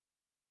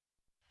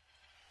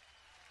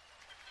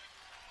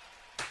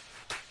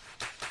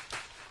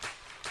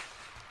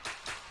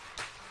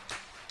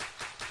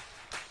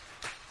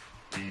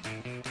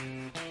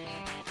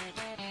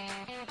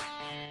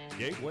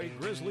Gateway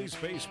Grizzlies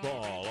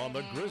Baseball on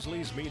the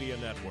Grizzlies Media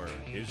Network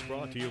is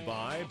brought to you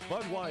by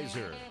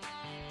Budweiser,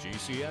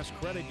 GCS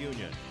Credit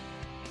Union,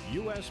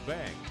 U.S.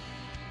 Bank,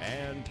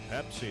 and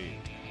Pepsi.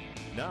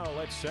 Now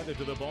let's send it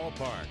to the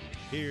ballpark.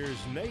 Here's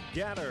Nate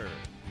Gatter.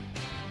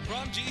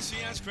 From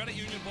GCS Credit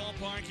Union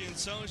Ballpark in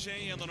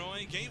Sauget,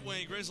 Illinois,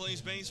 Gateway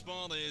Grizzlies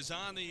Baseball is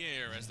on the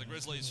air as the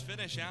Grizzlies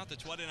finish out the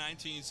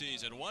 2019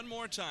 season. One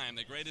more time,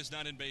 the greatest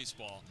night in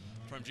baseball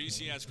from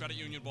GCS Credit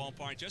Union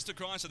Ballpark, just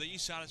across to the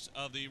east side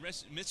of the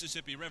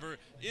Mississippi River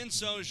in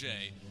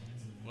Sauget,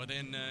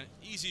 within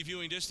easy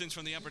viewing distance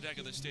from the upper deck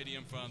of the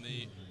stadium from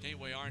the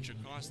Gateway Arch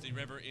across the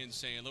river in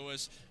St.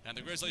 Louis. And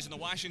the Grizzlies and the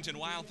Washington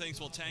Wild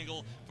Things will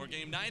tangle for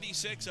game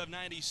 96 of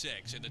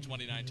 96 in the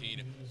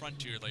 2019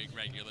 Frontier League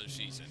regular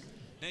season.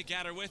 Nate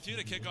Gatter with you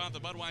to kick off the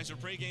Budweiser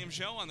pregame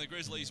show on the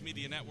Grizzlies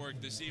Media Network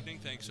this evening.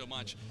 Thanks so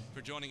much for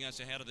joining us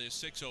ahead of this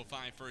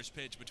 6:05 first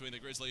pitch between the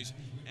Grizzlies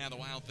and the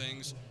Wild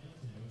Things.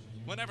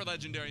 Whenever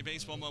legendary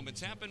baseball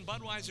moments happen,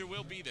 Budweiser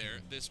will be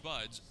there, this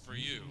Bud's for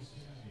you.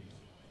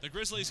 The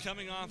Grizzlies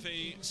coming off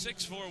a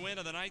 6-4 win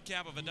of the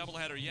nightcap of a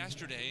doubleheader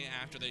yesterday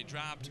after they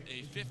dropped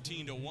a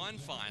 15-1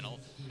 final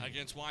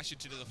against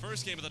Washington in the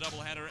first game of the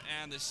doubleheader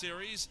and the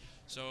series.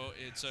 So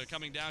it's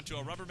coming down to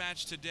a rubber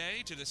match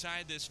today to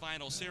decide this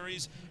final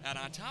series. And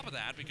on top of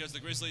that, because the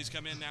Grizzlies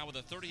come in now with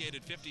a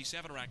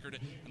 38-57 record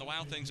and the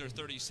Wild Things are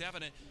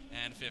 37-58.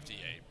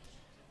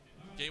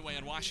 Gateway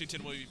and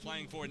Washington will be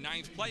playing for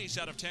 9th place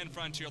out of 10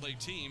 Frontier League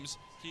teams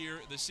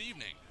here this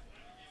evening.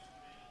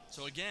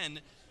 So again,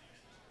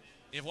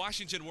 if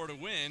Washington were to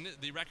win,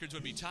 the records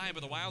would be tied,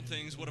 but the Wild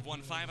Things would have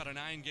won 5 out of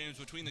 9 games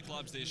between the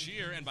clubs this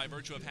year, and by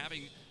virtue of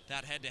having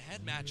that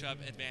head-to-head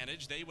matchup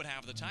advantage, they would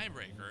have the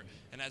tiebreaker,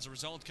 and as a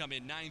result come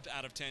in 9th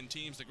out of 10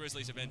 teams. The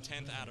Grizzlies have been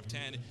 10th out of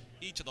 10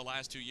 each of the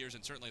last 2 years,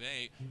 and certainly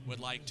they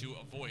would like to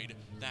avoid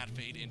that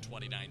fate in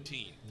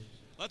 2019.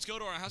 Let's go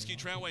to our Husky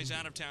Trailways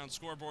out-of-town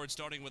scoreboard,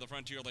 starting with the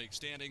Frontier League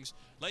standings.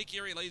 Lake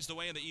Erie leads the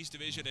way in the East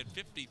Division at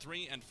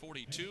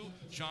 53-42.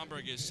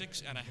 Schaumburg is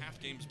 6.5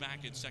 games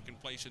back in second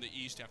place in the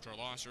East after a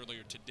loss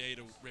earlier today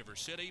to River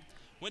City.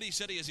 Windy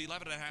City is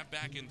 11.5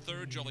 back in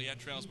third. Joliet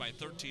trails by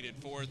 13 in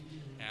fourth.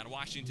 And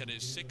Washington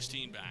is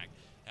 16 back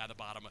at the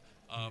bottom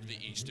of the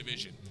East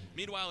Division.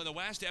 Meanwhile, in the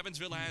West,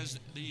 Evansville has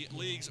the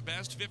league's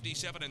best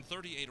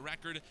 57-38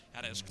 record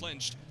and has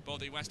clinched both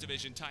the West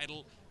Division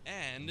title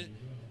and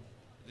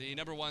the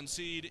number 1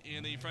 seed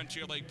in the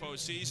Frontier League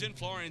postseason.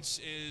 Florence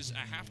is a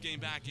half game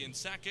back in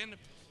second.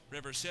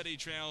 River City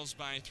trails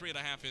by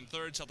 3.5 in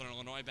third. Southern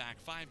Illinois back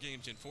 5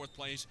 games in fourth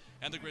place.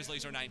 And the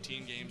Grizzlies are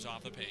 19 games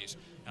off the pace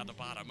at the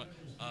bottom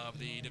of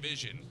the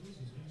division.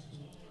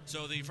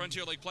 So the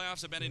Frontier League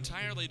playoffs have been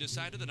entirely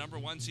decided. The number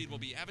 1 seed will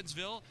be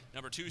Evansville.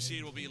 Number 2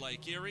 seed will be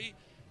Lake Erie.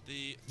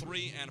 The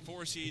 3 and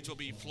 4 seeds will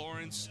be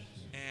Florence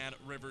and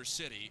River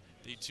City,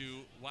 the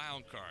 2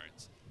 wild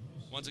cards.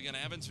 Once again,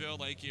 Evansville,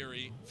 Lake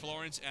Erie,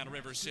 Florence, and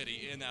River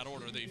City, in that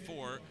order, the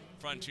 4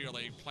 Frontier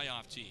League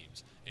playoff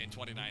teams in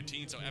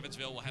 2019. So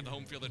Evansville will have the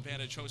home field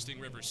advantage hosting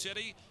River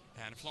City,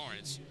 and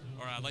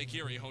Lake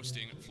Erie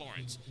hosting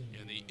Florence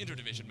in the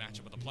interdivision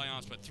matchup of the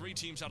playoffs. But 3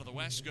 teams out of the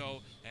West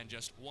go, and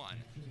just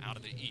 1 out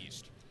of the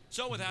East.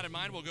 So with that in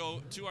mind, we'll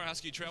go to our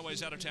Husky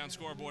Trailways out-of-town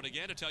scoreboard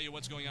again to tell you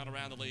what's going on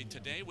around the league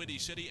today. Windy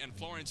City and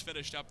Florence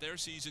finished up their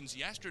seasons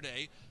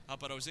yesterday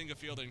up at Ozinga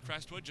Field in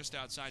Crestwood, just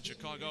outside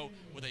Chicago,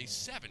 with a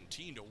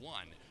 17-1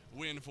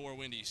 win for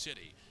Windy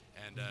City.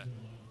 And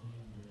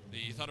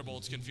the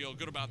Thunderbolts can feel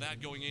good about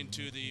that going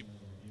into the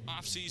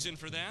off-season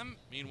for them.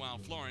 Meanwhile,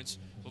 Florence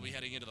will be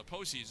heading into the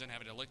postseason,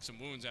 having to lick some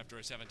wounds after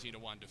a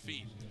 17-1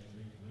 defeat.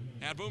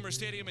 At Boomer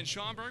Stadium in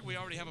Schaumburg, we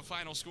already have a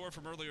final score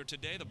from earlier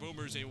today. The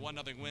Boomers a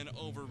 1-0 win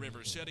over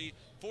River City.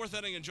 4th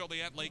inning in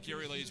Joliet, Lake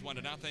Erie leads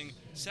 1-0.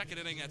 2nd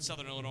inning at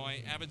Southern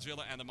Illinois,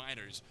 Evansville and the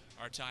Miners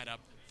are tied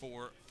up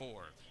 4-4.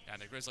 And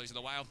the Grizzlies and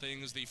the Wild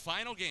Things, the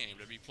final game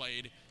to be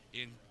played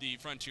in the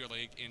Frontier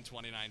League in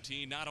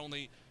 2019, not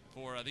only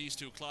for these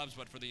 2 clubs,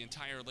 but for the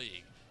entire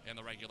league in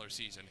the regular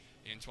season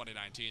in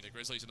 2019. The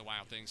Grizzlies and the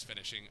Wild Things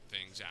finishing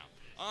things out.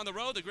 On the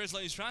road, the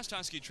Grizzlies trust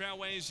Husky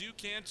Trailways. You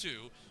can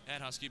too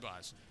at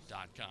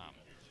HuskyBus.com.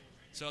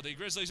 So the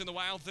Grizzlies and the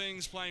Wild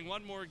Things playing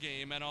one more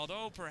game, and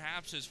although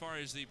perhaps as far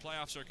as the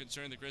playoffs are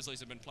concerned, the Grizzlies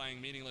have been playing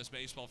meaningless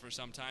baseball for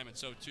some time, and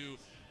so too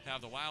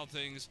have the Wild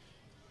Things,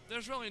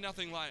 there's really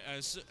nothing like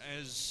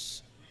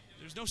there's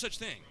no such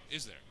thing,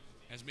 is there,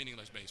 as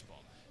meaningless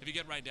baseball, if you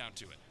get right down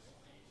to it.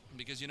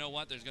 Because you know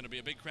what? There's going to be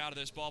a big crowd at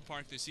this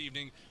ballpark this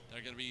evening. There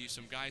are going to be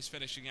some guys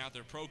finishing out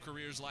their pro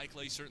careers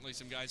likely, certainly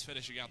some guys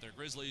finishing out their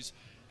Grizzlies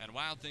and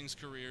Wild Things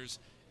careers,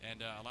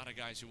 and a lot of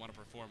guys who want to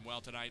perform well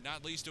tonight,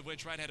 not least of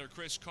which right-hander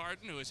Chris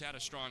Carden, who has had a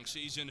strong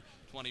season,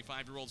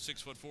 25-year-old,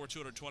 6'4",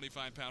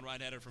 225-pound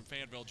right-hander from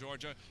Fayetteville,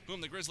 Georgia,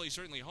 whom the Grizzlies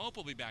certainly hope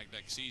will be back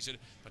next season,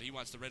 but he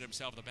wants to rid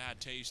himself of the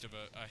bad taste of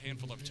a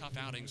handful of tough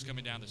outings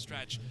coming down the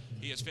stretch.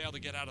 He has failed to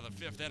get out of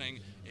the 5th inning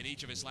in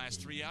each of his last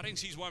 3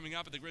 outings. He's warming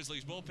up at the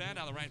Grizzlies bullpen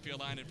on the right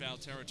field line in foul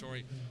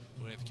territory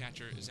with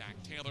catcher Zach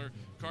Taylor.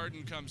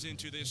 Carden comes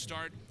into this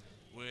start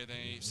with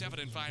a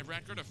 7-5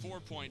 record, a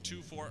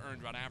 4.24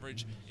 earned run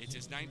average. It's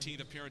his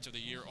 19th appearance of the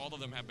year. All of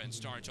them have been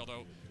starts,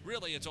 although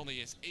really it's only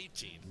his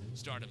 18th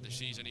start of the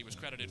season. He was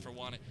credited for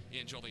one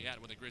in Joliet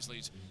when the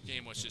Grizzlies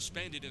game was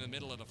suspended in the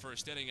middle of the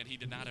first inning, and he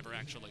did not ever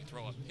actually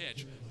throw a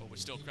pitch, but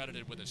was still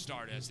credited with a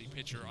start as the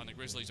pitcher on the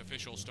Grizzlies'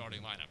 official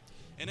starting lineup.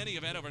 In any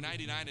event, over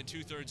 99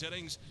 2/3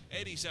 innings,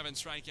 87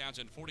 strikeouts,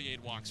 and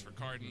 48 walks for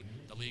Carden.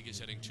 The league is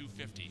hitting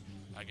 .250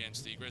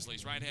 against the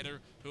Grizzlies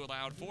right-hander, who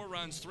allowed 4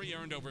 runs, 3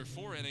 earned over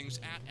 4 innings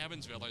at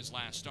Evansville his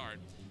last start.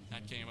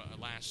 That came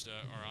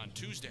on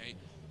Tuesday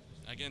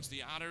against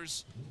the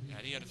Otters,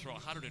 and he had to throw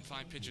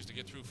 105 pitches to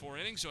get through 4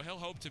 innings, so he'll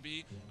hope to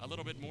be a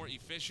little bit more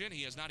efficient.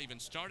 He has not even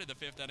started the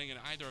 5th inning in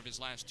either of his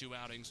last 2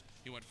 outings.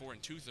 He went 4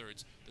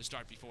 2/3 the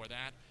start before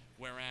that,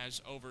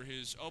 whereas over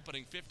his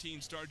opening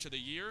 15 starts of the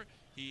year,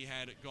 he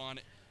had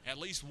gone at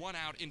least 1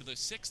 out into the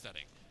 6th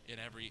inning in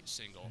every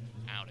single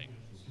outing.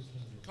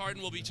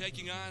 Carden will be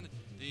taking on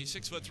the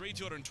 6'3",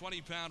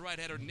 220-pound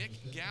right-hander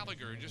Nick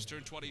Gallagher, just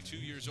turned 22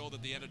 years old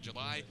at the end of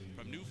July,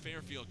 from New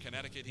Fairfield,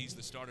 Connecticut. He's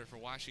the starter for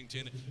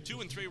Washington.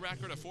 2-3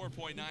 record, a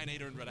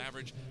 4.98 earned run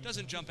average.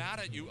 Doesn't jump out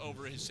at you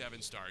over his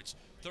 7 starts.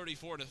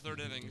 34 to 3rd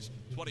innings,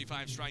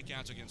 25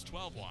 strikeouts against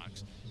 12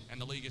 walks, and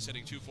the league is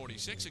hitting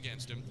 .246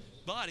 against him.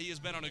 But he has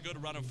been on a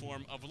good run of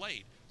form of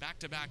late.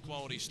 Back-to-back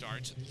quality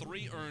starts,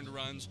 3 earned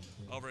runs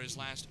over his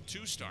last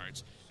 2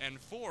 starts,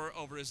 and 4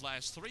 over his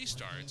last 3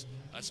 starts,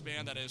 a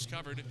span that has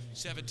covered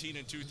 17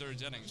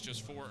 2/3 innings,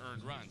 just 4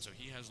 earned runs. So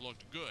he has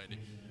looked good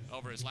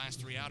over his last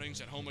 3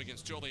 outings at home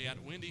against Joliet,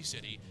 Windy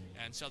City,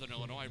 and Southern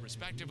Illinois,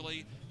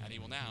 respectively, and he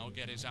will now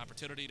get his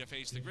opportunity to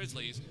face the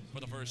Grizzlies for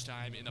the first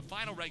time in the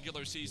final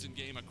regular season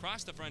game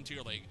across the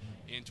Frontier League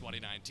in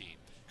 2019.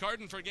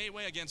 Carden for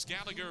Gateway against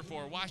Gallagher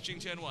for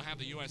Washington. We'll have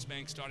the U.S.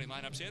 Bank starting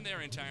lineups in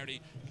their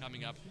entirety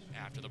coming up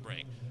after the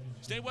break.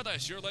 Stay with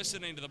us. You're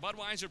listening to the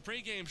Budweiser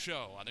pregame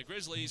show on the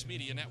Grizzlies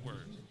Media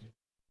Network.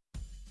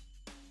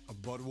 A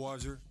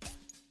Budweiser,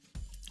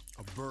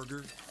 a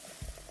burger,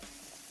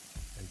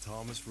 and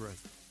Thomas Rhett.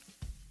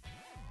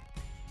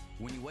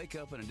 When you wake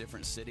up in a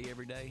different city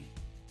every day,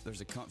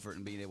 there's a comfort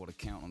in being able to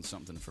count on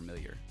something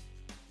familiar.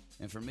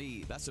 And for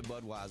me, that's a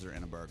Budweiser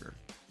and a burger.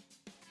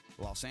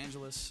 Los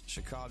Angeles,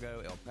 Chicago,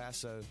 El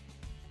Paso,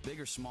 big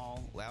or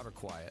small, loud or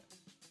quiet,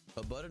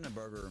 a Bud and a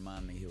burger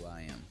remind me who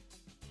I am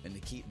and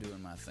to keep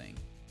doing my thing.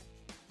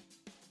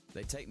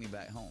 They take me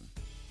back home.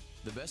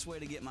 The best way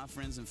to get my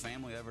friends and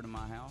family over to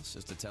my house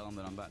is to tell them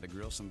that I'm about to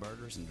grill some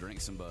burgers and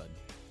drink some Bud.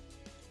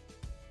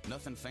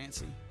 Nothing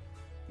fancy,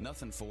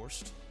 nothing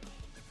forced,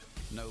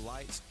 no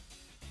lights,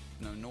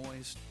 no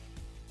noise,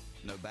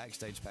 no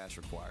backstage pass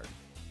required.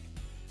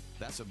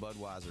 That's a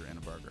Budweiser and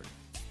a burger.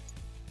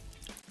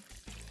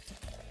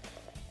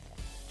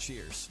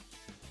 Cheers.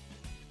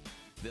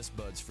 This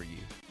Bud's for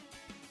you.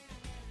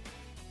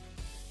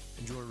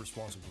 Enjoy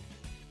responsibly.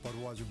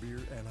 Budweiser Beer,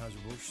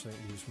 Anheuser-Busch,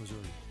 St. Louis,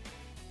 Missouri.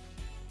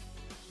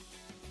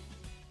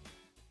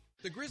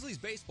 The Grizzlies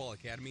Baseball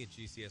Academy at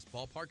GCS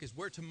Ballpark is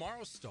where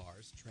tomorrow's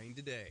stars train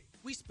today.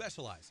 We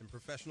specialize in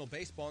professional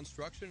baseball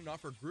instruction and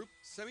offer group,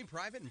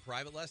 semi-private, and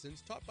private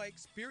lessons taught by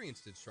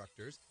experienced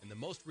instructors and the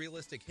most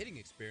realistic hitting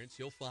experience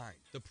you'll find,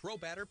 the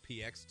ProBatter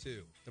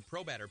PX2. The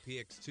ProBatter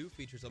PX2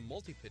 features a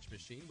multi-pitch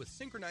machine with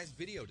synchronized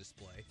video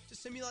display to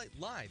simulate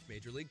live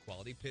Major League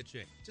quality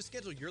pitching. To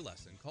schedule your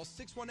lesson, call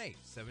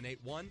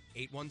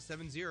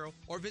 618-781-8170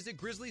 or visit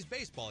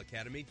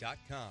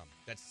GrizzliesBaseballAcademy.com.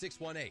 That's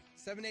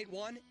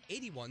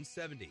 618-781-8170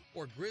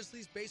 or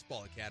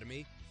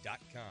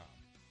GrizzliesBaseballAcademy.com.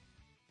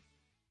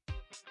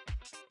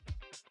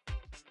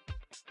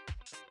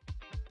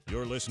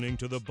 You're listening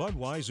to the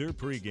Budweiser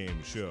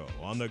pregame show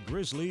on the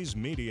Grizzlies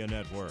Media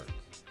Network.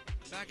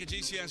 Back at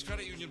GCS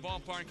Credit Union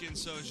Ballpark in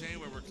Sauget,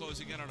 where we're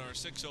closing in on our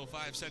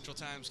 6:05 Central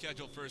Time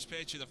scheduled first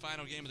pitch of the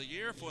final game of the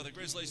year for the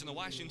Grizzlies and the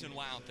Washington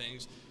Wild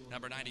Things,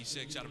 number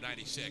 96 out of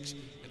 96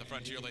 in the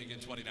Frontier League in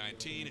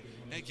 2019.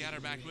 Nate Gatter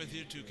back with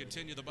you to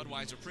continue the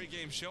Budweiser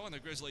pregame show on the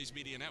Grizzlies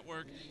Media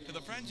Network. To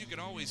the friends you can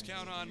always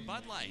count on,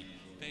 Bud Light,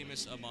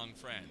 famous among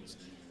friends.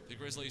 The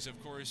Grizzlies, of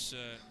course,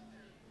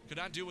 could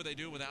not do what they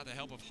do without the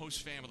help of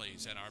host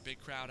families, and our big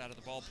crowd out of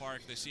the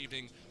ballpark this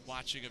evening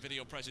watching a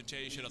video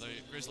presentation of the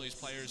Grizzlies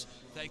players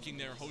thanking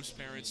their host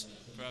parents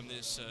from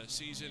this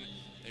season.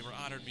 They were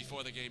honored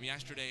before the game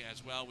yesterday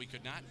as well. We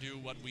could not do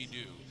what we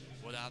do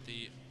without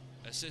the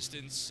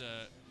assistance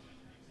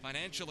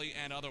financially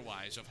and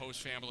otherwise of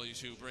host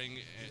families who bring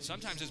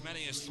sometimes as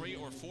many as 3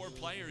 or 4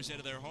 players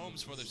into their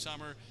homes for the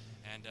summer,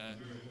 and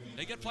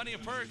they get plenty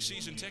of perks,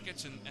 season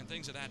tickets and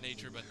things of that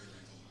nature, but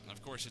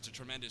of course it's a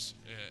tremendous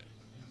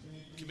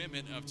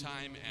commitment of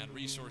time and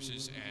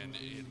resources, and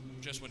it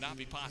just would not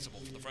be possible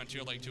for the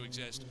Frontier League to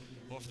exist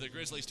or for the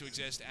Grizzlies to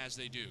exist as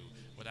they do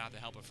without the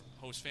help of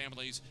host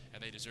families,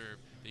 and they deserve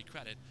the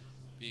credit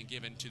being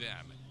given to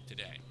them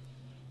today.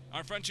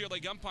 Our Frontier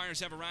League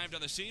umpires have arrived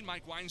on the scene.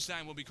 Mike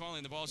Weinstein will be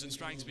calling the balls and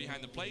strikes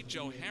behind the plate.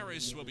 Joe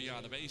Harris will be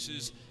on the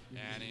bases,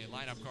 and a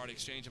lineup card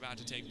exchange about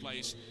to take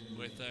place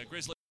with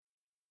Grizzlies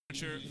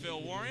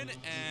Phil Warren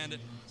and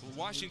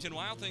Washington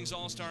Wild Things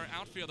All-Star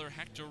outfielder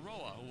Hector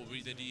Roa will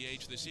be the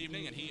DH this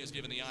evening, and he is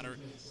given the honor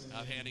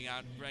of handing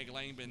out Greg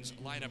Langbin's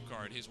lineup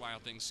card. His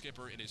Wild Things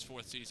skipper in his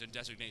fourth season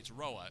designates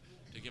Roa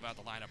to give out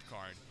the lineup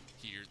card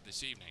here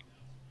this evening.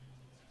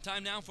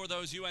 Time now for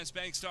those U.S.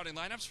 Bank starting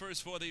lineups.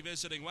 First for the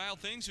visiting Wild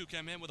Things, who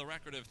come in with a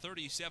record of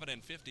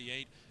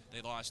 37-58.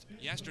 They lost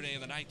yesterday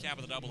in the nightcap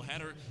of the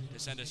doubleheader to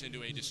send us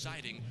into a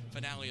deciding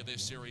finale of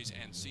this series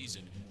and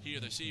season. Here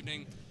this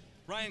evening,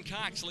 Ryan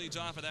Cox leads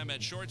off for them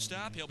at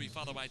shortstop. He'll be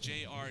followed by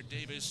J.R.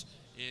 Davis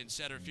in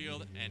center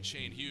field and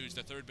Shane Hughes,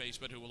 the third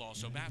baseman, who will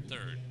also bat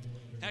third.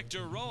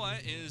 Hector Roa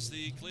is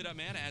the cleanup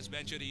man. As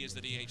mentioned, he is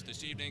the DH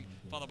this evening,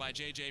 followed by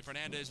J.J.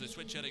 Fernandez, the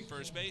switch-hitting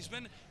first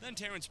baseman, then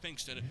Terrence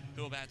Pinkston,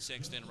 who will bat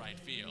sixth in right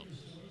field.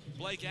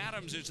 Blake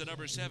Adams is the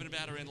number 7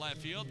 batter in left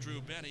field.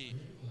 Drew Benny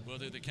will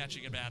do the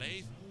catching at bat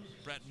eighth.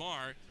 Brett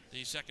Maher,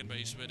 the second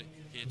baseman,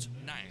 hits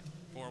ninth.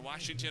 For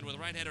Washington with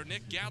right-hander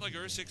Nick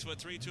Gallagher, 6'3",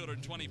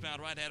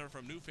 220-pound right-hander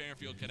from New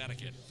Fairfield,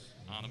 Connecticut,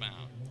 on the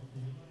mound.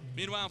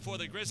 Meanwhile, for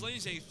the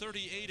Grizzlies, a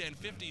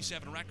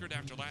 38-57 record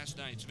after last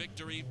night's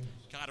victory.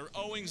 Connor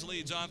Owings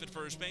leads off at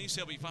first base.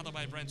 He'll be followed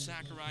by Brent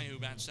Sakurai, who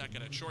bats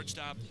second at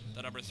shortstop.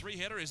 The number 3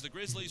 hitter is the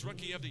Grizzlies'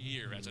 Rookie of the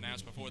Year, as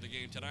announced before the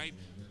game tonight.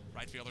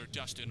 Right fielder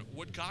Dustin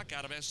Woodcock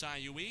out of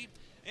SIUE.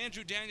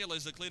 Andrew Daniel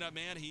is the cleanup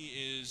man. He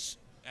is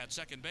at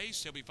second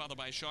base. He'll be followed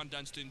by Sean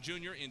Dunston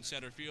Jr. in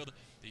center field,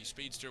 the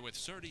speedster with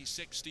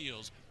 36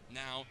 steals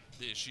now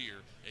this year,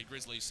 a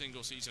Grizzlies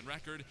single-season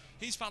record.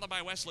 He's followed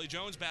by Wesley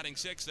Jones batting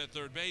sixth at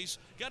third base.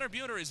 Gunnar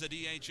Buhner is the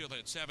DH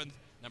at seventh.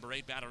 Number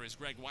 8 batter is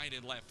Greg White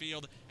in left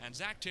field, and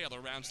Zach Taylor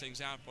rounds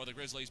things out for the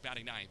Grizzlies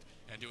batting ninth.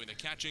 And doing the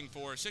catching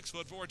for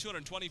 6'4",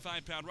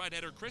 225-pound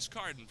right-hander Chris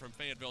Carden from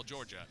Fayetteville,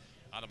 Georgia,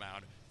 on the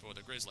mound for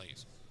the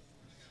Grizzlies.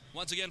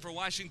 Once again for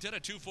Washington,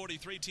 a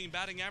 243 team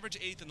batting average,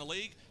 8th in the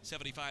league,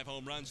 75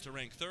 home runs to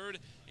rank third.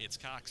 It's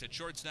Cox at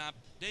shortstop,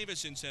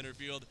 Davis in center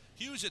field,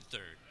 Hughes at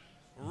third,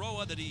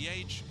 Roa the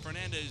DH,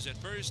 Fernandez at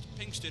first,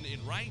 Pinkston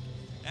in right,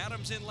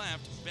 Adams in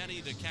left, Benny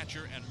the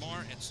catcher, and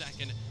Maher at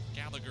second,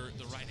 Gallagher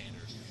the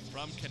right-hander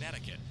from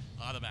Connecticut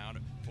on the mound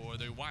for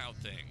the Wild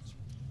Things.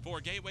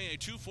 For Gateway, a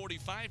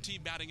 245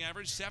 team batting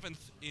average,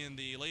 7th in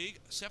the league,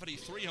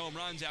 73 home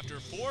runs after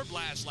 4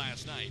 blasts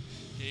last night,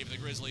 gave the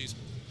Grizzlies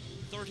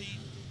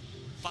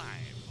 35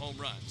 home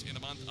runs in the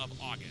month of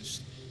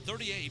August.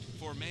 38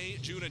 for May,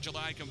 June, and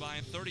July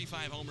combined,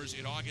 35 homers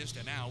in August,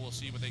 and now we'll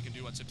see what they can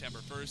do on September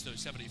 1st. Those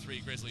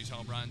 73 Grizzlies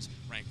home runs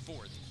rank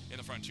 4th in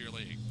the Frontier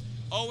League.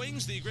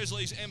 Owings, the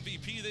Grizzlies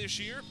MVP this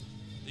year,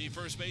 the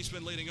first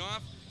baseman leading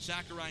off,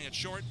 Sakurai at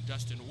short,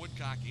 Dustin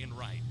Woodcock in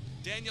right.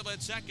 Daniel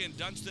at second,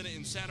 Dunston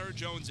in center,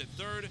 Jones at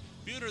third,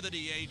 Buhner the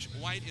DH,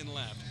 White in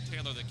left,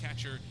 Taylor the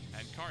catcher,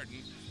 and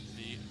Carden,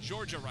 the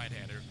Georgia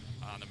right-hander,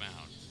 on the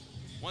mound.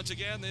 Once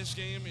again, this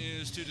game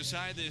is to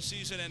decide the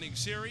season-ending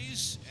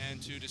series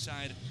and to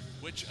decide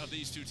which of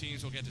these two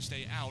teams will get to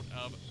stay out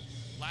of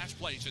last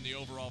place in the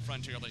overall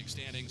Frontier League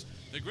standings.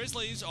 The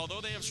Grizzlies,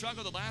 although they have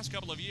struggled the last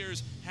couple of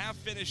years, have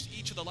finished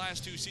each of the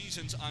last 2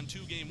 seasons on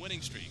 2-game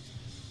winning streaks.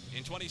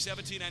 In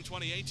 2017 and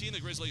 2018, the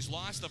Grizzlies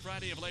lost the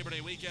Friday of Labor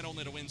Day weekend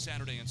only to win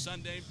Saturday and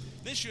Sunday.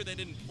 This year, they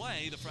didn't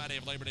play the Friday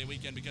of Labor Day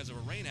weekend because of a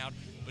rainout,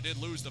 but did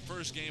lose the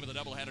first game of the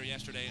doubleheader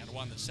yesterday and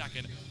won the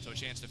second, so a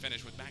chance to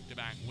finish with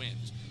back-to-back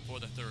wins for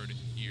the 3rd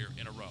year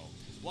in a row.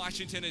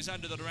 Washington is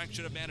under the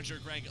direction of manager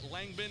Greg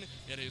Langbin.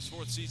 In his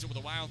 4th season with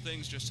the Wild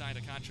Things, just signed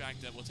a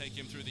contract that will take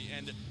him through the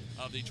end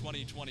of the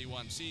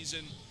 2021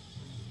 season.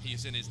 He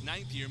is in his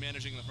 9th year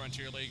managing the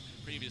Frontier League,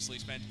 previously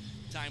spent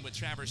time with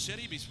Traverse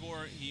City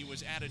before he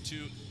was added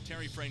to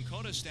Terry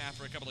Francona's staff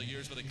for a couple of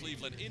years with the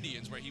Cleveland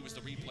Indians, where he was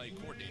the replay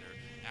coordinator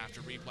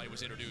after replay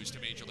was introduced to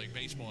Major League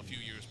Baseball a few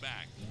years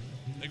back.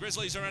 The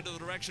Grizzlies are under the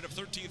direction of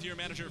 13th year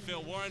manager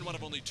Phil Warren, one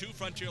of only 2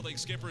 Frontier League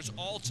skippers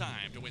all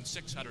time to win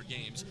 600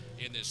 games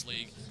in this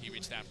league. He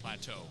reached that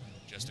plateau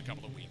just a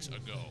couple of weeks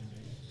ago.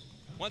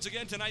 Once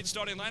again, tonight's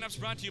starting lineups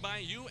brought to you by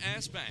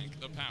U.S. Bank,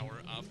 the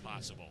power of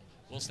possible.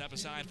 We'll step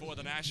aside for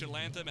the national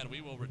anthem, and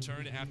we will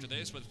return after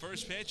this with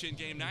first pitch in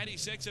game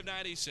 96 of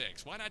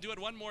 96. Why not do it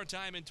one more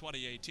time in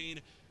 2018?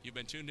 You've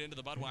been tuned into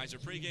the Budweiser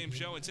pregame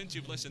show, and since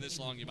you've listened this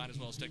long, you might as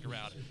well stick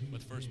around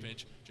with first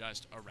pitch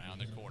just around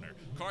the corner.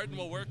 Carden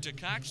will work to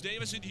Cox,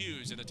 Davis, and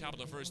Hughes in the top of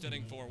the first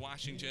inning for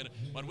Washington.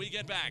 When we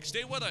get back,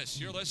 stay with us.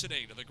 You're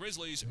listening to the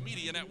Grizzlies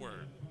Media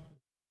Network.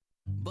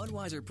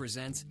 Budweiser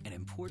presents an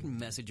important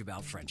message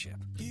about friendship.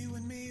 You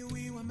and me,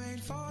 we were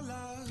made for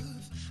love.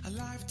 A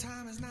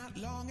lifetime is not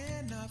long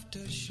enough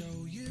to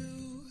show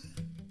you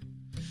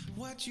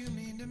what you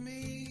mean to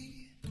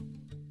me.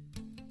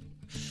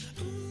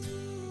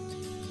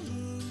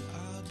 Ooh,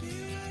 I'll be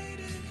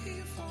waiting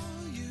here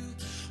for you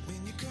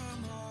when you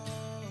come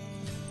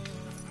home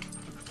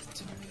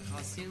to me.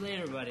 I'll see you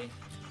later, buddy.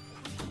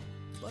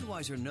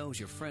 Budweiser knows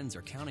your friends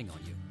are counting on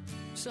you.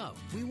 So,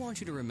 we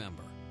want you to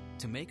remember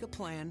to make a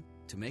plan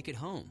to make it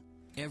home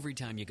every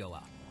time you go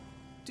out.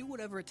 Do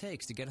whatever it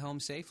takes to get home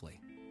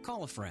safely.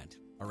 Call a friend,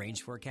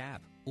 arrange for a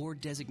cab, or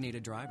designate a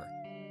driver.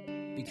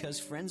 Because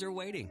friends are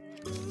waiting.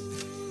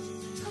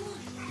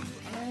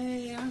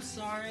 Hey, I'm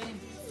sorry.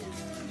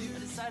 I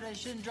decided I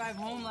shouldn't drive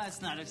home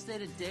last night. I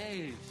stayed at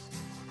Dave's.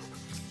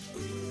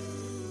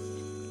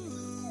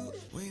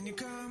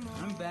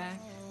 I'm back.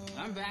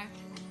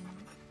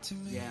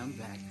 Yeah, I'm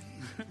back.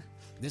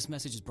 This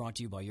message is brought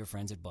to you by your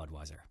friends at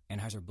Budweiser,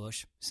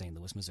 Anheuser-Busch, St.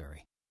 Louis,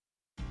 Missouri.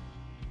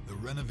 The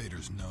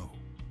renovators know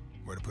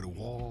where to put a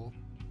wall,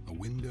 a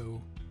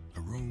window,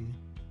 a room.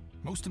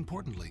 Most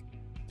importantly,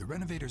 the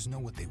renovators know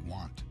what they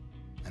want,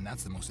 and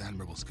that's the most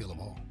admirable skill of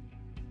all.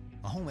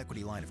 A home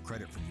equity line of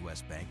credit from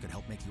U.S. Bank could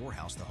help make your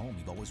house the home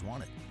you've always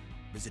wanted.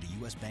 Visit a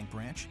U.S. Bank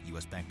branch,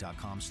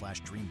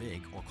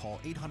 usbank.com/dreambig, or call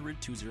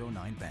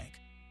 800-209-BANK.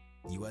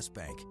 U.S.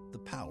 Bank, the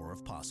power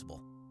of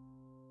possible.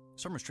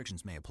 Some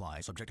restrictions may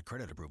apply, subject to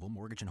credit approval.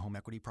 Mortgage and home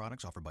equity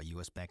products offered by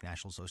U.S. Bank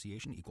National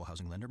Association, Equal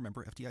Housing Lender,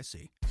 member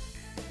FDIC.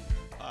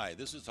 Hi,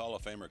 this is Hall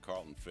of Famer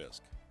Carlton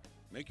Fisk.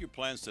 Make your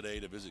plans today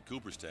to visit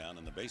Cooperstown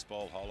and the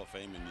Baseball Hall of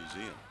Fame and Museum.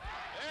 There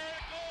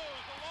it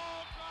goes, a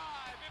long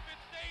drive. If it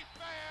stays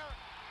fair,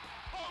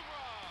 home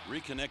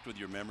run. Reconnect with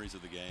your memories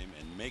of the game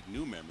and make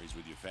new memories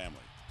with your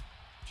family.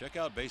 Check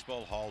out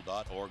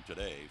baseballhall.org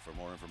today for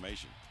more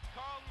information.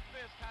 Carlton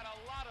Fisk had a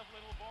lot of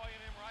little boy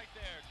in him right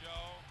there,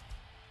 Joe.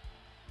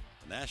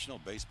 The National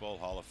Baseball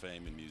Hall of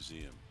Fame and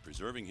Museum,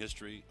 preserving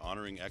history,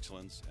 honoring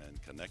excellence,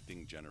 and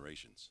connecting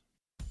generations.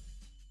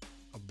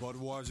 A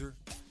Budweiser,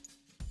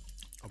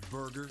 a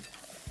burger,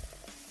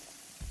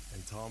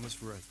 and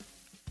Thomas Rhett.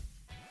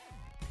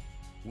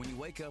 When you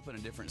wake up in a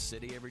different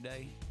city every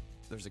day,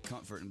 there's a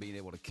comfort in being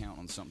able to count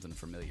on something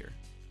familiar.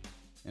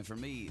 And for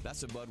me,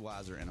 that's a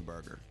Budweiser and a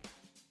burger.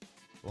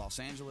 Los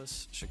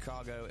Angeles,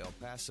 Chicago, El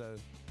Paso,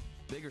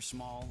 big or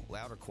small,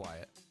 loud or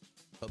quiet,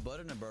 a Bud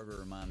and a burger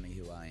remind me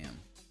who I am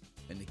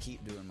and to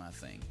keep doing my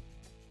thing.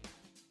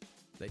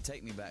 They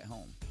take me back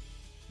home.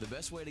 The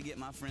best way to get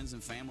my friends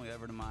and family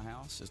over to my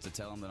house is to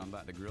tell them that I'm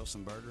about to grill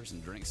some burgers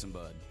and drink some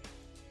Bud.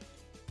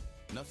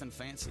 Nothing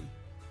fancy,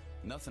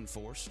 nothing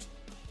forced,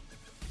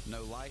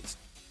 no lights,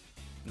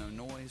 no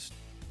noise,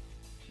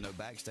 no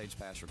backstage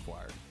pass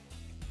required.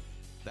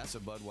 That's a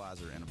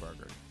Budweiser and a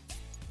burger.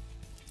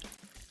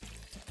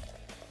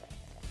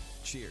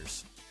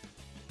 Cheers.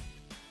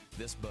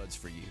 This Bud's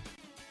for you.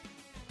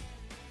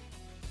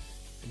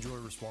 Enjoy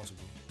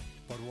responsibly.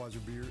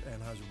 Budweiser Beer,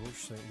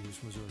 Anheuser-Busch, St.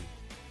 Louis, Missouri.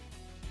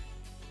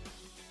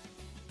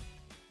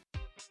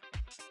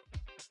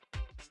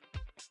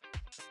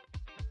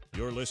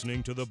 You're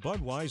listening to the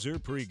Budweiser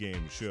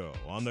pregame show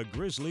on the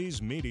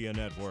Grizzlies Media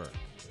Network.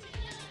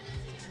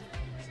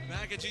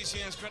 Back at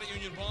GCS Credit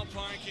Union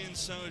Ballpark in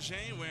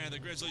Sauget, where the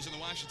Grizzlies and the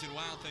Washington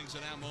Wild Things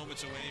are now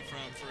moments away from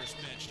first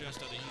pitch,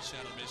 just on the east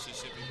side of the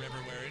Mississippi River,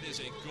 where it is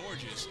a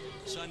gorgeous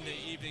Sunday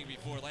evening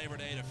before Labor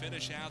Day to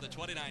finish out the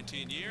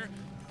 2019 year.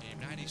 Game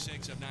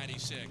 96 of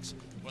 96.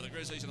 For the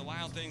Grizzlies and the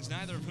Wild Things,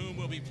 neither of whom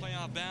will be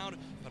playoff bound,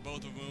 but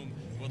both of whom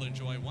will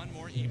enjoy one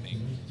more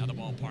evening at the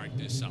ballpark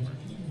this summer.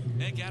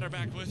 Ed Gatter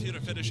back with you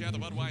to finish out the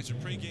Budweiser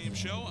pregame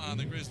show on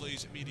the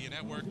Grizzlies Media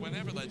Network.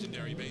 Whenever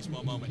legendary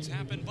baseball moments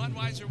happen,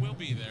 Budweiser will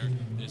be there.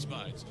 This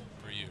Bud's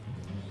for you.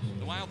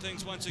 The Wild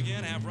Things once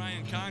again have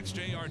Ryan Cox,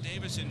 J.R.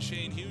 Davis, and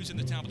Shane Hughes in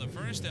the top of the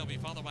first. They'll be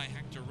followed by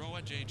Hector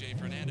Roa, J.J.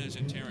 Fernandez,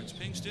 and Terrence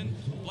Pinkston.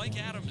 Blake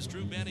Adams,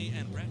 Drew Benny,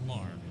 and Brett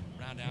Maher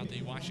round out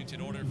the Washington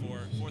order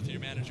for fourth-year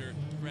manager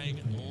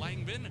Greg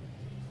Langvin.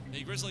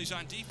 The Grizzlies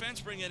on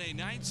defense bring in a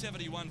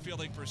 .971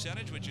 fielding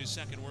percentage, which is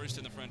second worst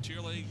in the Frontier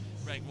League.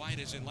 Greg White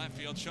is in left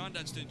field. Sean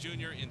Dunston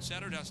Jr. in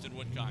center. Dustin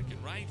Woodcock in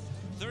right.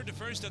 Third to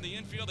first in the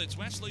infield, it's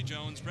Wesley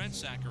Jones, Brent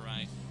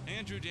Sakurai,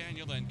 Andrew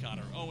Daniel, and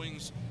Connor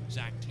Owings.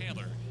 Zach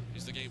Taylor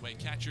is the gateway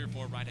catcher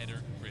for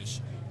right-hander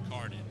Chris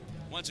Carden.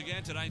 Once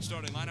again, tonight's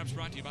starting lineups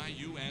brought to you by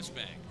U.S.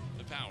 Bank,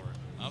 the power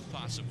of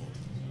possible.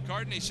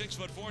 Carden, a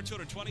 6'4",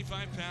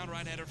 225-pound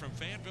right-hander from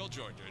Fayetteville,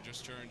 Georgia,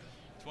 just turned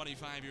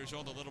 25 years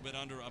old, a little bit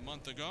under a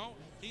month ago.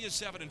 He is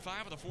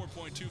 7-5 with a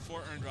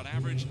 4.24 earned run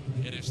average.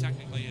 It is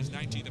technically his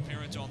 19th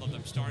appearance, all of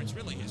them starts,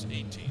 really his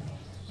 18th.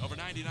 Over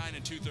 99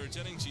 and 2/3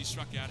 innings, he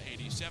struck out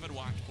 87,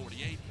 walked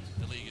 48.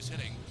 The league is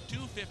hitting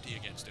 .250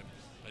 against him,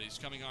 but he's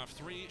coming off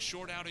 3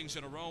 short outings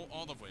in a row,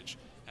 all of which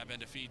have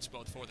been defeats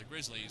both for the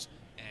Grizzlies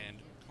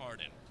and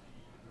Carden.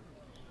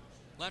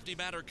 Lefty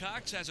batter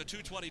Cox has a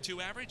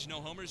 .222 average,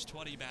 no homers,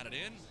 20 batted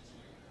in.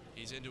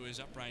 He's into his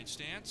upright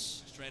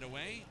stance, straight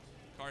away.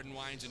 Carden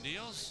winds and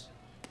deals,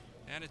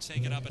 and it's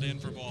taken up and in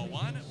for ball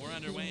one. We're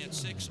underway at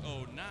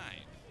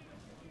 6:09.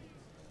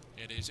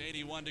 It is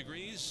 81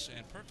 degrees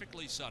and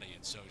perfectly sunny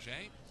in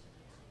Sauget.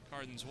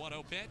 Carden's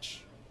 1-0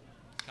 pitch.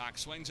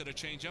 Cox swings at a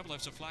changeup,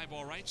 lifts a fly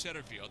ball right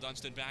center field.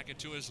 Dunston back it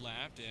to his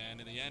left,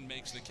 and in the end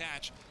makes the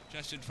catch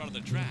just in front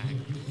of the track.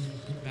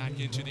 Back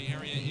into the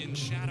area in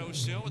shadow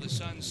still with the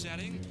sun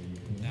setting.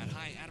 That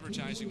high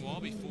advertising wall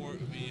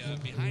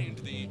behind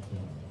the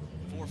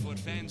 4-foot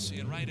fence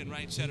in right and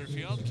right center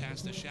field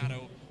casts the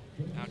shadow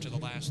out to the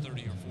last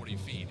 30 or 40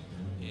 feet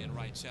in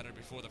right center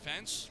before the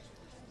fence.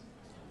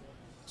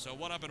 So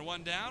 1 up and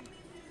 1 down.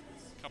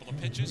 A couple of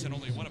pitches and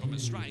only one of them a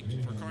strike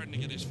for Carden to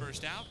get his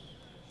first out.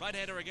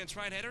 Right-hander against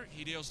right-hander.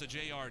 He deals to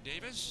J.R.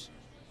 Davis,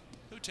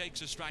 who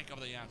takes a strike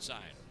over the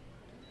outside.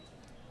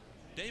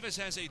 Davis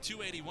has a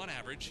 .281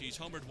 average. He's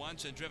homered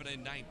once and driven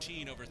in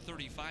 19 over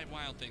 35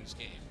 Wild Things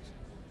games.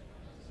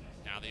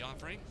 Now the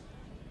offering.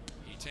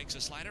 He takes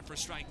a slider for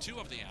strike 2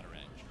 of the outer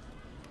edge.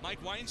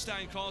 Mike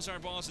Weinstein calls our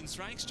balls and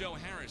strikes. Joe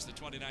Harris, the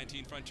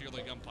 2019 Frontier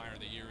League Umpire of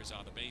the Year, is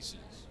on the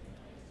bases.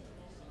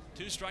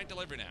 2-strike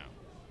delivery now.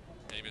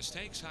 Davis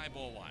takes high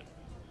ball 1.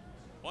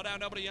 1 out,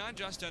 nobody on,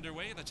 just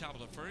underway at the top of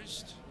the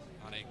first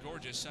on a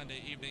gorgeous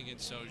Sunday evening in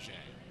Sauget.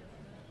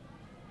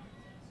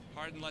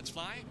 Harden lets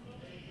fly.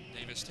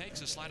 Davis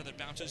takes a slider that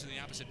bounces in the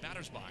opposite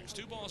batter's box.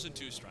 2 balls and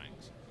 2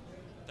 strikes.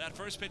 That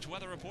first pitch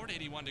weather report,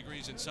 81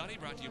 degrees and sunny,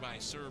 brought to you by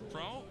Serve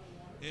Pro.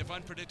 If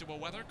unpredictable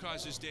weather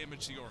causes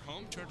damage to your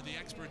home, turn to the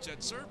experts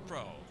at Serve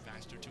Pro.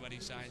 Faster to any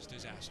size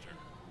disaster.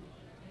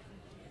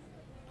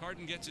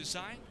 Harden gets his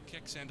sign,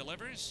 kicks and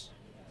delivers.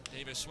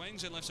 Davis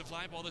swings and lifts a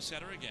fly ball to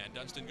center again.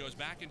 Dunston goes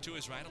back and to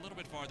his right, a little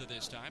bit farther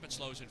this time, but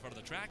slows in front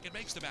of the track and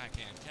makes the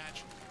backhand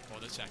catch for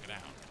the second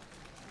out.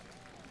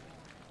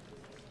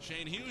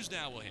 Shane Hughes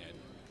now will hit.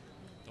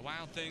 The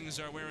Wild Things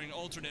are wearing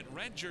alternate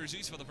red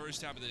jerseys for the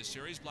first time of this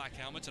series. Black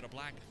helmets and a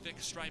black thick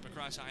stripe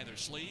across either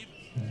sleeve.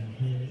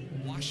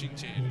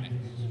 Washington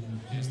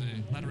is the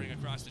lettering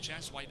across the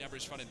chest. White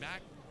numbers front and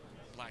back.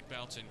 Black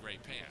belts and gray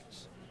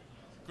pants.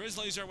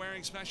 Grizzlies are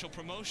wearing special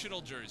promotional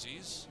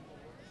jerseys.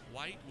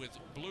 White with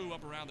blue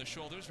up around the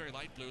shoulders. Very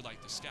light blue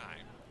like the sky.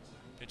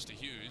 Pitch to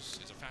Hughes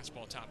is a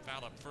fastball top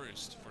foul up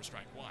first for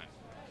strike 1.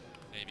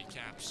 Navy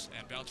caps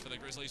and belts for the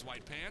Grizzlies.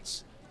 White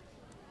pants.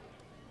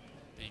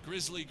 The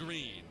Grizzly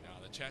green. Now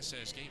the chest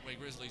says Gateway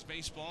Grizzlies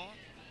baseball,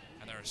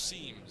 and there are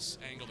seams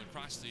angled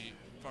across the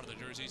front of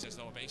the jerseys as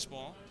though a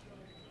baseball.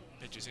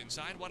 Pitches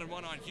inside, 1-1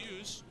 on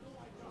Hughes.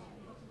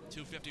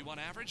 251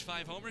 average,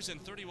 5 homers,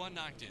 and 31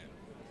 knocked in.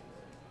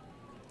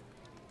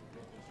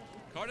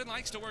 Carden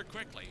likes to work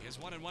quickly. His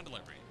 1-1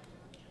 delivery.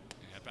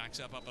 And backs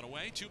up and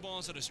away. 2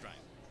 balls and a strike.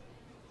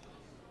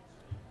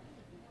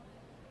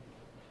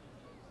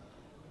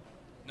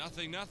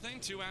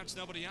 0-0, 2 outs,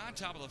 nobody on.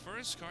 Top of the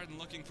first. Carden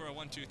looking for a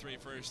 1-2-3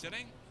 first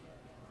inning.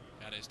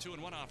 That is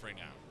 2-1 offering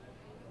now.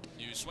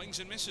 Hughes swings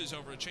and misses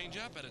over a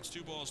changeup, and it's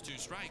 2 balls, 2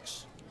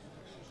 strikes.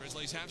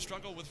 Grizzlies have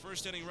struggled with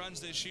first inning runs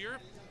this year.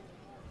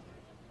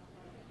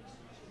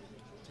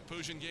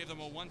 Pujan gave them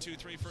a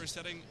 1-2-3 first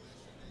inning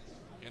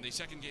in the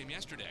second game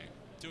yesterday.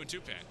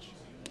 2-2 pitch.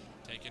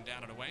 Taken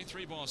down and away.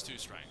 3 balls, 2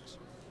 strikes.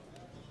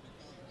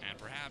 And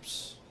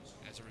perhaps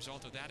as a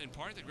result of that, in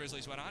part, the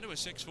Grizzlies went on to a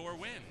 6-4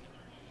 win.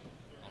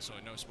 Also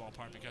in no small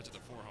part because of the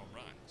 4 home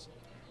runs.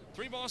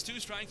 3 balls, 2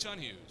 strikes on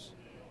Hughes.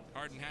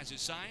 Harden has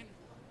his sign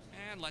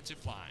and lets it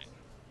fly.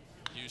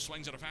 Hughes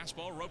swings at a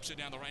fastball, ropes it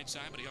down the right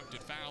side, but he hooked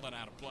it foul and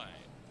out of play.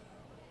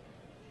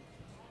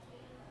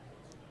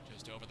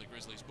 Just over the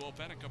Grizzlies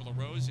bullpen, a couple of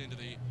rows into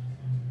the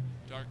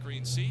dark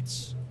green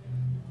seats.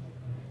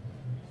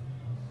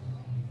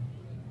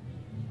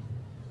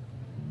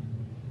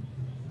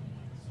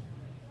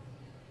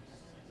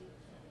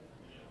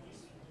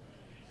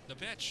 The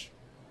pitch.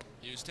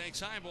 Hughes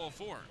takes high, ball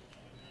 4.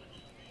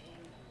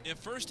 If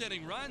first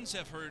inning runs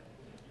have hurt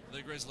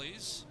the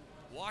Grizzlies,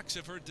 walks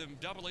have hurt them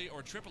doubly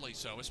or triply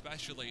so,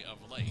 especially of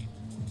late.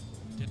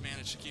 Did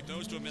manage to keep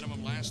those to a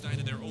minimum last night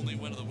in their only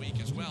win of the week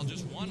as well,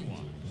 just 1 walk.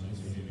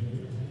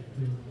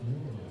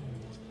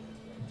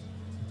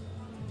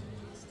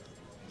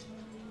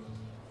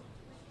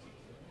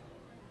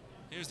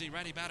 Here's the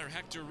righty batter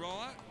Hector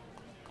Roa.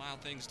 Wild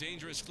Things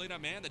dangerous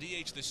cleanup man, the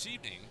DH this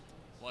evening.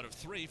 One of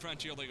 3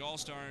 Frontier League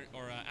All-Star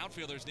or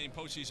outfielders named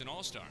postseason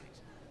All-Stars.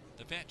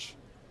 The pitch.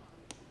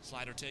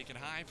 Slider taken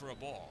high for a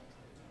ball.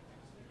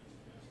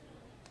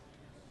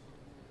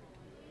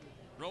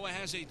 Roa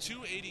has a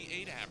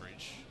 .288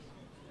 average.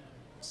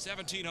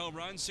 17 home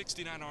runs,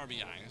 69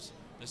 RBIs.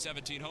 The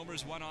 17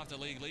 homers, 1 off the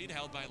league lead,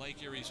 held by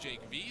Lake Erie's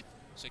Jake Veith.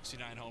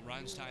 69 home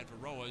runs, tied for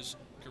Roa's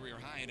career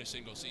high in a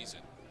single season.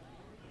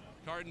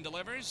 Carden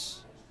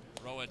delivers.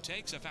 Roa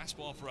takes a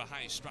fastball for a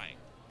high strike.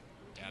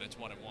 And it's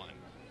 1-1.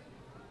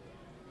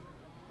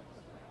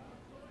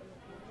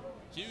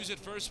 Hughes at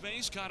first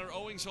base. Connor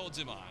Owings holds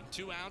him on.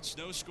 2 outs,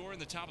 no score in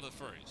the top of the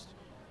first.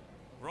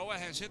 Roa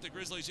has hit the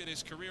Grizzlies in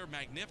his career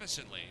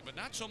magnificently, but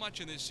not so much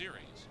in this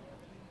series.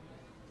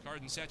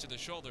 Carden sets at the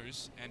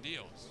shoulders and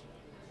deals.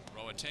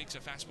 Roa takes a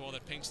fastball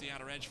that paints the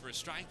outer edge for a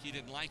strike. He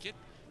didn't like it.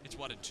 It's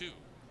 1-2.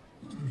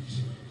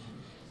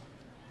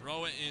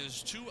 Roa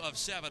is 2 of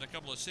 7, a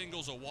couple of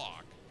singles, a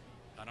walk.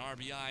 An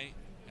RBI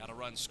and a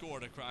run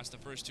scored across the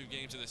first 2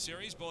 games of the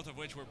series, both of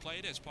which were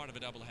played as part of a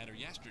doubleheader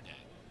yesterday.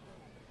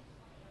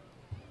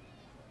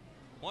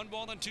 1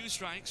 ball and 2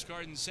 strikes.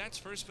 Carden sets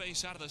first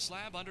base out of the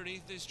slab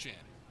underneath his chin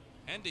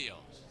and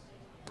deals.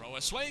 Roa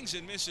swings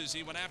and misses.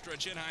 He went after a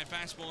chin-high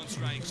fastball and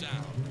strikes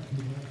out.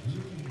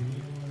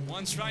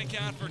 1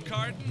 strikeout for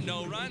Carden.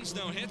 No runs,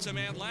 no hits. A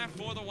man left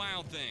for the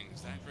Wild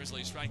Things. That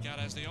Grizzly strikeout,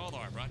 as they all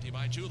are, brought to you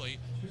by Julie,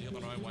 the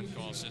Illinois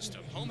one-call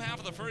system. Home half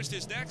of the first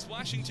is next.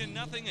 Washington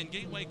 0 and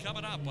Gateway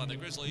coming up on the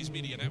Grizzlies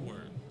Media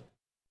Network.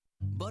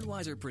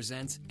 Budweiser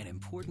presents an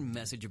important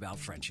message about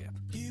friendship.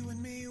 You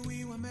and me,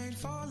 we were made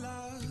for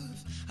love.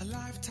 A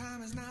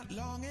lifetime is not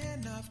long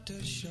enough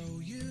to show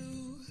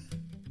you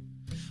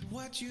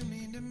what you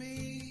mean to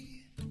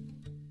me.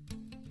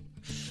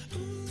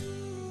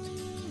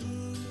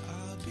 Ooh,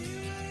 I'll be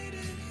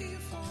waiting here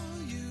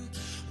for you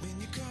when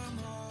you come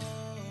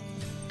home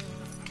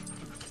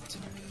to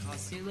me. I'll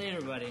see you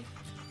later, buddy.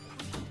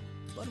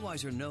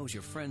 Budweiser knows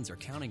your friends are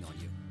counting on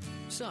you.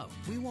 So,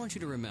 we want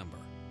you to remember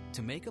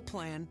to make a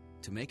plan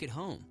to make it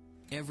home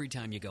every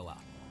time you go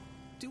out.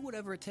 Do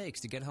whatever it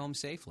takes to get home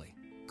safely.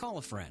 Call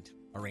a friend,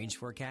 arrange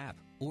for a cab,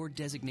 or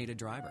designate a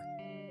driver.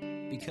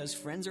 Because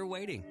friends are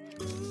waiting.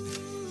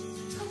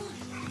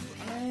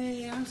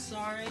 Hey, I'm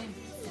sorry.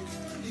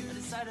 I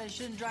decided I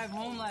shouldn't drive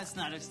home last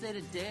night. I stayed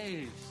at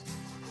Dave's.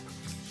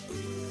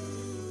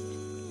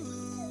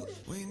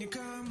 When you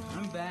come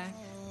home. I'm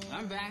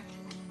back.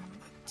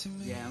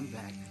 Yeah, I'm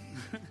back.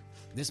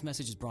 This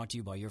message is brought to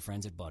you by your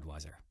friends at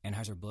Budweiser,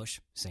 Anheuser-Busch,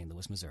 St.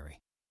 Louis, Missouri.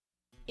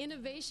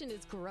 Innovation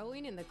is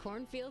growing in the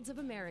cornfields of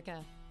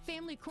America.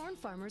 Family corn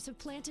farmers have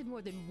planted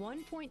more than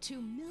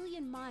 1.2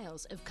 million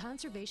miles of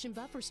conservation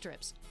buffer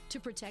strips to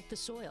protect the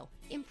soil,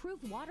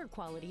 improve water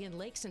quality in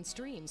lakes and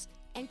streams,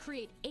 and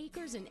create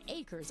acres and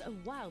acres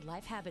of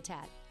wildlife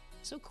habitat.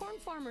 So corn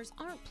farmers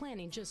aren't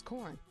planting just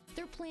corn.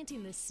 They're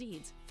planting the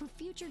seeds for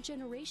future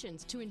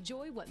generations to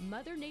enjoy what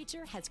Mother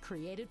Nature has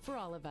created for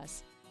all of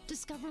us.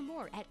 Discover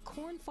more at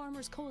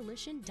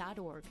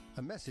cornfarmerscoalition.org.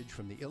 A message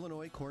from the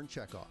Illinois Corn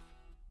Checkoff.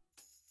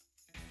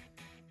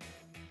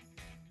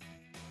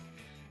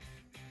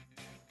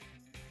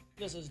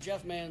 This is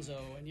Jeff Manzo,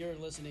 and you're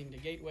listening to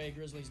Gateway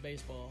Grizzlies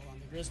Baseball on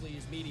the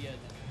Grizzlies Media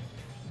Network.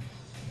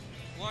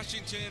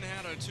 Washington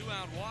had a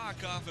two-out walk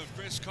off of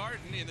Chris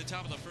Carton in the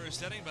top of the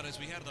first inning, but as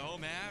we head to the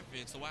home half,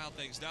 it's the Wild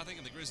Things nothing,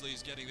 and the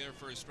Grizzlies getting their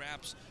first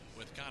scraps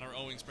with Connor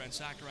Owings, Brent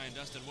Sakurai, and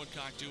Dustin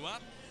Woodcock due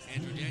up.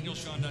 Andrew Daniels,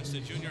 Sean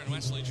Dunston Jr., and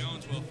Wesley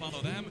Jones will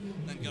follow them.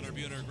 Then Gunnar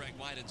Buhner, Greg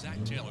White, and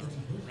Zach Taylor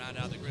round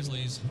out the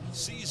Grizzlies'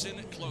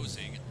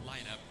 season-closing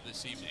lineup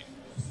this evening.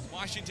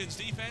 Washington's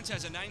defense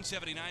has a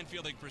 .979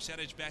 fielding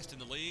percentage, best in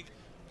the league.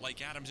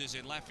 Blake Adams is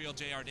in left field,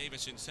 J.R.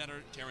 Davis in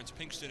center, Terrence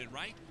Pinkston in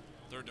right.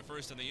 Third to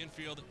first in the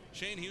infield,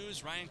 Shane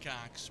Hughes, Ryan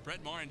Cox,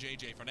 Brett Moore, and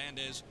J.J.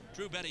 Fernandez.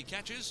 Drew Betty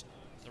catches.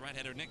 The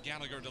right-hander Nick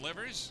Gallagher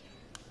delivers.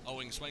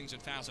 Owings swings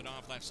and fouls it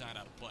off left side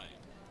out of play.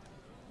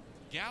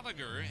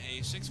 Gallagher,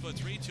 a 6'3",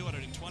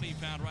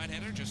 220-pound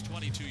right-hander, just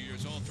 22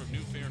 years old, from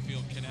New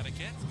Fairfield,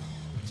 Connecticut.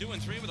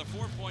 2-3 with a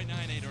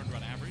 4.98 earned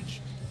run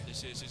average.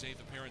 This is his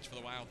 8th appearance for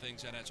the Wild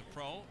Things, and as a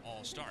pro,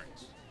 all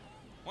starts.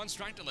 One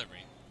strike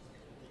delivery.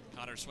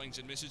 Connor swings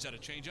and misses at a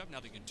changeup,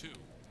 nothing in 2.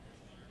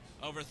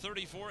 Over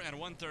 34 and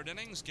 1/3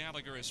 innings,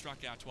 Gallagher has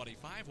struck out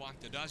 25,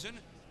 walked a dozen.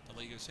 The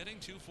league is hitting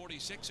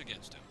 .246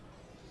 against him.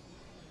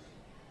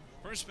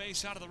 First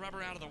base out of the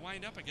rubber, out of the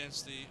windup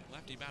against the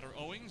lefty batter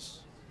Owings.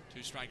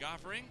 2-strike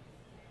offering.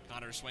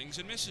 Connor swings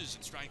and misses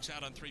and strikes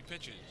out on 3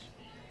 pitches.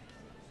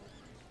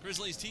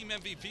 Grizzlies team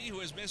MVP, who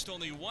has missed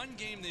only one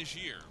game this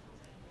year,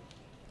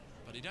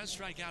 but he does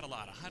strike out a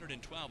lot,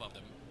 112 of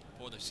them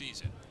for the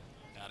season.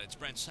 And it's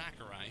Brent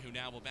Sakurai, who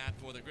now will bat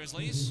for the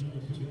Grizzlies.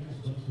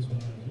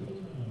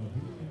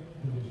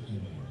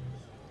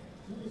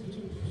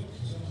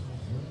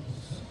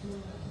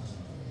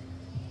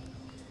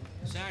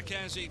 Zach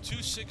has a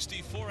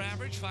 .264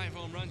 average, 5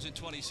 home runs and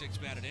 26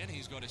 batted in.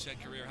 He's going to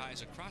set career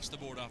highs across the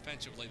board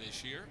offensively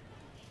this year.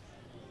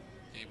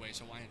 Gateway's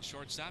Hawaiian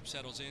shortstop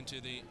settles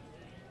into the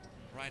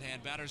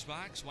right-hand batter's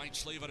box. White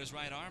sleeve on his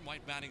right arm,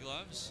 white batting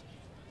gloves,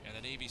 and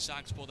the navy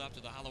socks pulled up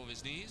to the hollow of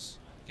his knees.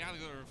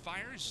 Gallagher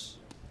fires,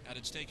 and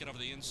it's taken over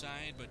the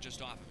inside, but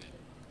just off of it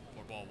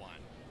for ball 1.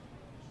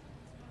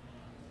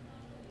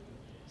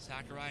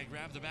 Sakurai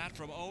grabbed the bat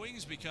from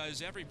Owings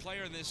because every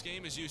player in this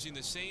game is using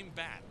the same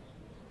bat.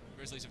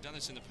 Grizzlies have done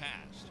this in the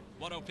past.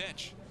 1-0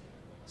 pitch.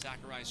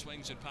 Sakurai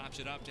swings and pops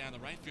it up down the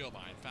right field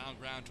line. Foul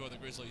ground toward the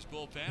Grizzlies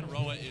bullpen.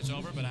 Roa is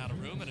over, but out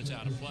of room, and it's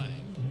out of play.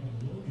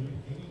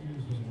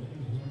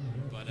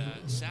 But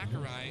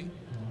Sakurai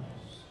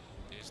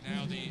is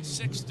now the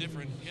 6th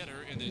different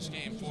hitter in this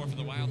game. 4 for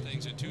the Wild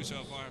Things and 2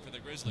 so far for the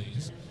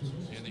Grizzlies.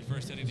 In the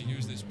first inning to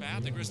use this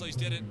bat, the Grizzlies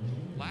did it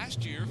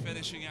last year,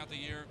 finishing out the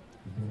year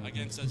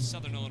against the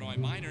Southern Illinois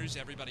Miners.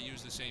 Everybody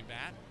used the same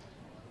bat.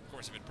 Of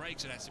course, if it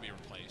breaks, it has to be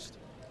replaced.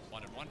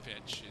 1-1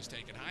 pitch is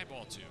taken high,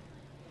 ball 2.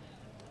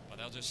 But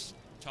they'll just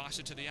toss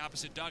it to the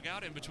opposite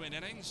dugout in between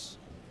innings.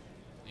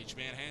 Each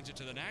man hands it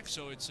to the next,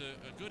 so it's a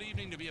good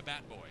evening to be a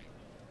bat boy.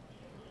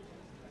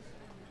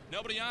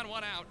 Nobody on,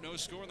 1 out, no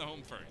score in the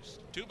home first.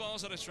 2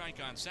 balls and a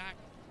strike on Sack.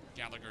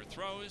 Gallagher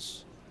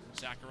throws.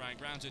 Sakurai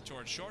grounds it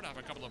towards short off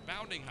a couple of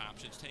bounding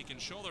hops. It's taken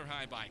shoulder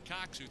high by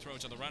Cox, who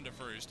throws on the run to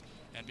first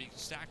and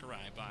beats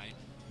Sakurai by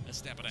a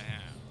step and a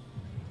half.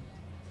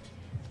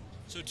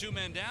 So 2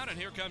 men down, and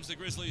here comes the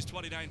Grizzlies'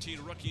 2019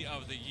 Rookie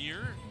of the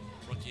Year.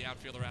 Rookie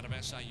outfielder out of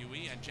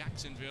SIUE and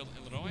Jacksonville,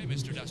 Illinois,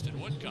 Mr. Dustin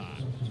Woodcock.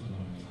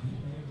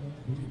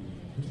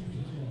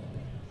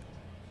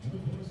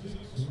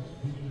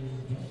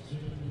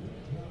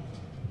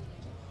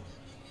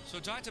 So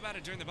talked about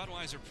it during the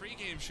Budweiser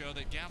pregame show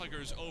that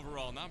Gallagher's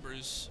overall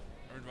numbers,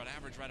 earned run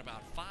average right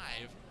about 5,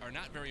 are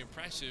not very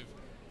impressive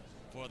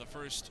for the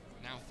first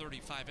now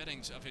 35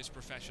 innings of his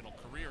professional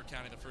career,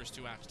 counting the first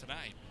 2 outs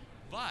tonight.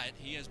 But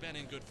he has been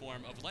in good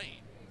form of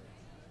late.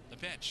 The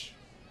pitch.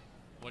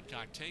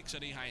 Woodcock takes a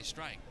knee-high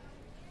strike.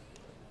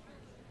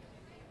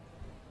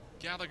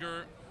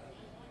 Gallagher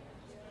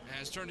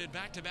has turned in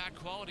back-to-back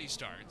quality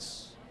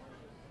starts.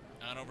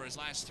 And over his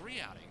last 3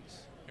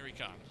 outings, here he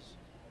comes.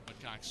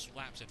 Woodcock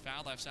slaps it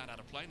foul, left side out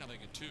of play, nothing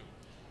at 2.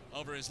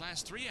 Over his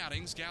last 3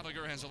 outings,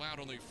 Gallagher has allowed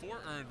only 4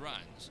 earned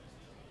runs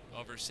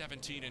over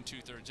 17 and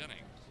 2/3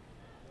 innings.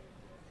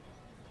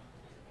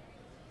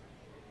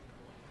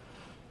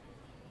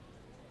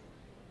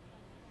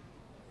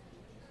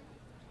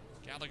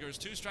 Gallagher's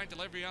 2-strike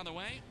delivery on the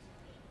way.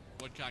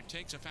 Woodcock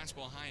takes a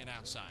fastball high and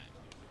outside.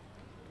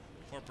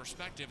 For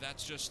perspective,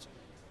 that's just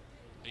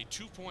a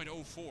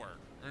 2.04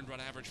 earned run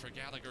average for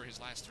Gallagher his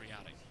last 3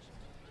 outings.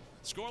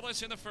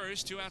 Scoreless in the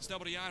first, 2 outs,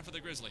 nobody on for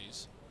the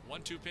Grizzlies.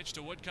 1-2 pitch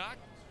to Woodcock,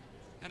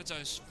 and it's a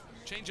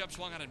changeup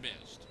swung on and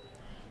missed.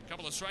 A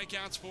couple of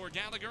strikeouts for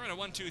Gallagher and a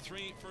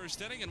 1-2-3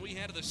 first inning, and we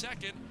head to the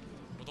second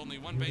with only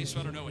 1 base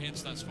runner, no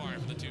hits thus far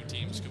for the 2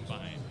 teams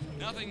combined.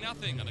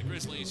 0-0 on the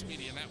Grizzlies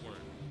Media Network.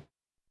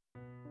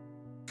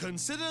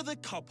 Consider the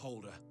cup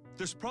holder.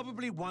 There's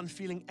probably one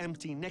feeling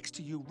empty next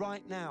to you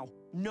right now.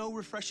 No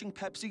refreshing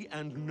Pepsi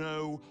and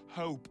no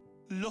hope.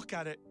 Look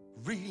at it.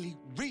 Really,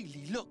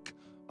 really look.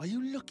 Are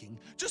you looking?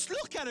 Just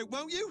look at it,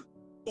 won't you?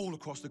 All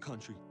across the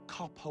country,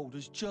 cup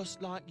holders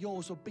just like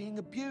yours are being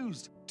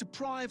abused,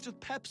 deprived of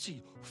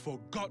Pepsi,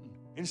 forgotten.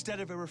 Instead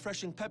of a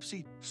refreshing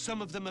Pepsi,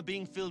 some of them are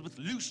being filled with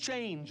loose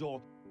change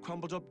or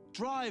crumbled up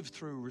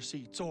drive-through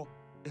receipts, or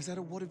is that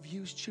a wad of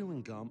used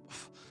chewing gum?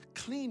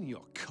 Clean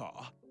your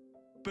car.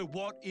 But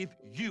what if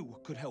you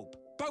could help?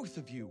 Both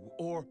of you,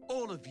 or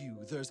all of you.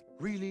 There's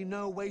really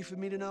no way for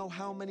me to know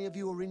how many of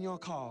you are in your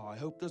car. I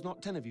hope there's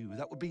not 10 of you.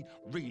 That would be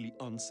really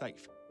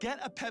unsafe.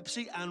 Get a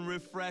Pepsi and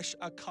refresh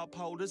a cup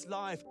holder's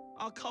life.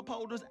 Our cup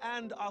holders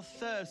and our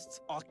thirsts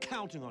are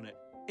counting on it.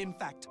 In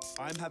fact,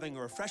 I'm having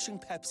a refreshing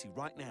Pepsi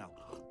right now.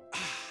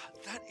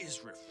 That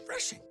is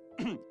refreshing.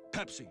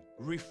 Pepsi,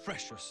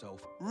 refresh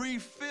yourself.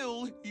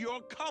 Refill your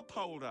cup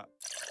holder.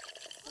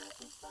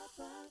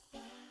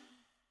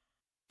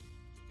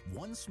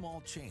 One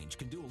small change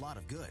can do a lot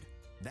of good.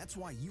 That's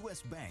why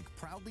U.S. Bank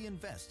proudly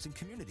invests in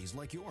communities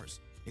like yours.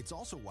 It's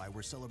also why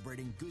we're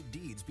celebrating good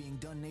deeds being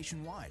done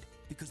nationwide,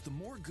 because the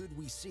more good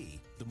we see,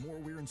 the more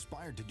we're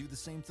inspired to do the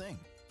same thing.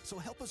 So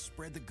help us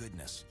spread the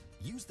goodness.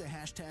 Use the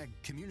hashtag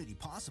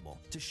 #CommunityPossible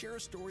to share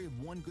a story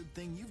of one good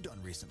thing you've done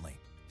recently.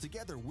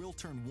 Together, we'll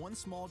turn one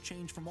small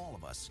change from all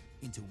of us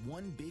into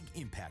one big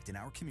impact in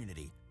our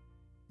community.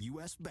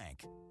 U.S.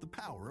 Bank, the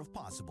power of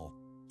possible.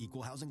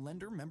 Equal housing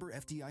lender, member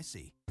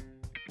FDIC.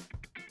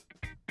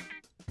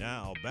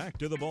 Now back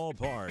to the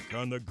ballpark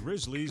on the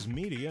Grizzlies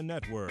Media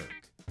Network.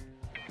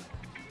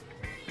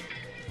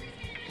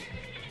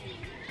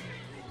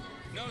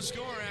 No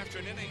score after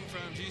an inning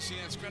from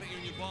GCS Credit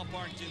Union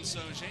Ballpark in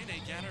Sauget.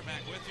 Nate Gatter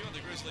back with you on the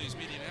Grizzlies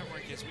Media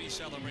Network as we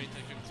celebrate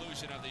the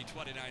conclusion of the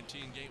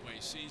 2019 Gateway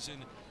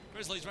season.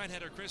 Grizzlies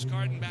right-hander Chris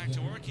Carden back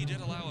to work. He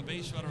did allow a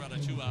base runner on a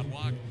 2-out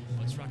walk,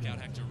 but struck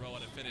out Hector Roa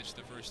to finish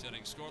the first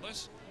inning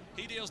scoreless.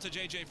 He deals to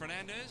J.J.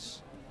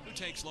 Fernandez, who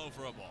takes low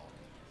for a ball.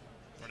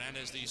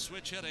 Fernandez, the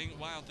switch-hitting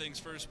Wild Things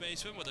first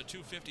baseman with a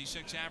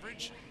 .256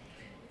 average,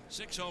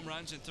 6 home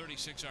runs and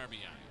 36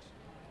 RBIs.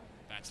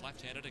 Bats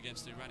left-handed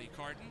against the righty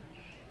Carden.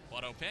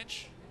 1-0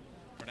 pitch.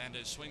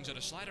 Fernandez swings at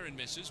a slider and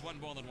misses. 1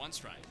 ball and 1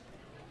 strike.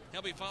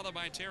 He'll be followed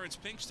by Terrence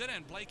Pinkston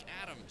and Blake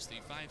Adams, the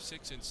 5,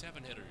 6, and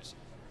 7 hitters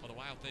for the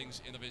Wild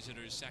Things in the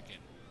visitors' second.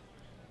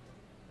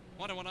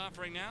 1-1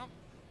 offering now.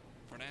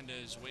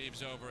 Fernandez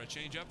waves over a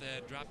changeup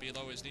that dropped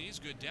below his knees.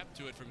 Good depth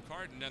to it from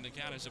Carden, and the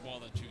count is a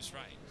ball and 2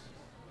 strikes.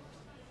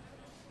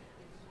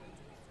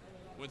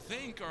 Would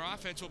think our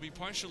offense will be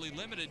partially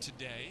limited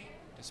today,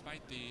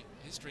 despite the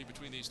history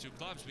between these 2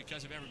 clubs,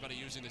 because of everybody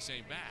using the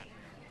same bat.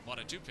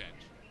 1-2 pitch.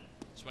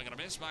 Swing and a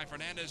miss by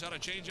Fernandez on a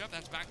changeup.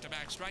 That's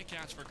back-to-back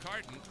strikeouts for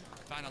Carden.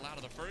 Final out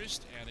of the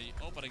first and the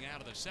opening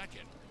out of the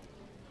second.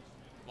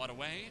 1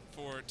 away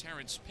for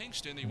Terrence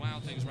Pinkston, the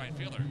Wild Things right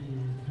fielder.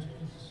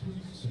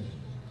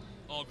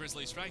 All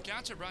Grizzlies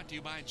strikeouts are brought to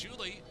you by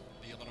Julie,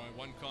 the Illinois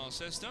one-call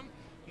system.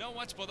 Know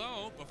what's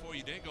below before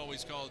you dig.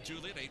 Always call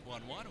Julie at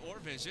 811 or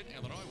visit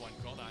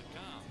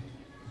IllinoisOneCall.com.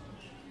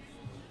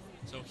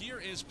 So here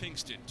is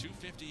Pinkston,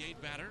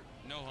 .258 batter,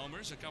 no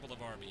homers, a couple of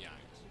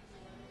RBIs.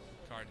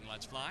 Carden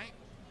lets fly.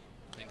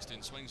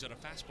 Pinkston swings at a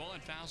fastball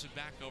and fouls it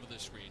back over the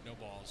screen. No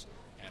balls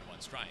and 1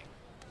 strike.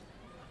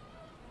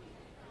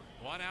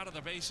 1 out of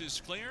the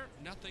bases clear.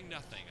 0-0 in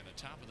the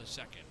top of the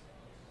second.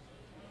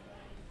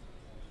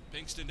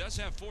 Pinkston does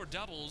have 4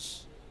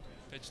 doubles.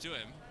 Pitch to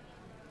him.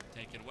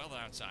 Taken well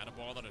outside, a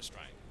ball and a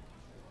strike.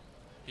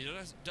 He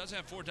does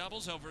have 4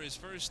 doubles over his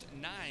first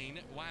 9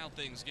 Wild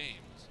Things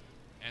games,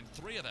 and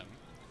 3 of them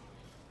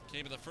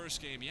came in the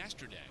first game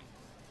yesterday.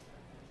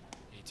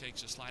 He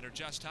takes a slider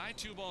just high,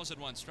 2 balls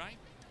and 1 strike.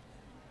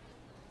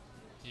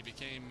 He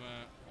became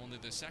only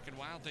the second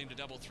Wild Thing to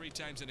double 3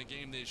 times in a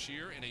game this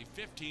year in a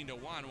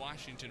 15-1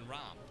 Washington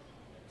romp.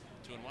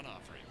 2-1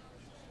 offering.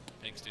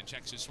 Pinkston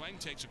checks his swing,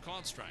 takes a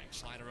called strike.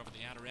 Slider over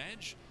the outer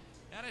edge,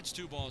 and it's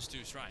 2 balls,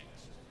 2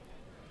 strikes.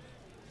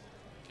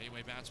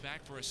 Gateway bounced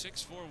back for a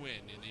 6-4 win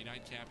in the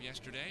nightcap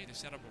yesterday to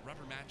set up a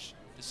rubber match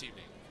this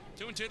evening.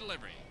 2-2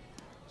 delivery.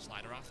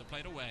 Slider off the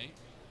plate away,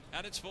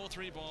 and it's full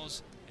 3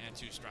 balls and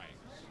 2 strikes.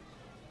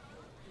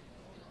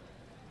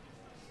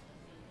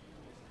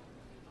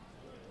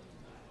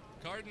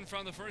 Carden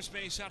from the first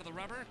base out of the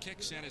rubber,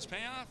 kicks and his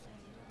payoff.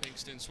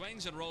 Pinkston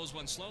swings and rolls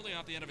one slowly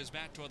off the end of his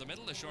bat toward the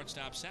middle. The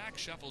shortstop sack,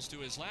 shuffles to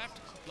his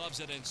left, gloves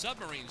it in,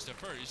 submarines to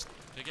first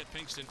to get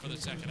Pinkston for the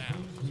second out.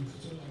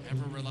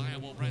 Ever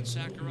reliable Brent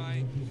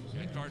Sakurai,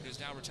 and Carden has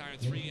now retired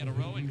 3 in a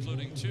row,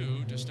 including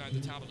 2 to start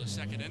the top of the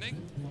second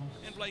inning.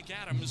 And Blake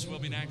Adams will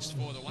be next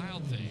for the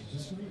Wild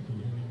Things.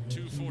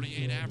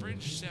 248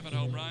 average, 7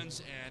 home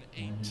runs, and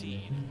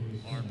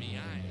 18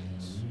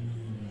 RBIs.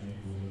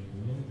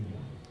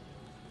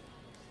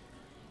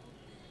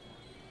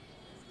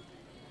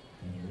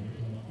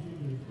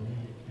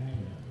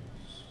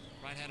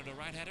 Right-hander to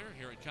right-hander,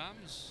 here it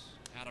comes.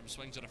 Adams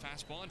swings at a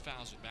fastball and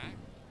fouls it back.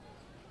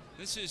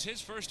 This is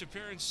his first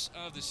appearance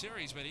of the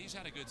series, but he's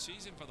had a good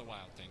season for the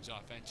Wild Things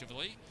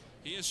offensively.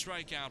 He is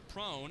strikeout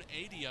prone,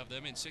 80 of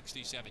them in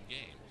 67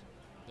 games.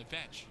 The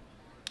pitch.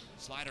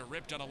 Slider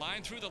ripped on a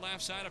line through the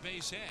left side, of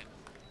base hit.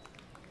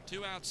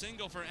 2-out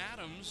single for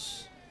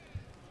Adams.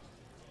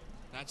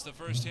 That's the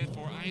first hit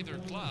for either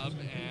club,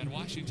 and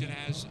Washington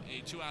has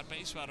a 2-out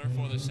base runner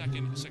for the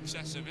second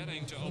successive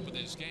inning to open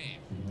this game.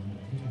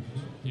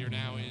 Here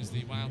now is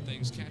the Wild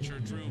Things catcher,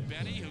 Drew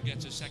Benny, who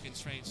gets a second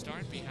straight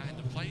start behind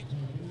the plate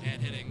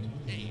and hitting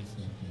 8th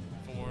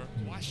for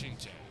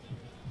Washington.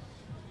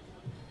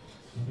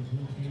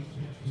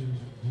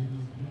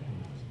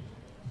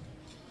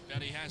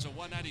 Benny has a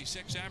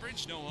 196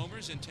 average, no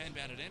homers, and 10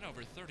 batted in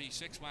over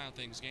 36 Wild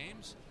Things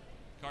games.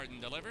 Carden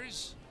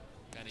delivers.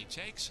 Benny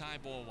takes, high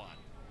ball 1.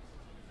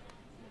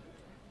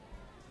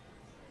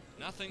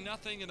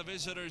 0-0 in the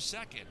visitors'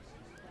 second.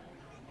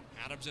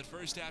 Adams at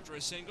first after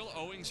a single.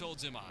 Owings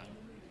holds him on.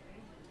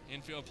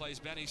 Infield plays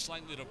Benny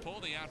slightly to pull.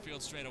 The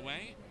outfield straight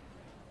away.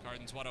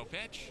 Carden's 1-0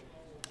 pitch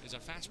is a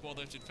fastball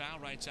lifted foul,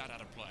 right side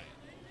out of play.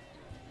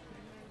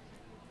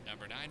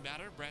 Number 9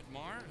 batter, Brett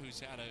Maher, who's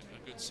had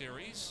a good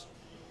series.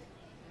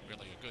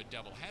 Really a good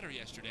doubleheader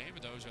yesterday,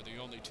 but those are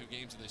the only 2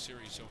 games of the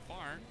series so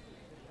far.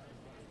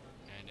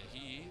 And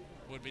he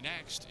would be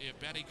next if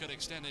Benny could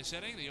extend this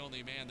inning. The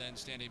only man then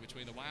standing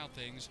between the Wild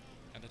Things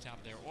and the top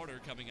of their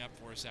order, coming up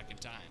for a second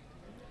time.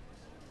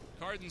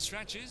 Carden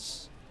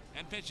stretches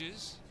and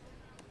pitches.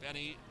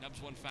 Benny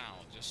nubs one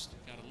foul. Just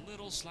got a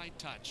little slight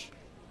touch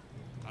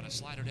on a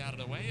slider down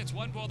and away. It's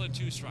 1 ball and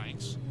 2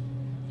 strikes.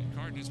 And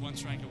Carden is 1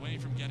 strike away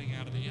from getting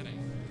out of the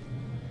inning.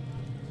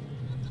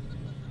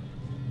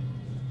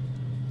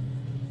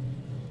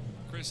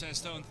 Chris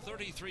has thrown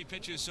 33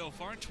 pitches so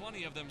far,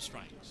 20 of them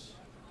strikes.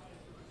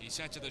 He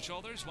sets to the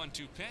shoulders,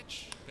 1-2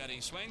 pitch.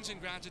 Benny swings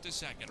and grounds it to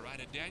second. Right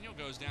at Daniel,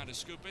 goes down to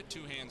scoop it,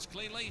 2 hands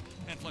cleanly,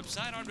 and flips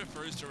sidearm to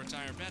first to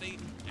retire Benny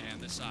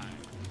and the side.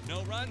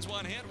 No runs,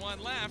 1 hit,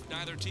 1 left.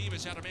 Neither team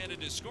has had a man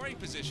into scoring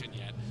position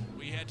yet.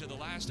 We head to the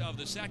last of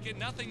the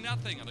second.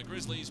 0-0 on the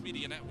Grizzlies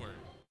Media Network.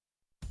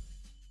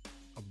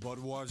 A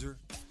Budweiser,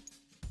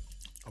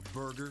 a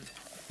burger,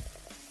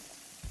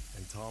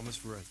 and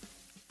Thomas Rhett.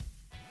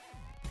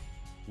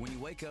 When you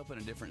wake up in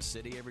a different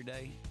city every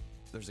day,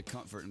 there's a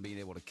comfort in being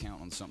able to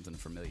count on something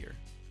familiar.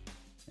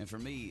 And for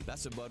me,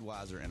 that's a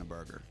Budweiser and a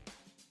burger.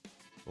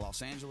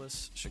 Los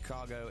Angeles,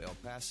 Chicago, El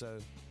Paso,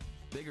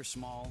 big or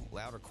small,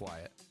 loud or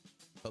quiet,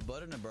 a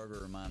Bud and a burger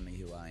remind me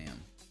who I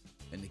am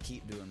and to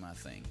keep doing my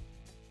thing.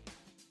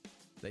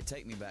 They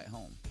take me back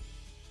home.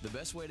 The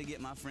best way to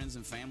get my friends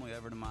and family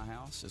over to my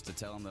house is to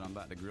tell them that I'm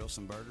about to grill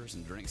some burgers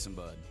and drink some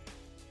Bud.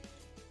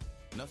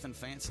 Nothing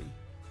fancy,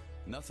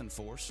 nothing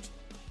forced,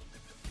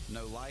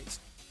 no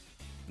lights,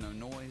 no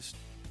noise,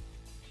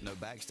 no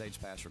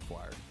backstage pass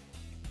required.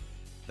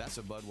 That's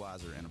a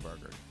Budweiser and a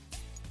burger.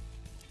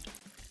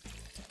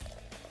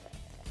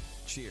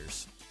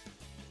 Cheers.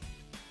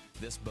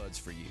 This Bud's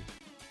for you.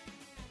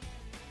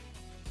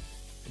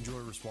 Enjoy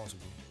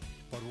responsibly.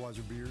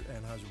 Budweiser Beer,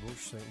 Anheuser-Busch,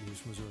 St.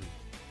 Louis, Missouri.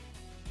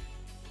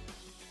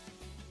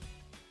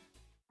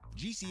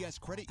 GCS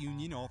Credit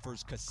Union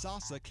offers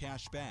Kasasa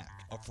Cash Back,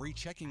 a free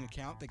checking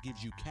account that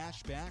gives you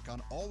cash back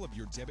on all of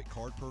your debit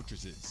card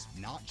purchases,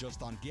 not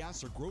just on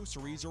gas or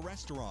groceries or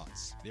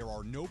restaurants. There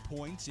are no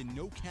points and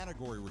no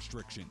category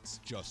restrictions,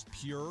 just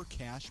pure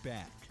cash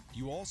back.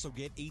 You also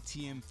get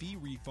ATM fee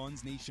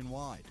refunds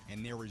nationwide,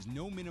 and there is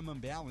no minimum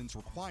balance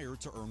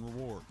required to earn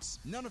rewards.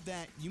 None of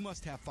that, you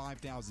must have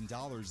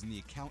 $5,000 in the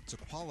account to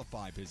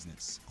qualify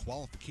business.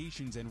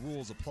 Qualifications and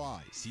rules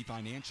apply. See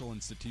financial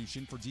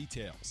institution for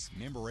details.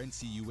 Member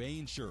NCUA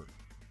insured.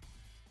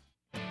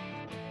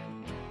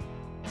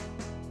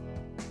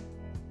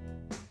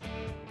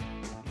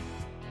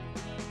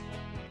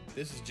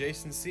 This is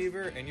Jason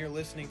Seaver, and you're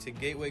listening to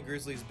Gateway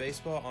Grizzlies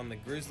Baseball on the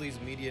Grizzlies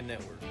Media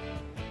Network.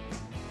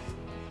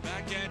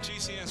 Back at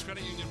GCS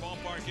Credit Union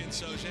Ballpark in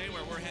Sauget,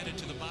 where we're headed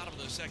to the bottom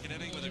of the second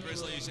inning with the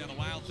Grizzlies and the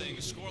Wild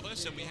Things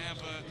scoreless, and we have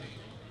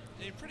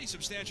a pretty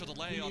substantial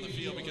delay on the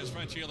field because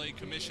Frontier League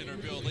Commissioner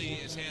Bill Lee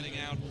is handing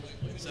out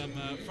some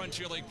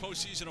Frontier League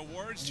postseason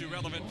awards to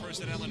relevant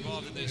personnel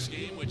involved in this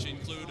game, which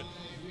include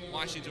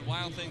Washington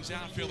Wild Things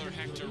outfielder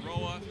Hector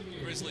Roa,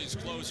 Grizzlies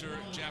closer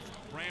Jeff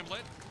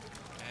Bramblett,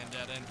 and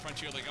then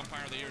Frontier League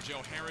Umpire of the Year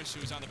Joe Harris,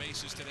 who's on the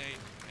bases today,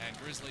 and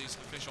Grizzlies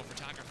official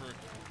photographer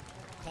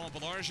Paul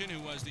Belargin,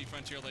 who was the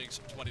Frontier League's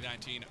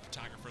 2019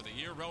 Photographer of the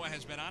Year. Roa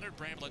has been honored.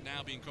 Bramblett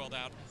now being called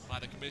out by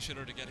the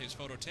commissioner to get his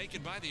photo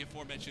taken by the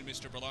aforementioned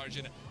Mr.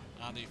 Belargin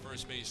on the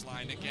first base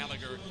line. Nick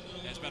Gallagher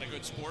has been a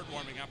good sport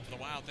warming up for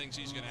the Wild Things.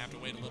 He's going to have to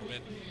wait a little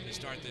bit to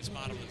start this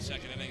bottom of the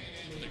second inning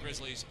for the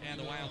Grizzlies and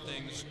the Wild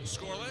Things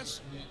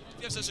scoreless.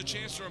 Gives us a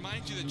chance to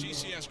remind you that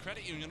GCS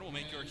Credit Union will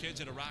make your kids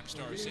into rock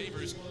star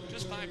savers.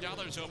 Just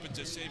 $5 opens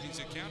a savings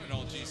account, and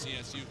all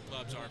GCS youth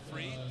clubs are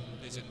free.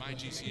 Visit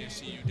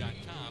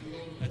mygcscu.com.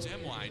 That's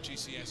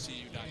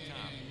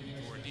mygcscu.com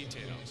for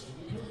details.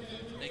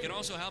 They can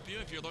also help you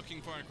if you're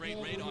looking for a great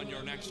rate on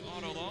your next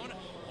auto loan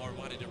or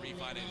wanting to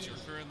refinance your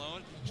current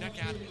loan. Check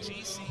out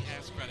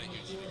GCS Credit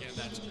Union. Again,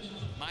 that's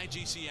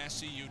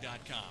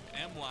mygcscu.com,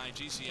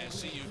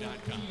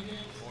 mygcscu.com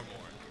for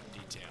more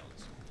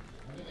details.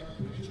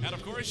 And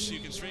of course, you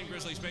can stream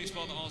Grizzlies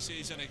baseball all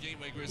season at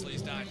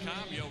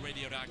gatewaygrizzlies.com,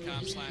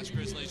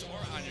 yoradio.com/Grizzlies, or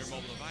on your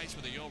mobile device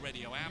with the Yo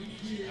Radio app,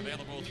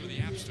 available through the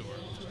App Store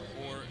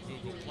or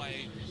Google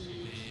Play.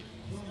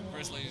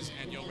 Grizzlies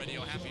and Yo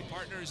Radio happy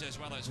partners, as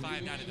well as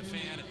 590 The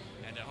Fan,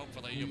 and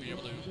hopefully you'll be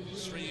able to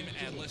stream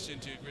and listen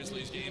to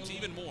Grizzlies games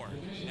even more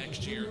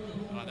next year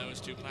on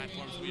those two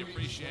platforms. We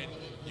appreciate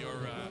your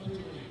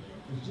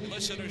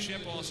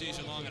listenership all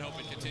season long and hope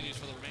it continues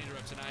for the remainder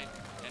of tonight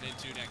and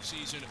into next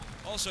season.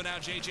 Also now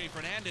J.J.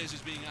 Fernandez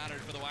is being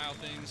honored for the Wild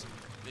Things,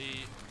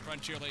 the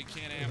Frontier League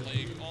Can-Am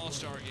League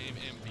All-Star Game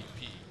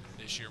MVP.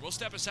 This year. We'll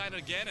step aside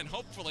again, and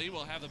hopefully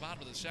we'll have the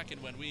bottom of the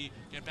second when we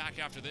get back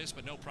after this,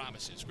 but no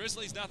promises.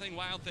 Grizzlies nothing,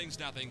 Wild Things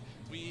nothing.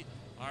 We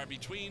are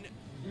between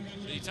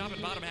the top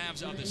and bottom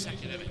halves of the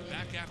second inning.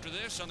 Back after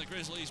this on the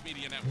Grizzlies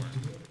Media Network.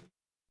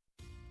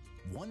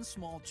 One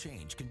small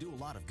change can do a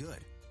lot of good.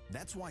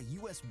 That's why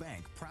U.S.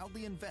 Bank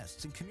proudly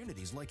invests in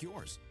communities like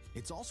yours.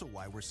 It's also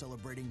why we're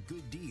celebrating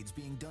good deeds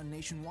being done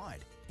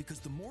nationwide, because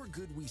the more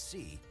good we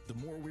see, the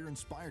more we're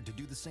inspired to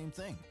do the same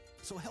thing.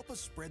 So help us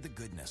spread the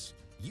goodness.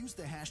 Use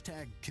the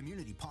hashtag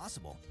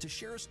 #CommunityPossible to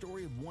share a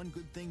story of one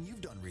good thing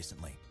you've done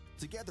recently.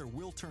 Together,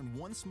 we'll turn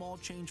one small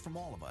change from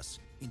all of us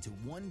into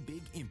one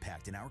big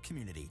impact in our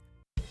community.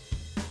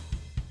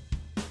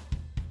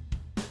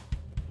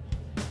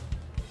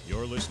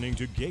 You're listening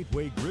to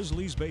Gateway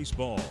Grizzlies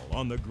Baseball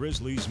on the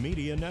Grizzlies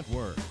Media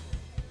Network.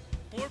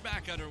 We're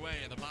back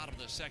underway in the bottom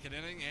of the second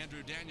inning.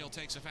 Andrew Daniel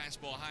takes a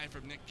fastball high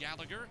from Nick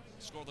Gallagher.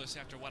 Scoreless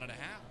after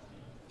 1.5.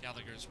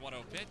 Gallagher's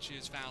 1-0 pitch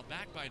is fouled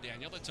back by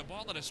Daniel. It's a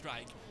ball and a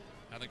strike.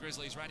 Now the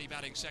Grizzlies righty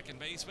batting second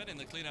baseman in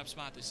the cleanup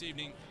spot this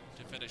evening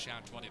to finish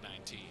out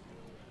 2019.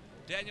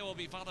 Daniel will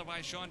be followed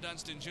by Sean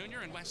Dunston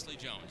Jr. and Wesley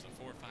Jones, the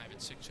 4, 5,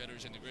 and 6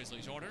 hitters in the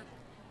Grizzlies order.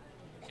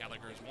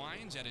 Gallagher's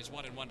winds at his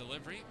 1-1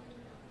 delivery.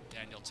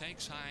 Daniel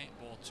takes high,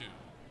 ball 2.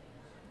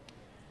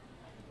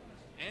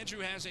 Andrew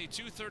has a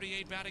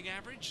 .238 batting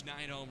average,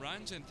 9 home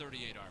runs, and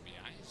 38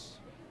 RBIs.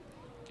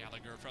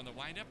 Gallagher from the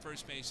windup,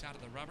 first base out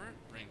of the rubber,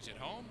 brings it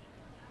home.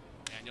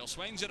 Daniel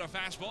swings at a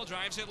fastball,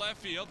 drives it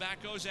left field.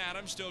 Back goes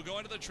Adams, still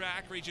going to the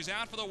track, reaches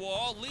out for the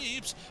wall,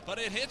 leaps, but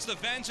it hits the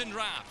fence and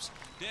drops.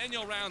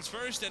 Daniel rounds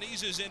first and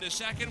eases into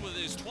second with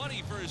his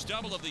 21st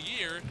double of the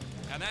year,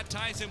 and that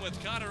ties him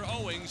with Connor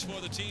Owings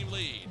for the team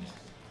lead.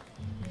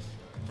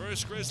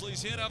 First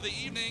Grizzlies hit of the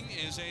evening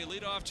is a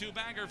leadoff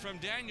two-bagger from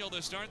Daniel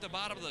to start the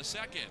bottom of the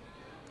second.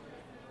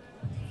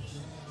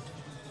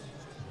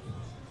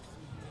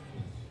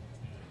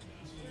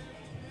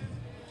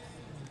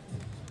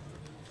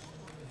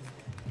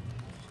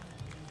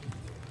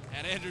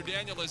 And Andrew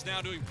Daniel is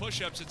now doing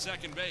push-ups at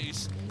second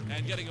base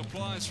and getting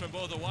applause from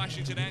both the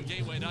Washington and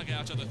Gateway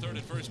dugouts on the third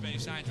and first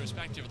base sides,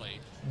 respectively.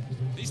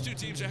 These two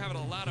teams are having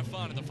a lot of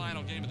fun in the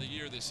final game of the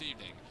year this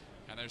evening.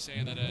 And they're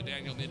saying that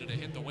Daniel needed to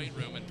hit the weight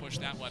room and push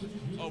that one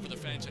over the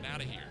fence and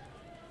out of here.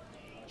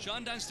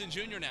 Sean Dunston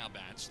Jr. now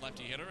bats,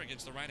 lefty hitter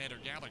against the right-hander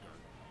Gallagher.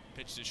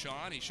 Pitch to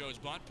Sean, he shows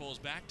bunt, pulls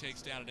back,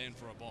 takes down and in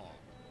for a ball.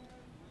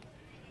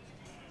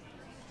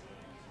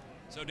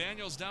 So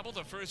Daniel's double,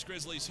 the first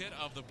Grizzlies hit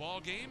of the ball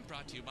game,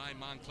 brought to you by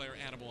Montclair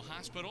Animal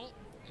Hospital.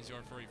 Is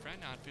your furry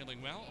friend not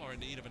feeling well or in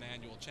need of an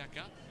annual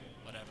checkup?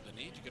 Whatever the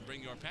need, you can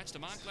bring your pets to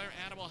Montclair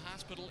Animal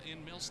Hospital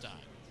in Millstein.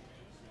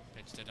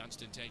 Pitch to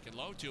Dunston taken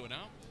low, 2-0.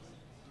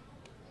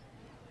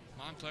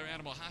 Montclair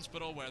Animal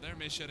Hospital, where their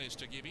mission is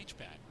to give each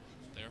pet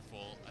their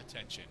full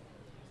attention.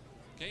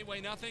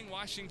 Gateway nothing,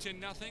 Washington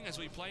nothing as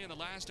we play in the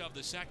last of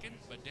the second,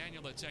 but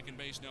Daniel at second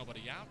base,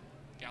 nobody out.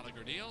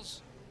 Gallagher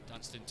deals.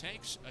 Dunston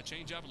takes a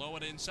changeup low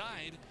and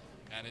inside,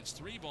 and it's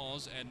 3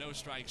 balls and no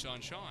strikes on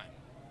Sean.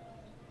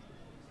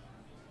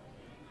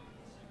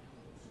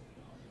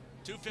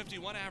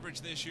 .251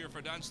 average this year for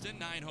Dunston,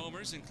 9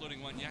 homers,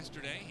 including one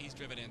yesterday. He's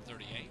driven in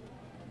 38.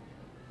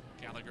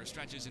 Gallagher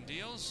stretches and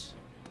deals.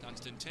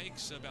 Dunston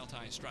takes a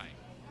belt-high strike.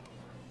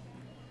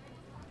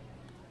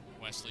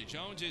 Wesley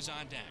Jones is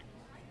on deck.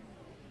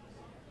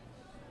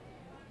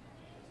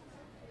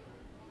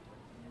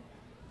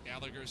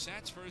 Gallagher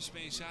sets first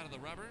base out of the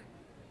rubber.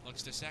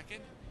 Looks to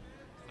second.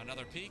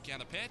 Another peek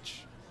and a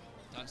pitch.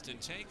 Dunston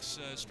takes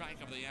a strike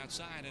over the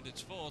outside, and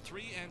it's full,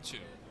 3-2.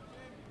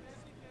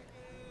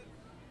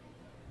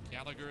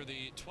 Gallagher,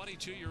 the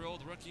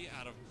 22-year-old rookie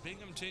out of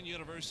Binghamton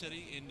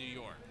University in New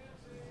York.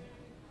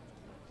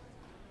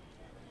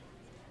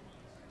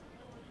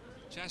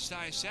 Chest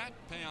high set,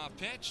 payoff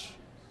pitch.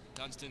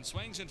 Dunston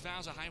swings and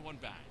fouls a high one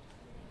back.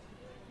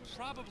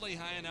 Probably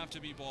high enough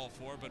to be ball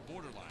four, but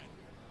borderline.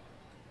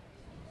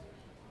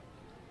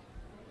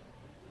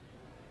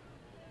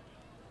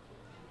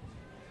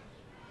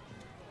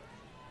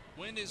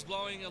 Wind is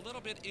blowing a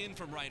little bit in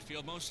from right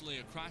field, mostly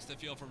across the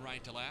field from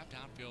right to left.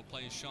 Outfield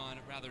plays Sean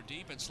rather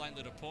deep and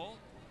slightly to pull.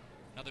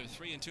 Another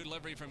 3-2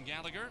 delivery from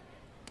Gallagher.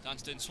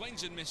 Dunston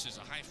swings and misses.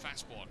 A high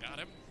fastball got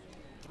him.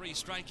 3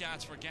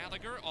 strikeouts for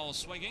Gallagher, all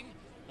swinging.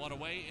 One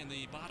away in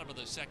the bottom of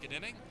the second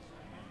inning.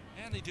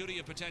 And the duty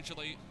of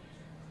potentially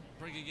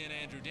bringing in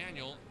Andrew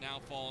Daniel now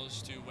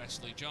falls to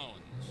Wesley Jones.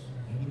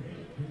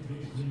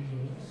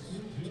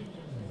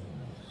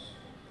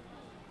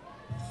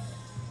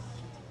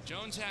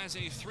 Jones has a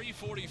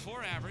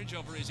 .344 average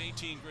over his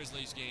 18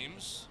 Grizzlies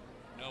games.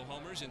 No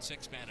homers and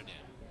 6 batted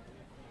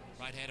in.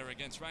 Right-hander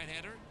against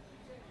right-hander.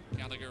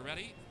 Gallagher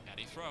ready, and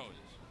he throws.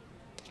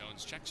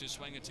 Jones checks his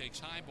swing and takes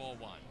high, ball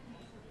 1.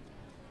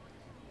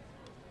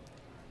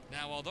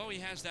 Now, although he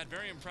has that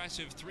very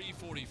impressive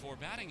 .344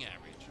 batting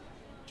average,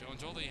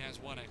 Jones only has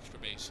 1 extra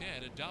base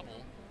hit, a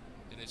double,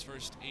 in his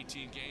first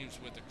 18 games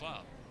with the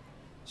club.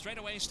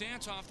 Straightaway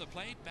stance off the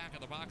plate, back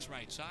of the box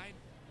right side.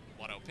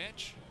 1-0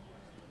 pitch.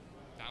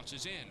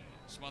 Bounces in,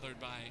 smothered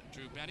by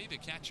Drew Benny, the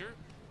catcher,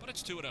 but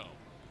it's 2-0.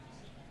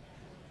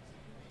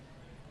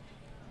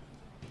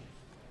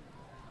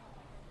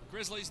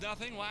 Grizzlies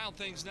nothing, Wild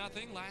Things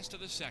nothing, last of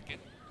the second.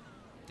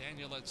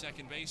 Daniel at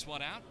second base,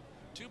 1 out.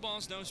 2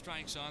 balls, no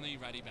strikes on the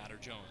righty batter,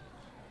 Jones.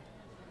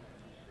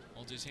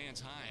 Holds his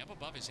hands high, up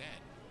above his head.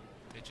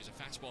 Pitches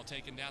a fastball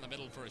taken down the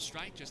middle for a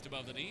strike, just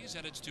above the knees,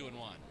 and it's 2-1.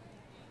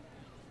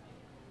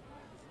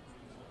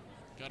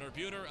 Gunnar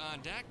Buhner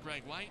on deck,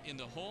 Greg White in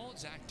the hole,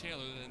 Zach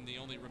Taylor then the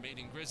only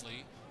remaining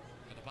Grizzly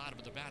at the bottom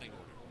of the batting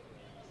order.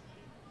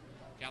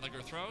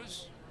 Gallagher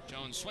throws,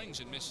 Jones swings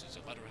and misses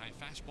a letter high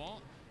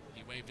fastball.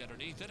 He waved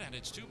underneath it, and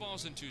it's 2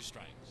 balls and 2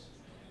 strikes.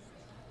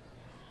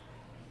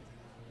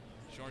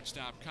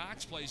 Shortstop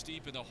Cox plays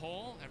deep in the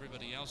hole,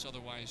 everybody else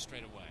otherwise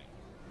straight away.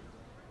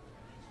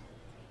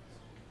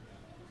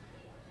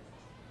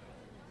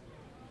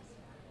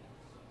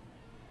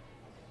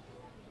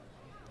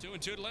 Two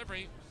and 2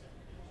 delivery.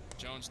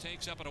 Jones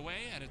takes up and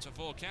away, and it's a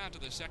full count to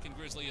the second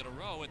Grizzly in a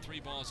row at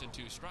 3 balls and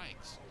 2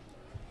 strikes.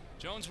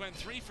 Jones went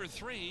 3 for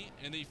 3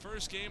 in the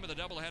first game of the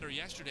doubleheader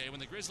yesterday when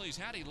the Grizzlies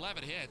had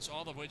 11 hits,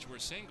 all of which were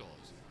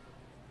singles,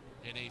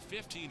 in a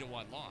 15-1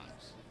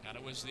 loss. And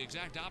it was the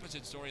exact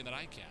opposite story in the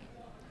nightcap.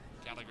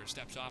 Gallagher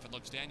steps off and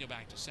looks Daniel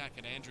back to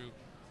second. Andrew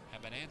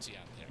Abananzi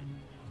out there.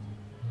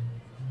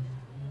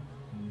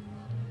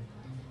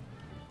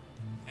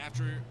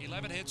 After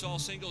 11 hits, all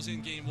singles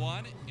in Game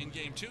 1. In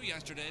Game 2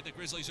 yesterday, the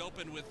Grizzlies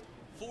opened with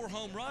 4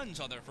 home runs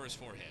on their first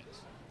 4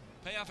 hits.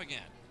 Payoff again.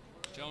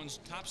 Jones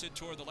tops it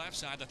toward the left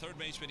side. The third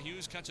baseman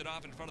Hughes cuts it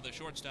off in front of the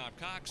shortstop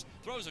Cox,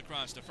 throws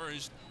across to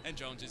first, and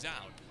Jones is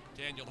out.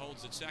 Daniel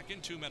holds at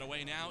second, 2 men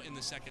away now in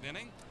the second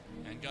inning,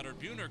 and Gunnar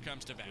Buhner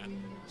comes to bat,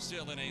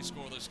 still in a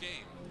scoreless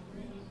game.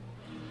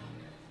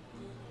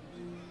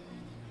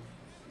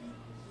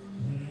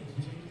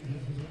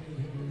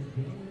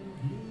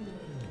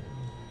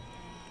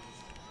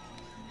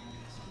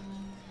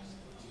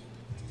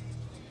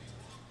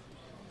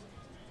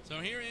 So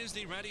here is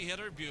the ready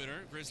hitter,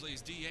 Buhner,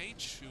 Grizzlies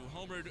DH, who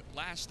homered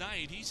last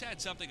night. He's had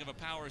something of a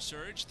power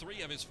surge.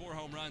 3 of his 4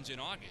 home runs in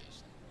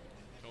August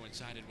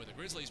coincided with the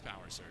Grizzlies'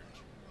 power surge.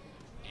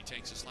 He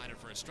takes a slider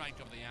for a strike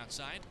over the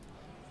outside.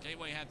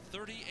 Gateway had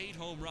 38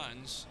 home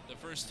runs the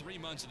first 3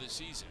 months of the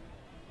season.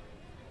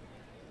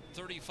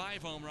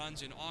 35 home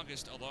runs in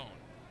August alone.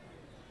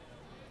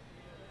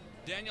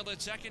 Daniel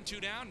at second, 2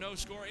 down, no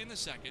score in the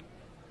second.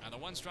 And the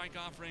 1-strike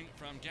offering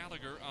from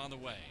Gallagher on the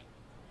way.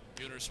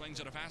 Buhner swings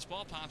at a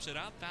fastball, pops it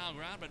up, foul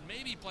ground, but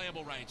maybe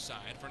playable right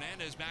side.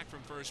 Fernandez back from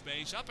first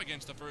base, up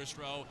against the first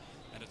row,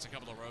 and it's a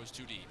couple of rows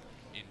too deep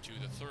into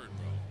the third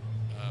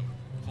row of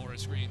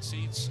Forest Green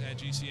seats at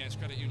GCS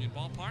Credit Union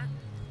Ballpark.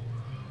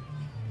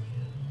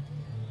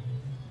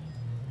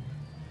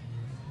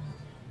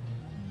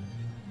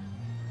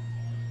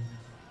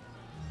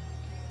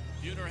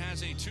 Buhner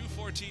has a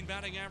 .214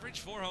 batting average,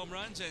 4 home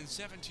runs, and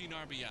 17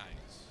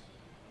 RBIs.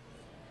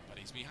 But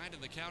he's behind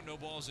in the count, no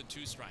balls and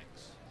 2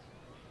 strikes.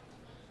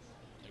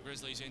 The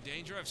Grizzlies in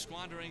danger of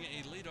squandering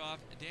a leadoff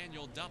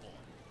Daniel double.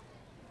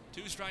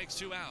 2 strikes,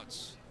 2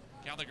 outs.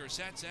 Gallagher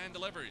sets and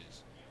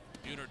delivers.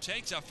 Buhner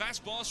takes a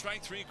fastball,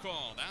 strike 3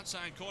 called.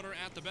 Outside corner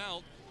at the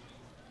belt.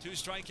 2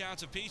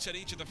 strikeouts apiece at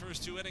each of the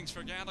first 2 innings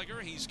for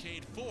Gallagher. He's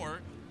K'd 4.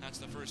 That's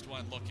the first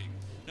one looking.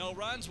 No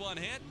runs, 1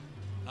 hit.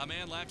 A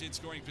man left in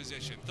scoring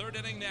position. Third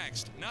inning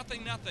next.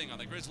 0-0 on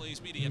the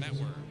Grizzlies Media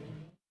Network.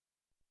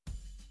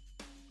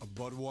 A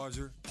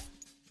Budweiser,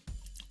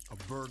 a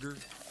burger,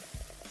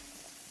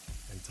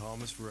 and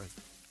Thomas Rhett.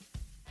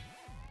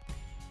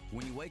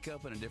 When you wake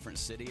up in a different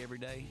city every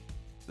day,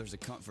 there's a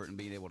comfort in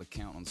being able to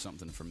count on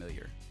something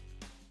familiar.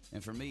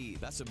 And for me,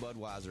 that's a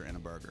Budweiser and a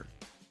burger.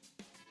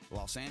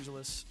 Los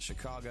Angeles,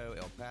 Chicago,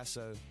 El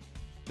Paso,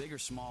 big or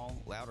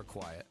small, loud or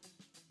quiet,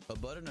 a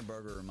Bud and a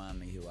burger remind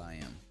me who I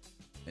am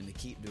and to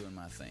keep doing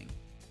my thing.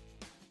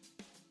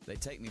 They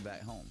take me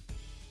back home.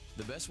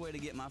 The best way to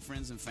get my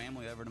friends and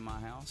family over to my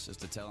house is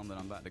to tell them that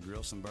I'm about to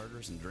grill some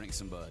burgers and drink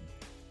some Bud.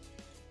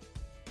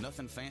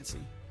 Nothing fancy,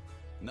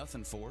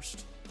 nothing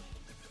forced,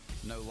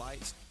 no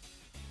lights,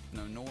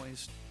 no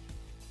noise,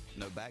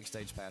 no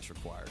backstage pass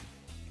required.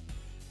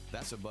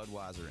 That's a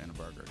Budweiser and a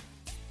burger.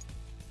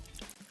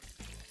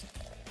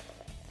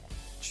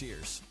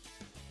 Cheers.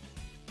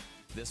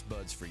 This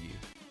Bud's for you.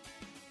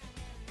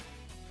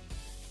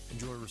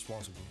 Enjoy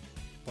responsibly.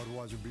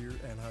 Budweiser Beer,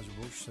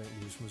 Anheuser-Busch, St.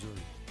 Louis, Missouri.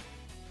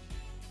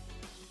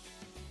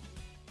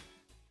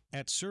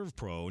 At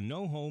ServPro,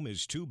 no home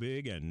is too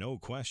big and no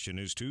question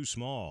is too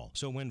small.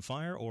 So when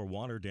fire or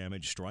water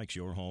damage strikes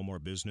your home or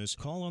business,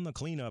 call on the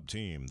cleanup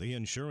team the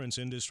insurance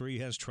industry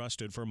has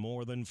trusted for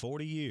more than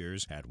 40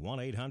 years at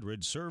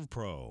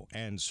 1-800-ServPro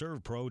and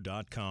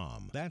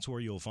ServPro.com. That's where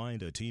you'll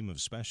find a team of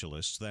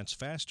specialists that's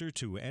faster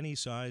to any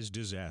size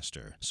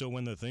disaster. So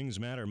when the things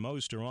matter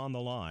most are on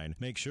the line,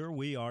 make sure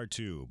we are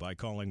too by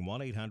calling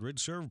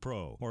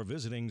 1-800-ServPro or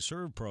visiting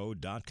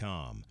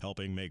ServPro.com,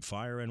 helping make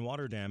fire and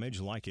water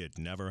damage like it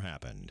never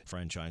happened.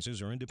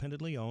 Franchises are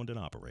independently owned and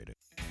operated.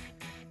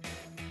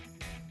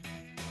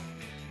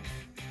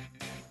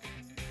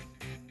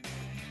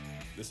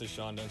 This is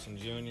Sean Dunson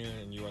Jr.,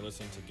 and you are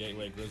listening to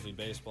Gateway Grizzly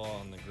Baseball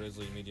on the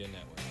Grizzly Media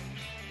Network.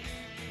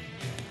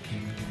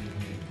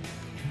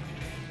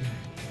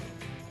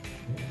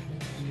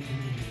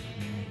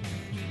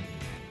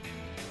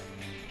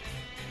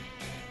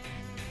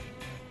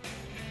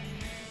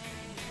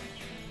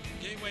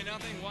 Gateway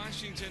nothing,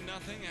 Washington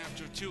nothing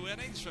after 2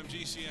 innings from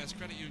GCS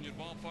Credit Union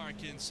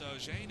Ballpark in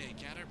Sauget. Nate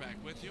Gatter back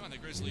with you on the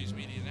Grizzlies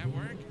Media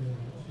Network.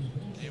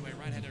 Gateway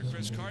right-hander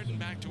Chris Carden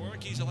back to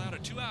work. He's allowed a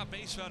 2-out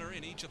base runner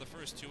in each of the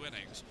first 2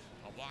 innings.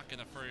 A walk in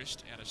the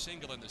first and a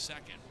single in the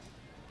second.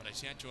 But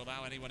has yet to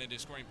allow anyone into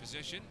scoring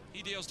position.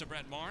 He deals to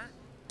Brett Maher,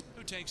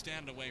 who takes down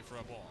and away for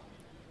a ball.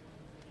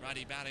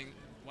 Righty batting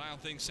Wild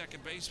Things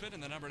second baseman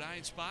in the number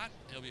 9 spot.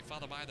 He'll be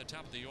followed by the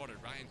top of the order,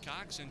 Ryan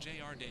Cox and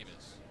J.R.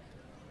 Davis.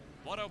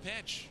 1-0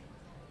 pitch.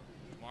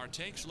 Maher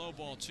takes low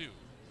ball 2.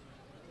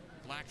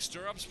 Black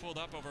stirrups pulled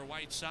up over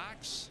white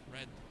socks.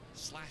 Red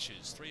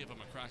slashes, 3 of them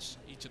across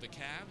each of the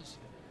calves.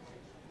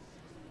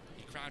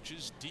 He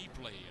crouches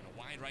deeply in a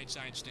wide right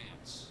side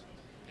stance.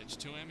 Pitch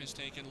to him is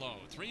taken low.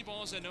 3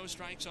 balls and no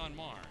strikes on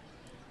Maher,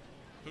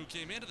 who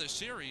came into the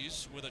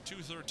series with a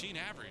 .213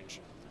 average,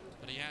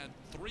 but he had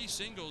 3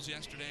 singles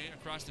yesterday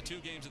across the 2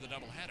 games of the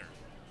doubleheader.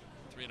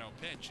 3-0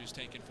 pitch is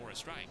taken for a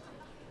strike.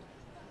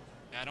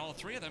 And all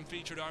 3 of them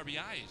featured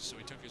RBIs, so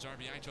he took his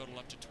RBI total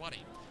up to 20.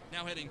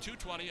 Now hitting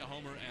 .220, a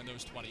homer, and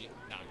those 20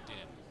 knocked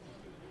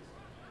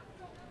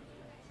in.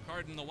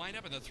 Carden the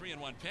windup in the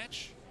 3-1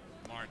 pitch.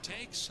 Maher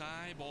takes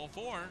high, ball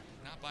 4,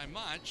 not by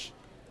much,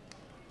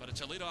 but it's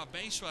a leadoff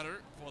base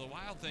runner for the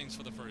Wild Things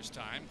for the first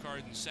time.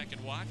 Carden's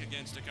second walk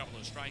against a couple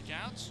of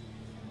strikeouts.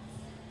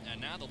 And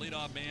now the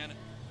leadoff man,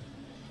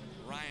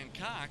 Ryan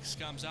Cox,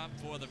 comes up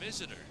for the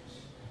visitors.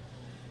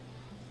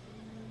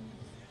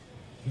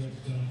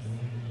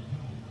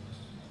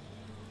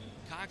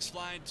 Cox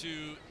flied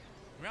to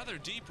rather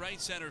deep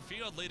right center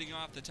field, leading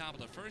off the top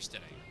of the first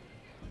inning.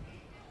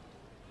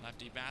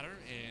 Lefty batter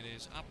in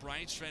his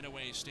upright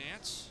straightaway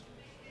stance.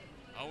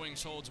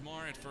 Owings holds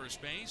Maher at first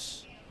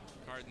base.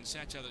 Carden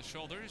sets to the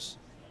shoulders.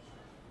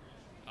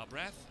 A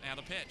breath and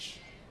a pitch.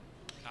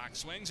 Cox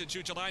swings and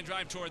shoots a line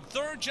drive toward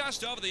third,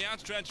 just over the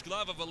outstretched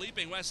glove of a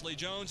leaping Wesley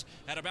Jones,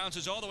 and it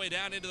bounces all the way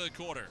down into the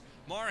corner.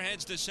 Maher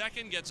heads to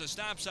second, gets a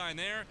stop sign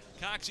there.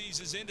 Cox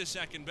eases into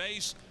second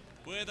base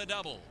with a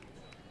double.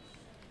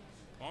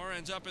 Maher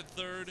ends up at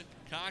third,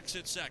 Cox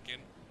at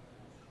second.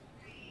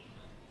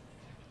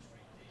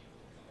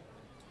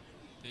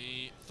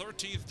 The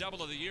 13th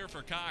double of the year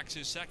for Cox,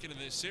 his second in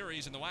this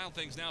series, and the Wild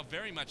Things now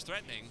very much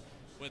threatening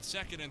with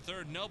second and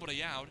third,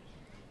 nobody out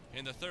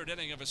in the 3rd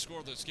inning of a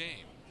scoreless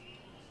game.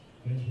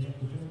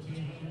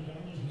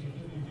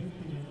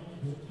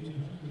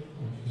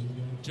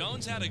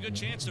 Jones had a good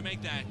chance to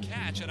make that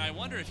catch, and I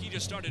wonder if he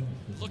just started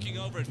looking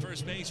over at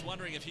first base,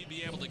 wondering if he'd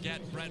be able to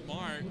get Brett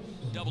Maher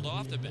doubled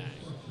off the bag.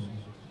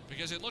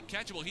 Because it looked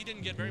catchable. He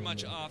didn't get very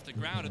much off the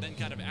ground and then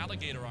kind of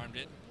alligator armed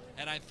it.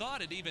 And I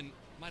thought it even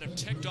might have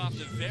ticked off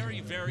the very,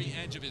 very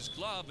edge of his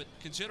glove, but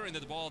considering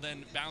that the ball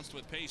then bounced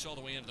with pace all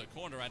the way into the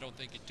corner, I don't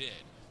think it did.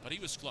 But he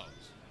was close.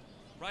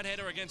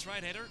 Right-hander against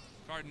right-hander.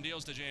 Carden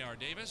deals to J.R.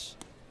 Davis,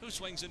 who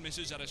swings and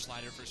misses at a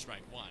slider for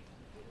strike 1.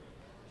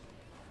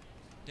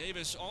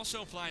 Davis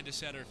also flying to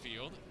center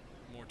field,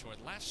 more toward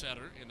left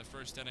center in the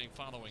 1st inning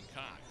following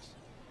Cox.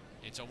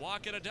 It's a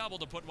walk and a double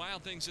to put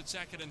Wild Things at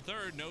second and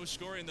third. No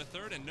score in the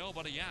third and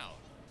nobody out.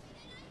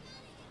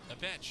 The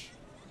pitch.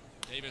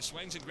 Davis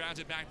swings and grounds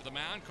it back to the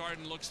mound.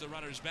 Carden looks the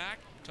runners back,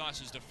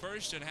 tosses to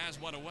first, and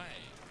has one away.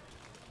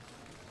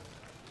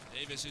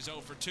 Davis is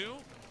 0 for 2.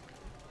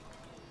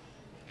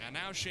 And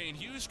now Shane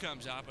Hughes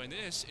comes up, and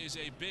this is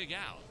a big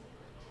out.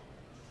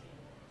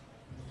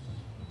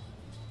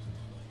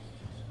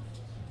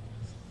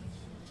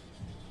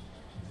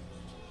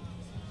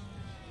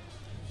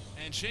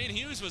 And Shane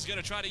Hughes was going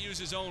to try to use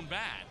his own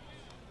bat.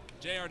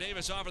 J.R.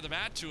 Davis offered the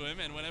bat to him,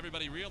 and when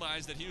everybody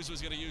realized that Hughes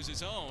was going to use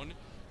his own,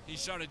 he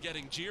started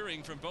getting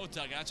jeering from both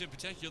dugouts, in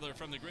particular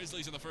from the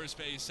Grizzlies on the first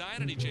base side,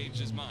 and he changed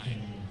his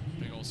mind.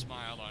 Big old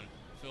smile on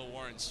Phil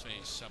Warren's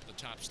face up the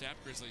top step.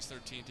 Grizzlies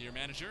 13th year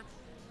manager.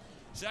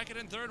 Second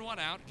and third, one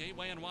out.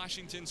 Gateway and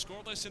Washington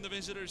scoreless in the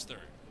visitors' third.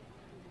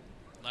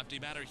 Lefty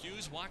batter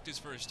Hughes walked his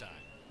first time.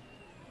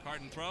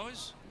 Carden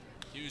throws.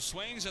 Hughes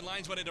swings and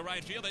lines one into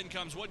right field. In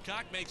comes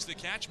Woodcock, makes the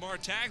catch. Marr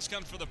tags,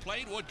 comes for the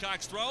plate.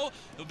 Woodcock's throw,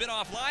 a bit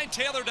offline.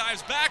 Taylor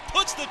dives back,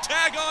 puts the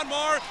tag on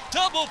Marr.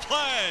 Double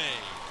play.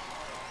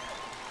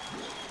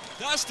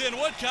 Dustin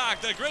Woodcock,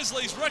 the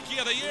Grizzlies Rookie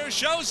of the Year,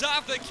 shows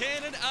off the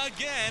cannon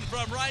again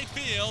from right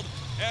field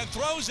and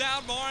throws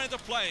out Marr at the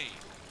plate.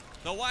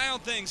 The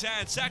Wild Things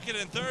had second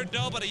and third,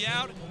 nobody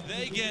out.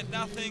 They get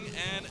nothing,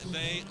 and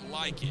they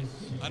like it.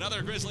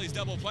 Another Grizzlies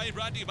double play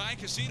brought to you by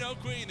Casino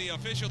Queen, the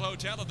official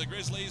hotel of the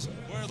Grizzlies,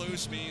 where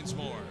loose means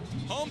more.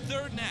 Home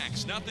third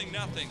next,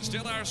 0-0.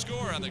 Still our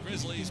score on the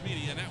Grizzlies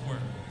Media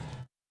Network.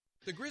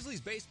 The Grizzlies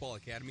Baseball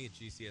Academy at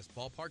GCS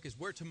Ballpark is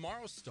where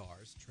tomorrow's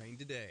stars train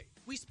today.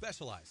 We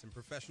specialize in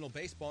professional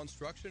baseball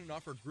instruction and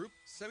offer group,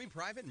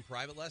 semi-private, and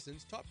private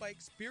lessons taught by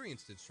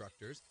experienced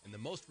instructors and the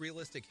most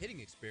realistic hitting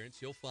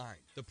experience you'll find.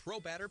 The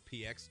Pro Batter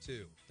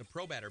PX2. The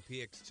Pro Batter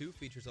PX2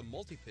 features a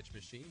multi-pitch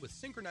machine with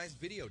synchronized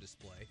video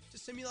display to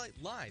simulate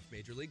live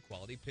Major League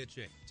quality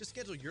pitching. To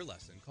schedule your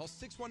lesson, call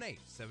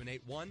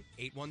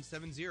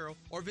 618-781-8170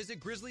 or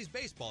visit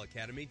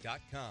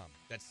GrizzliesBaseballAcademy.com.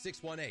 That's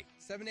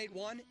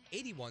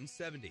 618-781-8170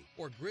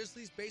 or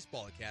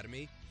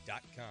GrizzliesBaseballAcademy.com.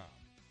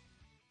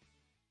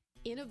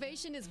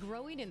 Innovation is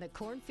growing in the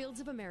cornfields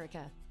of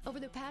America.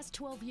 Over the past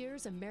 12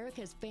 years,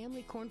 America's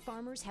family corn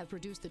farmers have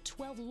produced the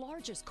 12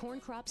 largest corn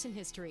crops in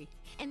history.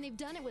 And they've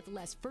done it with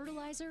less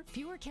fertilizer,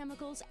 fewer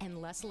chemicals,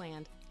 and less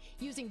land.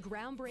 Using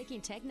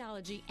groundbreaking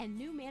technology and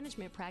new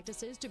management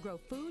practices to grow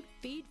food,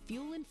 feed,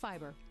 fuel, and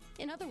fiber.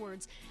 In other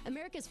words,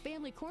 America's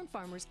family corn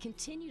farmers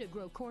continue to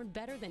grow corn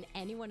better than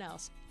anyone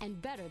else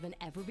and better than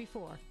ever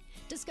before.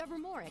 Discover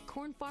more at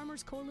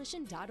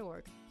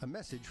cornfarmerscoalition.org. A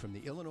message from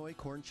the Illinois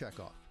Corn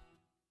Checkoff.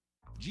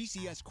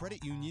 GCS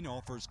Credit Union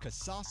offers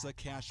Kasasa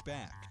Cash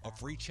Back, a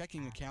free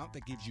checking account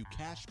that gives you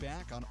cash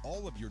back on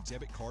all of your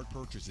debit card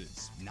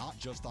purchases, not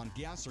just on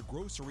gas or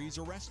groceries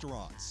or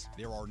restaurants.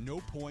 There are no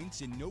points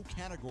and no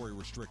category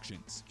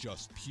restrictions,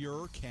 just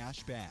pure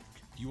cash back.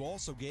 You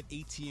also get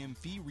ATM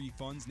fee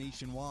refunds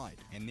nationwide,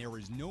 and there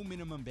is no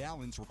minimum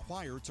balance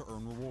required to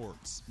earn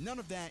rewards. None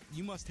of that,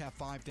 you must have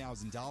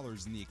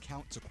 $5,000 in the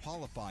account to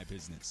qualify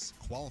business.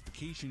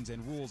 Qualifications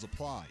and rules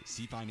apply.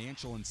 See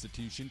financial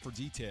institution for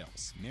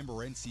details. Member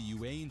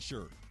NCUA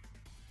insured.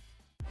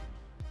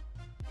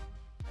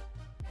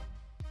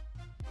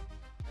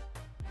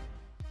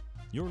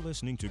 You're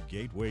listening to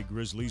Gateway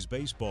Grizzlies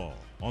Baseball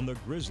on the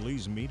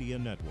Grizzlies Media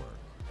Network.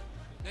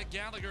 Nick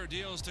Gallagher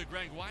deals to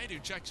Greg White, who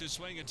checks his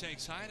swing and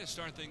takes high to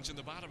start things in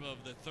the bottom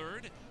of the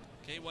third.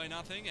 Gateway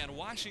nothing and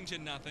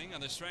Washington nothing on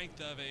the strength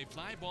of a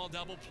fly ball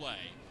double play.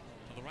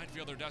 For the right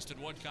fielder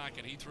Dustin Woodcock,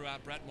 and he threw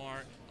out Brett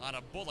Marr on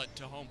a bullet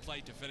to home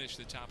plate to finish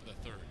the top of the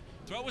third.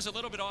 Throw was a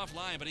little bit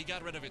offline, but he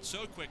got rid of it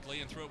so quickly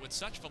and threw it with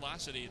such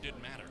velocity it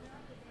didn't matter.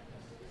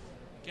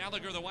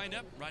 Gallagher the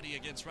windup, righty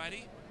against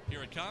righty.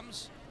 Here it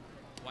comes.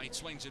 White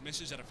swings and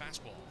misses at a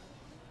fastball.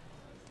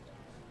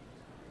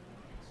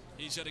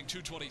 He's hitting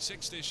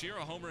 .226 this year,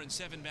 a homer and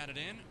 7 batted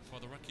in for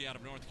the rookie out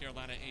of North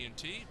Carolina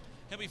A&T.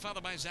 He'll be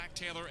followed by Zach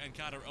Taylor and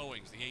Connor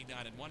Owings, the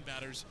 8-9-1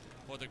 batters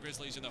for the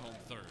Grizzlies in the home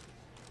third.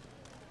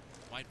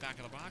 White back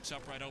of the box,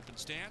 upright open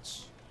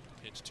stance.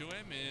 Pitch to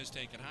him is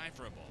taken high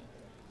for a ball.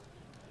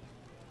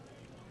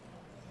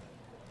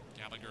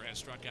 Gallagher has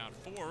struck out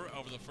 4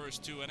 over the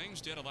first 2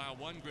 innings, did allow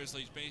 1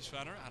 Grizzlies base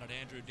runner out of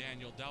Andrew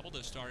Daniel double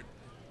to start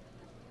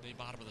the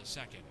bottom of the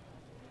second.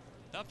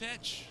 The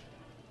pitch.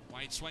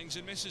 White swings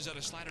and misses at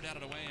a slider down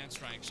and away and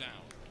strikes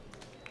out.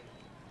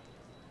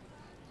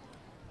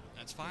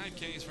 That's 5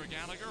 Ks for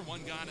Gallagher,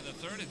 1 gone in the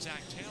third, and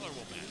Zach Taylor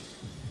will bat.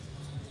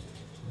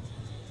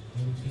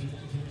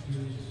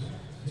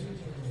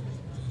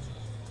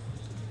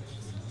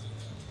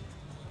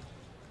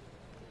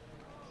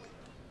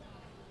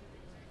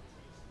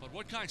 But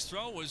Woodcock's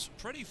throw was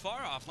pretty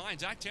far offline.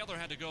 Zach Taylor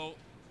had to go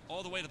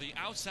all the way to the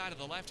outside of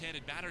the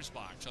left-handed batter's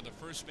box on the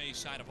first base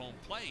side of home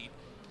plate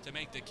to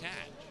make the catch.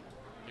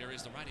 Here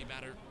is the righty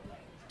batter,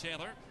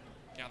 Taylor.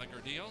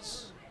 Gallagher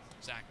deals.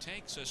 Zach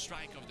takes a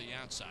strike over the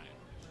outside.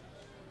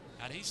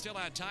 And he still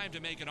had time to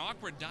make an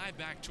awkward dive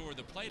back toward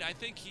the plate. I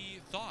think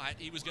he thought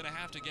he was going to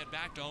have to get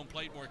back to home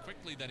plate more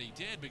quickly than he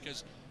did,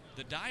 because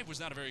The dive was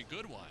not a very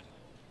good one.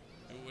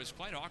 It was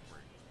quite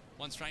awkward.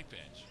 1 strike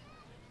pitch.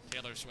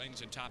 Taylor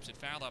swings and tops it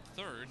foul up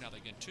third. Now they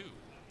get 2.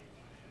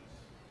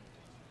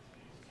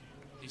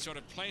 He sort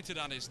of planted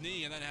on his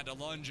knee and then had to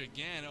lunge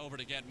again over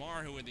to get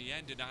Marr, who in the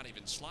end did not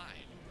even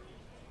slide.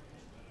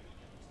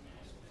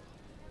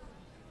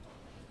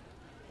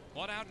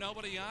 1 out,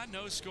 nobody on,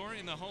 no score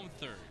in the home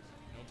third.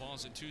 No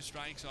balls and 2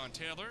 strikes on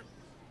Taylor.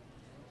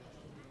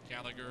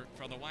 Gallagher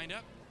from the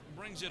windup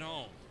brings it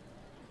home.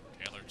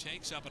 Taylor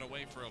takes up and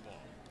away for a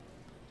ball.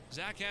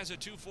 Zach has a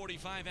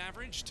 .245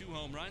 average, 2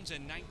 home runs,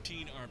 and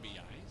 19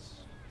 RBIs.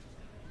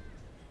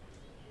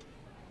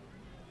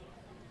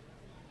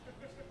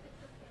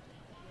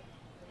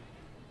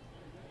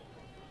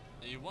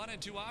 The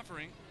 1-2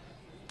 offering.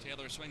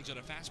 Taylor swings at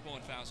a fastball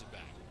and fouls it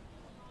back.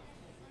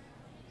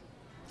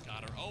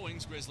 Connor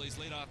Owings, Grizzlies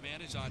leadoff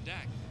man, is on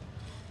deck.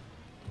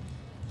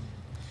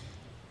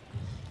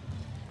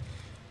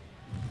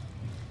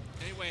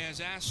 Gateway has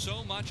asked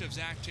so much of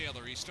Zach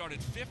Taylor. He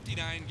started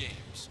 59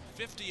 games,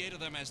 58 of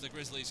them as the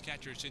Grizzlies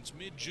catcher since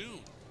mid-June.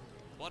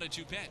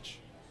 1-2 pitch.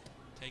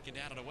 Taken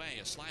down and away.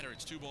 A slider.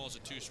 It's 2 balls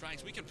and 2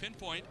 strikes. We can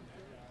pinpoint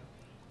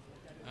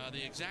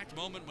the exact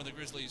moment when the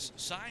Grizzlies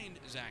signed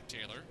Zach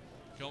Taylor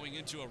going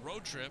into a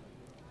road trip.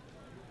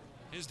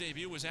 His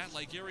debut was at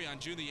Lake Erie on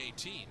June the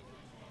 18th.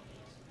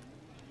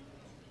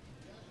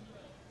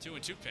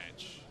 2-2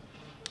 pitch.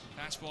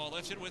 Fastball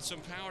lifted with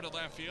some power to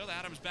left field.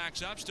 Adams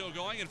backs up, still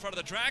going in front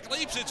of the track.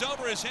 Leaps, it's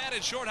over his head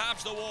and short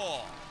hops the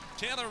wall.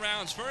 Taylor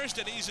rounds first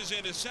and eases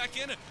into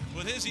second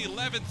with his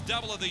 11th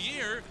double of the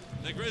year.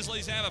 The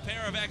Grizzlies have a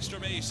pair of extra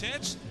base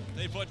hits.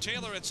 They put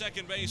Taylor at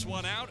second base,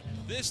 1 out.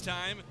 This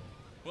time,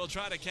 we'll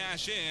try to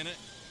cash in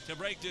to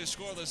break this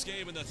scoreless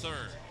game in the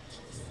third.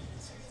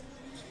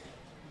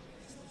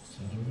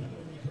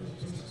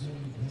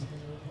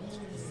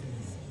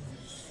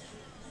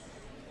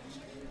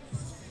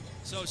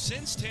 So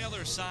since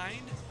Taylor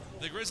signed,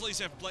 the Grizzlies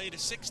have played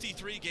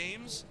 63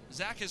 games.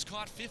 Zach has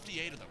caught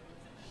 58 of them.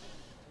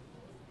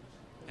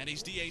 And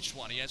he's DH'd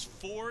 1. He has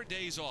 4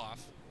 days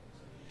off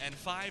and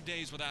 5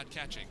 days without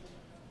catching.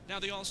 Now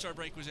the All-Star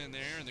break was in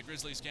there, and the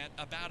Grizzlies get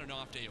about an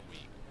off day a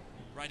week.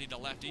 Righty to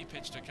lefty,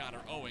 pitch to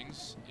Connor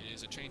Owings. It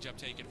is a changeup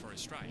taken for a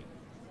strike.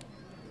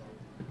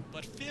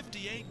 But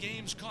 58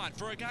 games caught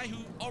for a guy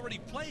who already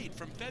played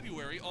from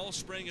February all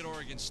spring at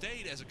Oregon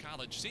State as a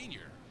college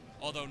senior.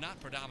 Although not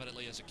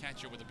predominantly as a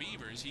catcher with the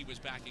Beavers, he was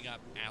backing up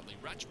Adley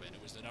Rutschman,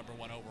 who was the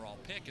 #1 overall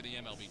pick in the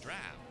MLB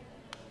draft.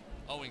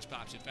 Owings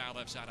pops it foul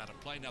left side out of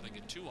play. Now they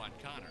get 2 on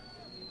Connor.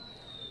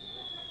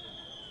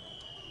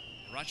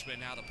 Rutschman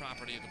now the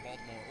property of the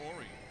Baltimore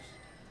Orioles.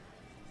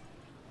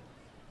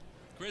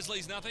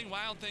 Grizzlies nothing,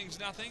 Wild Things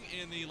nothing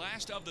in the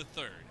last of the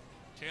third.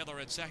 Taylor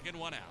at second,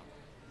 1 out.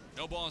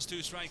 No balls,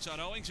 2 strikes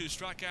on Owings, who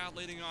struck out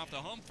leading off the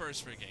home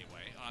first for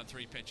Gateway on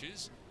 3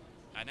 pitches.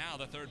 And now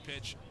the third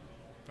pitch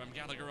from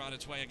Gallagher on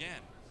its way again.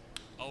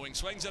 Owings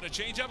swings at a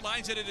changeup,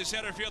 lines it into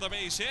center field, a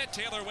base hit.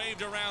 Taylor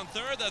waved around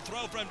third. The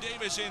throw from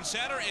Davis in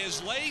center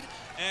is late,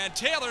 and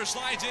Taylor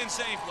slides in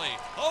safely.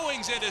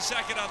 Owings into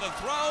second on the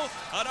throw.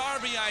 An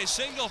RBI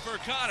single for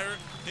Connor.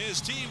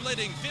 His team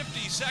leading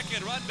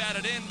 52nd run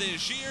batted in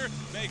this year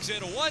makes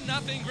it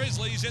 1-0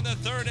 Grizzlies in the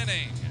third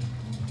inning.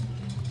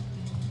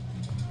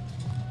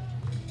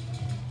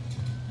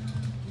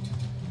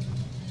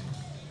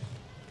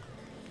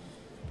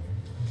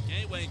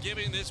 Gateway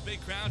giving this big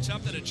crowd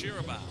something to cheer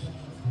about.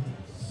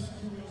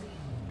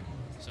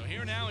 So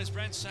here now is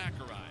Brent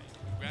Sakurai.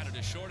 Grounded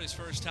to short his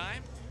first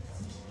time.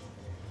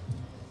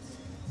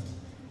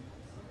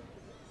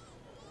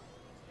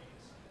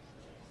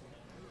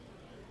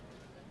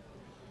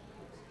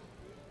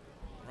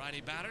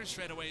 Righty batter,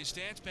 straightaway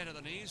stance, bent at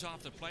the knees,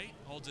 off the plate,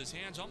 holds his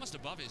hands almost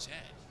above his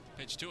head.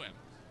 Pitch to him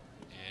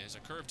is a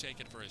curve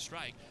taken for a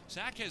strike.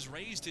 Zach has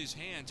raised his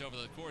hands over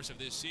the course of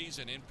this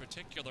season, in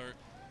particular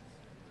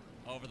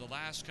over the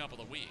last couple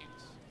of weeks.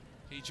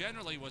 He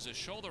generally was a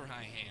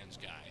shoulder-high hands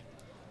guy.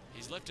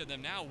 He's lifted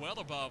them now well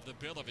above the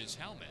bill of his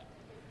helmet.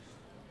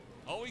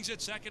 Owings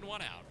at second,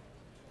 1 out.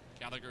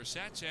 Gallagher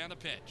sets and the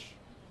pitch.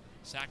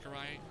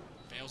 Sakurai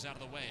bails out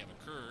of the way of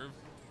a curve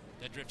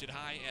that drifted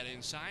high and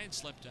inside,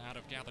 slipped out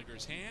of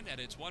Gallagher's hand, and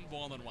it's 1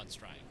 ball and 1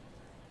 strike.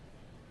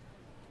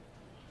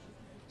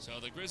 So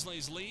the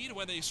Grizzlies lead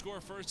when they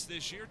score first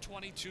this year,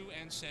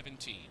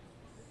 22-17.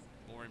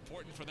 More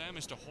important for them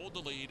is to hold the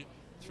lead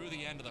through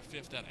the end of the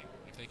 5th inning.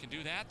 If they can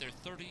do that, they're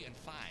 30-5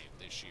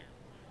 this year.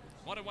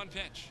 1-1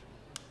 pitch.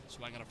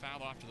 Swing on a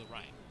foul off to the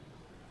right.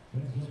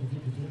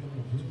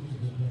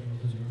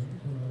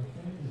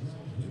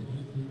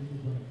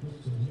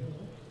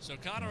 So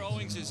Connor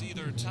Owings is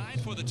either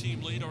tied for the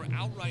team lead or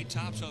outright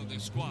tops of the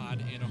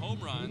squad in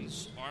home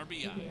runs,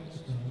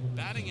 RBIs,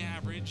 batting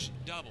average,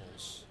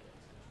 doubles,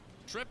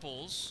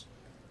 triples,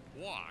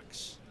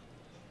 walks,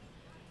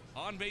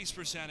 on-base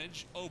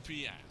percentage,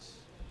 OPS,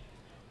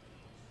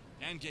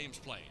 and games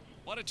played.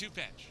 1-2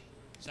 pitch.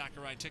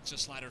 Sakurai ticks a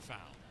slider foul.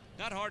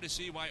 Not hard to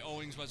see why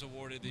Owings was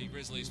awarded the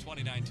Grizzlies'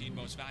 2019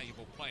 Most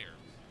Valuable Player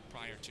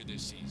prior to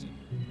this season.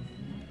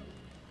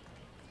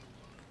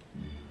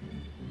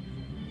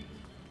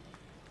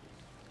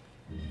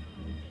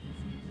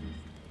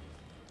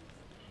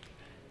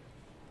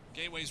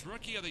 Gateway's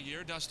Rookie of the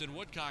Year, Dustin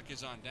Woodcock,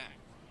 is on deck.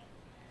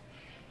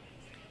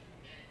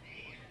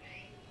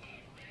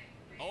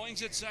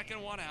 Owings at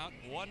second, one out.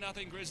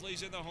 1-0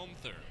 Grizzlies in the home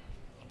third.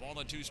 A ball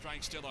and 2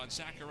 strikes still on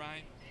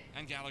Sakurai,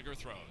 and Gallagher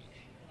throws.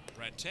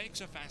 Brett takes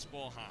a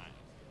fastball high.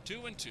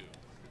 2-2.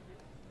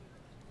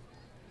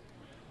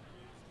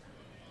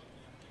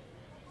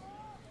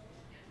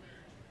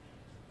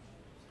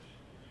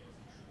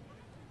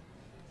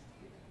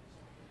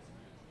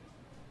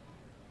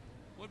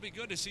 Would be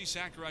good to see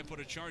Sakurai put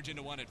a charge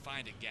into one and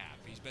find a gap.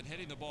 He's been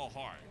hitting the ball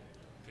hard.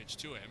 Pitch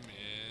to him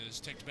is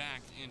ticked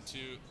back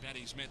into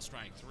Betty Smith,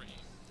 strike 3.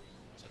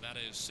 So that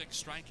is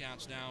 6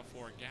 strikeouts now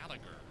for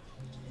Gallagher.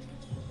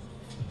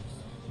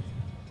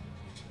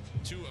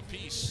 2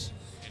 apiece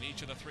in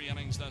each of the 3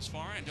 innings thus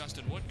far, and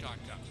Dustin Woodcock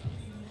comes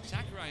up.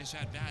 Sakurai has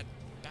had bad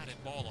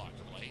batted ball luck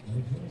of late.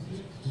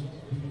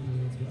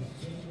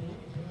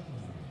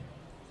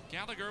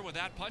 Gallagher, with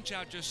that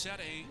punch-out, just set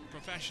a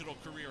professional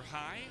career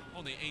high.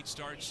 Only 8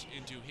 starts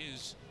into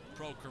his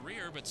pro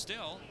career, but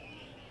still,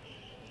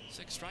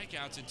 6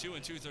 strikeouts in 2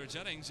 2/3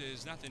 innings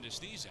is nothing to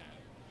sneeze at.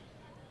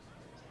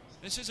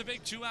 This is a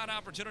big 2-out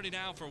opportunity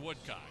now for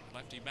Woodcock.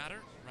 Lefty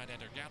batter,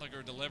 right-hander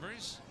Gallagher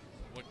delivers.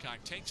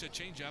 Woodcock takes a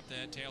changeup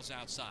that tails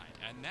outside.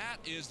 And that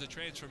is the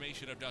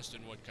transformation of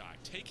Dustin Woodcock.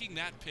 Taking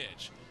that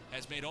pitch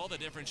has made all the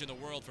difference in the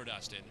world for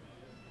Dustin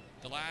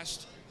the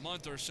last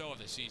month or so of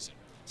the season.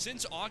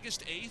 Since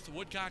August 8th,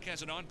 Woodcock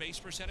has an on-base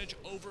percentage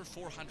over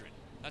 400.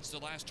 That's the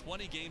last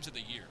 20 games of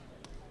the year.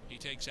 He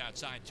takes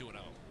outside 2-0.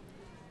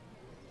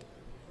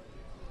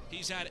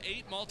 He's had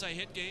 8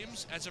 multi-hit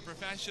games as a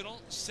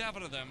professional.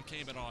 7 of them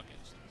came in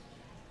August.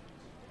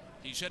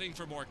 He's hitting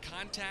for more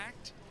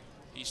contact.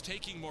 He's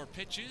taking more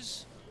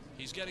pitches.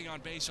 He's getting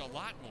on base a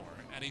lot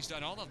more. And he's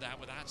done all of that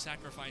without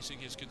sacrificing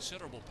his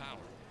considerable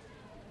power.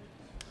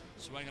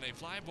 Swinging a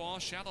fly ball,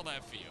 shallow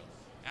left field.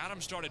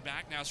 Adams started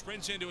back, now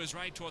sprints into his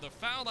right toward the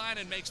foul line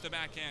and makes the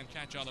backhand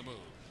catch on the move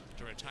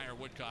to retire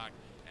Woodcock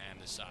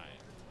and the side.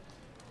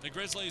 The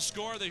Grizzlies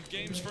score the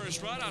game's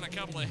first run on a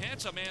couple of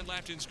hits, a man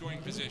left in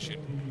scoring position.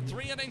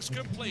 3 innings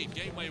complete.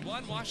 Gateway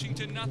 1,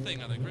 Washington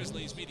 0 on the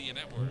Grizzlies Media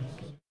Network.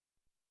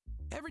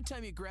 Every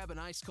time you grab an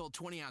ice-cold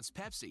 20-ounce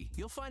Pepsi,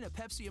 you'll find a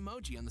Pepsi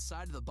emoji on the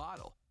side of the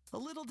bottle. A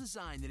little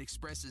design that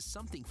expresses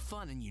something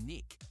fun and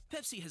unique.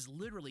 Pepsi has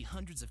literally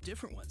hundreds of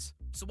different ones.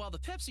 So while the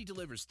Pepsi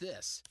delivers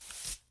this,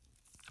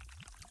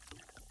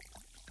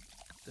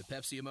 the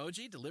Pepsi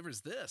emoji delivers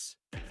this.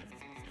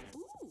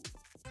 Ooh.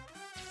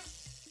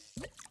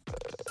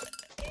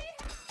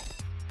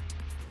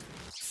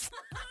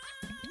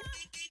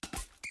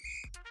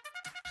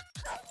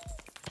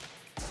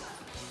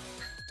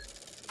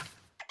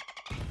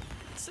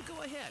 So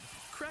go ahead,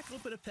 crack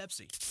open a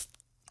Pepsi.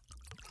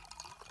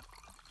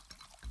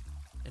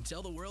 And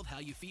tell the world how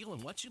you feel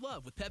and what you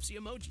love with Pepsi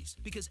emojis.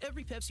 Because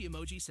every Pepsi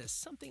emoji says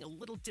something a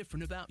little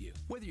different about you.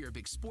 Whether you're a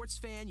big sports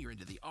fan, you're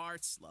into the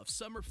arts, love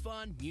summer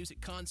fun,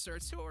 music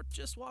concerts, or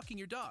just walking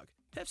your dog,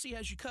 Pepsi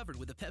has you covered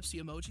with a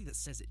Pepsi emoji that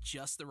says it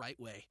just the right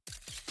way.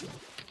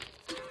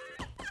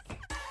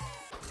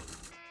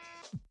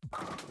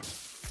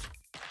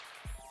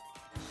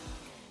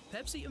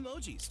 Pepsi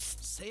emojis.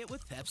 Say it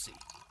with Pepsi.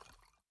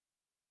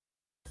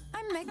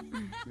 I'm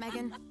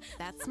Megan.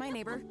 That's my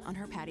neighbor on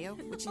her patio,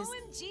 which is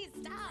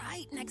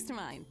right next to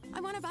mine.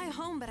 I want to buy a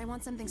home, but I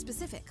want something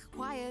specific.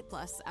 Quiet,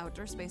 plus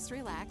outdoor space to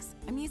relax.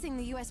 I'm using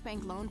the U.S.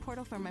 Bank loan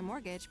portal for my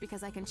mortgage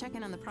because I can check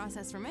in on the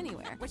process from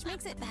anywhere, which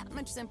makes it that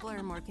much simpler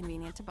and more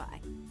convenient to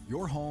buy.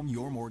 Your home,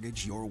 your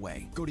mortgage, your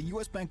way. Go to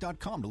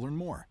usbank.com to learn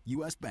more.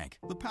 U.S. Bank,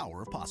 the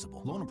power of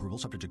possible. Loan approval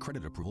subject to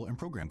credit approval and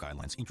program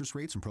guidelines. Interest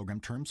rates and program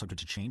terms subject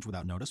to change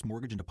without notice.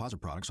 Mortgage and deposit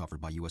products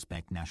offered by U.S.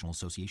 Bank National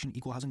Association.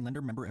 Equal housing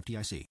lender. Member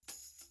FDIC.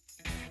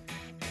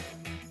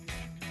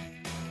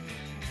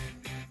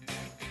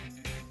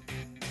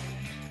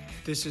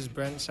 This is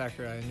Brent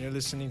Sakurai, and you're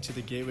listening to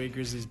the Gateway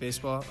Grizzlies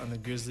Baseball on the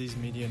Grizzlies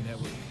Media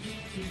Network.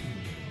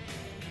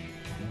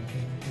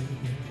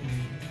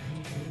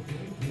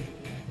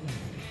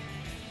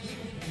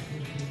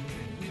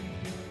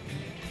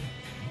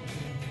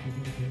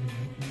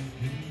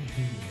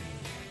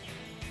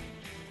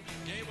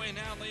 Gateway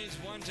now leads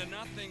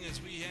 1-0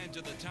 as we head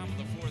to the top of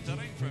the 4th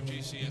inning from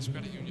GCS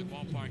Credit Union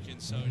Ballpark in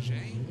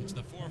Sauget. It's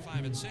the 4,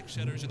 5, and 6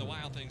 hitters in the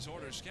Wild Things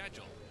order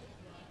schedule.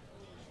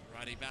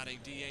 Righty batting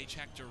DH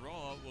Hector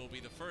Roa will be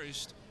the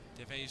first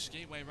to face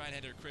Gateway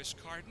right-hander Chris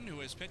Carden, who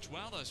has pitched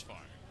well thus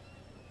far.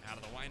 Out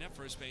of the windup,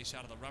 first base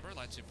out of the rubber,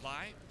 lets it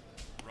fly.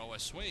 Roa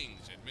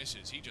swings and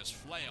misses. He just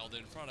flailed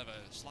in front of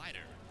a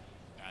slider.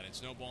 And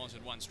it's no balls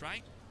and 1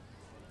 strike.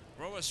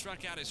 Roa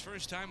struck out his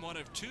first time, 1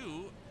 of 2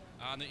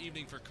 on the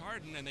evening for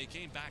Carden, and they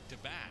came back to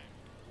back.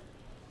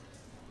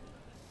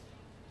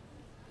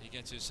 He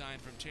gets his sign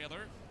from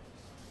Taylor.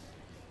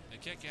 The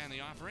kick and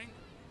the offering.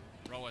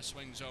 Roa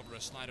swings over a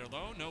slider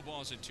low, no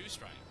balls and 2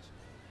 strikes.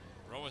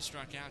 Roa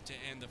struck out to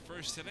end the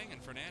first inning,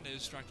 and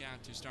Fernandez struck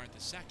out to start the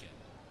second.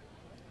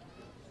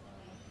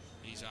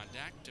 He's on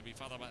deck to be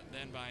followed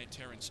then by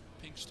Terrence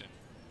Pinkston.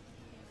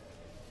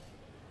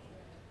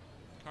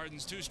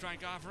 Carden's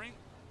 2-strike offering.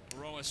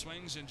 Roa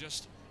swings and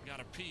just got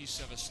a piece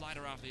of a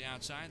slider off the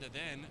outside that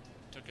then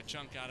took a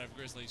chunk out of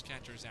Grizzlies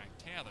catcher Zach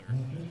Taylor,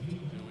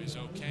 who is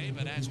okay,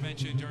 but as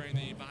mentioned during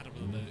the bottom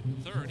of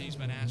the third, he's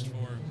been asked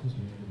for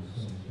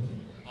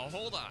a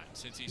hold on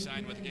since he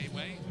signed with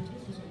Gateway.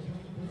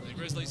 The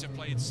Grizzlies have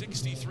played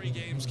 63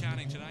 games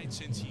counting tonight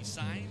since he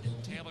signed.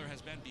 Taylor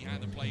has been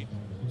behind the plate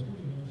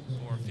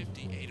for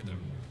 58 of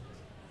them.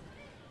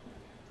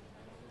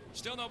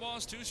 Still no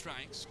balls, 2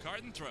 strikes.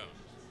 Carden throws.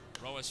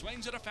 Roa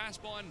swings at a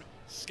fastball and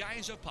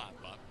skies a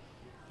pop-up.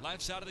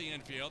 Left side of the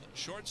infield,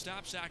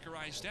 shortstop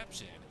Sakurai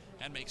steps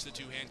in and makes the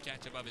 2-hand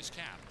catch above his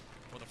cap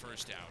for the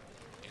first out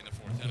in the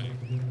 4th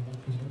inning.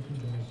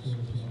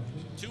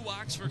 2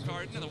 walks for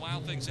Carden, and the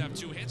Wild Things have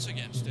 2 hits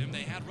against him.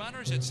 They had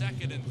runners at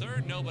second and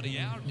third, nobody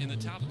out in the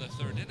top of the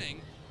 3rd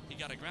inning. He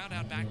got a ground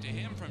out back to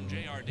him from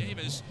J.R.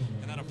 Davis,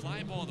 and then a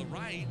fly ball to the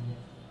right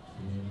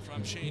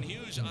from Shane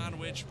Hughes, on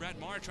which Brett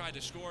Maher tried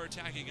to score,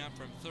 tagging up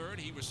from 3rd.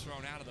 He was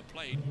thrown out of the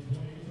plate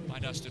by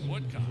Dustin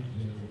Woodcock.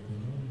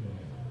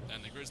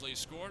 Then the Grizzlies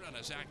scored on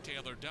a Zach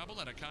Taylor double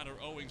and a Connor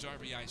Owings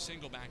RBI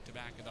single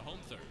back-to-back in the home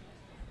 3rd.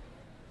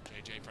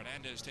 J.J.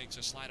 Fernandez takes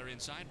a slider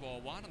inside, ball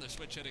 1, on the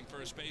switch-hitting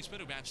first baseman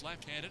who bats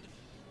left-handed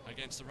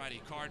against the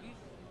righty Carden.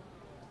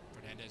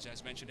 Fernandez,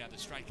 as mentioned, had the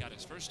strikeout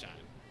his first time.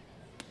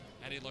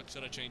 And he looks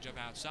at a changeup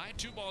outside.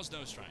 2 balls,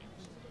 no strikes.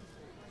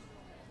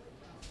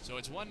 So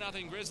it's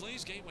 1-0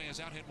 Grizzlies. Gateway has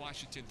out-hit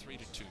Washington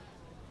 3-2.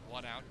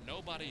 1 out,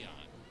 nobody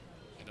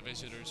on in the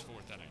visitors'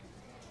 4th inning.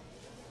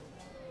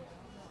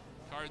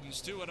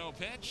 Carden's 2-0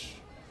 pitch.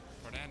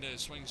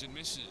 Fernandez swings and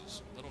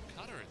misses. Little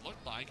cutter, it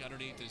looked like,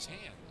 underneath his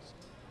hands.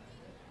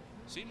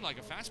 Seemed like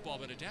a fastball,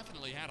 but it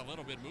definitely had a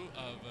little bit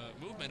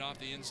of movement off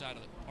the inside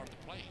of the part of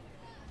the plate.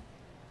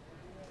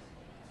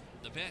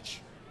 The pitch.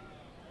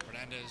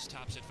 Fernandez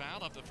tops it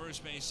foul up the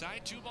first base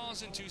side. 2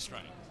 balls and 2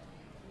 strikes.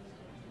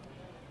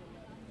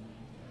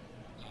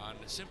 On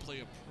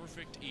simply a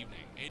perfect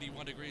evening.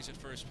 81 degrees at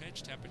first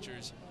pitch.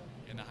 Temperatures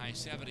in the high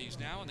 70s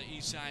now on the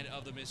east side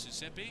of the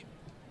Mississippi.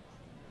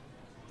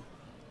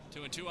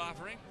 2-2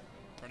 offering.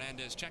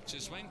 Fernandez checks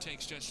his swing,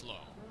 takes just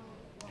low.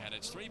 And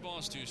it's 3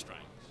 balls, 2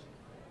 strikes.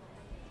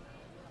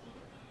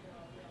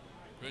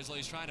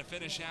 Grizzlies trying to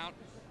finish out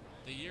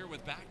the year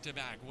with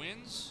back-to-back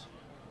wins.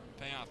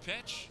 Payoff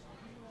pitch.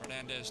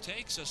 Fernandez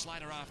takes a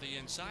slider off the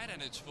inside,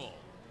 and it's full.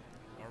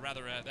 Or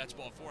rather, that's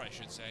ball 4, I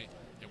should say.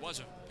 It was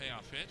a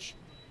payoff pitch.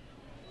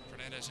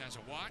 Fernandez has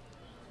a walk.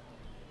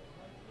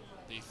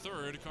 The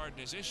 3rd Carden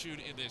is issued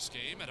in this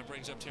game, and it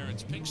brings up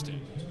Terrence Pinkston.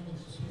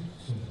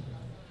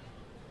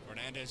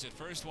 Fernandez at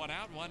first, 1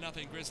 out,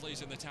 1-0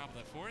 Grizzlies in the top of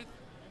the 4th.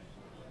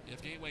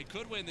 If Gateway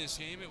could win this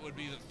game, it would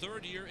be the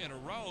 3rd year in a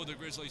row the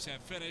Grizzlies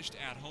have finished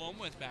at home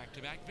with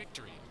back-to-back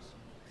victories.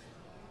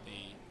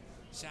 The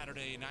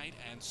Saturday night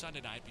and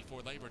Sunday night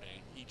before Labor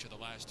Day, each of the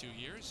last 2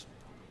 years.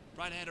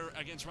 Right-hander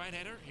against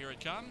right-hander, here it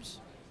comes.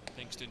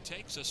 Pinkston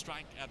takes a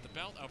strike at the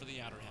belt over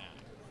the outer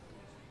half.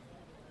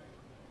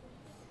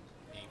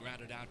 He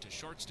grounded out to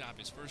shortstop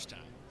his first time.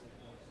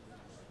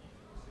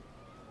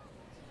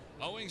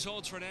 Owings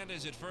holds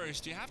Fernandez at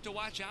first. You have to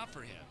watch out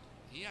for him.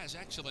 He has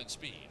excellent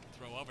speed.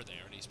 Throw over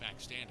there, and he's back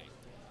standing.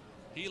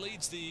 He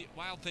leads the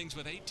Wild Things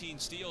with 18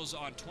 steals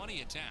on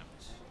 20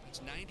 attempts. That's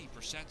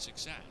 90%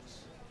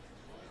 success.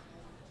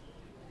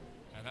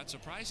 And that's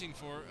surprising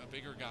for a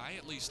bigger guy,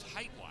 at least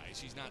height-wise.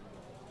 He's not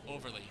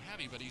overly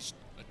heavy, but he's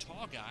a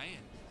tall guy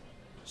and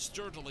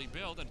sturdily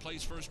built and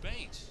plays first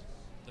base.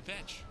 The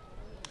pitch.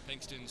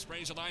 Pinkston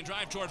sprays a line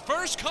drive toward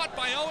first. Caught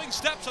by Owings.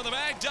 Steps on the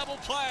bag. Double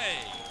play.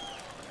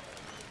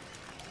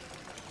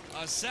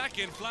 A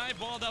second fly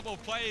ball double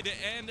play to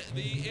end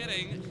the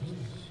inning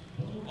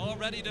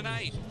already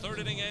tonight. 3rd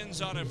inning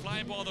ends on a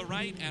fly ball to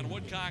right, and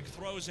Woodcock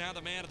throws out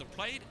the man at the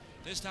plate.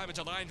 This time it's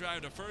a line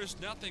drive to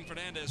first. Nothing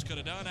Fernandez could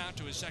have done out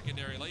to his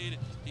secondary lead.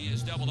 He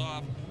is doubled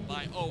off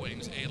by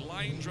Owings. A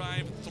line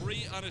drive,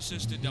 3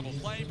 unassisted double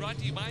play brought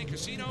to you by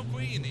Casino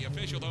Queen, the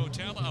official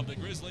hotel of the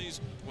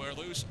Grizzlies, where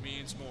loose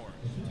means more.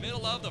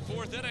 Middle of the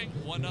 4th inning,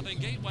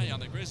 1-0 Gateway on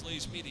the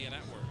Grizzlies Media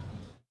Network.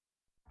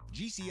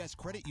 GCS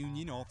Credit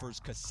Union offers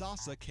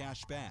Kasasa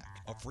Cash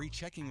Back, a free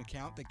checking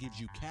account that gives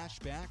you cash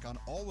back on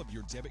all of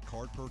your debit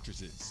card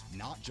purchases,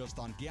 not just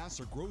on gas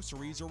or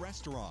groceries or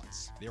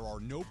restaurants. There are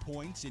no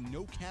points and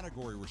no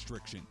category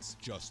restrictions,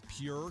 just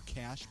pure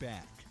cash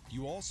back.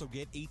 You also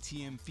get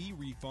ATM fee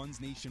refunds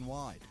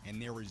nationwide,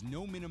 and there is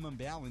no minimum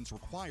balance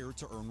required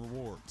to earn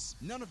rewards.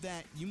 None of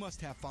that, you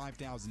must have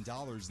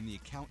 $5,000 in the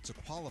account to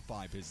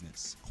qualify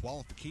business.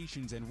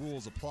 Qualifications and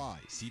rules apply.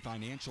 See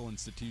financial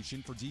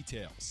institution for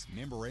details.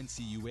 Member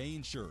NCUA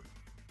insured.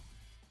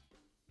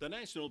 The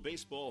National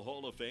Baseball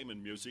Hall of Fame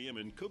and Museum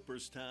in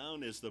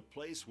Cooperstown is the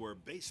place where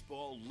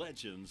baseball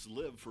legends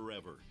live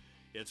forever.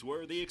 It's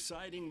where the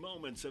exciting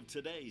moments of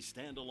today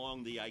stand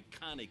along the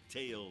iconic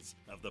tales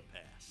of the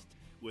past.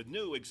 With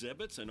new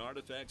exhibits and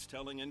artifacts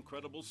telling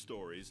incredible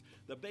stories,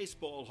 the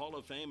Baseball Hall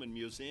of Fame and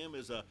Museum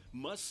is a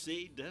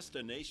must-see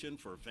destination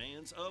for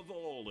fans of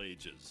all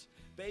ages.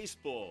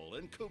 Baseball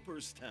in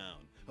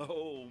Cooperstown.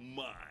 Oh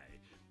my!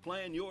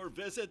 Plan your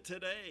visit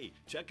today.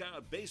 Check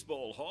out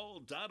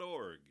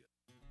baseballhall.org.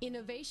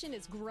 Innovation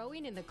is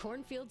growing in the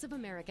cornfields of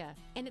America,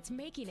 and it's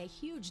making a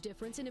huge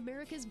difference in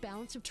America's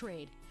balance of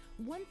trade.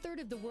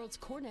 1/3 of the world's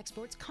corn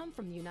exports come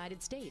from the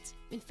United States.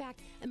 In fact,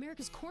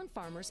 America's corn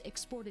farmers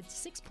exported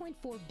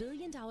 $6.4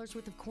 billion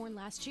worth of corn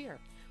last year,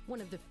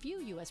 one of the few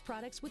U.S.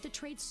 products with a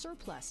trade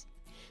surplus.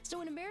 So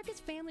when America's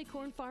family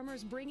corn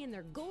farmers bring in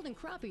their golden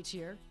crop each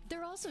year,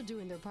 they're also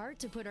doing their part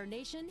to put our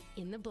nation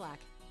in the black.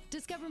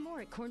 Discover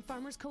more at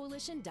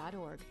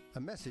cornfarmerscoalition.org.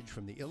 A message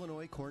from the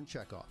Illinois Corn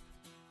Checkoff.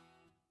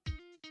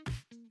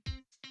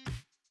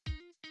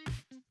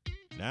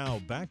 Now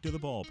back to the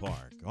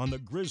ballpark on the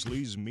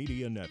Grizzlies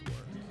Media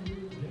Network.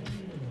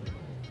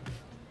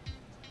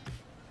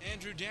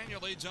 Andrew Daniel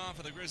leads off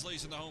for the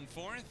Grizzlies in the home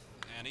fourth,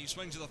 and he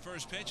swings to the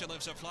first pitch and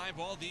lifts a fly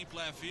ball deep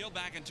left field.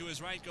 Back into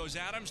his right goes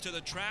Adams to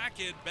the track.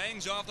 It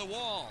bangs off the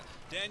wall.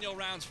 Daniel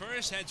rounds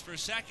first, heads for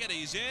second.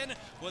 He's in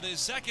with his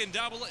second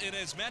double in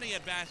as many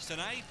at-bats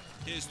tonight.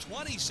 His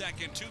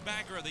 22nd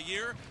two-bagger of the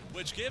year,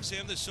 which gives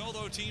him the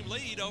solo team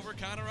lead over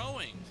Connor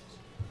Owings.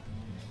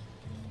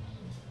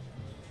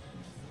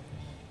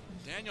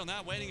 Daniel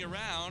not waiting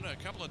around. A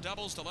couple of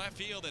doubles to left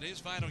field at his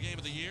final game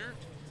of the year.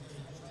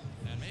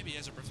 And maybe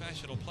as a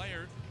professional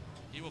player,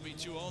 he will be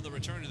too old to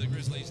return to the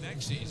Grizzlies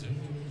next season.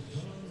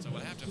 So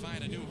we'll have to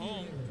find a new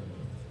home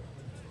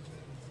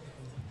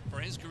for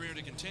his career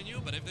to continue.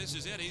 But if this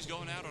is it, he's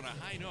going out on a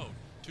high note.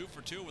 2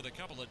 for 2 with a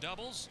couple of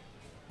doubles.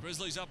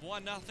 Grizzlies up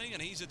 1-0,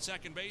 and he's at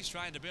second base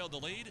trying to build the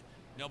lead.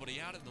 Nobody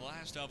out at the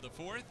last of the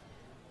fourth.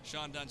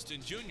 Sean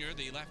Dunston Jr.,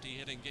 the lefty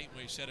hitting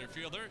Gateway center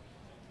fielder,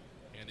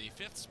 in the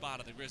fifth spot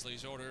of the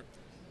Grizzlies order,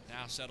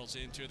 now settles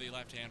into the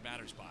left-hand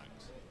batter's box.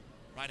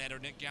 Right-hander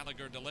Nick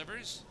Gallagher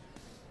delivers,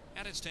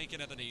 and it's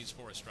taken at the knees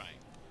for a strike.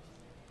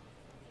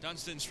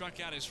 Dunston struck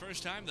out his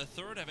first time, the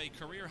third of a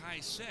career-high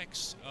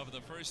 6 of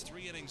the first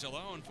 3 innings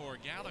alone for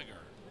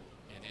Gallagher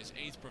in his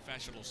 8th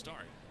professional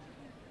start.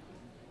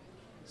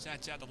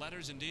 Sets out the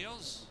letters and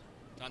deals.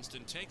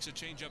 Dunston takes a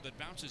changeup that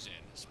bounces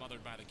in,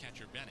 smothered by the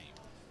catcher Benny.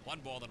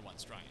 1 ball and 1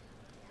 strike.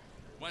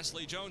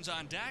 Wesley Jones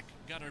on deck.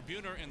 Gunnar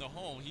Buhner in the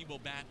hole. He will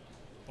bat,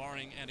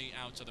 barring any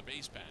outs of the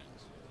base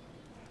paths.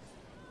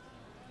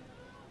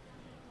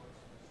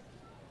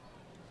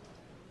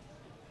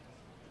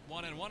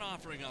 One and one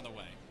offering on the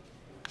way.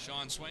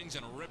 Sean swings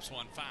and rips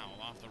one foul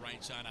off the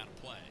right side out of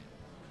play.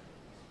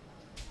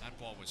 That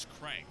ball was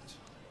cranked,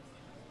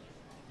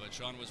 but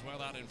Sean was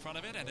well out in front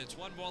of it, and it's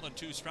 1 ball and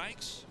 2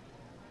 strikes.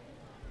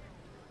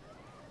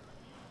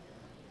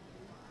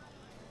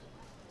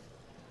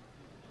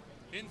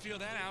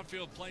 Infield and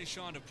outfield play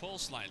Sean to pull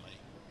slightly.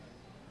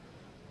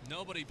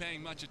 Nobody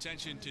paying much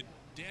attention to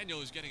Daniel,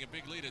 who's getting a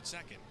big lead at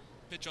second.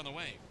 Pitch on the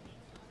way.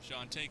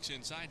 Sean takes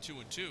inside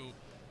 2-2.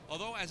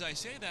 Although, as I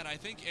say that, I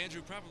think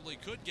Andrew probably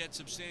could get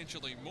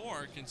substantially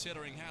more,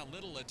 considering how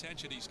little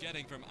attention he's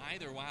getting from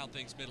either Wild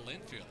Things middle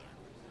infielder.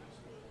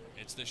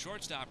 It's the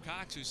shortstop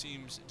Cox who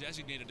seems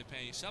designated to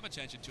pay some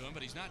attention to him,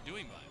 but he's not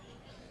doing much.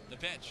 The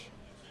pitch.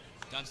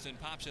 Dunston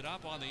pops it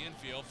up on the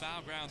infield,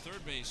 foul ground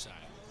third base side.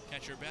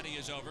 Catcher Benny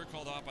is over,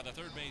 called off by the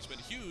third baseman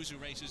Hughes, who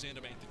races in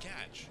to make the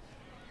catch.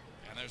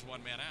 And there's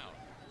 1 man out.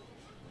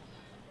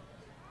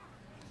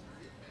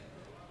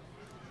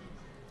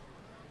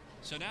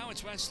 So now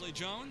it's Wesley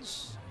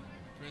Jones.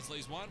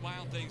 Grizzlies 1,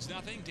 Wild Things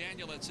nothing.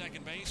 Daniel at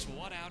second base,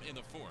 1 out in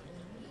the fourth.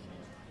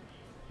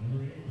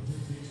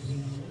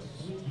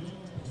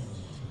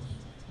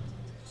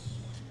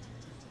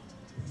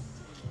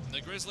 The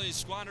Grizzlies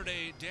squandered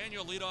a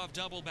Daniel leadoff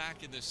double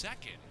back in the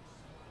second,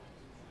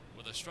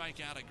 with a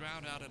strikeout, a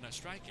ground out, and a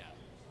strikeout.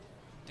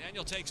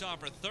 Daniel takes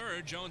off for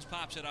third. Jones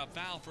pops it up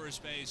foul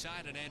first base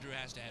side, and Andrew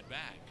has to head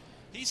back.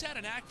 He's had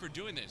an knack for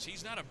doing this.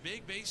 He's not a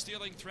big base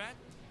stealing threat.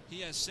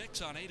 He has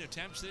 6 on 8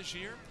 attempts this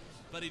year,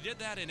 but he did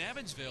that in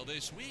Evansville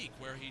this week,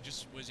 where he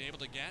just was able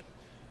to get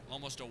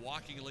almost a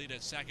walking lead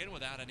at second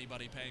without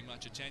anybody paying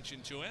much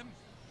attention to him.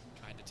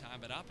 Tried to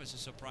time it up as a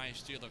surprise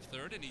steal of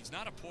third, and he's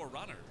not a poor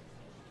runner.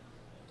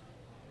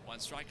 1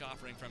 strike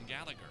offering from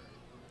Gallagher.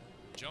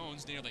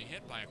 Jones nearly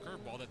hit by a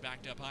curveball that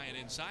backed up high and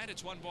inside.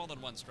 It's 1 ball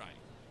and 1 strike.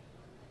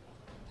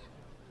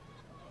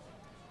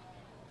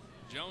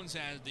 Jones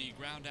has the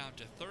ground out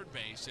to third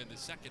base in the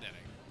second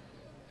inning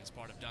as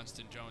part of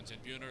Dunston, Jones,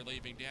 and Buhner,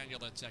 leaving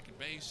Daniel at second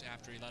base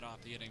after he led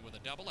off the inning with a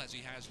double, as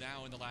he has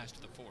now in the last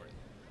of the fourth.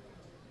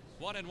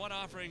 1 and 1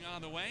 offering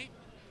on the way.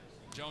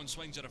 Jones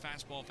swings at a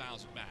fastball,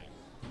 fouls it back.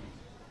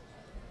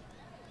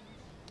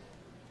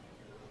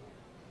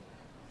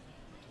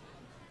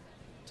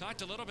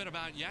 Talked a little bit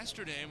about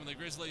yesterday when the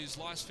Grizzlies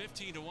lost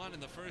 15-1 in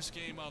the first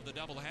game of the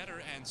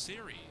doubleheader and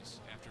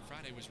series after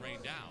Friday was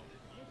rained out.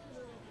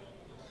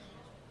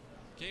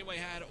 Gateway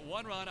had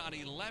 1 run on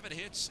 11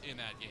 hits in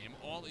that game.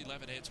 All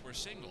 11 hits were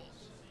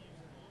singles.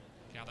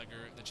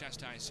 Gallagher, the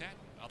chest high set.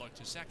 A look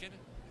to second.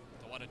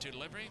 The 1-2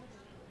 delivery.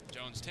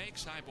 Jones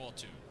takes, high ball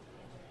 2.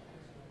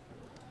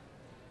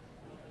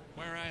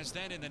 Whereas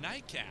then in the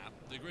nightcap,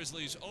 the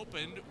Grizzlies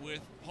opened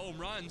with home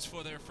runs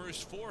for their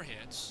first 4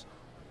 hits.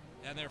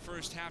 And their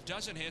first half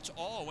dozen hits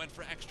all went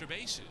for extra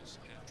bases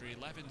after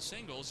 11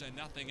 singles and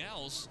nothing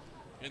else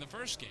in the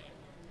first game.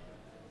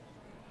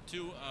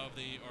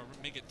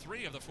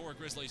 Three of the four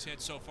Grizzlies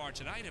hits so far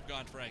tonight have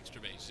gone for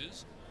extra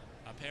bases.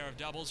 A pair of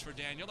doubles for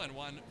Daniel and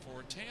one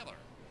for Taylor.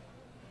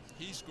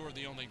 He scored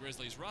the only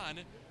Grizzlies run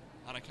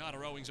on a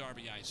Connor Owings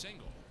RBI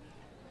single.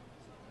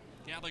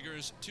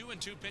 Gallagher's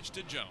 2-2 pitch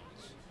to Jones.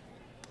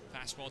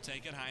 Fastball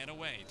taken high and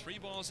away. 3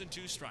 balls and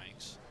 2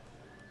 strikes.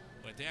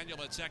 With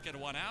Daniel at second,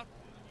 1 out.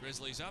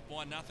 Grizzlies up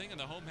 1-0 in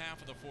the home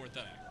half of the 4th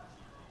inning.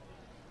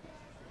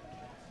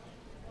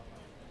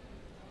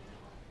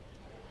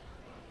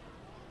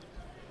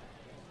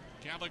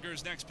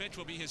 Gallagher's next pitch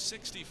will be his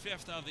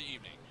 65th of the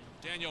evening.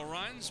 Daniel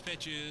runs,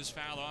 pitches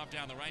foul off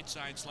down the right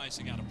side,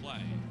 slicing out of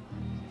play.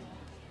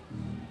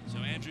 So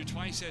Andrew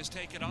twice has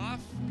taken off,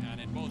 and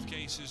in both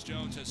cases,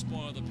 Jones has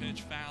spoiled the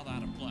pitch, foul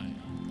out of play.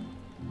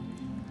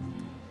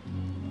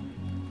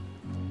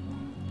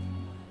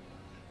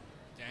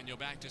 Daniel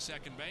back to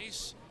second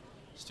base.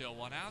 Still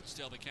 1 out,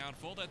 still the count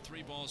full at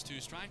 3 balls, 2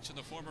 strikes, and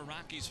the former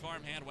Rockies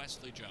farmhand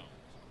Wesley Jones.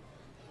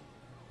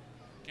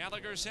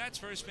 Gallagher sets,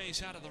 first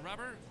base out of the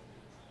rubber.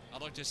 A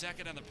look to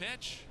second on the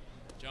pitch.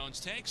 Jones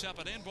takes up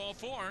an in, ball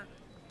 4.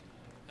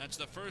 That's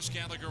the first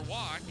Gallagher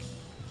walk.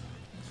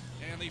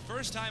 And the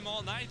first time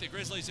all night the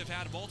Grizzlies have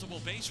had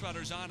multiple base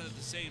runners on at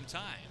the same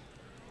time.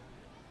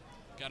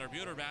 Gunnar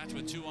Buhner bats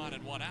with 2 on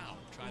and 1 out,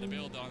 trying to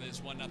build on this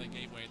 1-0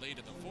 Gateway lead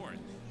in the 4th.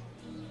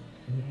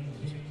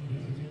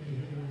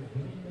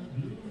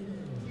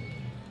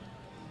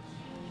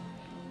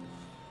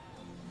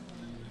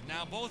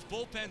 Now both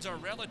bullpens are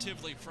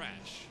relatively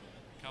fresh.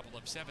 A couple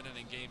of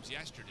 7-inning games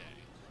yesterday.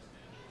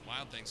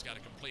 Wild Things got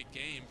a complete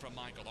game from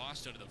Michael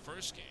Austin in the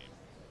first game.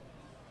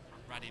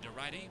 Righty to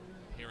righty.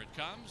 Here it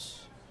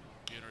comes.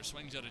 Buhner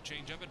swings at a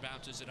changeup and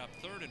bounces it up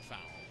third and foul.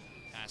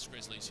 Past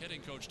Grizzlies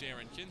hitting coach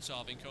Darren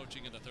Kinsolving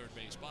coaching in the third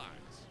base box.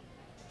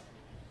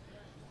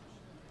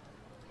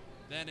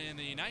 Then in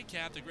the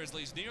nightcap, the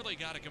Grizzlies nearly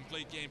got a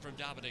complete game from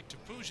Dominic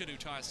Topuzin, who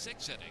tossed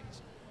 6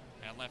 innings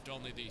and left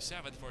only the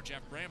 7th for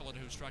Jeff Bramlin,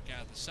 who struck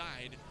out the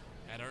side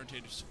and earned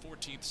his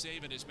 14th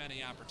save in as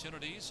many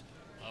opportunities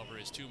over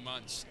his 2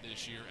 months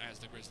this year as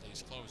the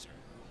Grizzlies closer.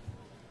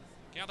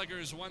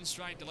 Gallagher's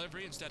 1-strike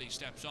delivery. Instead he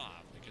steps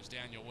off because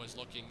Daniel was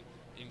looking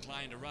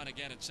inclined to run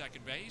again at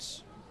second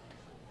base.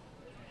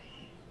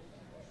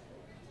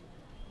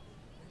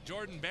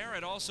 Jordan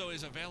Barrett also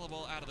is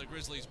available out of the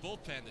Grizzlies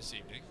bullpen this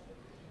evening.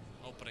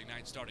 Opening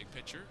night starting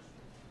pitcher.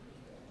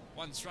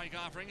 1-strike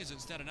offering is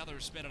instead another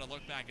spin and a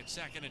look back at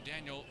second, and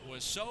Daniel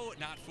was so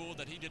not fooled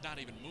that he did not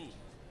even move.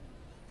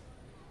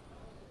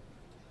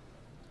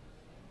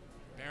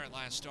 Barrett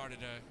last started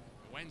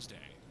Wednesday.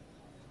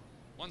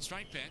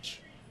 1-strike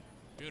pitch.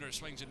 Buhner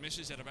swings and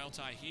misses at a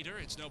multi heater.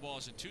 It's no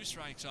balls and 2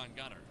 strikes on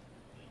Gunnar.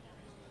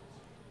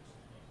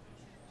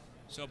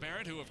 So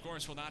Barrett, who of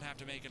course will not have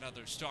to make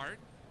another start,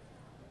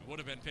 would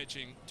have been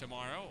pitching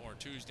tomorrow or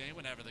Tuesday,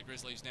 whenever the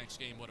Grizzlies' next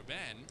game would have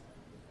been.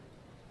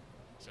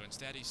 So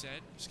instead he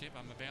said, Skip,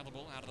 I'm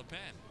available out of the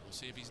pen. We'll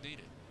see if he's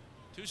needed.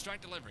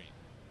 2-strike delivery.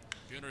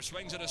 Buhner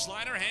swings at a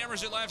slider,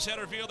 hammers it left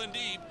center field and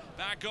deep.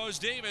 Back goes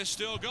Davis,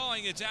 still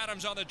going. It's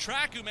Adams on the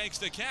track who makes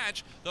the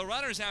catch. The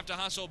runners have to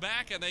hustle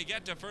back, and they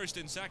get to first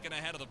and second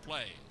ahead of the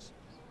plays.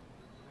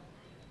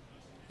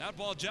 That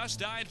ball just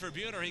died for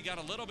Buhner. He got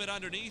a little bit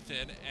underneath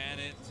it, and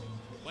it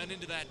went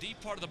into that deep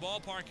part of the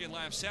ballpark in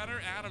left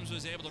center. Adams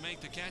was able to make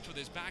the catch with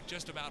his back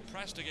just about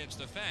pressed against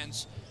the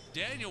fence.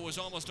 Daniel was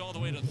almost all the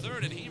way to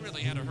third, and he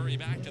really had to hurry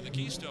back to the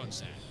Keystone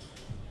set.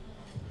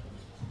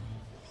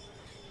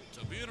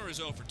 So Buhner is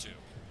 0 for 2.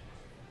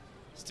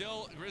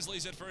 Still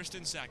Grizzlies at first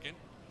and second.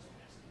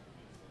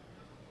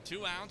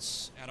 2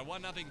 outs and a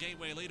 1-0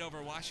 Gateway lead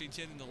over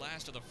Washington in the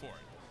last of the 4th.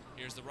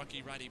 Here's the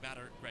rookie righty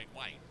batter, Greg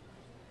White.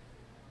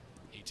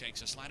 He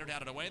takes a slider down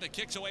and away. The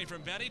kick's away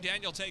from Benny.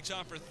 Daniel takes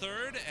off for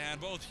third, and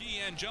both he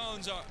and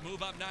Jones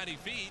move up 90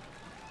 feet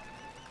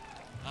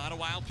on a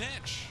wild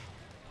pitch.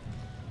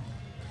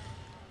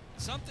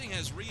 Something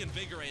has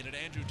reinvigorated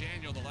Andrew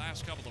Daniel the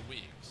last couple of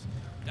weeks.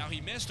 Now,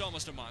 he missed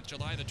almost a month,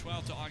 July the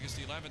 12th to August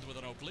the 11th, with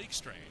an oblique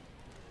strain.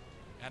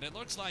 And it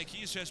looks like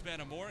he's just been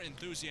a more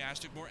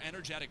enthusiastic, more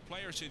energetic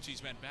player since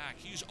he's been back.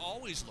 He's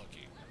always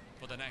looking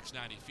for the next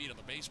 90 feet on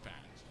the base paths.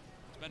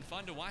 It's been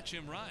fun to watch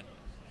him run.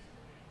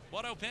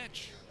 1-0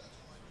 pitch.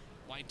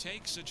 White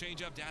takes a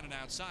changeup down and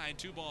outside.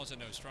 2 balls and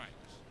no strikes.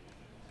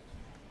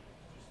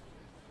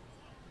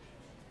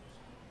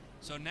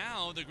 So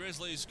now the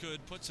Grizzlies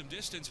could put some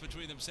distance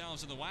between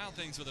themselves and the Wild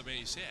Things with a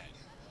base hit.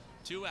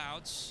 2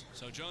 outs,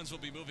 so Jones will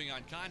be moving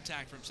on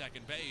contact from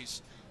second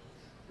base.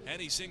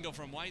 Any single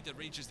from White that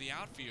reaches the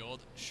outfield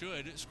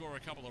should score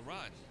a couple of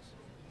runs.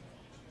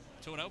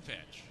 2-0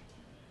 pitch.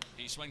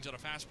 He swings at a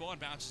fastball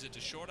and bounces it to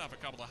short off a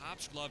couple of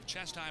hops. Glove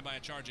chest high by a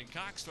charging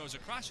Cox. Throws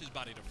across his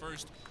body to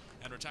first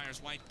and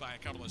retires White by a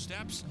couple of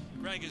steps.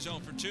 Greg is 0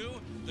 for 2.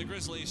 The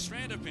Grizzlies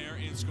strand a pair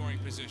in scoring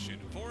position.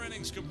 4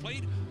 innings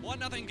complete.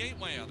 1-0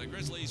 Gateway on the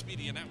Grizzlies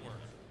Media Network.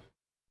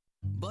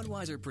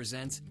 Budweiser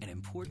presents an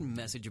important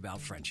message about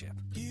friendship.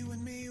 You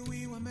and me,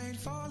 we were made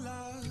for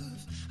love.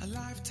 A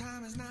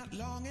lifetime is not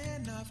long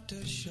enough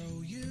to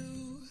show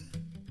you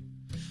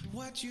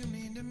what you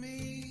mean to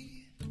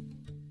me.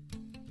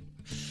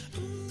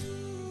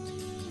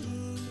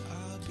 Ooh,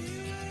 I'll be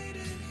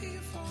waiting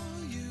here for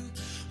you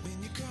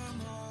when you come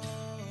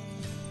home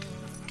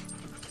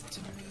to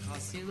me. I'll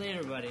see you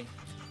later, buddy.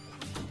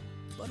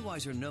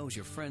 Budweiser knows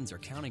your friends are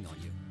counting on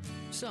you.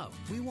 So,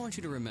 we want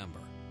you to remember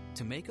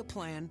to make a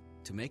plan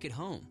to make it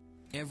home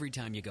every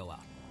time you go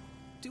out.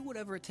 Do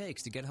whatever it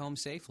takes to get home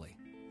safely.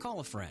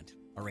 Call a friend,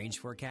 arrange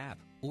for a cab,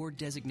 or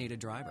designate a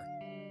driver.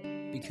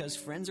 Because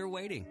friends are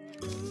waiting.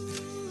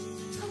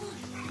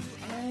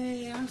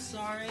 Hey, I'm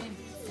sorry.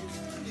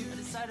 I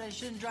decided I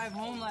shouldn't drive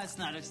home last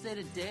night. I stayed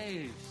at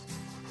Dave's.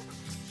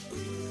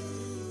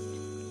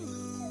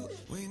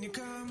 When you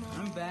come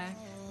home. I'm back.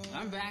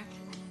 I'm back.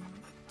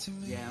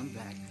 Yeah, I'm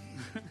back.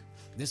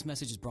 This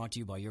message is brought to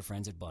you by your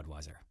friends at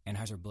Budweiser,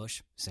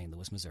 Anheuser-Busch, St.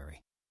 Louis,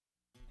 Missouri.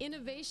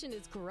 Innovation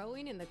is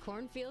growing in the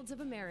cornfields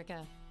of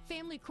America.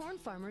 Family corn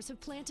farmers have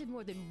planted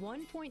more than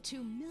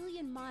 1.2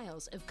 million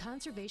miles of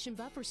conservation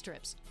buffer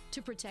strips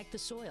to protect the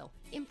soil,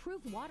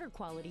 improve water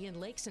quality in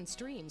lakes and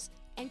streams,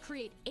 and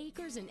create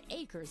acres and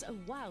acres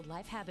of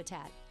wildlife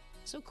habitat.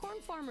 So corn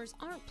farmers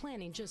aren't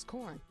planting just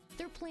corn.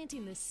 They're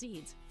planting the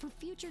seeds for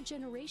future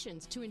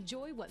generations to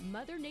enjoy what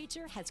Mother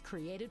Nature has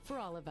created for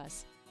all of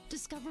us.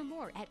 Discover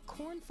more at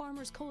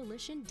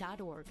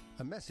cornfarmerscoalition.org.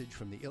 A message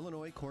from the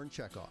Illinois Corn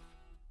Checkoff.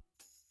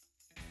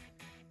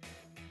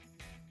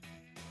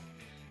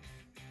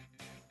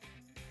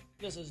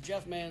 This is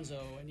Jeff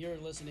Manzo, and you're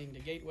listening to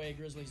Gateway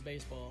Grizzlies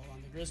Baseball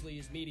on the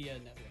Grizzlies Media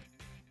Network.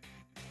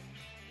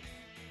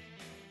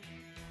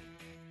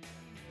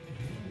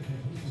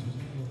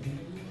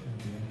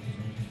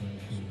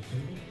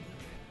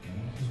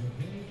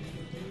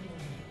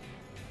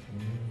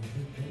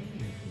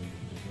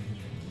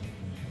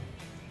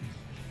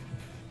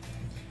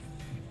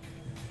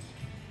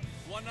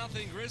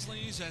 Nothing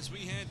Grizzlies as we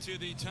head to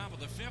the top of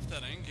the fifth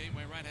inning.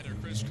 Gateway right-hander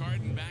Chris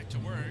Carden back to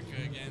work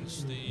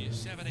against the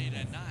 7, 8,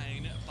 and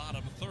 9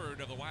 bottom third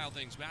of the Wild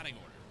Things batting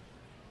order.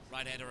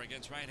 Right-hander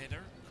against right-hander.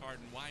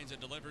 Carden winds and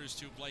delivers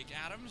to Blake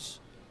Adams,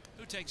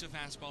 who takes a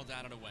fastball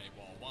down and away,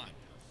 ball one.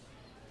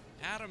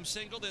 Adams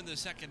singled in the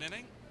second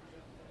inning.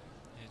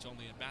 It's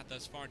only a bat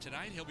thus far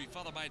tonight. He'll be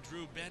followed by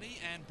Drew Benny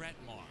and Brett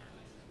Maher.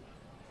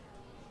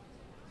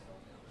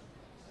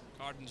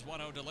 Carden's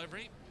 1-0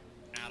 delivery.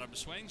 Adams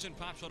swings and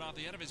pops one off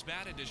the end of his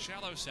bat into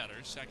shallow center.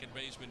 Second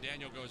baseman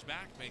Daniel goes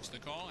back, makes the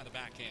call, and a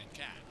backhand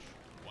catch.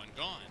 One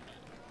gone.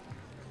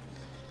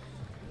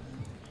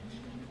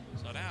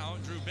 So now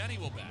Drew Benny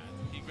will bat.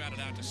 He grounded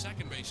out to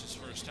second base his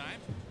first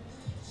time.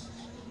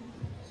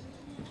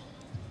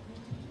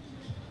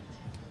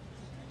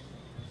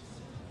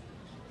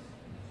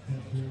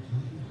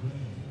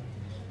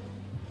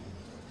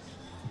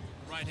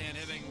 Right-hand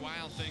hitting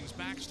Wild Things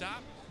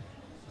backstop.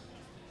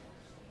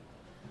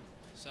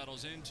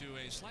 Settles into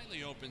a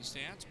slightly open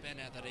stance. Ben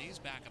Anthony's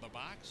back of the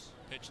box.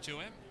 Pitch to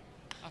him.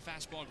 A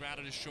fastball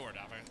grounded to short.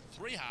 Over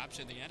 3 hops.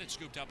 In the end, it's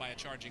scooped up by a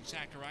charging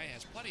Sakurai.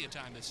 Has plenty of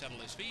time to settle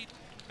his feet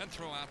and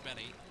throw out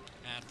Benny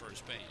at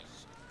first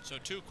base. So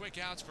 2 quick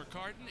outs for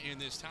Carden in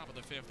this top of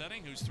the fifth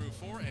inning, who's through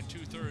 4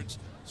 2/3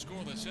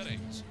 scoreless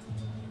innings.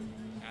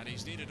 And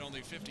he's needed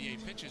only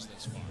 58 pitches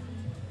this far.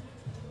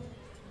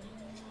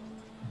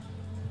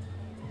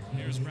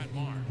 Here's Brett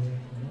Maher.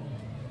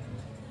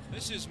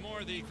 This is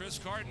more the Chris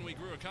Carden we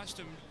grew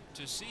accustomed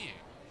to seeing,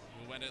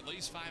 who went at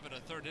least 5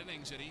 1/3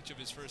 innings in each of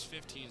his first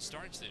 15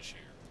 starts this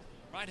year.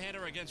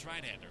 Right-hander against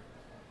right-hander.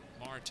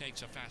 Maher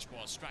takes a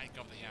fastball strike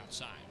over the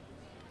outside.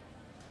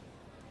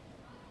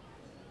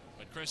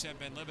 But Chris had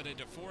been limited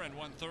to 4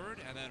 1/3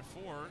 and then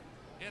 4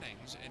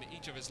 innings in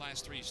each of his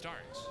last 3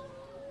 starts.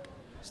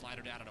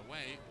 Slider down and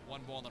away,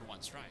 1 ball and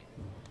 1 strike.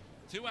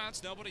 2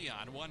 outs, nobody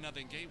on,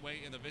 1-0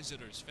 Gateway in the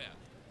visitors' fifth.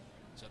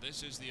 So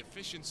this is the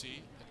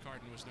efficiency that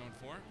Carden was known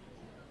for.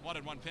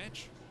 1-1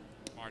 pitch.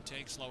 Maher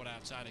takes, slow it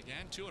outside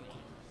again, 2-1.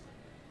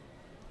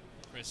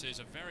 Chris is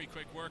a very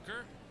quick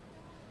worker.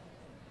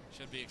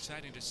 Should be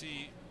exciting to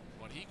see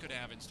what he could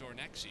have in store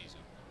next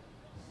season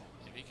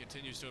if he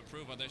continues to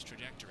improve on this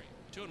trajectory.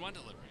 2-1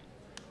 delivery.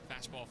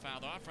 Fastball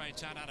fouled off, right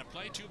side out of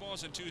play. 2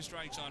 balls and 2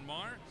 strikes on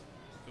Maher,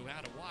 who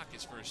had a walk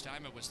his first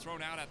time. It was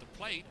thrown out at the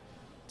plate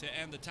to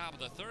end the top of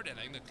the third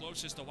inning, the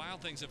closest the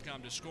Wild Things have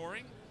come to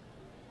scoring.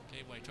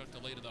 Gateway took the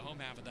lead of the home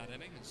half of that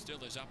inning and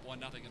still is up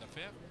 1-0 in the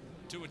fifth.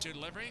 2-2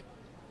 delivery.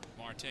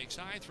 Maher takes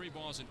high, 3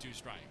 balls and 2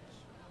 strikes.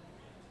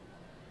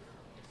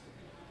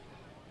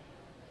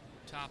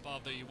 Top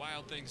of the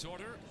Wild Things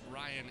order,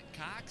 Ryan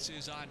Cox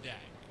is on deck.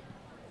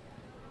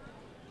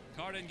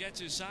 Carden gets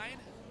his side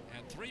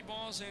and 3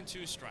 balls and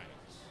 2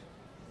 strikes.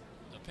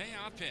 The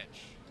payoff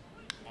pitch.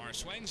 Maher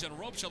swings and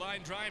ropes a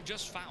line drive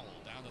just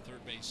fouled down the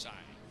third base side.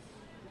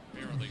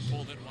 Barely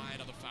pulled it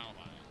wide of the foul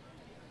line.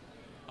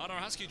 On our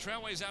Husky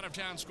Trailways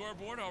out-of-town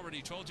scoreboard,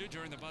 already told you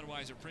during the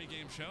Budweiser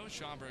pregame show,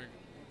 Schaumburg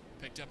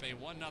picked up a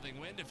 1-0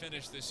 win to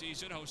finish the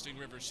season, hosting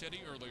River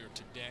City earlier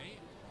today.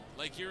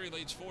 Lake Erie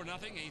leads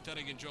 4-0, 8th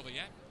inning in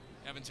Joliet.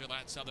 Evansville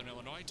at Southern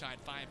Illinois tied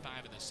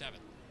 5-5 in the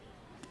 7th.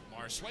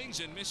 Marr swings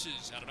and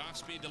misses at an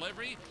off-speed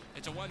delivery.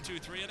 It's a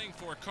 1-2-3 inning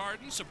for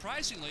Carden.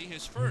 Surprisingly,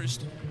 his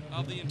first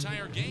of the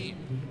entire game.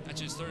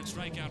 That's his third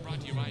strikeout,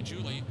 brought to you by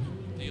Julie,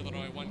 the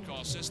Illinois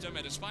one-call system.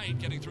 And despite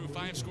getting through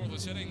 5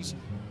 scoreless innings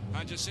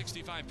on just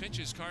 65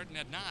 pitches, Carden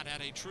had not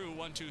had a true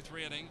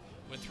 1-2-3 inning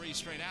with 3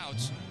 straight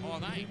outs all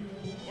night.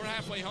 We're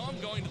halfway home,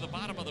 going to the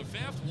bottom of the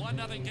 5th.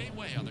 1-0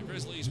 Gateway on the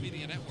Grizzlies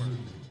Media Network.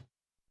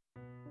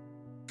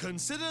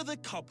 Consider the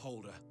cup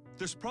holder.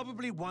 There's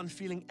probably one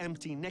feeling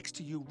empty next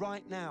to you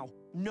right now.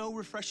 No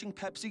refreshing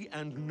Pepsi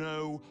and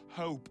no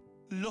hope.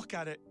 Look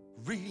at it.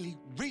 Really,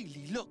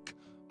 really look.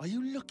 Are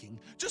you looking?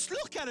 Just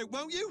look at it,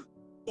 won't you?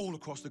 All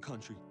across the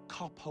country,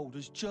 cup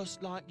holders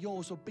just like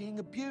yours are being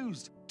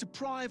abused,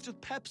 deprived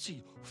of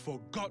Pepsi,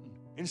 forgotten.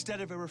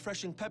 Instead of a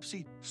refreshing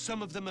Pepsi,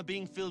 some of them are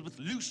being filled with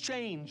loose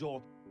change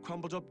or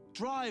crumbled up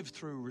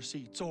drive-through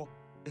receipts, or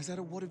is that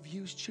a wad of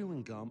used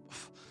chewing gum?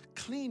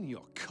 Clean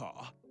your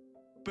car.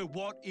 But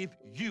what if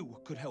you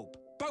could help?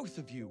 Both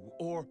of you,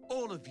 or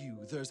all of you.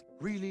 There's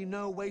really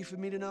no way for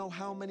me to know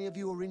how many of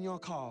you are in your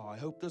car. I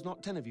hope there's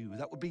not 10 of you.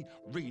 That would be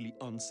really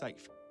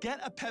unsafe.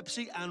 Get a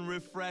Pepsi and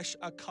refresh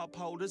a cup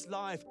holder's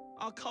life.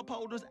 Our cup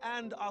holders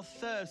and our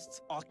thirsts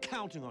are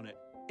counting on it.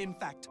 In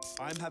fact,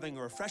 I'm having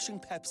a refreshing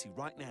Pepsi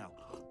right now.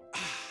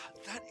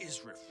 That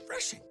is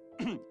refreshing.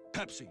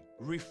 Pepsi,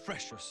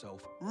 refresh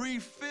yourself.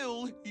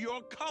 Refill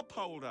your cup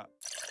holder.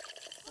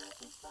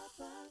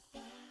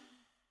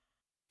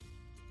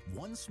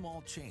 One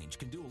small change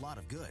can do a lot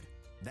of good.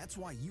 That's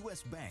why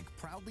U.S. Bank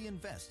proudly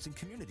invests in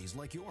communities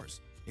like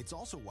yours. It's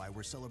also why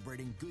we're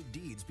celebrating good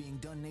deeds being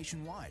done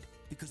nationwide,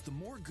 because the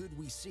more good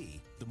we see,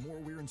 the more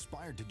we're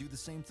inspired to do the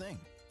same thing.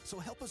 So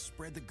help us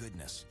spread the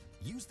goodness.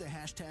 Use the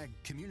hashtag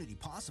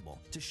 #CommunityPossible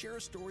to share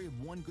a story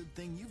of one good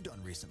thing you've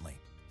done recently.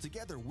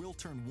 Together, we'll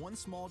turn one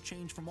small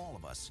change from all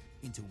of us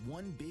into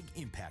one big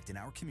impact in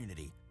our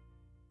community.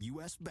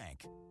 U.S.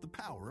 Bank, the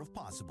power of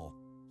possible.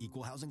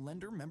 Equal housing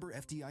lender, member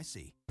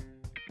FDIC.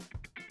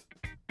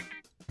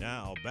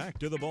 Now back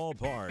to the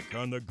ballpark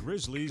on the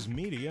Grizzlies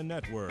Media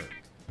Network.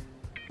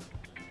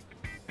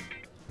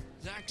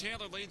 Zach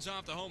Taylor leads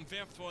off the home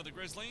 5th for the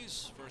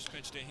Grizzlies. First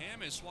pitch to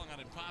him is swung on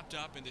and popped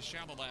up into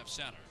shallow left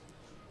center.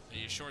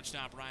 The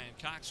shortstop Ryan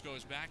Cox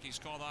goes back. He's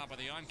called off by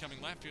the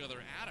oncoming left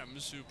fielder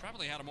Adams, who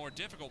probably had a more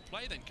difficult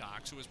play than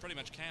Cox, who was pretty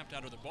much camped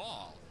under the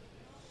ball.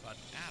 But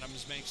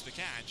Adams makes the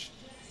catch,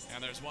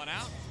 and there's one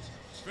out.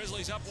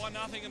 Grizzlies up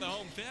 1-0 in the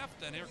home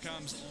 5th, and here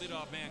comes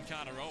leadoff man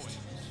Connor Owings.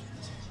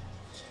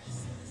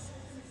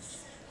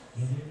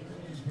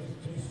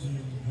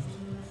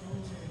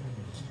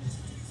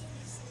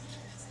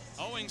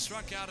 Owings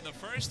struck out in the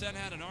first, then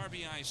had an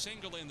RBI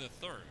single in the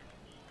third.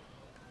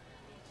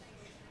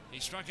 He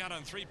struck out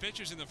on 3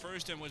 pitches in the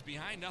first and was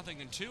behind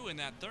 0-2 in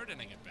that third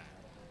inning at bat.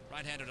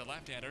 Right-hander to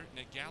left-hander,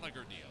 Nick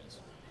Gallagher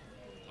deals.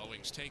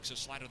 Owings takes a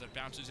slider that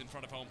bounces in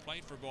front of home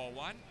plate for ball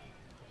 1.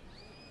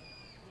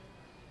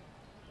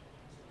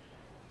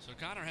 So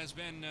Connor has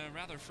been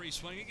rather free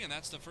swinging, and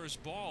that's the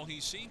first ball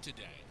he's seen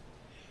today.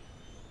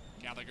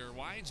 Gallagher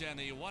wides and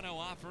the 1-0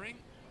 offering.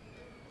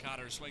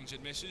 Connor swings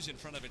and misses in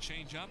front of a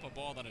changeup, a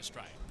ball and a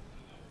strike.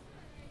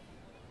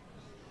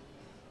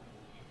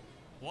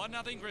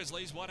 1-0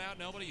 Grizzlies, 1 out,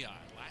 nobody on.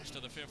 Last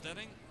of the 5th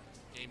inning.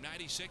 Game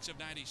 96 of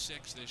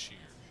 96 this year.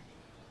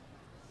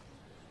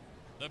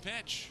 The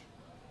pitch.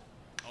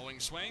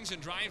 Owings swings and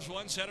drives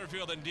one center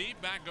field and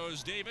deep. Back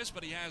goes Davis,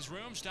 but he has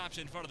room, stops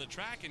in front of the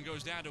track and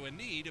goes down to a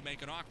knee to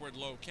make an awkward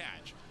low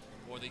catch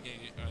for the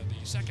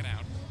second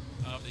out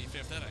of the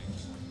 5th inning.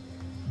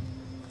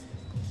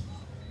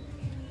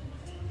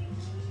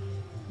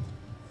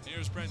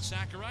 Here's Brent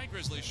Sakurai,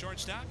 Grizzlies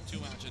shortstop, 2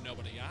 outs and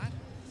nobody on.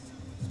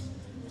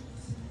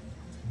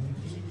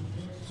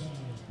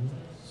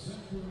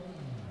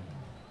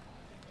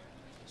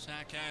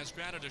 Sack has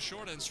grounded to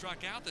short and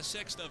struck out, the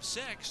 6th of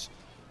 6.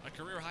 A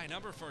career-high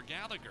number for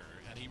Gallagher,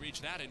 and he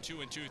reached that in 2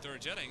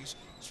 2/3 innings.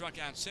 Struck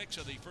out 6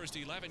 of the first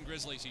 11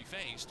 Grizzlies he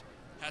faced.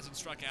 Hasn't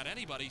struck out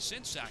anybody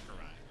since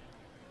Sakurai.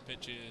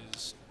 Pitch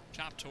is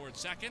chopped towards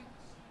second.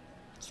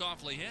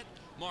 Softly hit.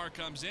 Marr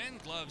comes in,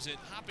 gloves it,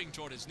 hopping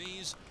toward his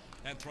knees,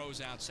 and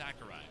throws out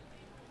Sakurai.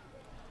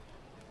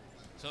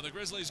 So the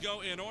Grizzlies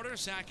go in order.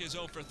 Sack is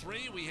 0 for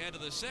 3. We head to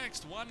the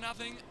 6th.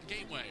 1-0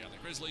 Gateway on the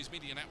Grizzlies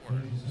Media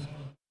Network.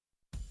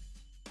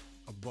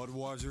 A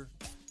Budweiser,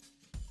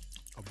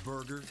 a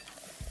burger,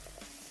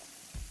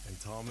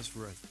 and Thomas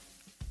Rhett.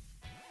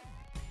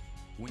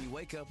 When you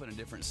wake up in a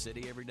different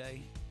city every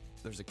day,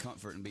 there's a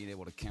comfort in being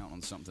able to count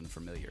on something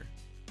familiar.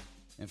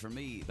 And for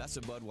me, that's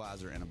a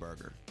Budweiser and a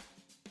burger.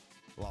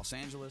 Los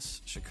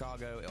Angeles,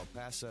 Chicago, El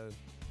Paso,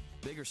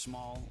 big or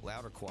small,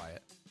 loud or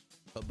quiet,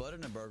 a Bud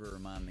and a burger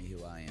remind me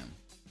who I am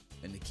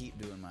and to keep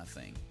doing my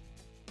thing.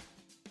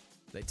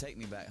 They take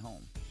me back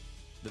home.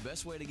 The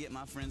best way to get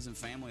my friends and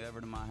family over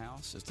to my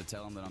house is to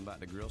tell them that I'm about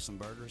to grill some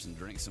burgers and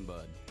drink some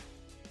Bud.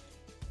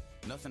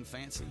 Nothing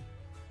fancy,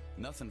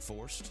 nothing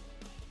forced,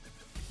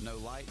 no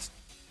lights,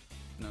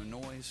 no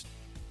noise,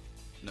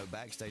 no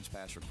backstage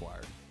pass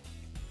required.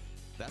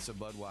 That's a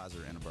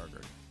Budweiser and a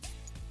burger.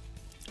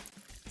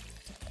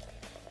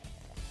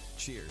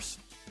 Cheers.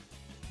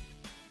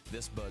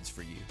 this Bud's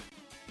for you.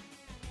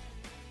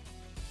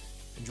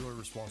 Enjoy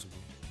responsibly.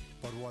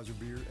 Budweiser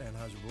Beer,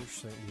 Anheuser-Busch,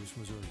 St. Louis,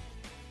 Missouri.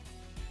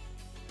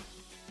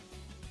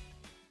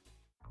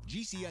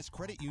 GCS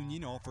Credit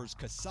Union offers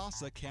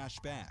Kasasa Cash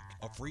Back,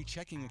 a free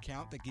checking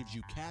account that gives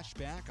you cash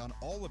back on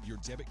all of your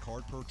debit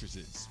card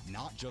purchases,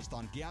 not just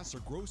on gas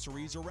or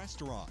groceries or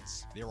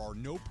restaurants. There are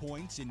no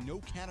points and no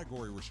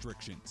category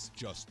restrictions,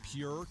 just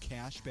pure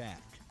cash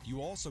back. You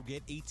also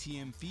get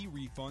ATM fee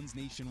refunds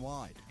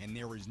nationwide, and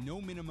there is no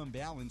minimum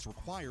balance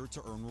required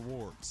to earn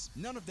rewards.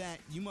 None of that,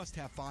 you must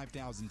have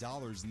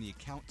 $5,000 in the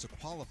account to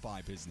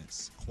qualify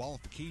business.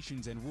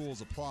 Qualifications and rules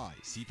apply.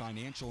 See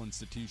financial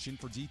institution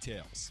for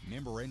details.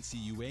 Member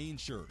NCUA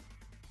insured.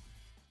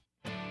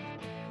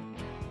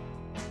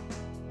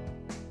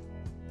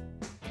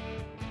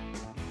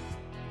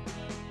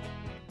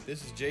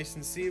 This is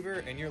Jason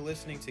Seaver, and you're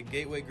listening to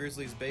Gateway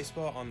Grizzlies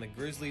Baseball on the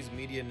Grizzlies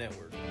Media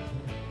Network.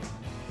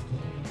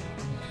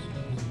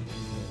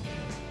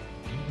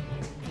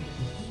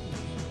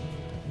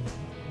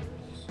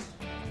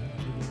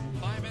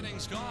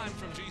 Gone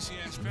from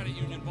GCS Credit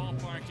Union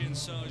Ballpark in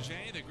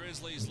Sauget. The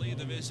Grizzlies lead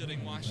the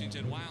visiting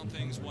Washington Wild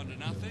Things 1-0.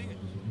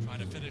 Trying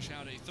to finish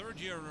out a third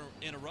year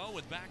in a row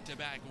with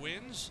back-to-back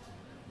wins.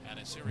 And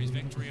a series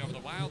victory over the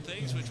Wild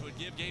Things, which would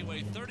give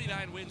Gateway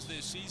 39 wins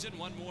this season,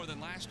 one more than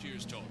last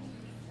year's total.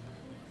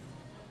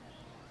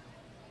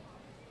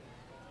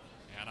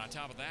 And on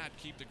top of that,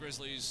 keep the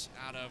Grizzlies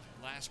out of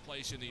last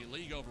place in the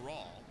league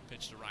overall.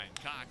 Pitch to Ryan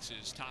Cox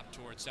is topped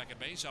towards second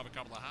base. Off a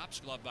couple of hops,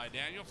 gloved by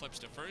Daniel, flips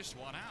to first,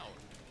 one out.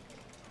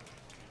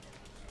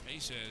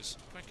 Base is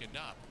quickened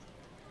up.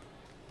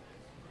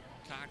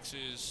 Cox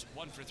is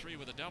 1 for 3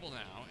 with a double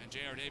now, and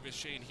J.R. Davis,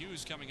 Shane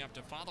Hughes coming up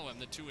to follow him,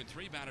 the 2 and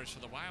 3 batters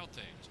for the Wild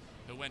Things,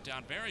 who went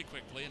down very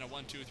quickly in a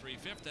 1-2-3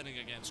 fifth inning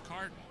against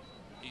Carton.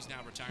 He's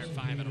now retired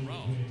 5 in a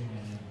row.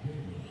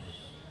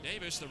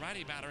 Davis, the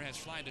righty batter, has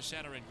flied to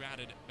center and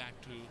grounded back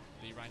to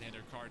the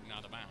right-hander Carton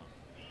on the mound.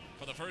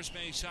 For the first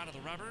base side of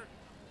the rubber,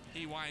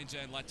 he winds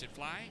and lets it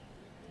fly.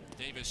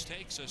 Davis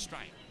takes a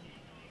strike.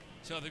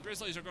 So the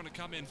Grizzlies are going to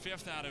come in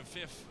fifth out of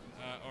fifth,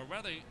 or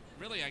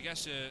really, I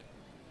guess,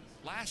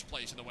 last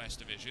place in the West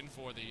Division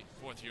for the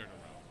fourth year in a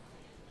row.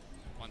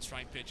 One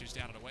strike pitch is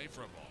down and away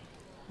for a ball.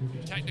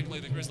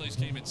 Technically, the Grizzlies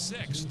came in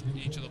sixth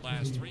each of the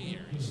last 3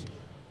 years,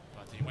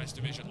 but the West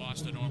Division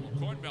lost to normal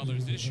Corn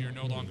Belters this year,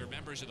 no longer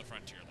members of the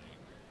Frontier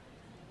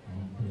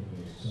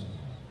League.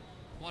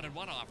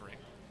 1-1 offering.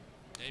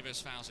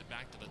 Davis fouls it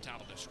back to the top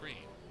of the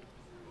screen.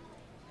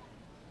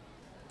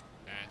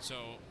 And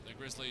so the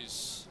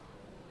Grizzlies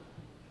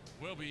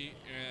will be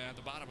at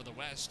the bottom of the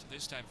West,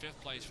 this time fifth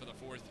place for the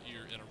fourth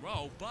year in a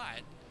row,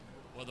 but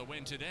with a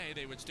win today,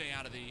 they would stay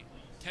out of the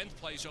 10th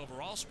place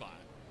overall spot.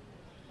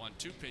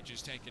 1-2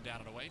 pitches taken down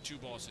and away, 2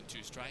 balls and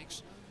 2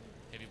 strikes.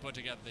 If you put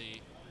together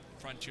the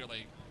Frontier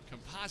League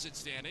composite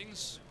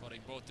standings, putting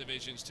both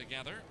divisions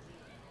together,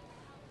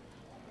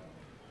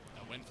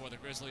 a win for the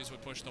Grizzlies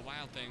would push the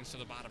Wild Things to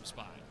the bottom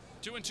spot.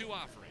 2-2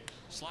 offering.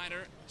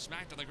 Slider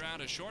smacked to the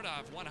ground, a short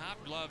off, one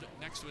hop, gloved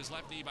next to his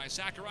left knee by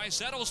Sakurai.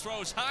 Settles,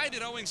 throws high.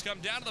 Did Owings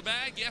come down to the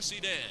bag? Yes, he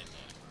did.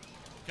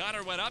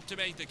 Connor went up to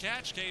make the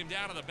catch, came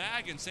down to the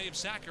bag, and saved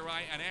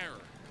Sakurai an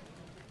error.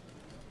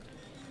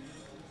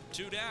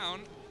 2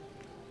 down.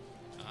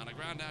 On a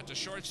ground out to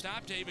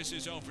shortstop, Davis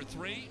is 0 for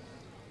 3.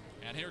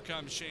 And here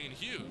comes Shane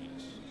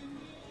Hughes,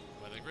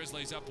 with the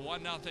Grizzlies up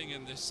 1-0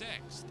 in the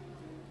 6th.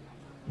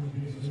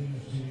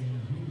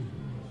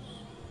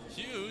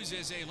 Hughes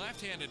is a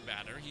left-handed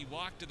batter. He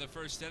walked in the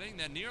first inning,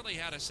 then nearly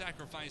had a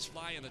sacrifice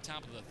fly in the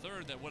top of the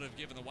third that would have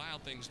given the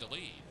Wild Things the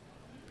lead.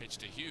 Pitch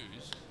to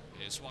Hughes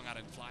is swung out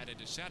and flied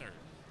into center.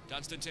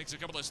 Dunston takes a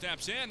couple of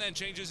steps in, then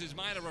changes his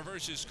mind and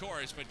reverses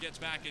course, but gets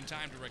back in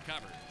time to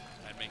recover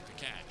and make the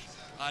catch.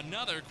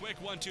 Another quick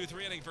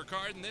 1-2-3 inning for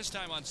Carden, this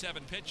time on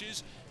 7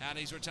 pitches, and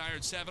he's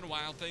retired 7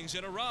 Wild Things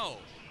in a row.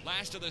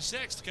 Last of the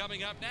 6th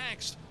coming up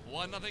next.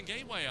 1-0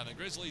 Gateway on the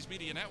Grizzlies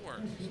Media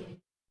Network.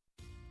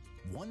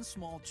 One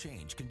small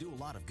change can do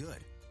a lot of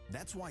good.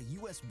 That's why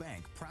U.S.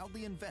 Bank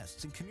proudly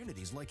invests in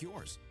communities like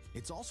yours.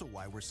 It's also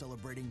why we're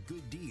celebrating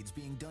good deeds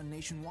being done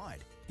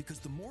nationwide, because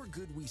the more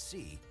good we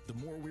see, the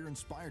more we're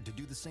inspired to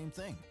do the same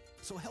thing.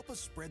 So help us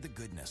spread the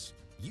goodness.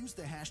 Use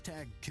the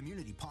hashtag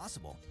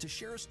 #CommunityPossible to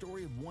share a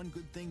story of one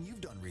good thing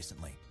you've done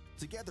recently.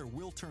 Together,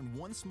 we'll turn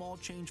one small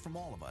change from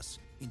all of us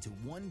into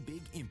one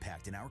big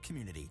impact in our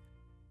community.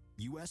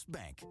 U.S.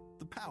 Bank,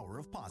 the power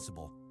of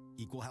possible.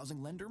 Equal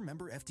housing lender,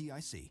 member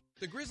FDIC.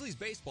 The Grizzlies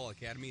Baseball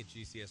Academy at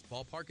GCS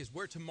Ballpark is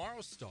where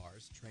tomorrow's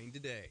stars train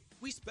today.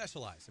 We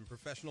specialize in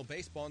professional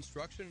baseball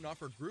instruction and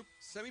offer group,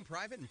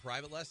 semi-private, and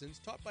private lessons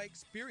taught by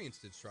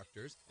experienced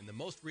instructors and the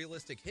most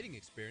realistic hitting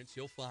experience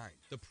you'll find.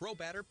 The Pro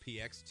Batter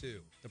PX2.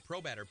 The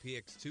Pro Batter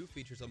PX2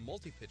 features a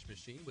multi-pitch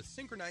machine with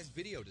synchronized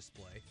video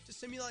display to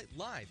simulate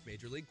live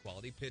Major League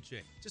quality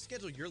pitching. To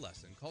schedule your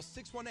lesson, call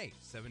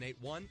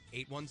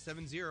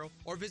 618-781-8170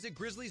 or visit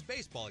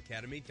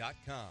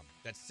GrizzliesBaseballAcademy.com.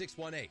 That's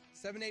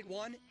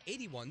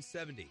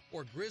 618-781-8170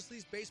 or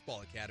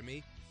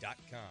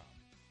GrizzliesBaseballAcademy.com.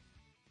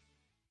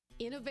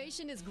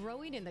 Innovation is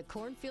growing in the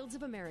cornfields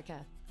of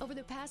America. Over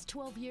the past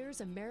 12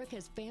 years,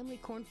 America's family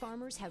corn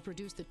farmers have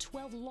produced the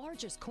 12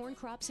 largest corn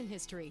crops in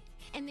history.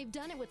 And they've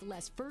done it with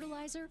less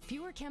fertilizer,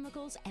 fewer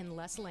chemicals, and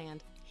less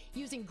land.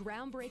 Using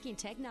groundbreaking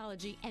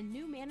technology and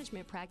new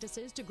management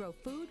practices to grow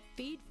food,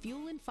 feed,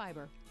 fuel, and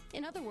fiber.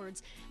 In other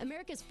words,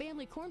 America's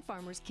family corn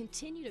farmers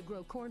continue to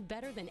grow corn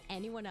better than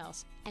anyone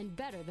else and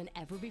better than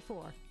ever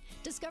before.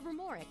 Discover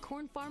more at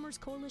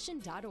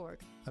cornfarmerscoalition.org.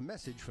 A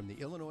message from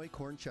the Illinois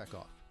Corn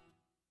Checkoff.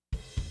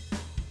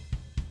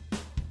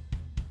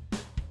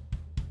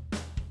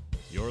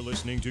 You're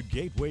listening to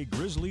Gateway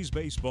Grizzlies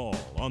Baseball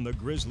on the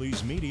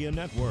Grizzlies Media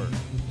Network.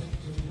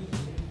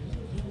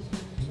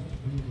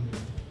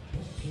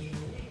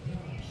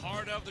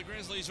 Heart of the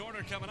Grizzlies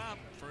order coming up.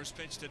 First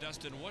pitch to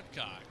Dustin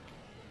Woodcock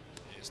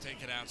is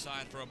taken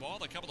outside for a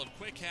ball. A couple of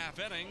quick half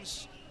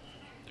innings.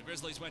 The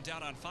Grizzlies went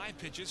down on 5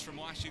 pitches from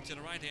Washington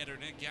right-hander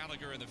Nick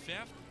Gallagher in the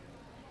 5th.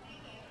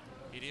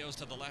 He deals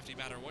to the lefty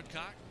batter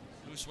Woodcock,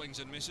 who swings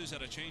and misses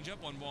at a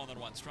changeup, 1 ball and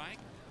 1 strike.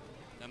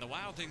 Then the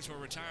Wild Things were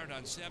retired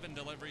on 7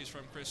 deliveries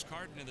from Chris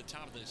Carton in the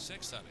top of the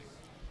 6th inning.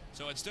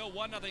 So it's still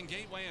 1-0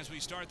 Gateway as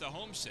we start the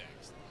home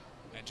 6th.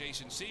 And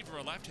Jason Seaver,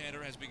 a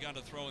left-hander, has begun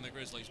to throw in the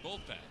Grizzlies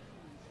bullpen.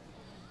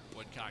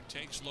 Woodcock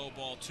takes low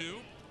ball 2.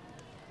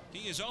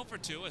 He is 0 for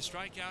 2, a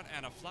strikeout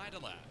and a fly to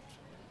left.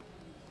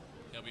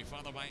 He'll be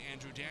followed by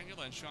Andrew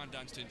Daniel and Sean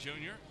Dunston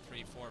Jr.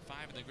 3, 4,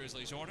 5 in the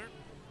Grizzlies order.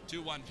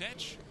 2-1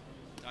 pitch.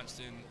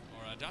 Dustin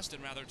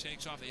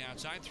takes off the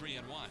outside, 3-1.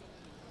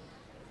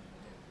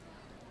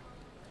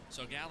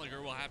 So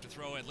Gallagher will have to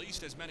throw at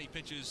least as many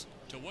pitches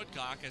to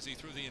Woodcock as he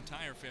threw the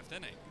entire 5th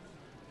inning.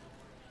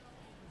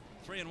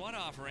 3-1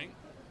 offering.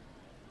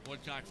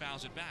 Woodcock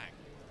fouls it back.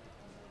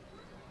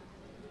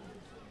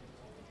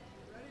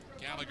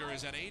 Gallagher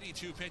is at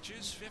 82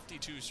 pitches,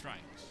 52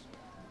 strikes.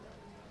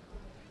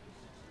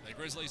 The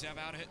Grizzlies have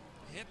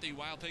hit the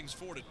Wild Things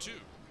 4-2.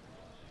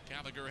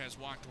 Gallagher has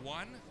walked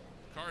 1.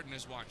 Carden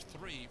has walked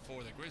 3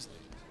 for the Grizzlies.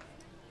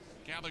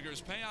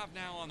 Gallagher's payoff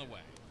now on the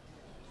way.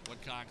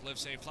 Woodcock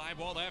lifts a fly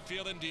ball left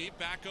field and deep.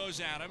 Back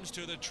goes Adams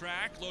to the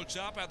track, looks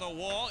up at the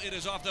wall. It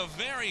is off the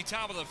very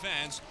top of the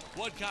fence.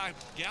 Woodcock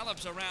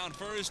gallops around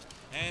first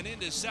and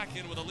into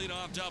second with a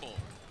leadoff double.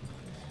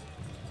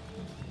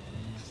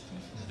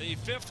 The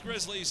 5th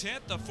Grizzlies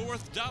hit, the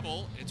 4th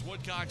double. It's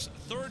Woodcock's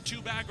 3rd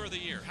two-bagger of the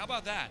year. How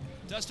about that?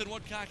 Dustin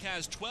Woodcock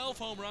has 12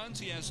 home runs.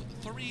 He has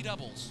 3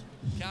 doubles,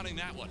 counting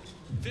that one.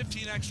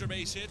 15 extra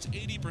base hits,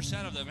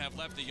 80% of them have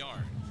left the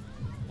yard.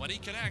 When he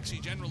connects,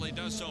 he generally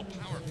does so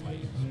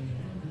powerfully.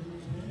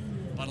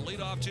 But a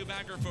leadoff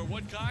two-bagger for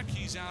Woodcock.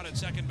 He's out at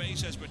second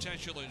base as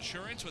potential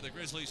insurance with the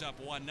Grizzlies up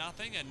 1-0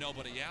 and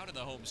nobody out in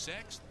the home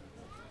 6th.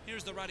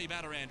 Here's the righty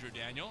batter, Andrew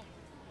Daniel.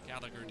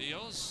 Gallagher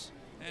deals,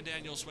 and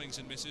Daniel swings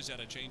and misses at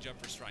a changeup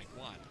for strike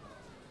 1.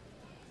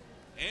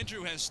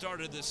 Andrew has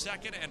started the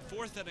 2nd and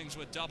 4th innings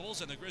with doubles,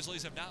 and the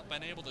Grizzlies have not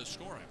been able to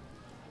score him.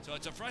 So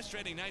it's a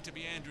frustrating night to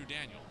be Andrew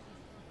Daniel.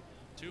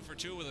 2 for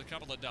 2 with a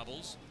couple of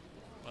doubles.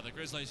 But the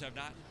Grizzlies have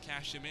not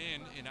cashed him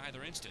in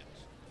either instance.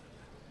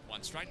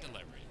 1 strike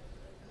delivery.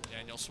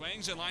 Daniel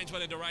swings and lines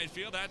one into right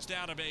field. That's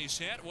down a base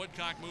hit.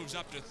 Woodcock moves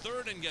up to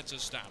 3rd and gets a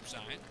stop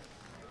sign.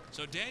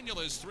 So Daniel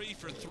is 3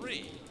 for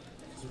 3.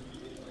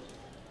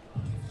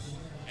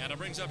 And it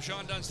brings up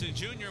Sean Dunston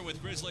Jr.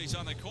 with Grizzlies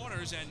on the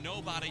corners and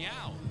nobody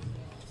out.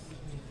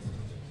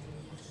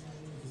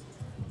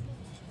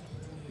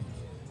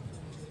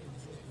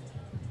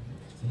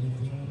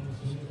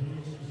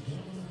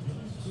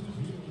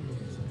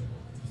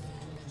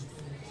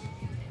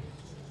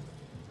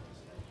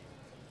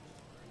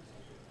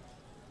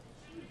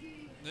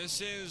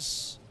 This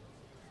is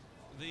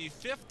the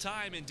 5th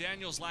time in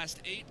Daniel's last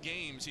 8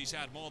 games he's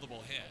had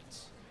multiple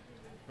hits.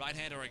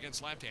 Right-hander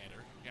against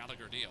left-hander.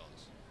 Gallagher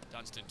deals.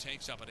 Dunston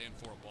takes up and in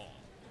for a ball.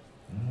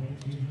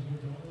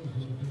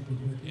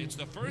 It's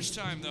the first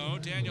time, though,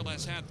 Daniel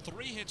has had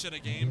 3 hits in a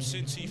game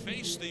since he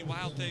faced the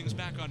Wild Things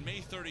back on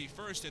May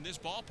 31st in this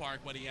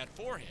ballpark when he had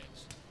 4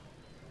 hits.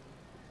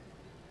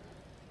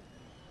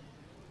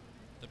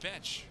 The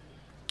pitch.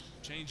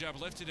 Changeup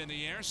lifted in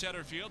the air,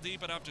 center field,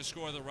 deep enough to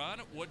score the run.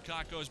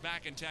 Woodcock goes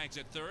back and tags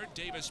at 3rd.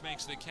 Davis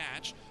makes the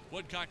catch.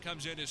 Woodcock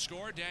comes in to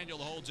score. Daniel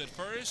holds at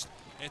first.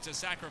 It's a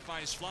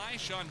sacrifice fly.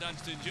 Sean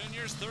Dunston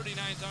Jr.'s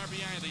 39th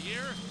RBI of the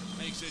year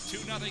makes it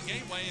 2-0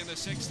 Gateway in the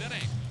 6th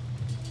inning.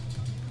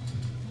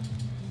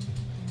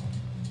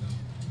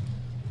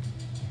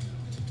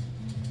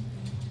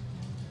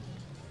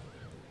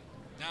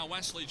 Now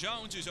Wesley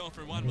Jones, who's 0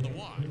 for 1 with a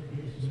walk.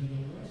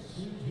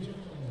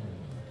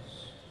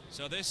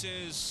 So this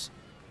is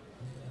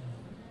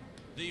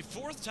the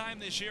 4th time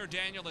this year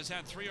Daniel has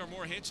had 3 or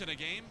more hits in a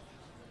game,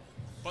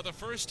 but the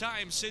first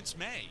time since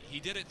May. He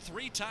did it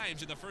 3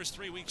 times in the first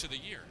 3 weeks of the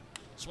year.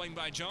 Swing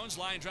by Jones,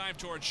 line drive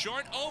towards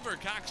short, over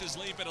Cox's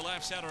leap into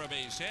left center, a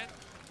base hit.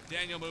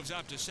 Daniel moves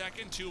up to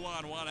second, 2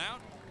 on, 1 out.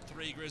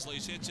 3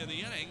 Grizzlies hits in the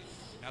inning,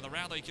 and the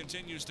rally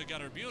continues to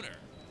Gunnar Buhner.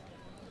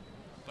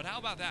 But how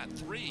about that?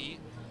 3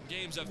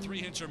 games of 3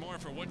 hits or more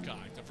for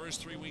Woodcock the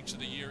first 3 weeks of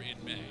the year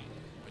in May.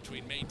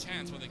 between May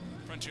 10th, when the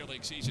Frontier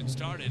League season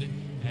started,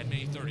 and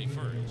May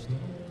 31st.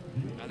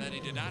 And then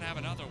he did not have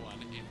another one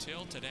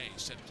until today,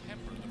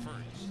 September the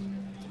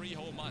 1st. 3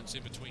 whole months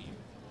in between.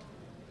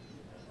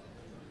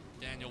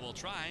 Daniel will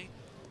try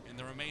in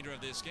the remainder of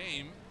this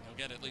game. He'll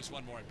get at least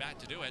one more at bat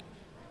to do it,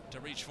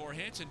 to reach 4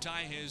 hits and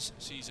tie his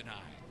season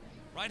high.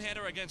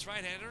 Right-hander against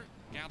right-hander.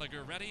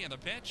 Gallagher ready, and the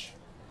pitch.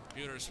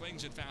 Buter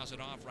swings and fouls it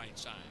off right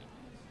side.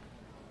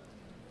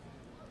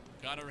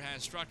 Gunnar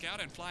has struck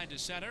out and flied to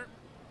center.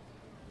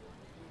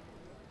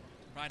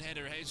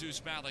 Right-hander Jesus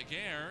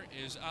Balaguer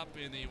is up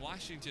in the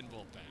Washington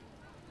bullpen.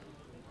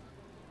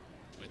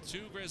 With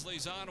 2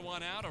 Grizzlies on,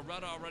 1 out, a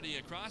run already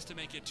across to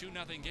make it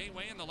 2-0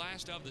 Gateway in the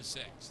last of the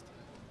 6th.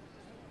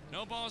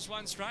 No balls,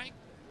 1 strike.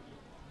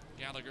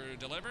 Gallagher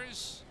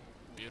delivers.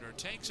 Buter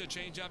takes a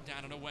changeup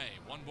down and away.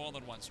 1 ball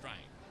and 1 strike.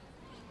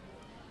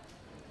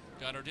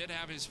 Gunnar did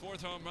have his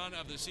 4th home run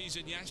of the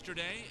season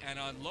yesterday and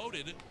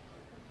unloaded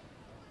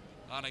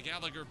on a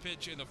Gallagher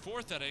pitch in the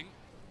 4th inning,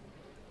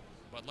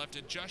 but left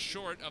it just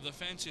short of the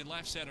fence in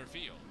left center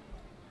field.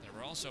 There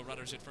were also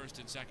runners at first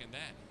and second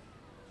then.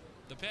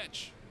 The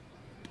pitch.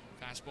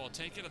 Fastball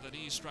taken at the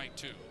knees, strike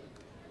 2.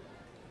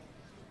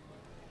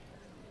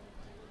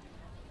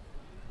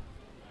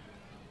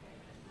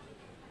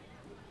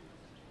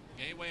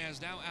 Gateway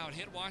has now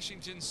out-hit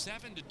Washington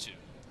 7-2.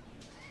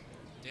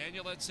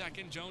 Daniel at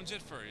second, Jones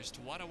at first,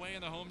 1 away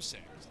in the home 6th.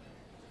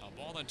 A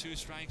ball and 2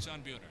 strikes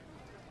on Buter.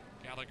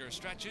 Gallagher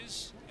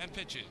stretches and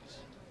pitches.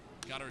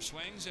 Gunnar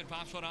swings and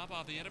pops one up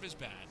off the end of his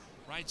bat.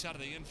 Right side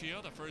of the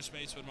infield, the first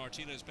baseman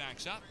Martinez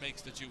backs up,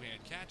 makes the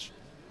 2-hand catch.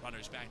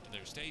 Runners back to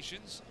their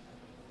stations.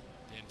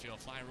 The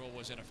infield fly rule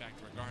was in effect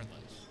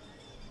regardless.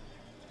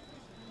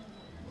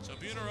 So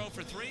Buter 0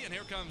 for 3, and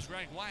here comes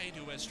Greg White,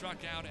 who has struck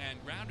out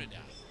and grounded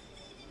out.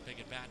 Big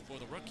at bat for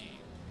the rookie.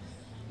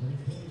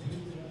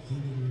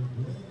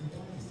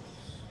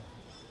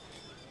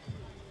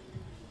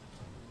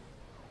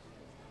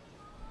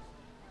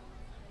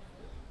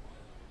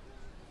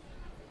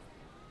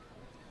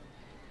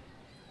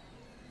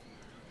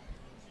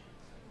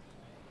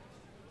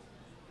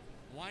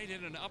 White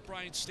in an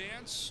upright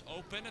stance,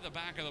 open at the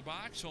back of the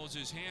box, holds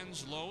his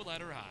hands low,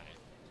 letter high.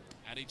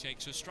 And he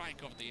takes a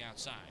strike over the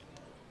outside.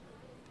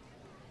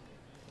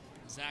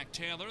 Zach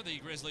Taylor, the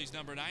Grizzlies'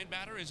 number 9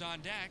 batter, is on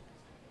deck.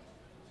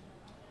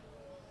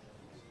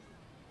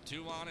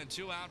 2 on and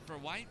 2 out for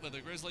White, with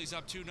the Grizzlies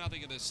up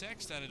 2-0 in the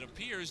 6th, and it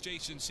appears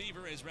Jason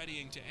Seaver is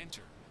readying to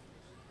enter.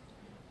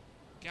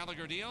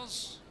 Gallagher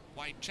deals.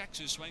 White checks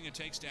his swing and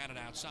takes down and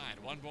outside.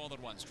 1 ball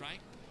and 1 strike.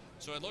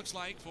 So it looks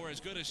like, for as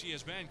good as he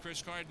has been,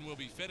 Chris Carden will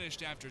be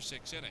finished after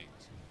 6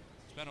 innings.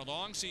 It's been a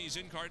long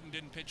season. Carden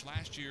didn't pitch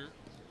last year.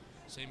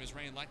 Same as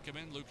Rain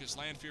Letkeman, Lucas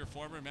Lanfear,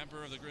 former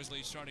member of the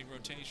Grizzlies starting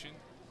rotation.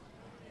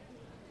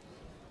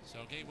 So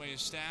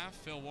Gateway's staff,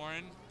 Phil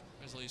Warren,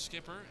 Grizzlies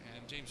skipper,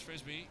 and James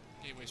Frisbee,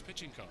 Gateway's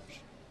pitching coach,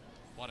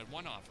 wanted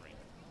 1 offering.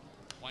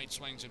 White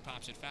swings and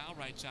pops it foul,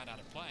 right side out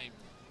of play.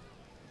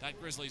 That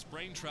Grizzlies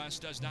brain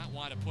trust does not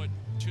want to put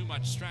too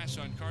much stress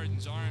on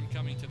Carden's arm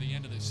coming to the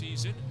end of the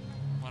season.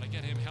 Want to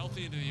get him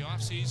healthy into the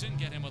offseason,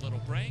 get him a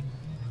little break,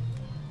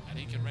 and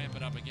he can ramp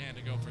it up again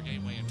to go for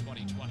Gateway in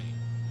 2020.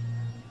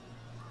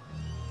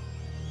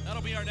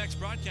 That'll be our next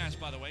broadcast,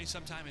 by the way,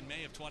 sometime in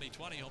May of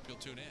 2020. Hope you'll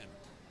tune in.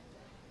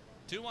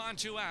 2 on,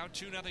 2 out,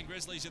 2-0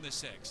 Grizzlies in the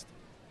 6th.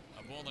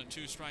 A ball and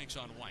 2 strikes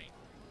on White.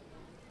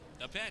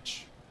 The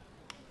pitch.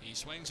 He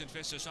swings and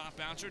fists a soft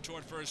bouncer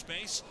toward first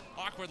base.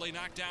 Awkwardly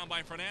knocked down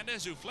by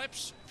Fernandez, who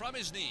flips from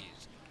his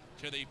knees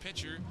to the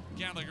pitcher.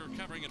 Gallagher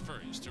covering at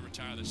first to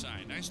retire the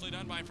side. Nicely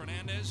done by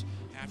Fernandez.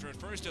 After at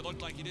first it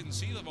looked like he didn't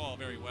see the ball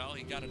very well,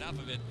 he got enough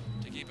of it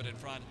to keep it in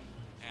front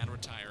and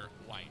retire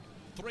White.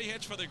 3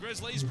 hits for the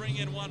Grizzlies, bring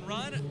in 1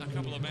 run. A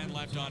couple of men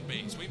left on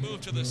base. We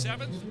move to the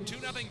 7th.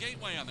 2-0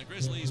 Gateway on the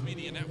Grizzlies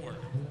Media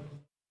Network.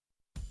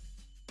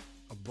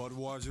 A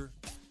Budweiser,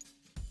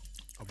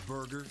 a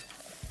burger,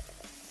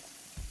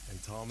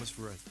 and Thomas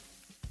Rhett.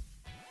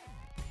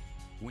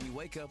 When you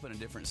wake up in a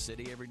different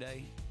city every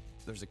day,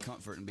 there's a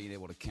comfort in being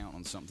able to count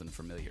on something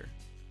familiar.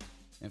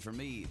 And for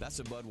me, that's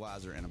a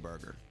Budweiser and a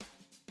burger.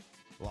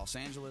 Los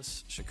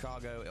Angeles,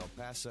 Chicago, El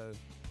Paso,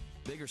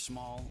 big or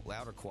small,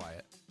 loud or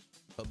quiet,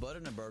 a Bud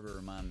and a burger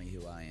remind me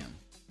who I am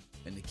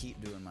and to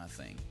keep doing my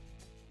thing.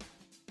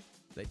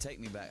 They take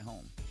me back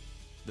home.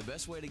 The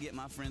best way to get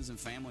my friends and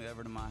family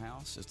over to my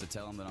house is to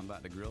tell them that I'm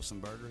about to grill some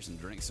burgers and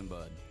drink some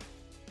Bud.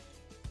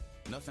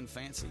 Nothing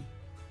fancy,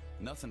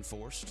 nothing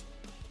forced,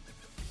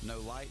 no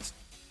lights,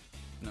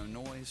 no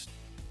noise,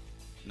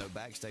 no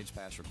backstage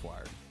pass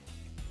required.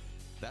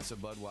 That's a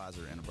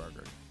Budweiser and a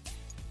burger.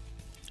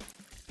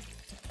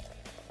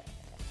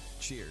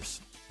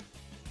 Cheers.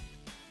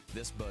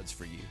 This Bud's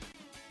for you.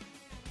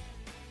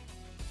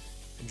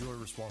 Enjoy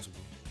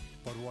responsibly.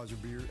 Budweiser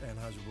Beer,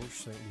 Anheuser-Busch,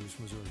 St. Louis,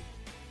 Missouri.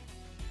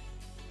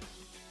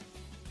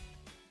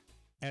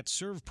 At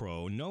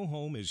ServPro, no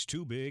home is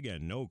too big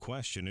and no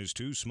question is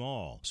too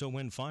small. So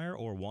when fire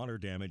or water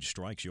damage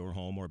strikes your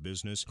home or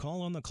business,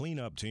 call on the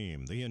cleanup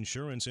team the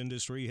insurance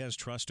industry has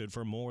trusted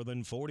for more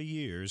than 40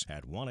 years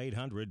at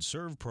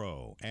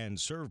 1-800-ServPro and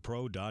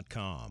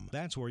ServPro.com.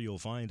 That's where you'll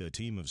find a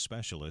team of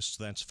specialists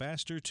that's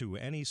faster to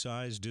any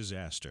size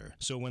disaster.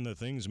 So when the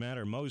things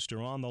matter most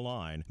are on the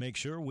line, make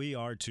sure we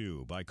are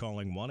too by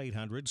calling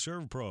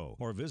 1-800-ServPro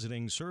or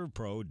visiting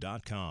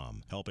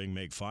ServPro.com, helping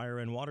make fire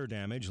and water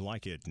damage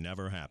like it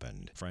never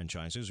happened.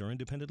 Franchises are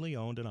independently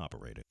owned and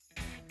operated.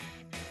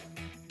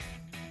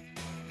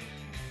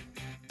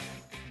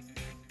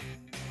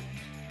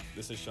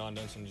 This is Sean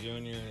Denson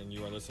Jr., and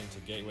you are listening to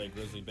Gateway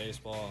Grizzly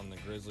Baseball on the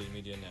Grizzly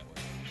Media Network.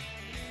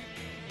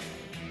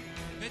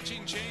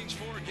 Pitching change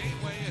for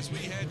Gateway as we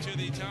head to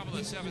the top of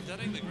the 7th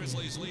inning. The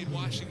Grizzlies lead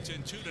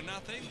Washington 2-0.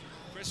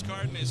 Chris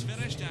Carden is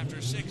finished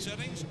after 6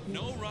 innings.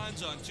 No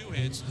runs on 2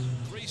 hits,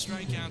 3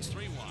 strikeouts,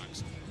 3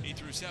 walks. He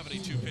threw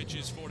 72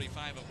 pitches,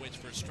 45 of which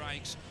for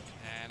strikes,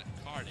 and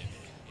Carden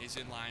is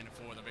in line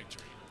for the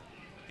victory.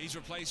 He's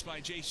replaced by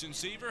Jason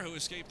Seaver, who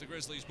escaped the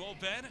Grizzlies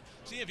bullpen.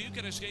 See if you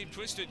can escape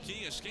Twisted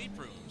Key escape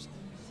rooms.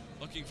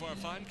 Looking for a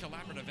fun,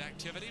 collaborative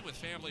activity with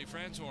family,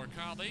 friends, or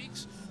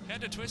colleagues?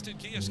 Head to Twisted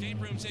Key Escape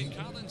Rooms in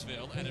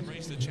Collinsville and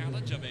embrace the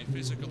challenge of a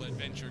physical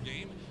adventure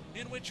game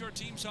in which your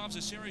team solves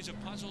a series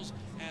of puzzles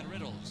and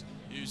riddles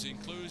using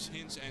clues,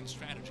 hints, and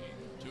strategy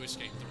to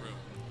escape the room.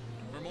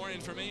 For more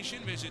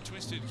information, visit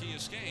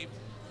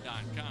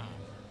TwistedKeyEscape.com.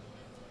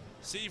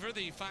 Seaver,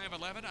 the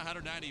 5'11",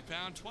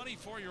 190-pound,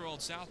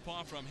 24-year-old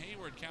southpaw from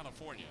Hayward,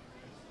 California,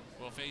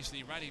 will face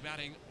the righty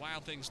batting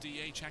Wild Things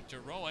DH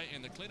Hector Roa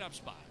in the cleanup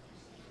spot.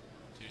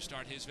 To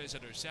start his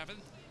visitor's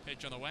 7th,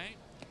 pitch on the way.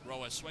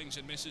 Roa swings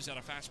and misses at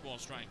a fastball,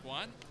 strike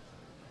 1.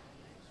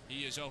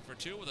 He is 0 for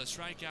 2 with a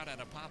strikeout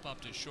and a pop-up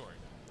to short.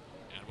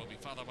 And will be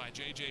followed by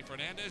J.J.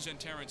 Fernandez and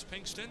Terrence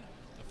Pinkston,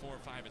 the 4,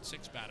 5, and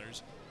 6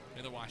 batters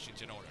in the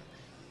Washington order.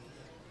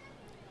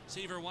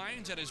 Seaver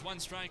winds at his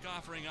 1-strike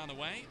offering on the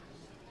way.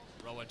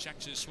 Roa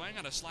checks his swing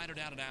on a slider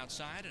down and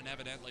outside and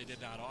evidently did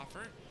not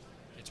offer.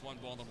 It's 1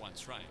 ball and 1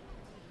 strike.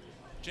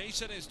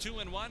 Jason is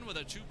 2-1 with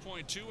a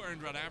 2.2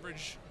 earned run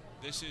average.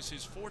 This is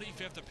his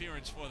 45th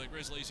appearance for the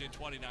Grizzlies in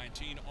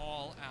 2019,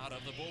 all out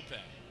of the bullpen.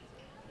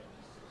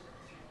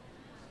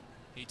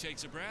 He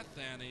takes a breath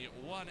and the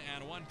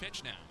 1-1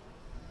 pitch now.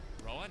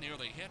 Roa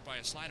nearly hit by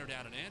a slider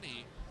down and in.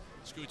 He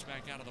scoots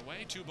back out of the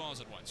way. 2 balls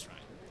and 1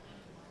 strike.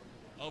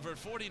 Over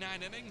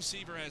 49 innings,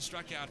 Seaver has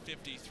struck out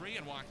 53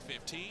 and walked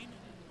 15.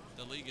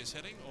 The league is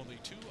hitting only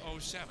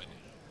 .207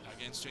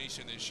 against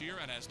Jason this year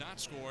and has not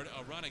scored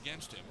a run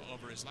against him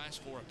over his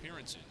last 4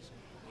 appearances,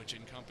 which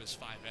encompass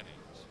 5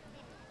 innings.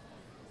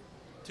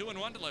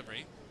 2-1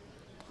 delivery.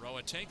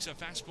 Roa takes a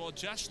fastball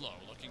just low,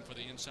 looking for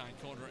the inside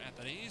corner at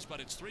the knees, but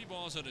it's 3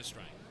 balls and a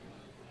strike.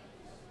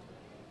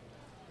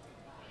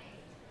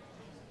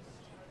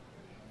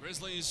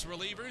 Grizzlies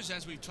relievers,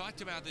 as we've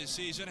talked about this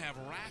season, have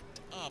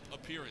racked up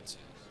appearances.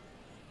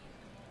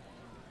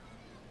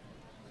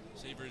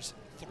 Seaver's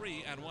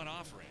 3-1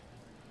 offering.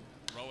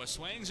 Roa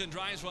swings and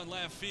drives one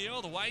left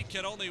field. White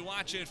can only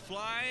watch it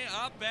fly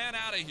up and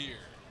out of here.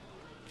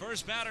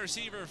 First batter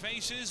Seaver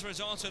faces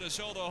results in a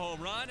solo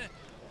home run.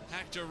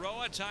 Hector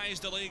Roa ties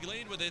the league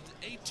lead with its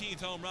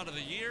 18th home run of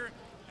the year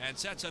and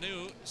sets a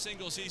new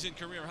single-season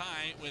career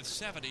high with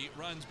 70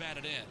 runs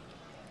batted in.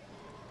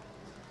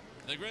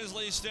 The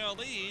Grizzlies still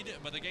lead,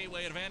 but the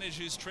Gateway advantage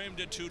is trimmed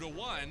to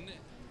 2-1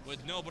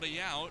 with nobody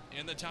out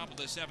in the top of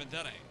the 7th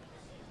inning.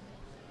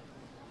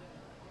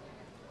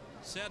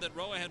 Said that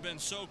Roa had been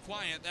so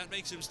quiet, that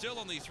makes him still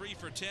only 3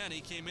 for 10.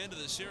 He came into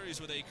the series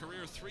with a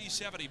career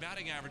 .370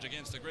 batting average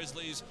against the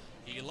Grizzlies.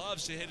 He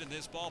loves to hit in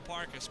this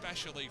ballpark,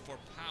 especially for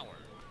power.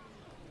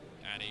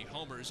 And he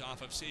homers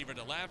off of Seaver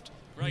to left.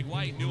 Greg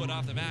White knew it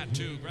off the bat,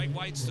 too. Greg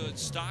White stood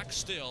stock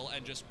still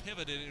and just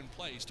pivoted in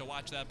place to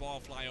watch that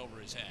ball fly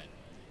over his head.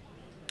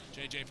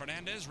 J.J.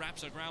 Fernandez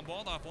wraps a ground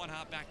ball off one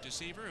hop back to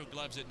Seaver, who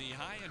gloves it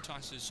knee-high and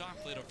tosses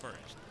softly to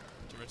first.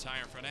 To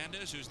retire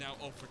Fernandez, who's now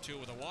 0 for 2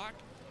 with a walk.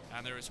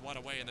 And there is one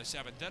away in the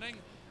 7th inning,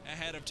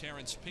 ahead of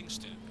Terrence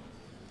Pinkston.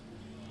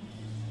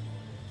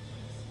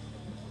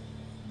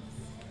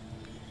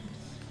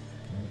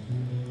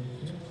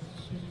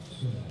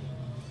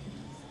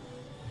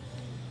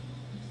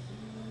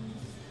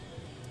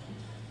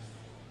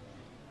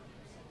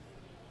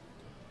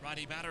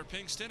 Righty batter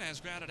Pinkston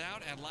has grounded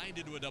out and lined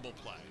into a double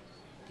play.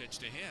 Pitch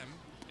to him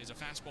is a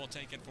fastball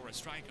taken for a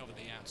strike over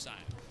the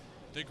outside.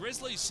 The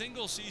Grizzlies'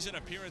 single-season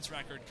appearance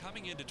record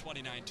coming into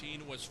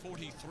 2019 was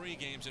 43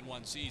 games in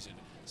one season,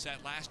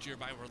 set last year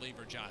by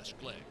reliever Josh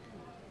Glick.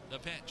 The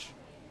pitch.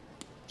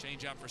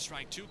 Change up for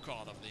strike 2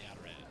 called over the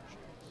outer edge.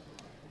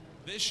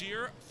 This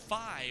year,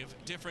 5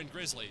 different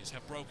Grizzlies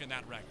have broken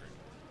that record.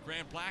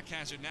 Grant Black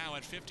has it now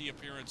at 50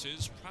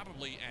 appearances,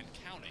 probably and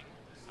counting.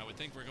 I would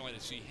think we're going to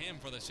see him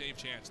for the save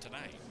chance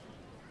tonight.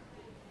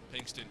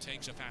 Pinkston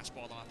takes a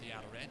fastball off the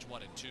outer edge,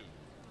 1-2.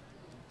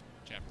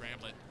 Jeff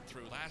Bramlett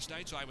threw last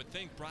night, so I would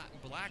think Black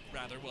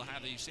will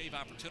have the save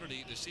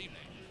opportunity this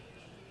evening.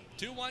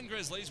 2-1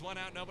 Grizzlies, 1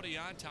 out, nobody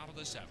on, top of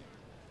the 7th.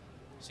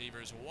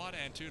 Seaver's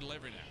 1-2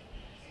 delivery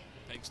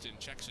now. Pinkston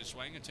checks his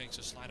swing and takes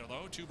a slider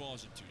low. 2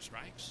 balls and 2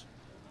 strikes.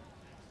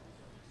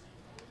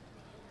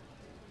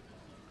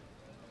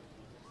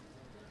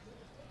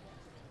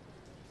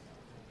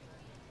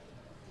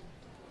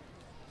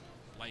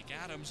 Blake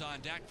Adams on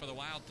deck for the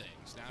Wild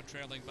Things, now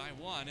trailing by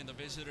 1 in the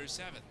visitors'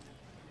 7th.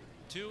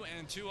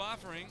 2-2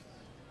 offering.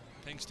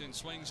 Pinkston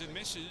swings and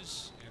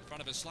misses in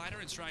front of a slider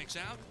and strikes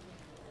out.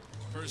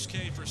 First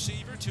K for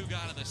Seaver, 2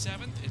 gone in the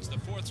 7th. It's the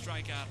 4th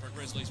strikeout for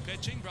Grizzlies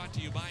pitching, brought to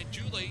you by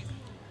Julie,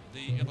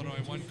 the Illinois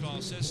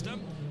one-call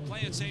system.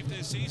 Play it safe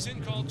this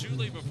season. Call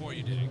Julie before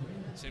you dig.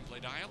 Simply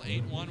dial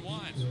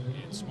 811.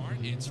 It's smart,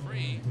 it's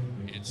free,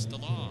 it's the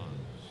law.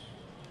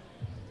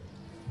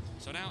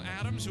 So now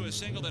Adams, who has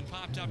singled and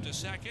popped up to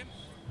second.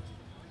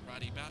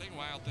 Righty batting,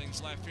 Wild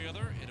Things left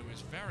fielder into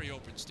his very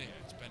open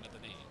stance, bend at the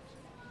knees.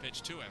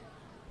 Pitch to him.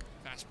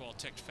 Fastball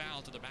ticked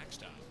foul to the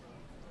backstop.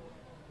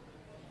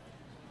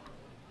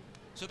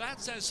 So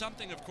that says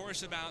something, of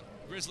course, about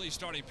Grizzlies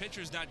starting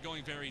pitchers not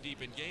going very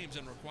deep in games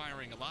and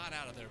requiring a lot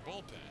out of their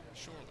bullpen,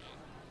 surely.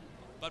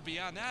 But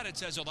beyond that, it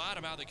says a lot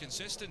about the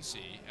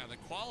consistency and the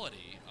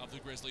quality of the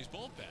Grizzlies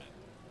bullpen.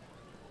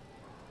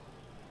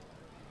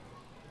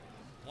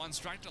 1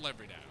 strike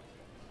delivery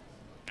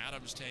now.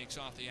 Adams takes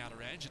off the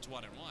outer edge. It's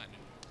 1-1.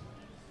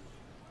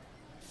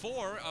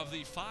 4 of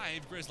the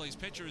 5 Grizzlies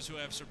pitchers who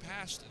have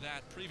surpassed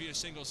that previous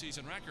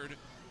single-season record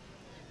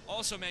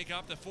also make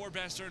up the 4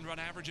 best earned run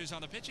averages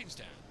on the pitching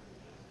staff.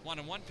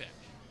 1-1 pitch.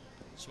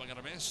 Swing and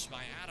a miss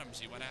by Adams.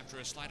 He went after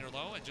a slider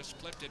low and just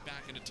flipped it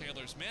back into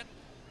Taylor's mitt.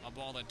 A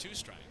ball and 2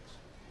 strikes.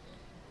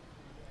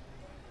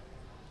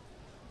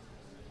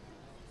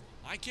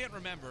 I can't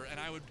remember, and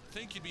I would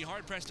think you'd be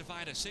hard-pressed to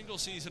find a single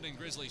season in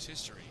Grizzlies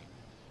history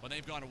when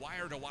they've gone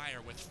wire to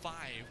wire with 5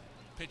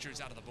 pitchers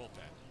out of the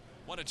bullpen.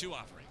 1-2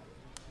 offering.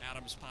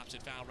 Adams pops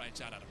it foul right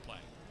side out of play.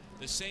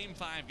 The same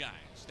 5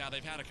 guys. Now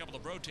they've had a couple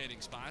of rotating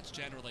spots.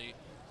 Generally,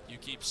 you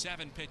keep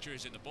 7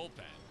 pitchers in the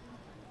bullpen.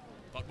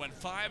 But when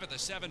 5 of the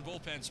 7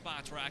 bullpen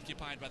spots were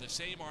occupied by the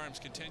same arms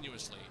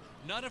continuously,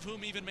 none of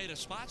whom even made a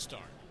spot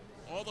start,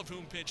 all of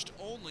whom pitched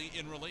only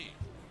in relief.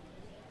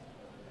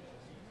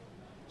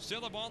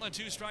 Still a ball and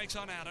 2 strikes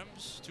on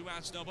Adams. 2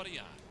 outs, nobody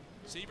on.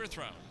 Seaver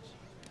throws.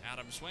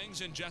 Adams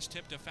swings and just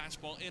tipped a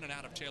fastball in and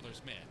out of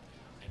Taylor's mitt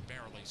and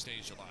barely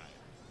stays alive.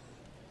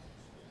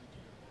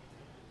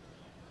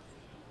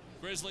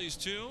 Grizzlies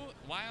 2,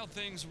 Wild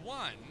Things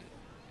 1,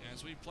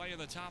 as we play in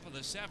the top of the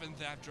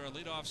 7th after a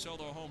leadoff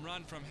solo home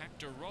run from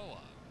Hector Roa.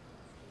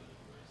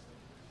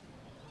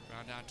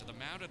 Ground out to the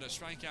mound and a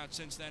strikeout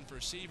since then for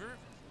Seaver.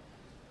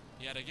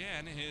 Yet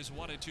again, his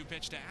 1-2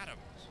 pitch to Adams.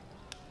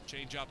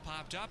 Changeup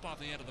popped up off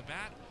the end of the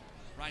bat.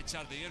 Right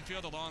side of the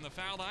infield along the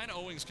foul line.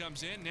 Owings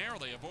comes in,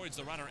 narrowly avoids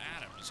the runner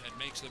Adams and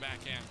makes the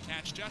backhand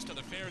catch just to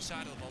the fair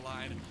side of the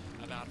line,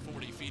 about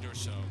 40 feet or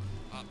so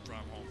up from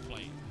home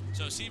plate.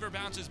 So Seaver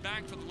bounces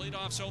back for the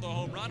leadoff solo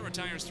home run,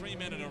 retires 3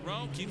 men in a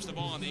row, keeps the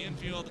ball in the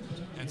infield,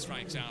 and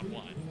strikes out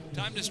 1.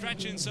 Time to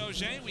stretch in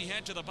Sauget. We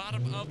head to the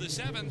bottom of the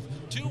 7th.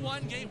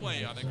 2-1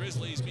 Gateway on the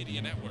Grizzlies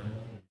Media Network.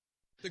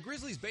 The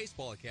Grizzlies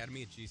Baseball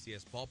Academy at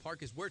GCS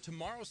Ballpark is where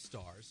tomorrow's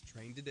stars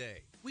train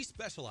today. We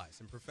specialize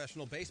in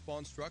professional baseball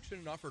instruction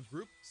and offer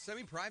group,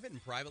 semi-private,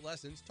 and private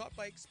lessons taught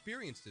by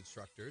experienced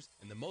instructors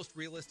and the most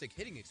realistic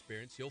hitting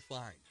experience you'll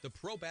find, the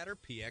Pro Batter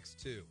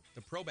PX2.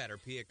 The Pro Batter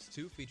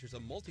PX2 features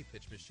a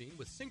multi-pitch machine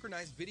with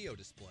synchronized video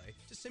display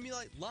to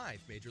simulate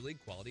live Major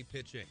League quality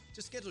pitching.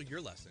 To schedule your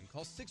lesson,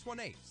 call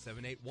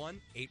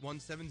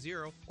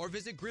 618-781-8170 or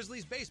visit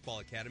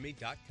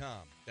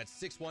GrizzliesBaseballAcademy.com. That's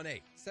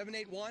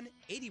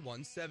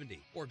 618-781-8170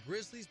 or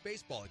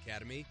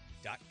GrizzliesBaseballAcademy.com.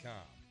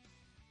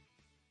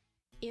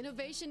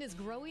 Innovation is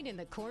growing in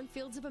the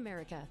cornfields of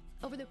America.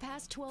 Over the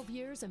past 12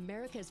 years,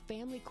 America's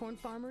family corn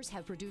farmers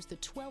have produced the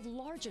 12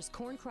 largest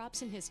corn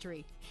crops in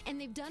history. And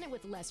they've done it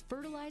with less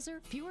fertilizer,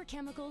 fewer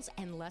chemicals,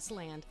 and less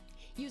land.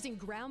 Using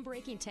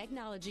groundbreaking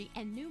technology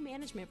and new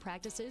management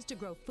practices to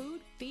grow food,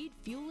 feed,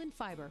 fuel, and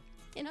fiber.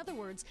 In other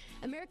words,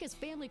 America's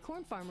family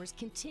corn farmers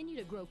continue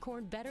to grow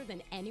corn better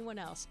than anyone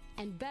else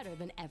and better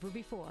than ever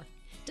before.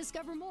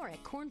 Discover more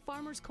at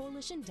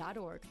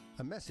cornfarmerscoalition.org.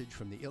 A message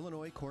from the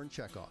Illinois Corn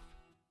Checkoff.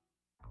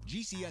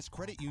 GCS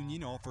Credit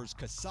Union offers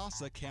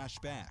Kasasa Cash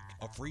Back,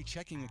 a free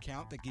checking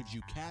account that gives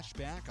you cash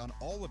back on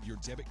all of your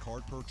debit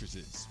card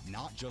purchases,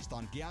 not just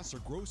on gas or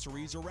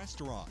groceries or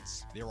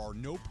restaurants. There are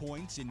no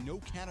points and no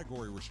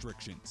category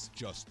restrictions,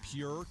 just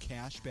pure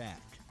cash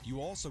back. You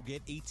also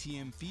get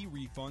ATM fee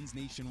refunds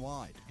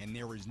nationwide, and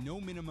there is no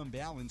minimum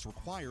balance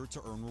required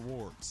to earn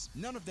rewards.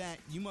 None of that,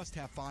 you must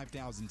have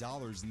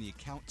 $5,000 in the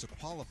account to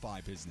qualify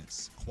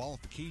business.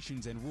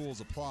 Qualifications and rules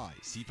apply.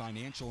 See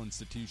financial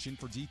institution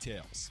for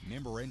details.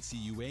 Member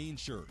NCUA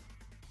insured.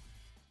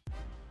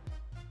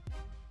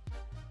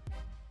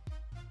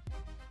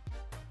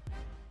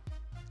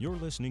 You're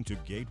listening to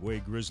Gateway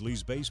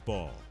Grizzlies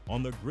Baseball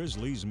on the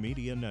Grizzlies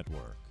Media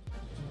Network.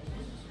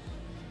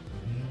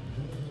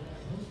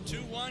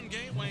 2-1 2-1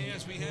 Gateway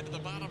as we head to the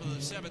bottom of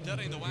the 7th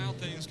inning. The Wild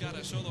Things got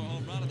a solo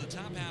home run in the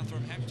top half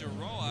from Hector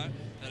Roa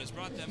that has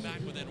brought them back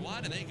within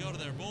 1, and they go to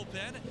their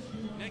bullpen.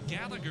 Nick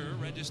Gallagher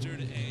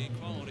registered a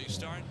quality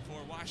start for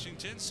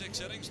Washington.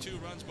 6 innings, 2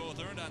 runs, both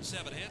earned on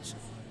 7 hits,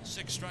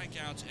 6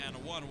 strikeouts, and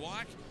 1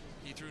 walk.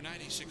 He threw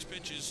 96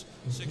 pitches,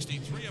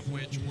 63 of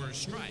which were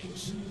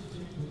strikes.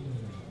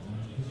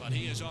 But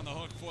he is on the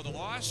hook for the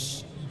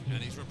loss,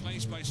 and he's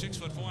replaced by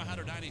 6'4",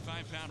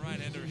 195-pound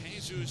right-hander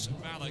Jesus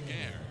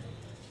Balaguer.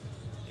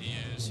 He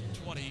is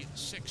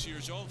 26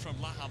 years old from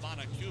La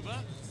Habana,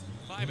 Cuba.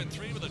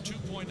 5-3 with a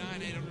 2.98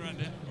 run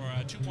or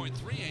a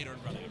 2.38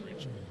 earned run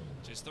average.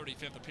 It's his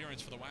 35th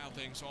appearance for the Wild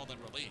Things, all in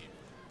relief.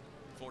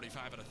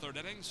 45 and a third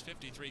innings,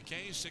 53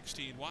 Ks,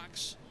 16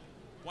 walks,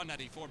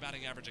 194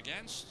 batting average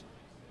against.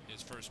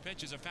 His first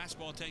pitch is a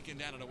fastball taken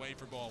down and away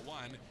for ball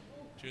 1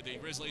 to the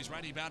Grizzlies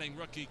righty batting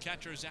rookie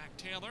catcher Zach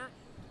Taylor.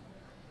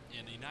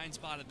 In the 9th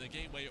spot in the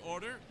Gateway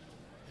order,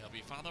 he'll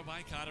be followed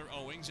by Connor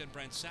Owings and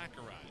Brent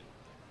Sakurai.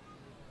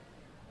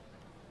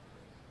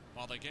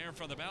 Balaguer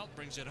from the belt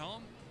brings it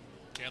home.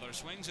 Taylor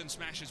swings and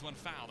smashes one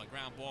foul. A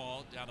ground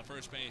ball down the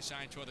first base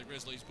side toward the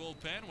Grizzlies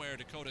bullpen, where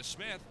Dakota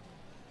Smith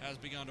has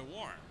begun to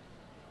warm.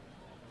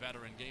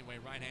 Veteran Gateway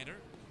right-hander.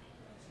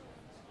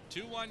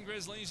 2-1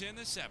 Grizzlies in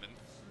the 7th.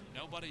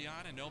 Nobody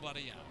on and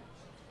nobody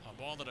out. A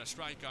ball and a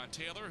strike on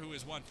Taylor, who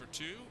is 1 for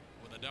 2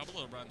 with a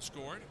double, a run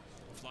scored.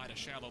 Fly to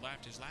shallow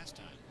left his last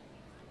time.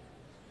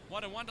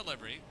 1-1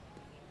 delivery.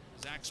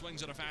 Zach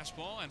swings at a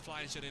fastball and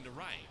flies it into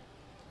right.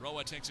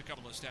 Roa takes a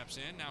couple of steps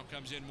in, now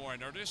comes in more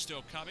in earnest,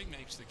 still coming,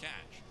 makes the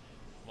catch.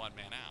 1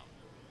 man out.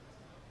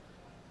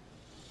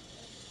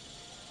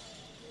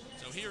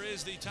 So here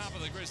is the top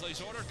of the Grizzlies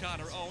order.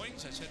 Connor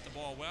Owings has hit the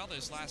ball well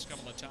his last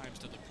couple of times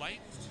to the plate.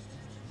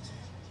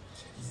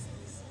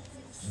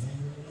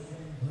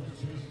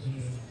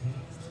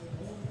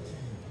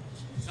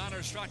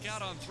 Connor struck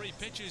out on 3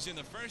 pitches in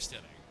the first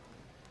inning.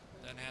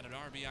 Then had an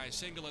RBI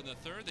single in the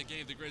third that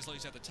gave the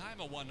Grizzlies at the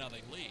time a 1-0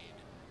 lead.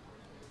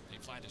 The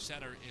fly to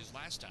center his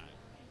last time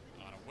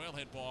on a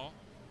well-hit ball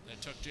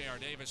that took J.R.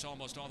 Davis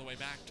almost all the way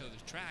back to the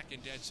track in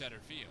dead center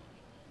field.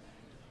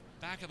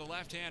 Back of the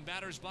left-hand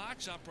batter's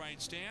box,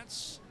 upright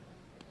stance.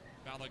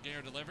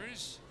 Balaguer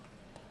delivers,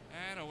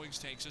 and Owings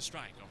takes a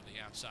strike over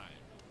the outside.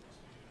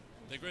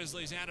 The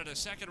Grizzlies added a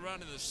second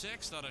run in the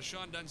 6th on a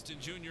Sean Dunston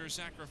Jr.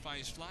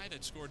 sacrifice fly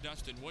that scored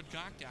Dustin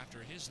Woodcock after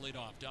his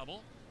leadoff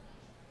double.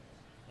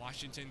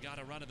 Washington got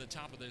a run at the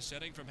top of this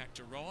inning from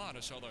Hector Roa on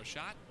a solo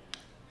shot.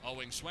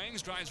 Owings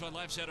swings, drives one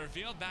left center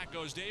field. Back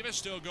goes Davis,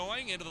 still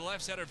going into the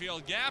left center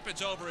field gap.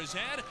 It's over his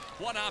head.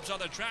 One op's on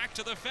the track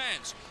to the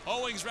fence.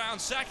 Owings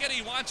rounds second.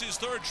 He wants his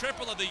 3rd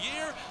triple of the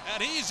year,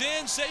 and he's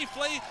in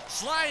safely,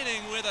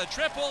 sliding with a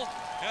triple.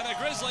 And the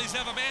Grizzlies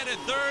have a man at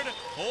 3rd.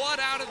 1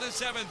 out in the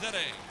 7th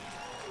inning.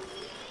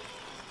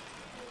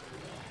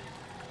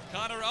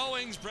 Connor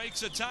Owings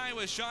breaks a tie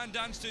with Sean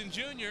Dunston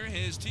Jr.,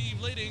 his team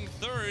leading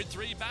 3rd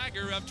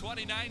 3-bagger of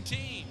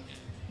 2019.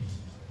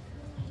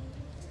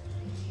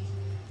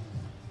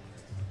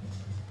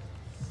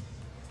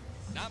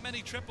 Not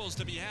many triples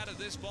to be had at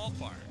this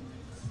ballpark,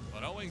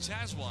 but Owings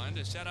has one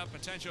to set up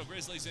potential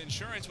Grizzlies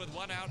insurance with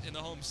 1 out in the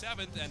home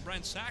 7th and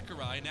Brent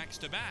Sakurai next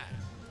to bat.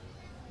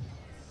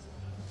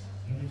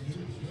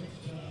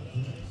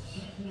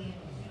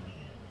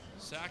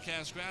 Sack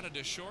has grounded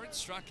to short,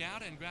 struck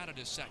out, and grounded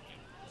to second.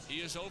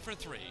 He is 0 for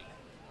 3.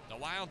 The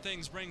Wild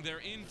Things bring their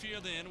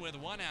infield in with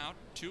 1 out,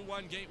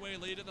 2-1 Gateway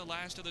lead in the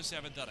last of the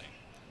 7th inning.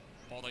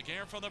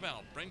 Balaguer from the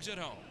belt brings it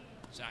home.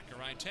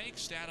 Sakurai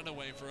takes, standing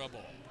away for a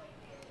ball.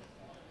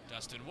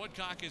 Dustin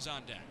Woodcock is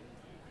on deck.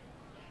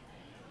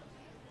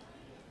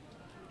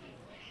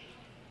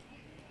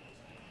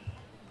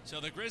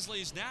 So the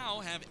Grizzlies now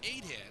have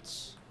 8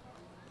 hits.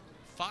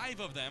 5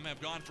 of them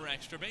have gone for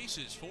extra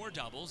bases, 4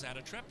 doubles and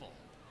a triple.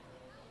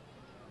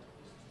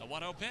 The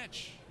 1-0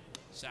 pitch.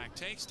 Sack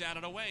takes, down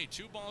and away.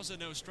 2 balls and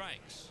no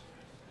strikes.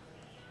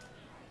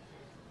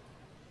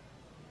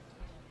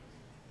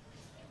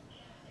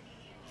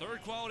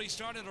 Third quality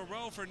start in a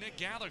row for Nick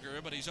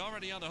Gallagher, but he's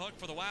already on the hook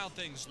for the Wild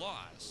Things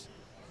loss.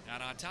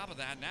 And on top of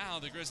that, now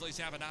the Grizzlies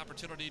have an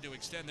opportunity to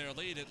extend their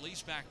lead at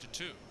least back to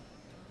 2.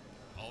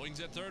 Owings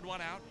at 3rd, 1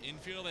 out,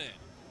 infield in.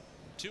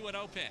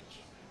 2-0 pitch.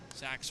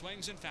 Sack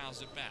swings and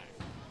fouls it back.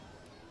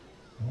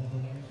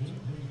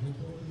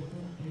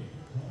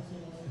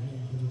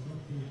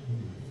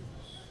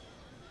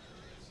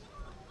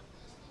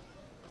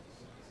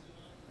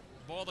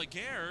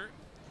 Balaguer,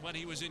 when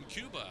he was in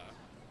Cuba,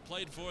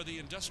 played for the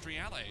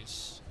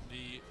Industriales,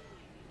 the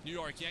New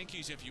York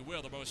Yankees, if you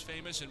will, the most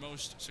famous and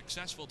most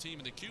successful team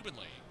in the Cuban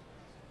League.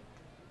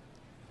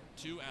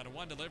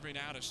 2-1 delivery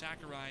now to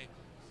Sakurai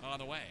on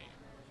the way.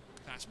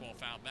 Fastball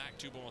fouled back,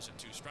 2 balls and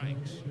 2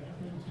 strikes.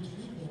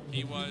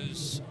 He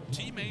was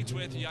teammates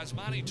with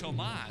Yasmani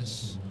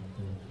Tomas,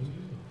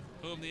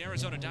 whom the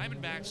Arizona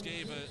Diamondbacks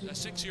gave a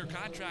 6-year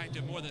contract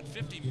of more than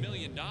 $50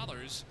 million.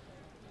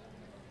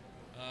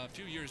 A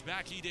few years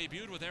back, he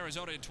debuted with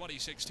Arizona in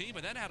 2016,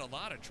 but then had a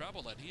lot of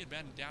trouble, and he had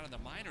been down in the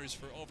minors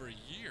for over a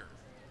year,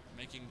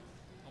 making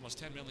almost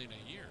 $10 million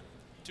a year.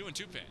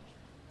 2-2 pitch.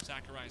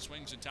 Sakurai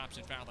swings and tops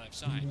it foul left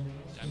side.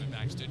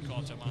 Diamondbacks did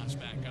call Tomas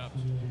back up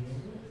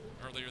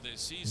earlier this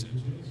season.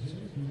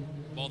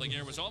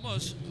 Baldiguer was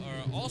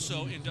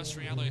also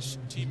Industriales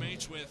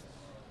teammates with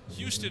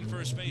Houston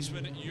first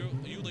baseman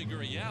Yuli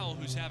Gurriel,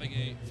 who's having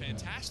a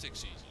fantastic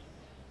season.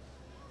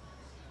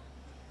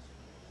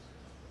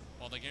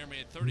 Baldiguer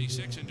made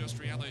 36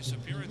 Industriales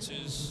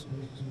appearances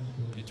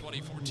in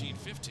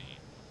 2014-15.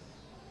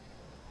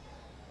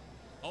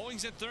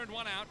 Owings at third,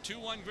 one out,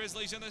 2-1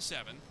 Grizzlies in the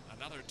seventh.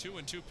 Another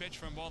 2-2 pitch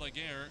from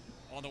Baldiguer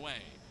on the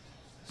way.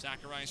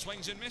 Sakurai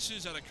swings and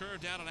misses at a curve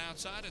down and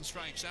outside and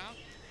strikes out.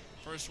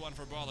 First one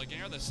for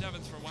Baldiguer, the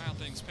seventh for Wild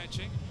Things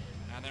pitching,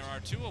 and there are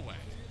two away.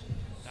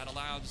 That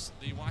allows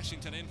the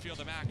Washington infield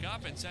to back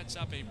up and sets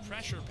up a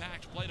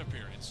pressure-packed plate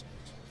appearance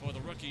for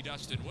the rookie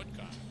Dustin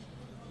Woodcock.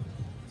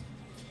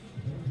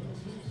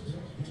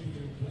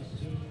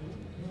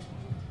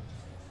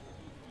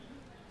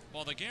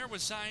 Baldiguer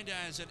was signed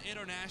as an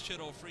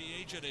international free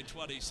agent in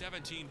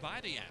 2017 by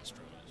the Astros.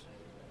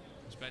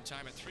 Spent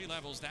time at three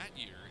levels that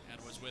year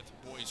and was with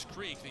Boys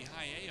Creek, the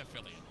High A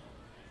affiliate,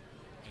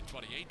 in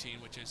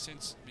 2018, which has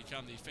since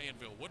become the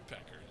Fayetteville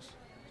Woodpeckers.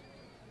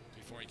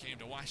 Before he came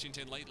to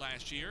Washington late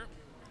last year.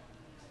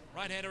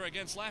 Right-hander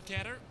against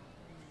left-hander.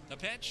 The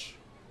pitch.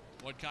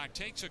 Woodcock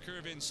takes a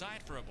curve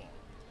inside for a ball.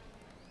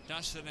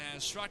 Dustin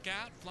has struck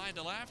out, fly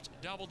to left,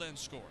 doubled and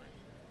scored.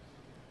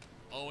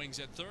 Owings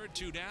at third,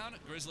 two down.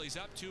 Grizzlies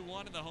up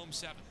 2-1 in the home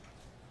seventh.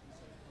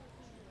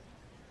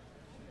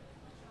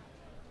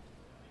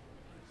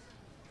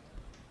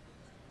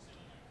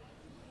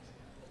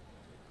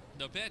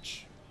 The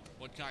pitch.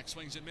 Woodcock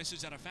swings and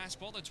misses at a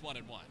fastball. That's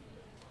 1-1.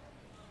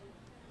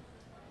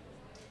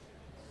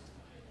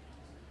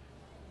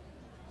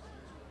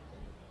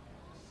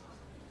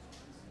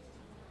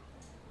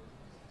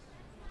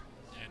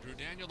 Andrew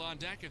Daniel on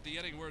deck if the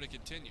inning were to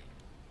continue.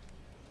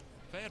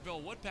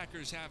 Fayetteville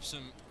Woodpeckers have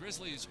some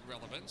Grizzlies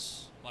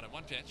relevance.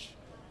 1-1 pitch.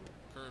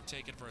 Curve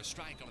taken for a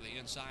strike on the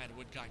inside.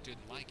 Woodcock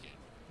didn't like it.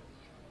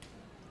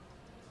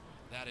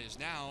 That is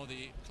now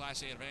the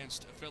Class A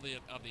advanced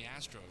affiliate of the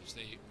Astros.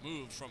 They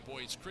moved from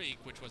Boys Creek,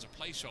 which was a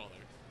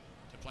placeholder,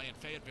 to play in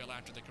Fayetteville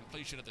after the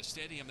completion of the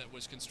stadium that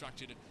was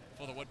constructed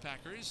for the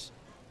Woodpeckers.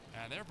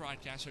 And their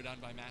broadcasts are done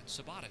by Matt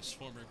Sabatis,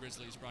 former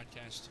Grizzlies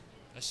broadcast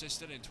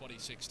assistant in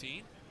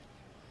 2016.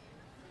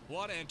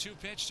 1-2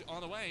 pitch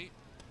on the way.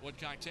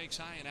 Woodcock takes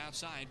high and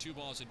outside, 2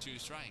 balls and 2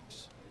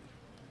 strikes.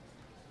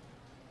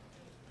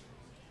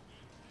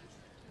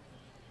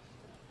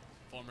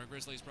 Former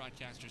Grizzlies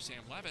broadcaster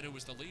Sam Levitt, who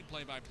was the lead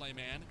play-by-play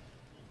man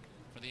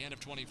for the end of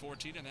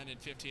 2014 and then in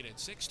 15 and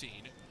 16,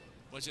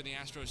 was in the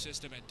Astros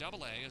system at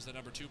AA as the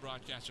number 2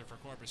 broadcaster for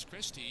Corpus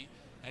Christi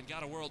and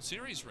got a World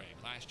Series ring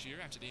last year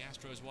after the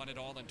Astros won it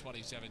all in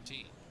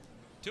 2017.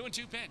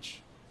 2-2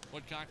 pitch.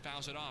 Woodcock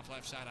fouls it off,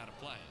 left side out of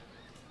play.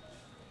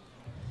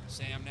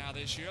 Sam now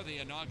this year the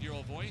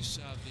inaugural voice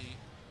of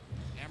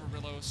the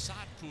Amarillo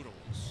Sod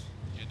Poodles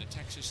in the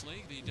Texas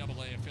League, the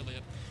AA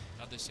affiliate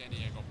of the San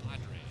Diego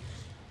Padres.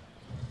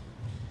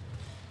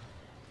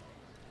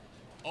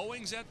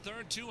 Owings at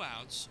third, 2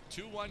 outs,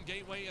 2-1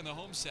 Gateway in the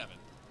home seventh.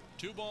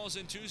 2 balls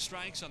and 2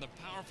 strikes on the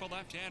powerful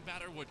left-hand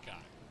batter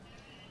Woodcock.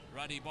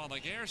 Righty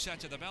Baldiguer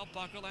set to the belt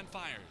buckle and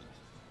fires.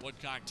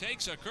 Woodcock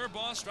takes a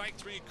curveball, strike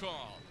 3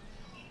 call.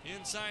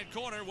 Inside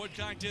corner,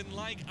 Woodcock didn't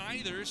like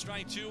either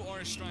strike 2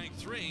 or strike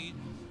 3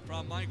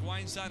 from Mike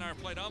Weinstein, our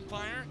plate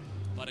umpire,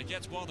 but it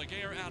gets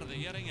Baldiguer out of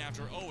the inning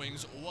after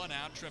Owings'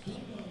 1-out triple.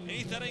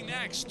 8th inning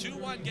next,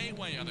 2-1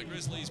 Gateway on the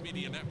Grizzlies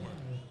Media Network.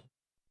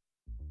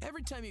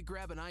 Every time you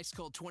grab an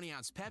ice-cold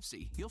 20-ounce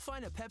Pepsi, you'll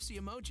find a Pepsi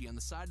emoji on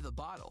the side of the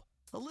bottle.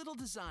 A little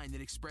design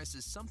that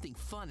expresses something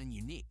fun and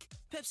unique.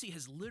 Pepsi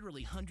has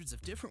literally hundreds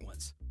of different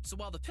ones. So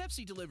while the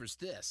Pepsi delivers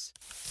this,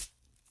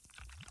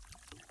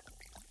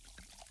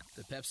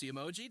 the Pepsi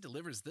emoji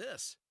delivers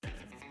this.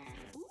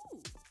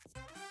 Ooh.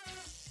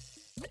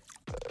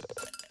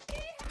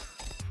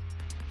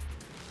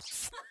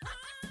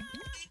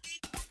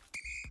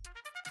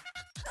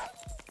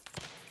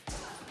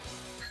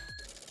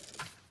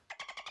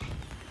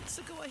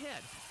 So go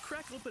ahead,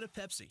 crack open a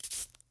Pepsi.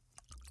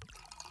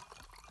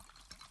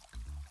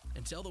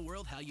 And tell the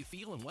world how you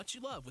feel and what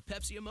you love with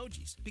Pepsi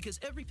emojis. Because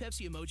every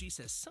Pepsi emoji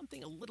says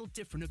something a little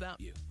different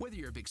about you. Whether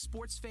you're a big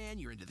sports fan,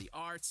 you're into the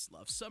arts,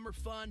 love summer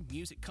fun,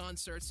 music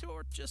concerts,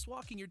 or just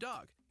walking your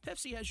dog,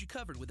 Pepsi has you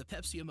covered with a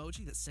Pepsi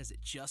emoji that says it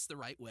just the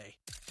right way.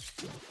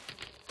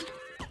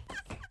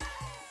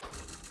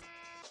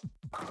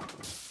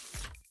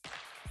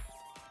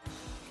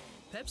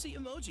 Pepsi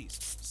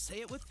emojis.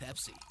 Say it with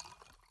Pepsi.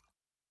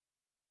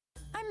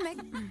 I'm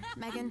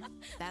Megan.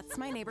 That's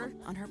my neighbor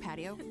on her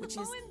patio, which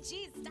is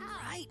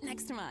stop. right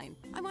next to mine.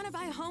 I want to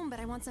buy a home, but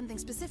I want something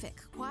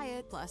specific.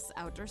 Quiet, plus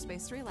outdoor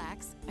space to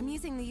relax. I'm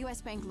using the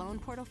U.S. Bank loan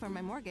portal for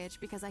my mortgage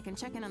because I can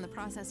check in on the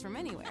process from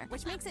anywhere,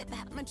 which makes it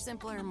that much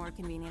simpler and more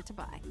convenient to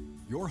buy.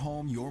 Your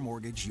home, your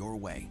mortgage, your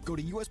way. Go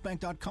to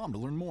usbank.com to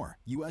learn more.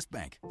 U.S.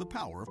 Bank, the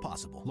power of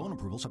possible. Loan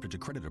approval subject to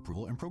credit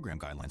approval and program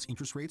guidelines.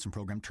 Interest rates and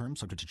program terms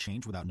subject to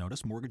change without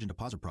notice. Mortgage and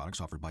deposit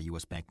products offered by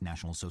U.S. Bank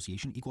National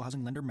Association. Equal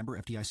housing lender.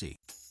 Member FDIC.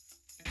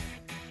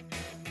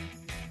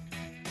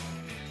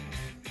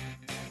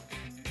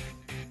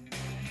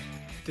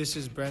 This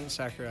is Brent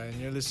Sakurai, and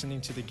you're listening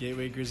to the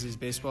Gateway Grizzlies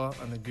Baseball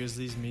on the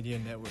Grizzlies Media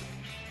Network.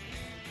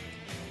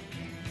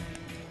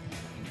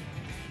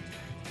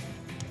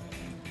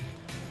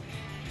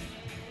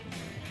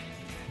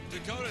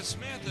 Dakota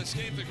Smith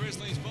escaped the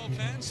Grizzlies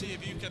bullpen. See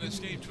if you can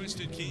escape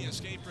Twisted Key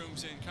Escape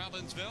Rooms in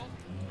Collinsville.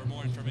 For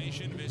more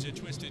information, visit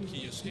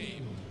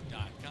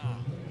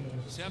twistedkeyescape.com.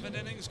 7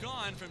 innings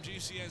gone from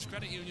GCS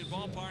Credit Union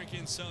Ballpark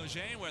in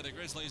Sauget, where the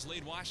Grizzlies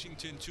lead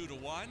Washington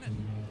 2-1.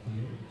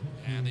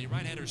 And the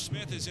right-hander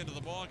Smith is into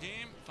the ball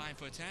game.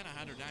 5'10",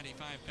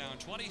 195-pound,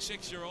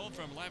 26-year-old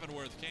from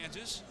Leavenworth,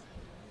 Kansas.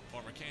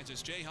 Former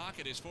Kansas Jayhawk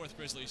at his 4th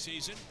Grizzly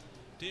season.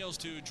 Deals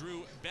to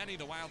Drew Benny,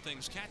 the Wild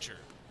Things catcher,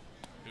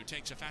 who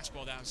takes a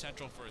fastball down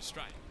central for a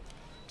strike.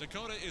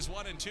 Dakota is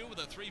 1-2 with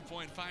a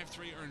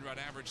 3.53 earned run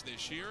average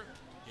this year.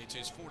 It's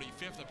his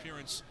 45th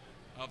appearance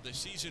of the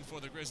season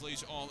for the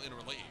Grizzlies, all in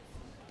relief.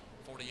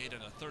 48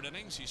 1/3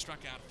 innings. He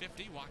struck out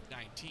 50, walked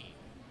 19.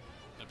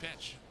 The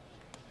pitch.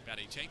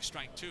 Benny takes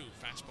strike 2.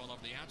 Fastball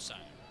over the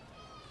outside.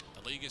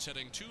 The league is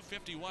hitting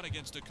 .251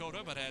 against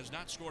Dakota, but has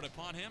not scored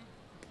upon him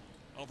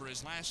over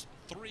his last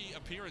 3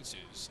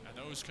 appearances, and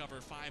those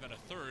cover 5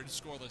 1/3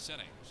 scoreless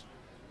innings.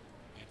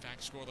 In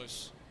fact,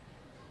 scoreless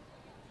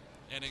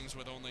innings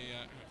with only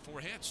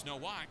 4 hits, no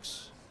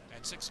walks,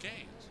 and 6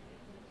 Ks.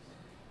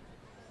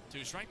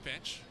 2-strike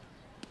pitch.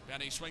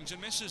 Benny swings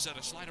and misses at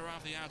a slider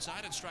off the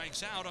outside and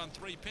strikes out on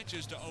 3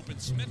 pitches to open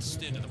Smith's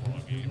stint in the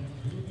ballgame.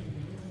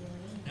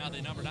 Now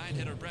the number 9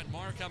 hitter Brett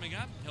Maher coming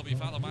up. He'll be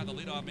followed by the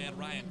leadoff man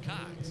Ryan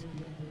Cox.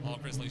 All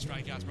Grizzly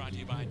strikeouts brought to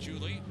you by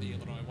Julie, the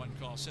Illinois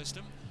one-call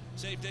system.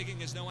 Safe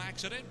digging is no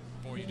accident.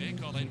 Before you dig,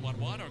 call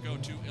 811 or go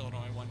to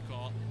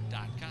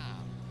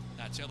IllinoisOneCall.com.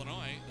 That's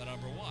Illinois, the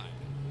number 1,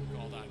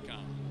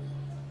 call.com.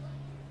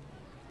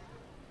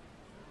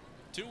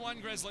 2-1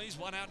 Grizzlies,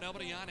 1 out,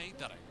 nobody on,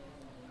 8th inning.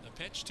 The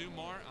pitch to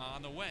Maher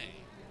on the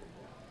way.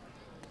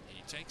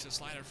 He takes a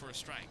slider for a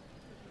strike.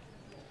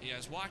 He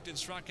has walked and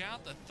struck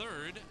out, the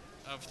 3rd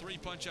of 3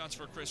 punch-outs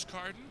for Chris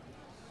Carden.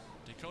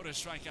 Dakota's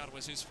strikeout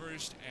was his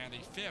 1st and the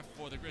 5th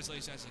for the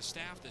Grizzlies as a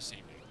staff this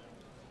evening.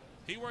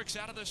 He works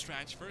out of the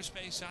stretch, first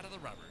base out of the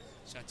rubber,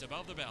 sets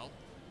above the belt,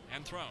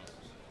 and throws.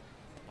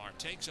 Maher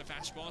takes a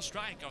fastball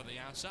strike over the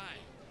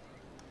outside.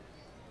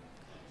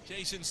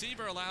 Jason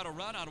Seaver allowed a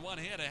run on 1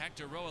 hit, a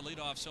Hector Roa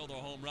leadoff solo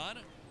home run.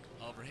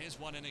 Over his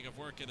 1 inning of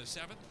work in the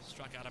 7th,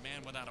 struck out a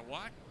man without a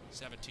walk,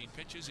 17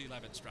 pitches,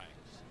 11 strikes.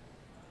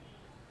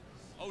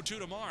 0-2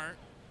 to Maher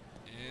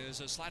is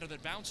a slider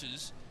that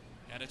bounces,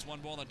 and it's 1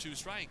 ball and 2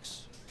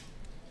 strikes.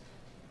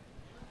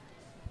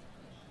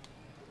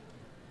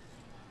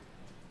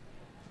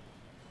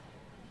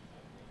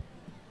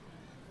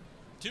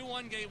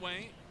 Two-1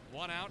 Gateway,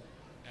 1 out,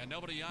 and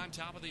nobody on,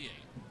 top of the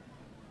 8th.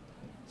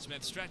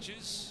 Smith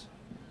stretches,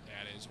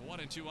 and is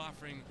 1-2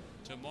 offering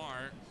to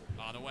Maher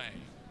on the way.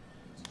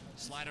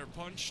 Slider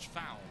punched,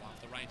 foul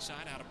off the right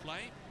side, out of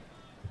play.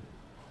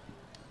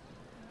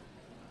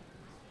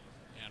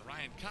 And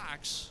Ryan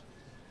Cox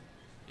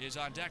is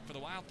on deck for the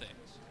Wild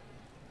Things.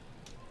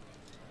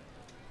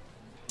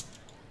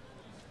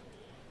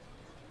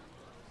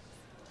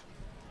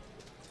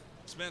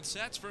 Smith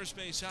sets, first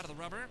base out of the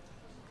rubber.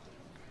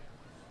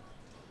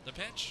 The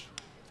pitch,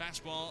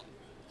 fastball,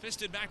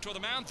 fisted back toward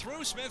the mound,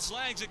 through Smith's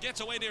legs, it gets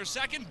away near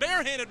second,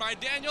 barehanded by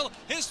Daniel.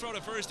 His throw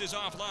to first is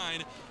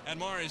offline, and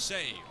Maher is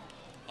saved.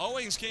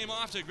 Owings came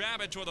off to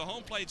grab it toward the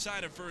home plate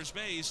side of first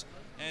base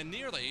and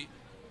nearly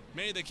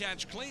made the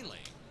catch cleanly.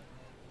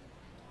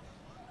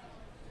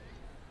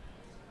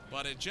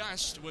 But it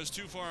just was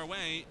too far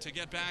away to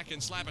get back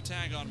and slap a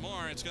tag on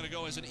Maher. It's going to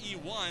go as an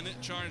E1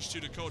 charge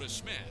to Dakota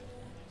Smith.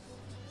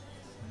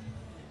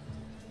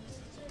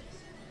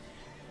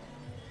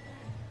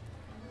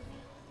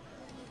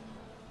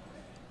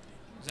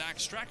 Zach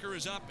Strecker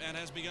is up and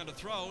has begun to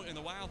throw in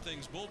the Wild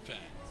Things bullpen.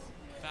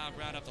 Foul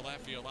ground up the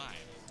left field line.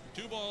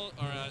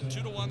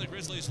 2-1, the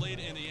Grizzlies lead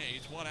in the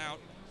 8th, 1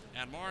 out,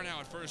 and Maher now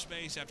at first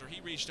base after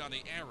he reached on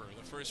the error,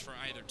 the first for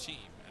either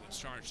team, and it's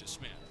charged to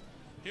Smith.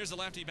 Here's the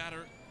lefty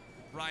batter,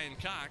 Ryan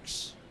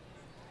Cox.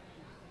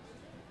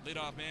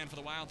 Leadoff man for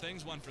the Wild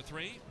Things, 1 for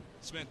 3.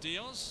 Smith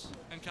deals,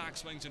 and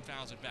Cox swings and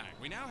fouls it back.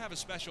 We now have a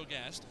special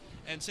guest,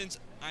 and since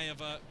I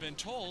have been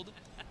told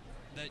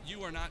that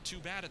you are not too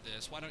bad at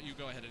this, why don't you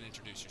go ahead and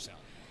introduce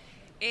yourself?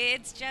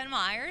 It's Jen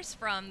Myers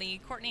from the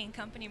Courtney and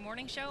Company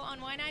Morning Show on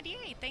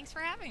Y98. Thanks for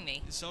having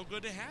me. It's so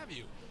good to have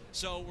you.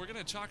 So we're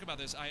going to talk about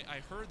this.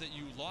 I heard that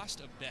you lost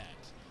a bet,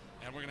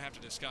 and we're going to have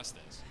to discuss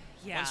this.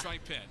 Yeah. One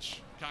strike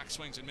pitch. Cox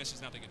swings and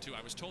misses, nothing at 2.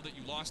 I was told that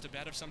you lost a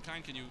bet of some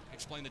kind. Can you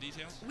explain the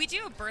details? We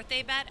do a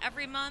birthday bet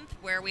every month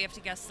where we have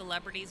to guess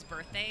celebrities'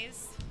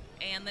 birthdays.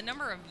 And the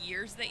number of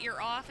years that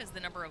you're off is the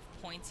number of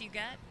points you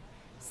get.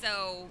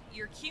 So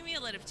your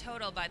cumulative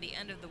total by the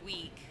end of the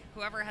week,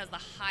 whoever has the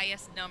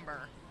highest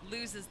number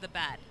loses the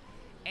bet.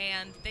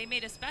 And they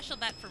made a special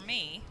bet for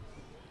me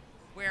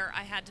where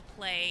I had to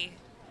play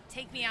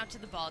Take Me Out to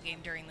the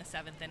Ballgame during the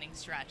 7th inning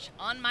stretch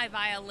on my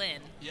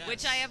violin, Yes.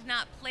 which I have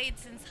not played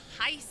since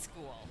high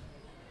school.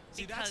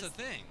 See, that's the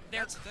thing.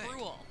 They're That's the thing.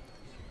 cruel.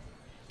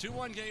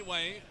 2-1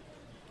 Gateway.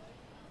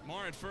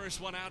 Moore at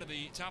first, one out of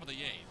the top of the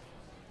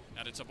 8th.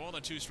 And it's a ball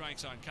and 2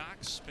 strikes on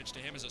Cox. Pitch to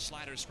him is a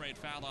slider sprayed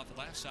foul off the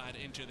left side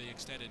into the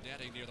extended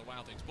netting near the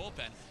Wild Things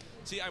bullpen.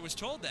 See, I was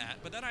told that,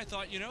 but then I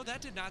thought,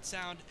 that did not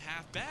sound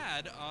half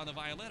bad on the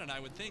violin, and I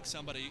would think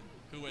somebody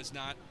who has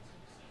not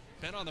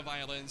been on the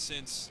violin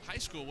since high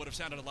school would have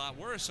sounded a lot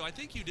worse. So I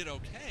think you did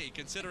okay,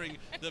 considering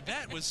the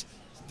bet was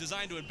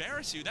designed to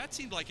embarrass you. That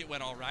seemed like it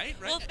went all right?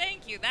 Well,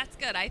 thank you. That's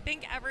good. I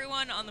think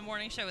everyone on the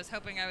morning show was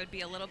hoping I would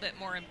be a little bit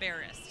more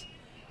embarrassed,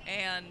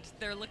 and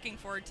they're looking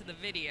forward to the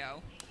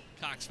video.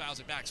 Cox fouls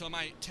it back. So am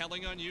I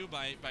telling on you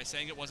by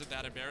saying it wasn't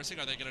that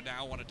embarrassing? Are they going to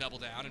now want to double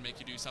down and make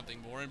you do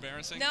something more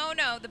embarrassing? No,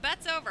 the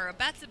bet's over. A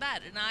bet's a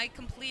bet, and I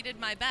completed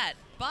my bet.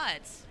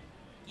 But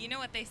you know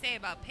what they say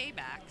about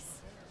paybacks,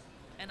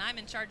 and I'm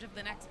in charge of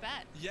the next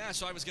bet. Yeah,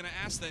 so I was going to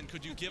ask then,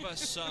 could you give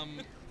us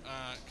some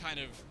kind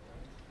of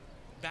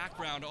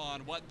background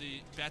on what the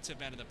bets have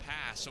been in the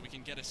past so we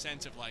can get a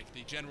sense of like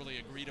the generally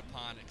agreed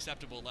upon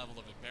acceptable level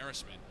of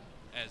embarrassment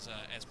as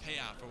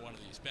payout for one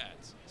of these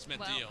bets? Smith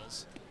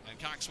deals. And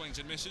Cox swings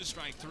and misses,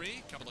 strike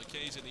 3. Couple of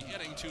Ks in the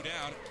inning, 2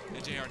 down,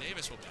 and J.R.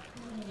 Davis will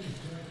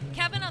bet.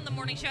 Kevin on the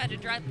morning show had to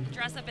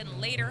dress up in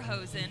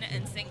lederhosen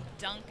and sing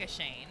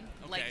Dunkashane,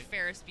 like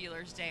Ferris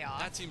Bueller's Day Off.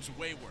 That seems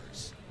way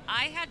worse.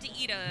 I had to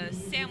eat a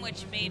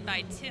sandwich made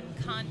by Tim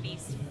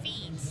Convey's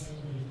feet.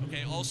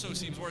 Okay, also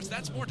seems worse.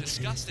 That's more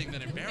disgusting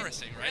than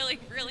embarrassing, right? Really,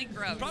 really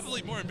gross.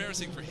 Probably more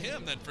embarrassing for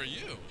him than for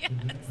you. Yes.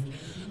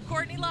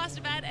 Courtney lost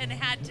a bet and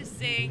had to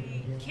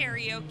sing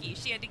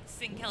karaoke. She had to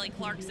sing Kelly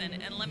Clarkson,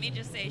 and let me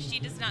just say, she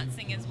does not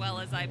sing as well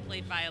as I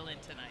played violin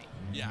tonight.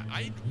 Yeah,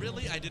 I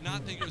did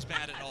not think it was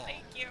bad at all.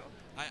 Thank you.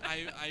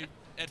 I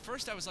at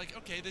first I was like,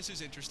 okay, this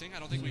is interesting. I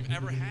don't think we've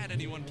ever had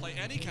anyone play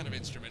any kind of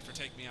instrument for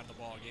Take Me Out of the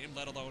Ball Game,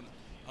 let alone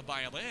a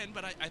violin,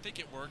 but I think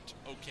it worked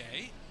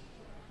okay.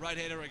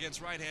 Right-hander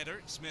against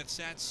right-hander. Smith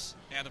sets,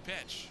 and the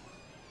pitch.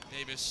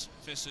 Davis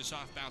fists a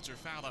soft bouncer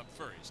foul up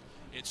first.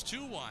 It's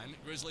 2-1.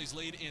 Grizzlies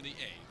lead in the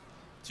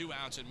 8th. 2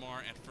 outs and more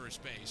at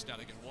first base. Now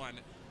they get 1.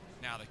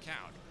 Now the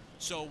count.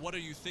 So what are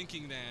you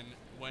thinking then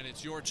when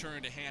it's your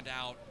turn to hand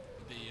out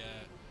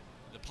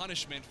the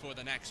punishment for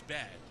the next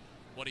bet?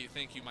 What do you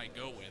think you might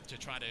go with to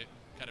try to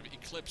kind of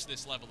eclipse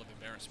this level of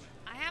embarrassment?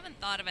 I haven't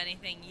thought of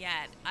anything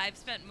yet. I've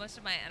spent most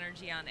of my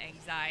energy on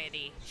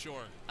anxiety.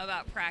 Sure.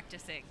 About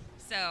practicing.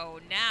 So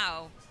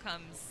now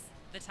comes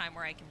the time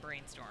where I can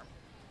brainstorm.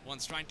 1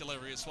 strike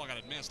delivery is swung out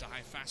and missed. A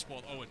high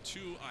fastball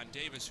 0-2 on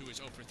Davis, who is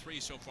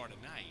 0-3 so far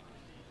tonight.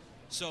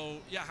 So,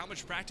 yeah, how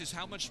much practice,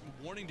 how much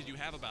warning did you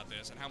have about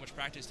this, and how much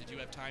practice did you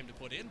have time to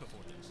put in before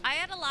this? I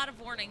had a lot of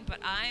warning, but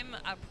I'm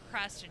a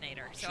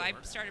procrastinator, so Sure. I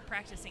started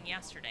practicing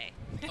yesterday.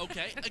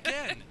 Okay,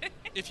 again,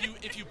 if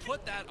you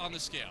put that on the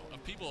scale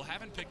of people who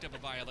haven't picked up a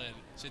violin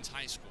since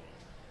high school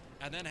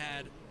and then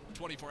had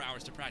 24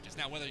 hours to practice.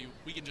 Now,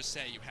 we can just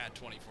say you had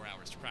 24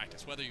 hours to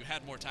practice. Whether you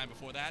had more time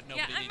before that,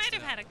 nobody needs to know. Yeah, I might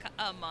have had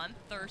a month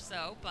or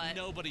so, but...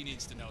 Nobody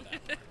needs to know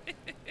that.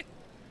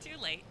 Too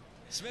late.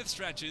 Smith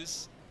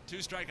stretches,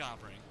 2-strike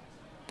offering.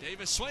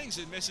 Davis swings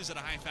and misses at a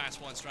high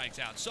fastball and strikes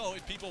out. So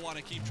if people want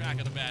to keep track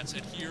of the bets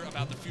and hear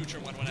about the future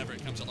one whenever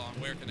it comes along,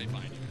 where can they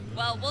find you?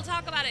 Well, we'll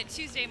talk about it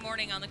Tuesday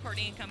morning on the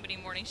Courtney and Company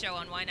Morning Show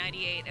on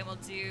Y98, and we'll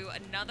do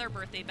another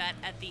birthday bet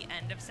at the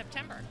end of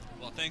September.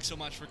 Well, thanks so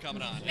much for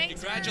coming on.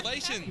 Thanks.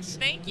 Congratulations.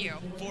 Thank you.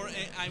 For,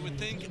 I would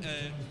think,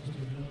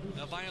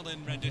 a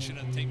violin rendition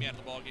of Take Me Out of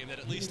the Ball Game that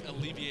at least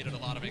alleviated a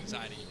lot of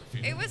anxiety you were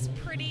feeling. It was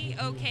pretty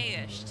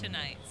okay-ish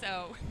tonight,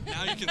 so...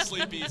 Now you can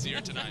sleep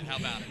easier tonight. How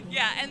about it?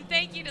 Yeah, and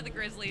thank you to the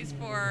Grizzlies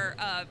for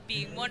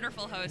being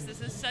wonderful hosts.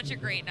 This is such a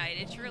great night.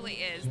 It truly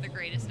is the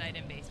greatest night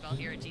in baseball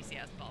here at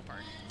GCS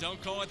Ballpark.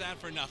 Don't call it that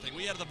for nothing.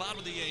 We had at the bottom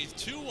of the 8th,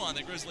 2-1.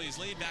 The Grizzlies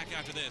lead back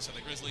after this on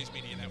the Grizzlies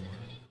Media Network.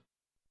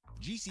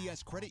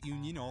 GCS Credit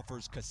Union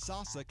offers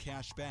Kasasa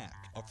Cash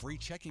Back, a free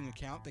checking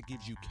account that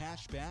gives you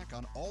cash back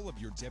on all of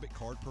your debit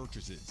card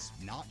purchases,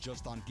 not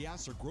just on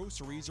gas or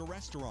groceries or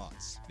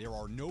restaurants. There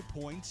are no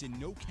points and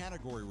no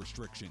category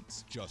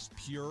restrictions, just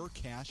pure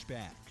cash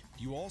back.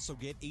 You also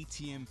get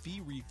ATM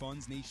fee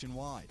refunds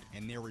nationwide,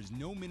 and there is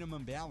no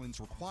minimum balance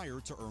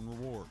required to earn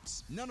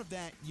rewards. None of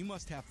that, you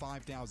must have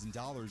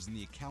 $5,000 in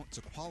the account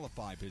to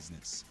qualify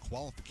business.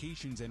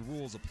 Qualifications and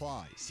rules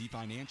apply. See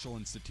financial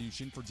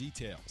institution for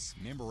details.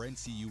 Member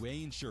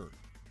NCUA insured.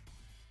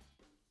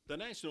 The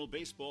National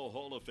Baseball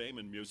Hall of Fame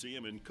and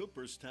Museum in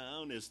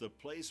Cooperstown is the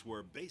place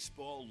where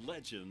baseball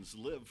legends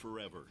live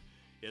forever.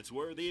 It's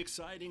where the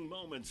exciting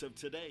moments of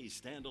today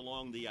stand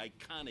along the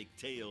iconic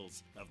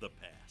tales of the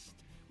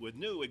past. With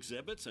new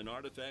exhibits and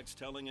artifacts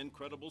telling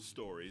incredible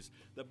stories,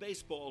 the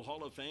Baseball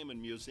Hall of Fame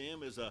and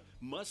Museum is a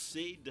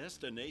must-see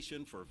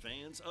destination for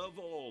fans of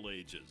all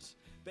ages.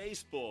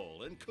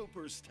 Baseball in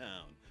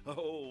Cooperstown.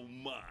 Oh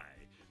my!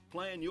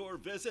 Plan your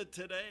visit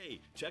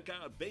today. Check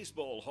out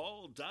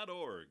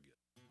baseballhall.org.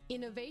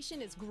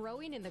 Innovation is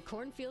growing in the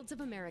cornfields of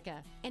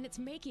America, and it's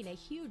making a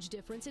huge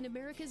difference in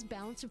America's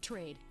balance of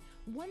trade.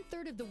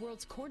 1/3 of the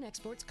world's corn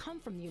exports come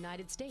from the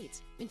United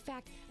States. In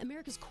fact,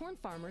 America's corn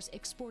farmers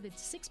exported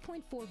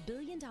 $6.4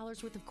 billion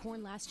worth of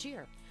corn last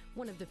year,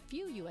 one of the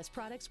few U.S.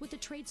 products with a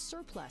trade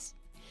surplus.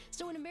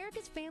 So when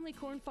America's family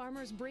corn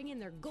farmers bring in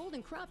their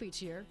golden crop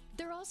each year,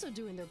 they're also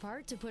doing their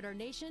part to put our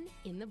nation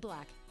in the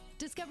black.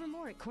 Discover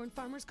more at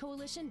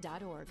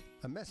cornfarmerscoalition.org.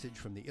 A message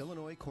from the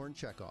Illinois Corn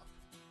Checkoff.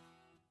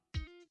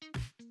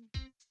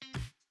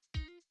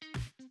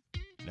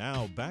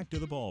 Now back to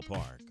the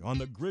ballpark on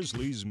the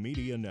Grizzlies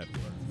Media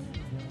Network.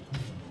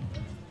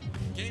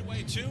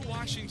 Gateway 2,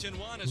 Washington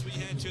 1 as we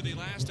head to the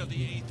last of the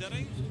 8th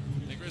inning.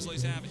 The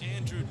Grizzlies have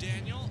Andrew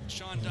Daniel,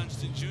 Sean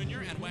Dunston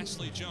Jr., and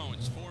Wesley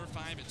Jones, 4,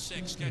 5, and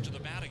 6, scheduled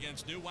to bat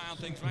against new Wild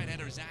Things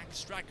right-hander Zach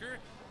Strecker,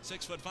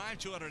 6'5",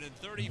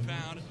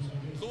 230-pound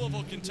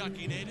Louisville,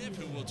 Kentucky native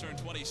who will turn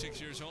 26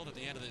 years old at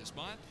the end of this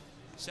month.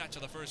 Set to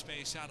the first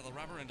base side of the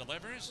rubber and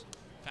delivers.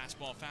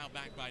 Fastball fouled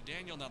back by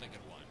Daniel, nothing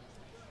at 1.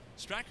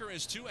 Strecker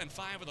is 2 and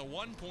 5 with a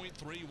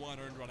 1.31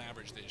 earned run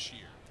average this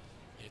year.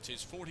 It's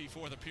his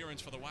 44th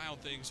appearance for the Wild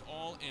Things,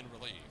 all in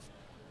relief.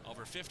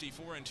 Over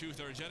 54 and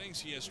 2/3 innings,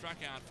 he has struck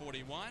out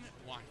 41,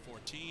 walked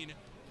 14.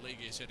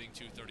 League is hitting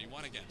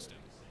 .231 against him.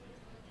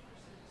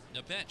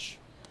 The pitch.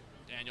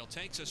 Daniel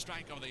takes a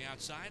strike over the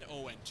outside,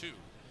 0-2.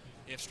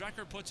 If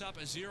Strecker puts up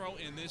a 0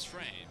 in this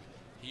frame,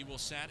 he will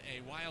set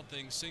a Wild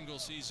Things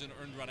single-season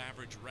earned run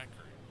average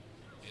record.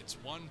 It's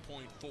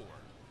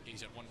 1.4.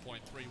 He's at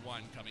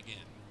 1.31 coming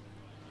in.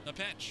 The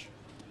pitch,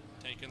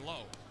 taken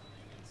low.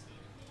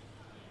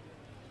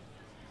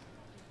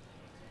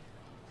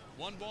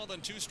 1 ball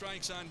and 2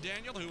 strikes on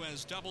Daniel, who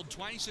has doubled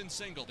twice and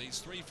singled. He's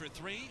 3 for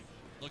 3,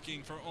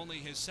 looking for only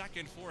his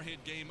second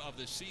 4-hit game of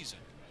the season.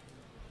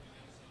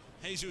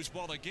 Jesus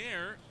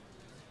Balaguer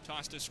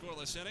tossed a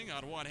scoreless inning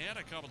on 1 hit,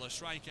 a couple of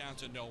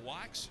strikeouts and no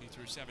walks. He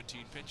threw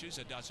 17 pitches,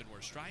 a dozen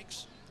were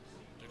strikes.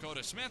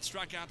 Dakota Smith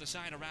struck out the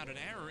side around an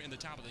error in the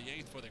top of the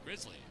 8th for the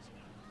Grizzlies.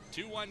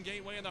 2-1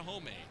 Gateway in the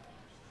home 8.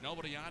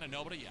 Nobody on and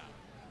nobody out.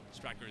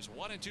 Strecker's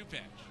 1-2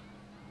 pitch.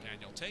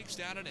 Daniel takes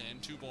down and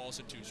in, 2 balls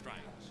and 2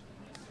 strikes.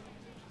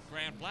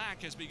 Grant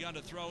Black has begun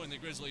to throw in the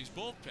Grizzlies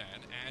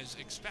bullpen. As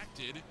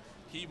expected,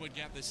 he would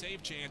get the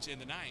save chance in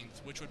the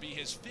 9th, which would be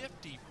his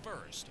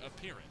 51st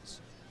appearance.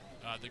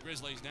 The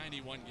Grizzlies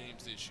 91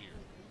 games this year.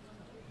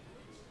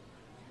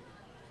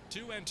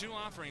 2-2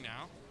 offering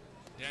now.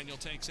 Daniel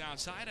takes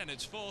outside and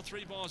it's full,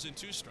 3 balls and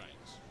 2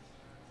 strikes.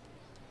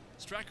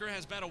 Strecker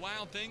has been a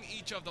Wild Thing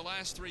each of the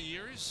last 3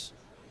 years.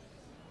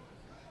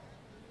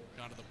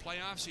 Gone to the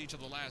playoffs each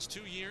of the last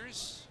 2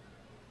 years.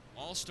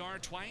 All-Star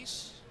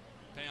twice.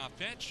 Payoff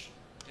pitch.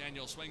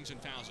 Daniel swings and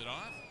fouls it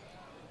off.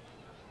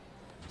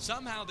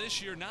 Somehow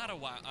this year not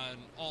an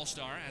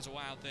All-Star as a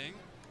Wild Thing.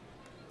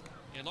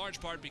 In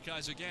large part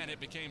because, again, it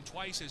became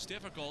twice as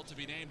difficult to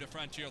be named a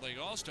Frontier League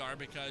All-Star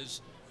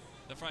because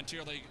the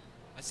Frontier League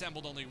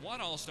assembled only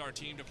 1 All-Star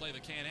team to play the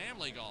Can-Am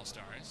League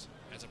All-Stars,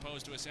 as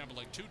opposed to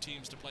assembling 2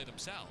 teams to play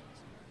themselves.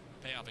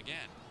 Payoff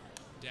again.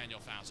 Daniel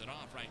fouls it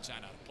off, right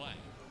side out of play.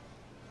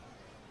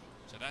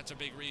 So that's a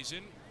big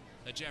reason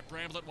that Jeff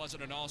Bramlett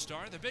wasn't an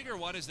All-Star. The bigger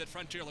one is that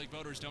Frontier League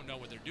voters don't know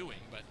what they're doing,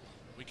 but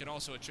we can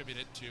also attribute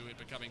it to it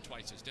becoming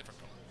twice as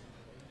difficult.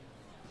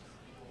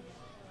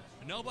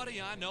 Nobody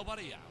on,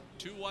 nobody out.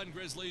 2-1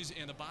 Grizzlies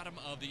in the bottom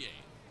of the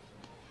 8th.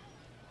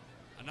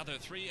 Another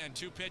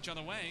 3-2 pitch on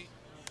the way.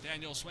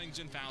 Daniel swings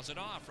and fouls it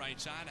off, right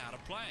side out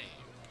of play.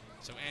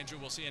 So Andrew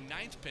will see a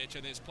 9th pitch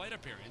in this plate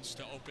appearance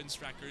to open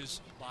Strecker's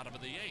bottom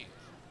of the 8th.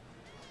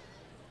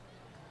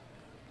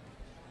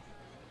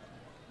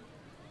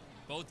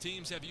 Both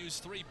teams have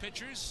used 3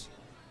 pitchers.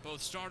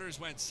 Both starters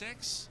went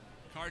 6.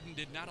 Carden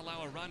did not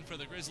allow a run for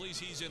the Grizzlies.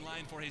 He's in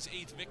line for his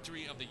 8th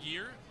victory of the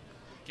year.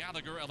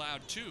 Gallagher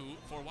allowed 2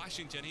 for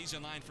Washington. He's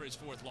in line for his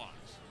 4th loss.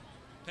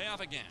 Payoff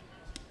again.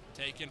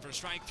 Taken for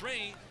strike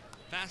 3.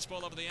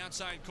 Fastball over the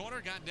outside corner.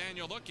 Got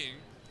Daniel looking.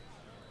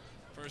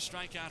 First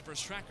strikeout for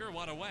Strecker.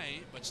 1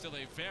 away, but still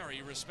a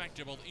very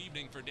respectable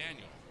evening for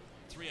Daniel.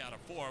 3 out of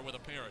 4 with a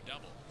pair of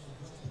doubles.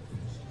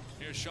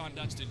 Here's Sean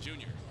Dunston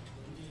Jr.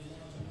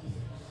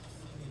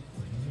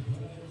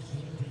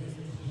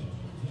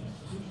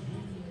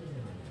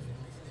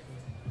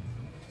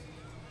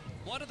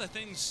 One of the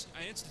things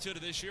I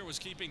instituted this year was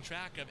keeping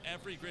track of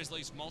every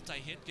Grizzlies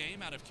multi-hit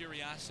game out of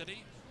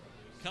curiosity.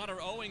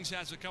 Connor Owings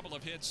has a couple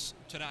of hits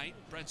tonight.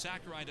 Brent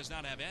Zachary does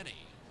not have any.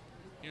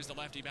 Here's the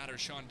lefty batter,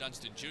 Sean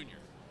Dunston Jr.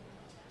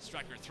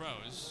 Strecker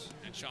throws,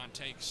 and Sean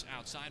takes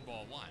outside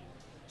ball 1.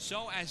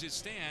 So as it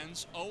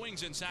stands,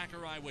 Owings and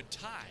Zachary would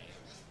tie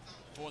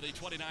for the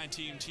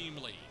 29-team team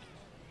lead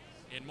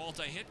in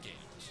multi-hit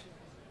games.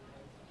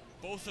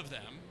 Both of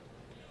them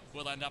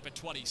will end up at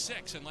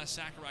 26 unless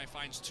Sakurai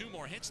finds 2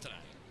 more hits tonight.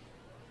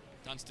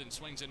 Dunston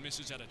swings and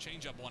misses at a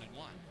changeup 1-1.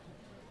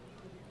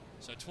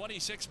 So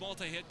 26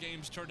 multi-hit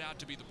games turned out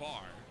to be the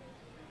bar.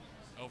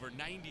 Over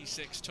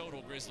 96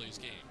 total Grizzlies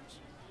games.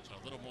 So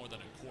a little more than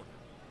a quarter.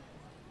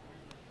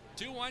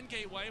 2-1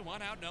 Gateway,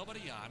 1 out,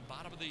 nobody on.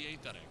 Bottom of the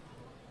 8th inning.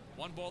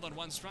 1 ball and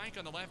 1 strike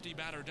on the lefty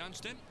batter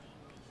Dunston.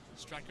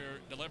 Strecker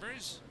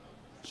delivers.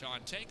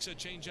 Sean takes a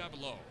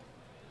changeup low.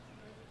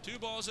 2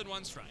 balls and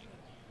 1 strike.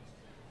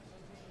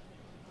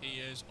 He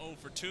is 0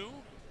 for 2.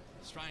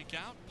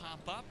 Strikeout, pop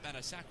up, and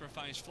a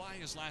sacrifice fly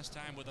his last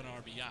time with an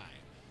RBI.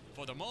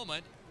 For the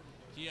moment,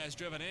 he has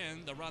driven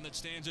in the run that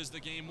stands as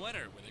the game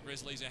winner, with the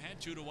Grizzlies ahead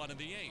 2-1 in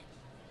the 8th.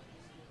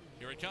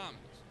 Here it comes.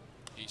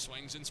 He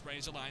swings and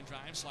sprays a line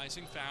drive,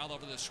 slicing foul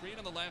over the screen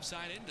on the left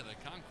side into the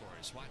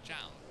concourse. Watch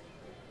out.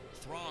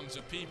 Throngs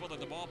of people at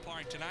the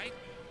ballpark tonight.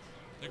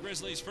 The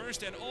Grizzlies'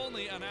 first and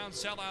only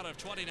announced sellout of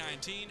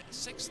 2019,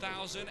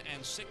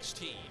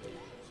 6,016.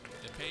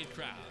 The paid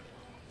crowd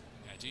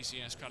at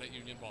GCS Credit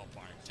Union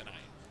Ballpark tonight.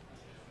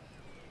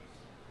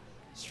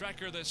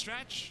 Strecker the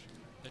stretch,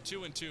 the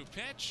 2-2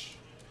 pitch.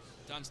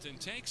 Dunston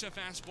takes a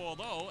fastball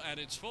low, and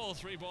it's full.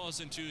 3 balls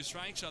and 2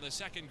 strikes on the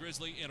second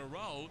Grizzly in a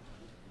row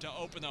to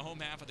open the home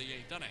half of the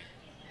 8th inning.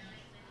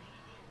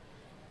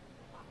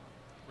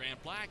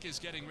 Grant Black is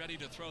getting ready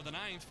to throw the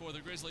 9th for the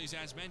Grizzlies,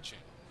 as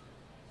mentioned.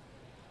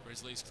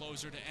 Grizzlies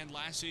closer to end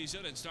last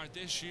season and start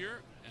this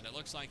year, and it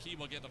looks like he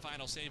will get the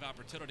final save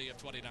opportunity of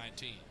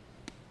 2019.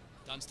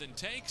 Dunston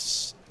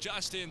takes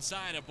just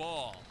inside a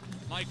ball.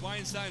 Mike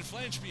Weinstein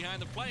flinched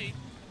behind the plate.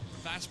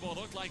 Fastball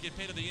looked like it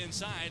painted the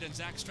inside, and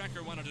Zach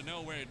Strecker wanted to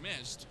know where it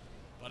missed.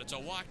 But it's a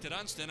walk to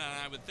Dunston, and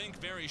I would think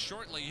very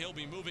shortly he'll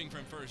be moving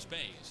from first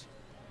base.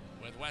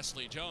 With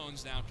Wesley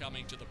Jones now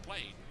coming to the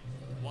plate.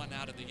 1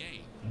 out of the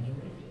 8th.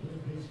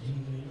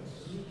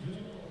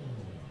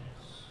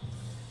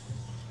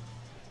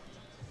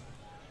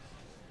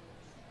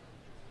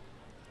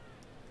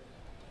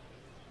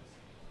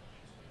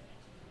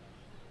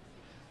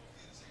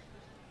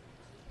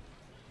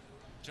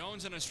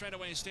 Jones in a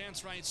straightaway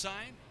stance right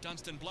side.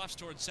 Dunston bluffs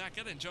towards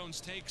second, and Jones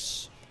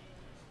takes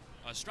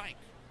a strike.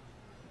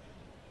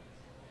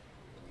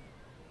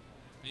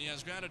 He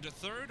has grounded to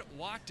third,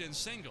 walked and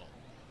single.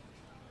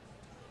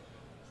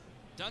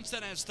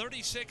 Dunston has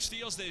 36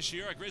 steals this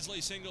year, a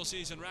Grizzly single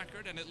season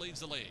record, and it leads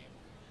the league.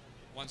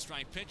 1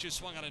 strike pitch is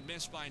swung on and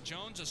missed by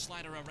Jones, a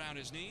slider around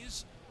his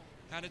knees,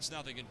 and it's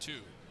 0-2.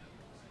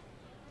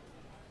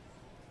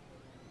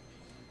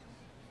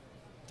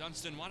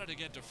 Dunston wanted to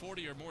get to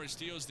 40 or more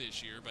steals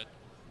this year, but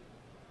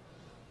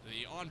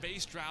the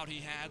on-base drought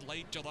he had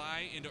late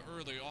July into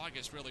early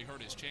August really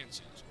hurt his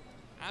chances.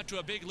 Out to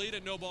a big lead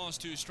at 0 balls,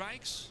 2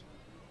 strikes.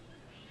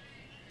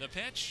 The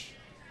pitch,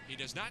 he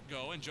does not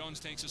go, and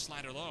Jones takes a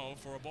slider low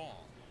for a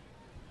ball.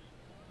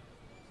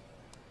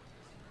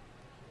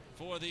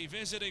 For the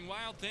visiting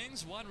Wild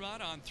Things, 1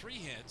 run on 3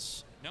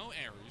 hits, no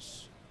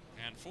errors,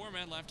 and 4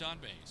 men left on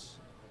base.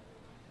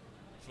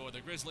 For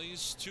the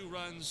Grizzlies, 2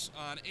 runs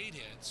on 8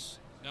 hits,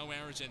 no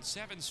errors, and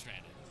 7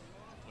 stranded,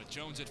 with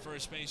Jones at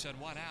first base and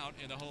 1 out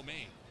in the home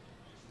 8.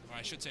 Or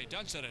I should say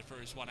Dunston at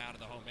first, 1 out in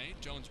the home 8.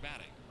 Jones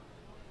batting.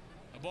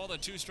 A ball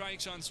and 2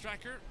 strikes on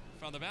Strecker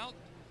from the belt.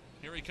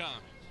 Here he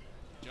comes.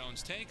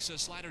 Jones takes a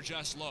slider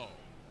just low.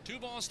 2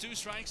 balls, 2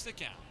 strikes, the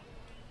count.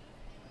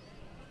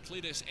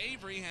 Cletus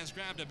Avery has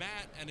grabbed a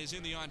bat and is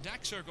in the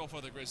on-deck circle for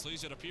the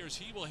Grizzlies. It appears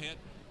he will hit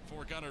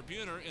for Gunnar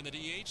Buhner in the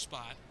DH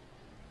spot,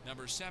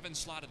 number 7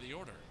 slot of the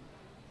order.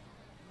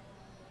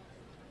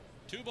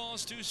 2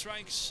 balls, 2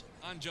 strikes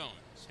on Jones.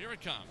 Here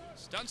it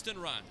comes. Dunston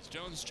runs.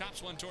 Jones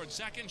chops one towards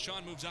second.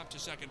 Sean moves up to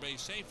second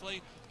base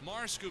safely.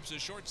 Marr scoops a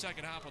short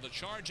second hop with a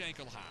charge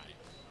ankle high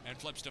and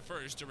flips to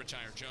first to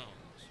retire Jones.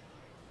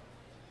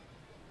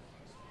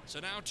 So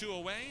now 2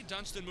 away.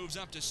 Dunston moves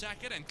up to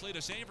second, and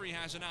Cletus Avery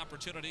has an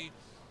opportunity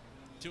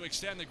to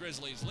extend the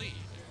Grizzlies' lead.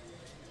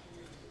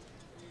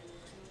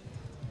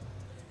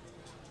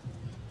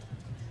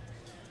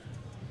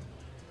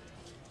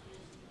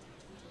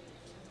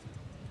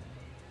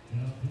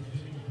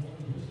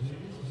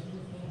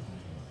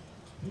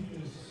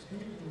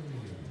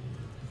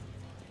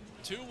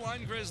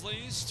 Two-1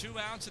 Grizzlies, 2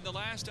 outs in the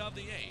last of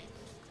the 8th.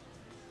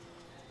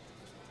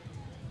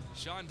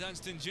 Sean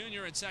Dunston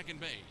Jr. at second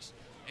base.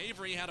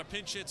 Avery had a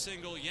pinch hit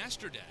single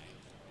yesterday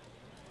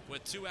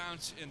with 2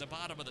 outs in the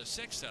bottom of the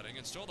 6th inning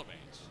and stole the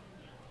base.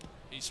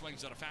 He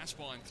swings at a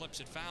fastball and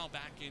clips it foul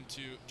back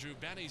into Drew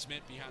Benny's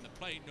mitt behind the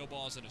plate. 0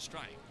 balls and a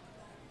strike.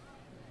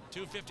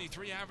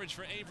 .253 average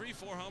for Avery,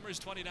 4 homers,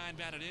 29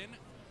 batted in.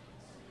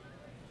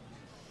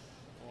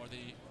 For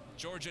the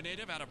Georgia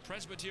native out of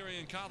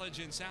Presbyterian College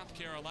in South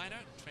Carolina,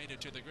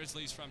 traded to the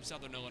Grizzlies from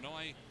Southern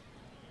Illinois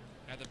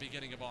at the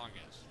beginning of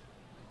August.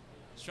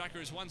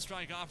 Strecker's 1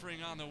 strike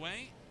offering on the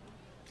way.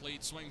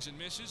 Cleat swings and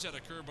misses at a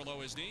curve below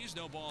his knees.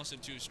 0 balls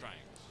and 2 strikes.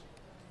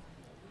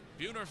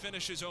 Buhner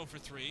finishes 0 for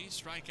 3.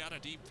 Strikeout, a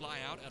deep fly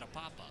out, and a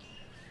pop-up.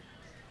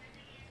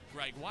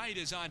 Greg White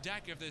is on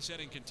deck if this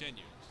inning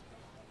continues.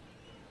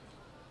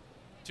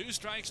 2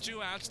 strikes,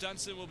 2 outs.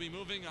 Dunston will be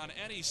moving on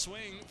any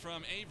swing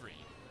from Avery.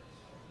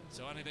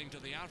 So anything to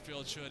the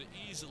outfield should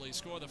easily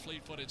score the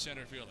fleet-footed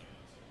center fielder.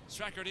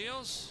 Strecker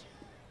deals.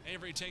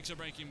 Avery takes a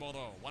breaking ball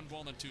though. 1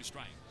 ball and 2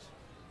 strikes.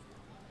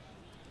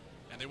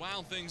 And the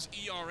Wild Things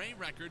ERA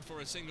record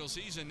for a single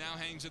season now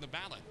hangs in the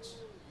balance.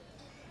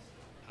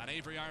 An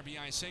Avery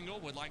RBI single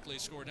would likely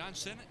score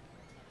Dunston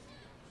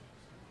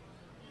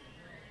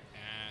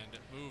and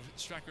move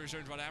Strecker's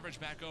earned run average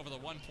back over the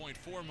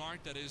 1.4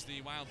 mark that is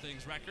the Wild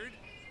Things record.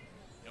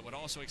 It would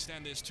also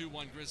extend this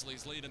 2-1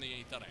 Grizzlies lead in the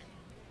 8th inning.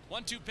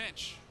 1-2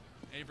 pitch.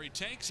 Avery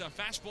takes a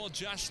fastball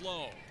just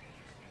low.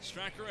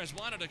 Strecker has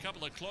wanted a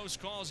couple of close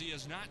calls he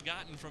has not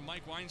gotten from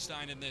Mike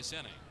Weinstein in this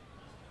inning.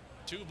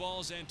 2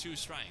 balls and 2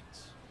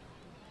 strikes.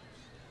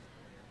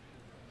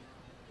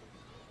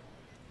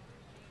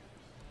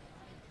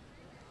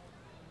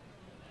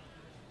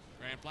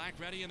 Grant Black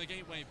ready in the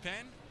Gateway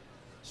pen.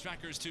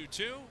 Strecker's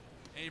 2-2.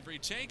 Avery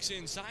takes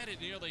inside,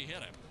 it nearly hit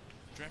him.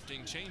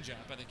 Drifting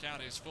changeup, and the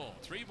count is full.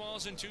 3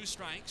 balls and 2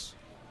 strikes.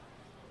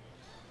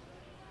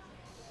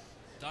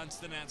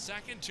 Dunston at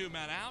second, 2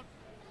 men out.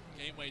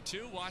 Gateway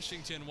 2,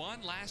 Washington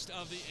 1, last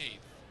of the 8th.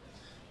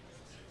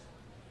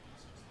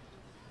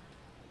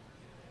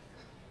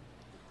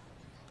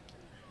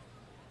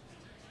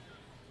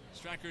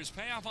 Strecker's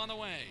payoff on the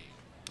way.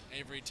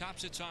 Avery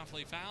tops it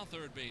softly foul,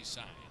 third base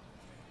side.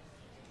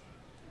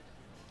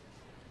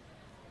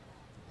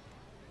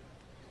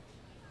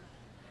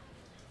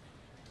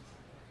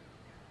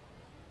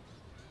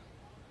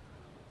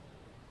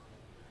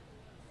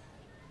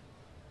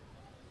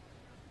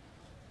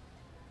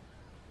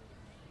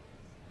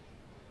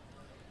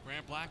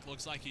 Grant Black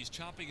looks like he's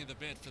chomping at the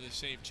bit for the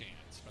save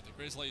chance, but the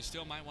Grizzlies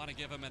still might want to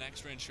give him an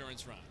extra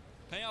insurance run.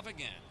 Payoff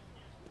again.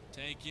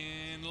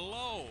 Taken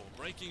low.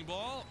 Breaking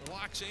ball.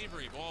 Walks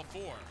Avery. Ball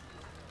 4.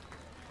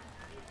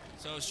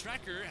 So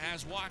Strecker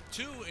has walked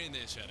 2 in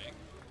this inning.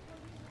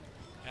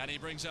 And he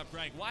brings up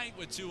Greg White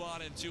with 2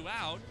 on and 2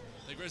 out.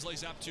 The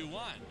Grizzlies up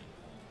 2-1.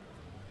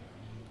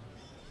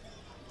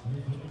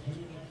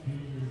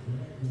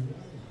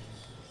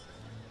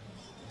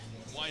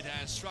 White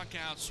has struck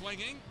out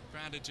swinging,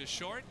 grounded to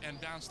short,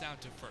 and bounced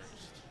out to first.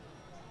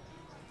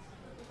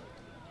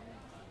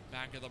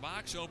 Back of the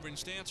box, open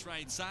stance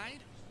right side.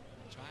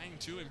 Trying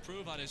to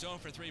improve on his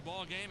 0-for-3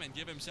 ball game and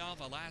give himself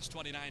a last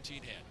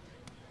 2019 hit.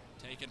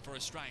 Taken for a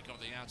strike on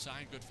the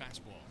outside, good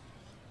fastball.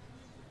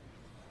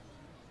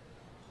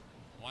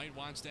 White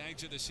wants to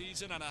exit the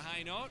season on a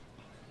high note.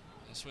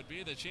 This would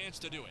be the chance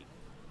to do it.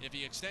 If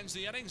he extends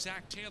the inning,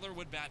 Zach Taylor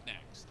would bat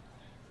next.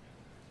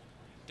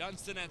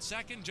 Dunston at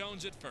second,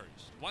 Jones at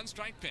first. 1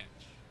 strike pitch.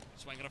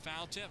 Swinging a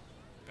foul tip.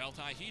 Belt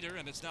high heater,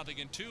 and it's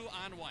 0-2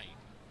 on White.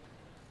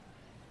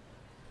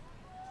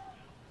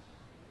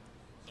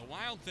 The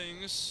Wild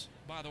Things,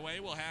 by the way,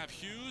 will have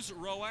Hughes,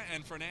 Roa,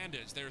 and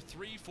Fernandez. They're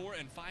 3, 4,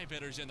 and 5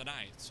 hitters in the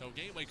 9th, so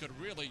Gateway could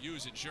really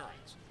use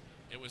insurance.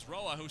 It was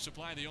Roa who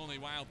supplied the only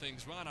Wild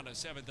Things run on a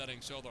 7th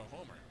inning solo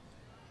homer.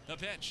 The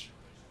pitch.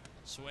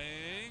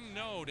 Swing.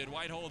 No. Did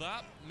White hold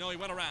up? No, he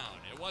went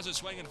around. It was a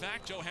swing. In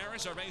fact, Joe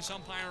Harris, our base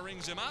umpire,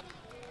 rings him up.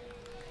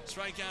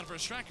 Strikeout for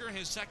Strecker,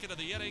 his second of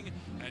the inning,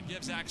 and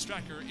gives Zach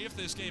Strecker, if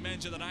this game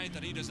ends in the 9th,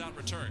 that he does not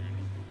return.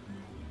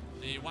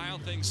 The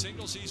Wild Things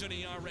single season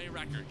ERA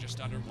record, just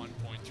under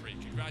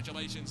 1.3.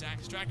 Congratulations,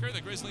 Zach Strecker. The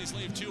Grizzlies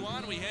leave 2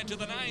 on. We head to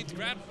the 9th.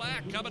 Grant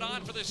Black coming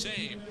on for the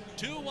save.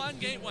 2-1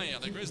 Gateway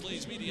on the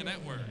Grizzlies Media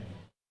Network.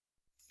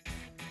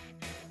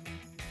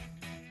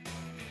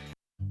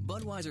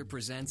 Budweiser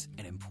presents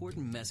an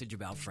important message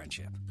about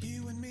friendship.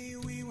 You and me,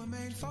 we were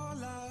made for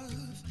love.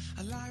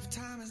 A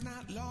lifetime is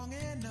not long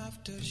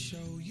enough to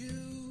show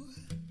you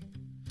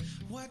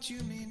what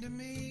you mean to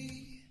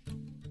me.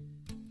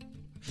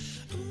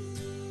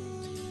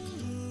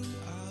 Ooh,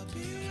 I'll be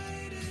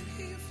waiting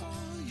here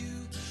for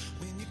you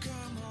when you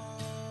come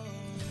home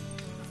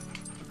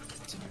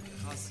to me.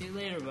 I'll see you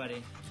later,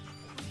 buddy.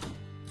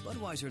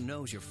 Budweiser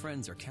knows your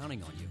friends are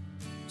counting on you.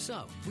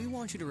 So, we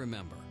want you to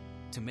remember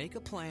to make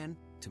a plan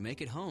to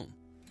make it home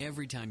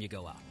every time you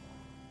go out.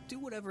 Do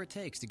whatever it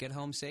takes to get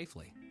home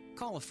safely.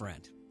 Call a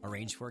friend,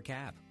 arrange for a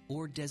cab,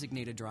 or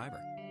designate a driver.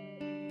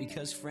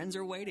 Because friends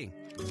are waiting.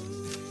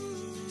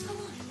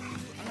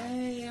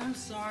 Hey, I'm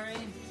sorry.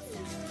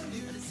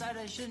 I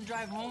decided I shouldn't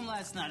drive home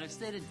last night. I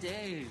stayed at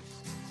Dave's.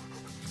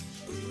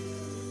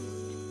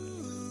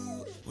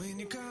 When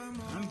you come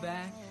home,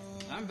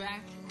 I'm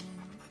back.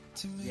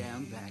 Yeah,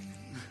 I'm back.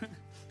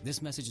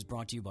 This message is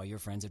brought to you by your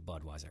friends at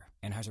Budweiser,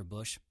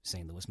 Anheuser-Busch,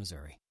 St. Louis,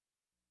 Missouri.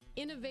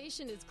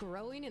 Innovation is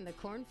growing in the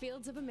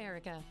cornfields of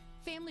America.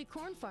 Family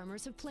corn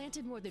farmers have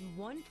planted more than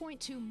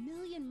 1.2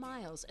 million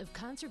miles of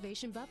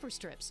conservation buffer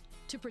strips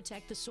to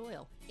protect the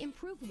soil,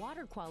 improve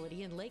water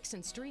quality in lakes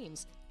and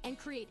streams, and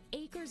create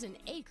acres and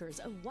acres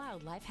of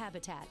wildlife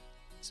habitat.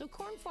 So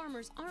corn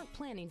farmers aren't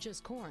planting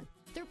just corn.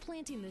 They're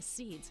planting the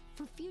seeds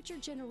for future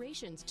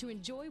generations to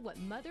enjoy what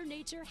Mother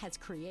Nature has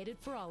created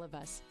for all of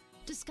us.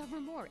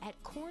 Discover more at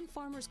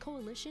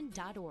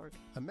cornfarmerscoalition.org.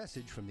 A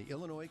message from the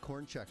Illinois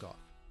Corn Checkoff.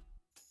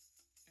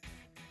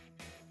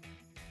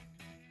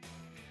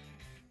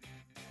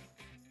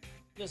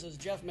 This is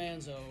Jeff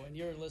Manzo, and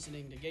you're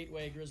listening to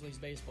Gateway Grizzlies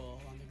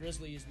Baseball on the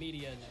Grizzlies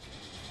Media Network.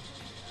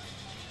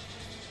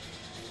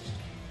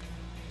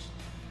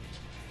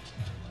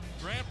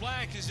 Grant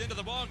Black is into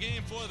the ball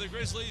game for the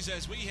Grizzlies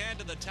as we head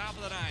to the top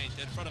of the ninth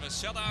in front of a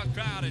sellout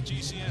crowd at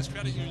GCS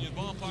Credit Union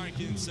Ballpark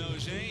in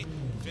Sauget,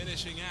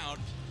 finishing out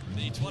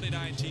the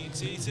 2019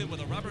 season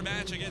with a rubber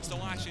match against the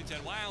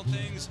Washington Wild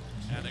Things,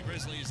 and the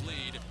Grizzlies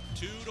lead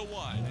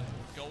 2-1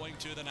 going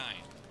to the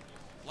ninth.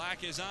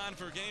 Black is on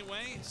for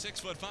Gateway,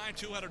 6'5",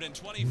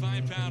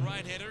 225-pound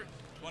right-hander,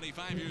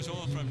 25 years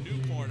old from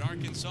Newport,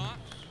 Arkansas.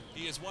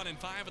 He is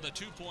 1-5 with a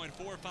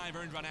 2.45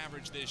 earned run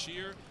average this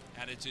year,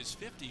 and it's his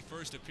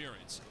 51st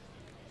appearance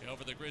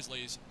over the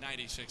Grizzlies'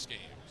 96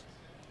 games.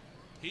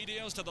 He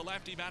deals to the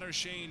lefty batter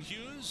Shane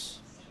Hughes,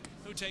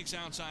 who takes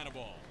outside a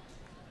ball.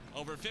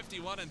 Over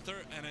 51 and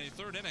a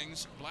third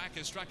innings, Black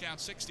has struck out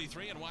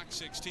 63 and walked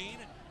 16.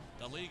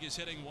 The league is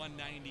hitting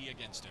 190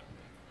 against him.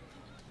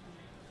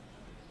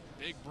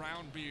 Big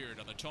brown beard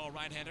on the tall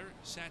right-hander,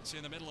 sets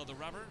in the middle of the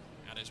rubber,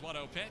 and his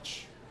 1-0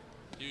 pitch.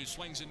 Hughes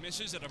swings and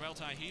misses at a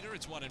belt-high heater.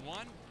 It's 1-1.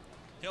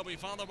 He'll be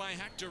followed by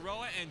Hector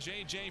Roa and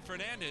J.J.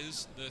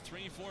 Fernandez, the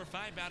 3, 4,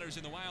 5 batters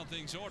in the Wild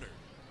Things order.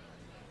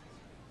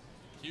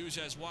 Hughes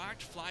has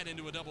walked, flied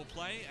into a double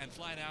play, and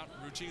flied out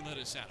routinely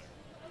to center.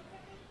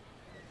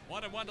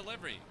 1-1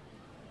 delivery.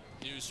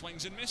 Hughes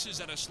swings and misses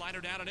at a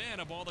slider down and in,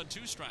 a ball and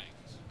 2 strikes.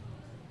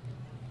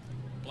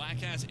 Black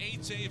has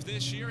 8 saves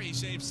this year. He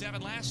saved 7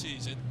 last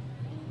season.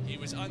 He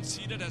was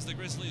unseated as the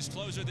Grizzlies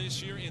closer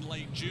this year in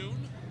late June.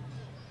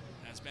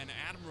 Has been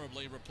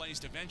admirably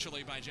replaced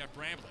eventually by Jeff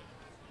Bramlett.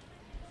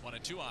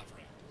 1-2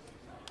 offering.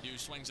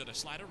 Hughes swings at a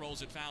slider,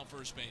 rolls it foul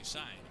first base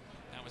side.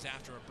 That was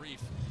after a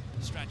brief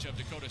stretch of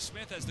Dakota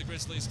Smith as the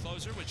Grizzlies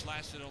closer, which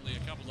lasted only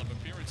a couple of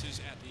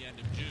appearances at the end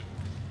of June.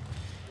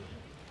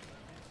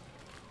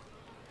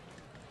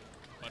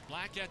 But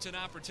Black gets an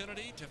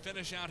opportunity to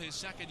finish out his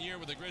second year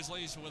with the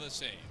Grizzlies with a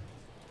save.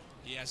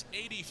 He has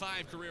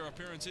 85 career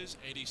appearances,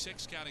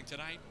 86 counting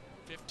tonight,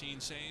 15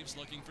 saves,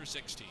 looking for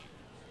 16.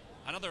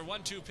 Another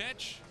 1-2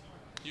 pitch.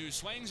 Hughes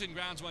swings and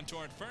grounds one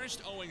toward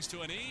first, owings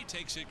to an E,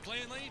 takes it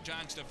cleanly,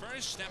 jogs to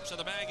first, steps to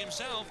the bag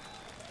himself.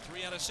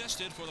 3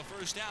 unassisted for the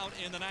first out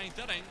in the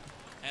 9th inning,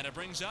 and it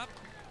brings up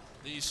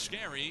the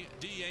scary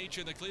DH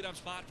in the cleanup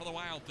spot for the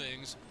Wild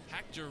Things,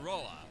 Hector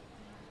Roa,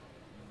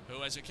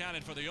 who has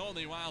accounted for the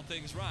only Wild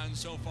Things run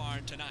so far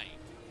tonight.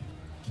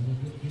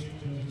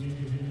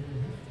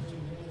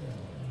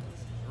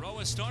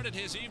 Roa started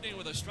his evening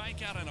with a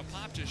strikeout and a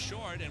pop to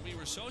short, and we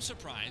were so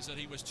surprised that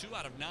he was 2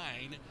 out of 9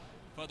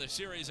 for the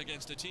series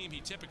against a team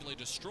he typically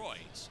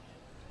destroys.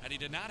 And he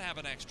did not have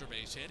an extra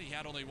base hit. He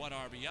had only 1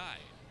 RBI.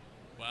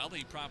 Well,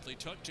 he promptly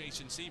took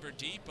Jason Seaver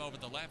deep over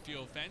the left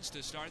field fence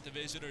to start the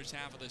visitors'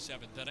 half of the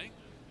 7th inning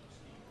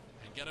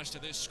and get us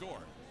to this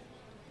score.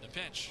 The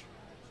pitch.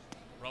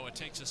 Roa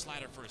takes a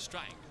slider for a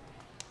strike.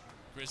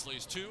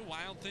 Grizzlies 2,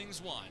 Wild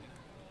Things 1.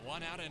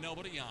 1 out and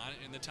nobody on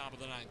in the top of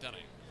the 9th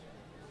inning.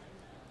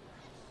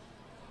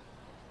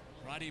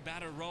 Righty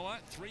batter Roa,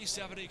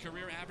 370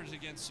 career average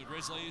against the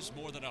Grizzlies,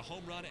 more than a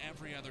home run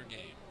every other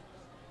game.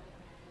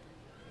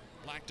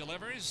 Black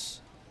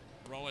delivers.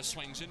 Roa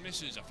swings and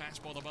misses. A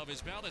fastball above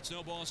his belt. It's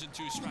no balls and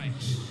 2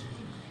 strikes.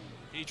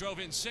 He drove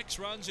in 6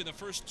 runs in the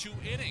first 2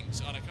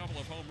 innings on a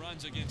couple of home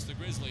runs against the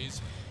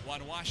Grizzlies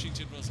when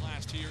Washington was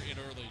last here in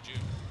early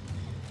June.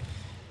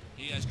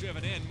 He has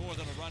driven in more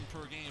than a run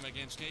per game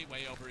against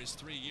Gateway over his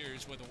 3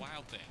 years with the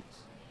Wild Things.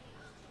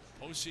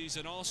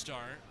 Postseason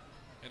All-Star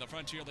in the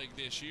Frontier League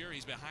this year.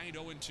 He's behind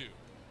 0-2.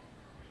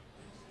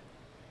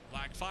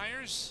 Black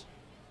fires.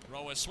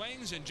 Roa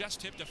swings and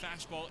just tipped a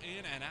fastball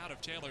in and out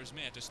of Taylor's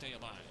mitt to stay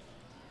alive.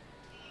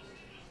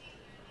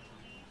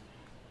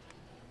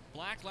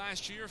 Black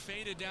last year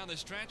faded down the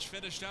stretch,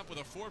 finished up with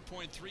a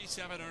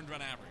 4.37 earned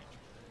run average.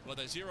 With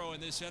a 0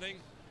 in this inning,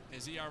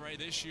 his ERA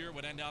this year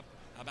would end up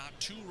about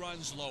 2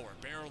 runs lower,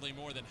 barely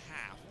more than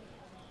half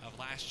of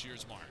last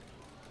year's mark.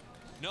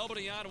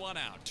 Nobody on, 1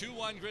 out.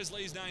 2-1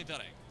 Grizzlies 9th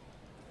inning.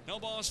 No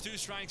balls, 2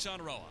 strikes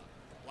on Roa.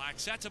 Black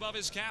sets above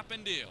his cap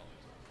and deal.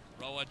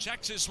 Roa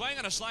checks his swing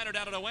and a slider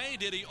down and away.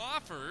 Did he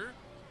offer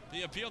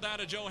the appeal down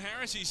to Joe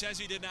Harris? He says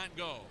he did not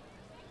go.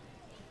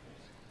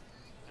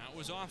 That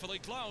was awfully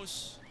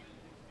close.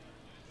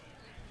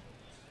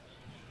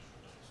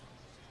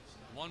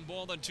 1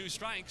 ball and 2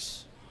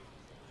 strikes.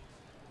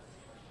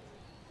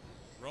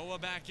 Roa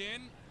back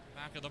in,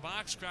 back of the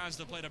box, crowds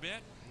the plate a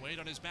bit. Weight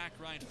on his back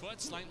right foot,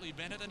 slightly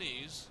bent at the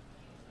knees.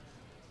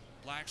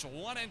 Black's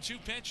 1-2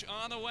 pitch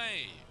on the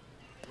way.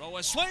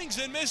 Roa swings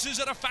and misses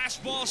at a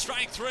fastball,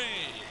 strike 3.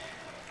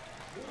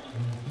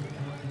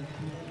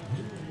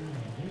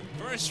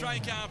 First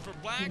strikeout for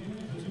Black.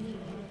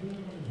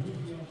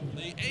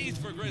 The 8th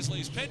for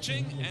Grizzlies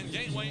pitching, and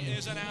Gateway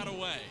is an out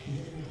away.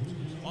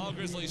 All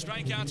Grizzlies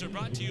strikeouts are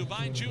brought to you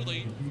by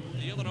Julie,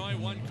 the Illinois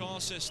one-call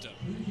system.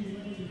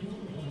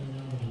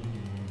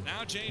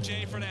 Now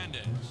J.J.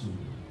 Fernandez.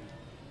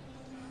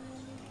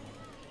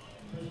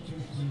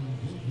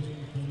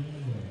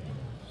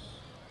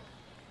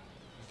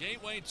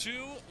 Gateway 2,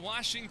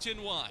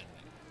 Washington 1.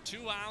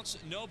 2 outs,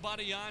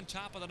 nobody on,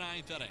 top of the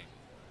 9th inning.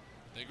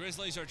 The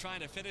Grizzlies are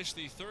trying to finish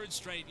the 3rd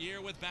straight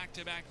year with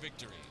back-to-back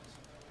victories.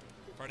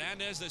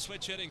 Fernandez, the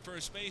switch-hitting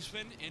first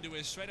baseman, into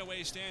his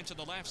straightaway stand to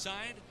the left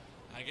side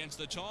against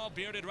the tall,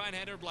 bearded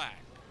right-hander Black.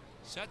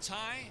 Sets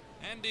high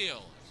and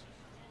deals.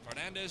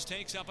 Fernandez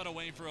takes up and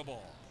away for a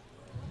ball.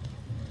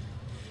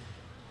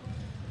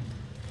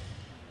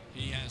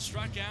 He has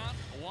struck out,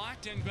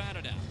 walked, and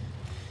grounded out.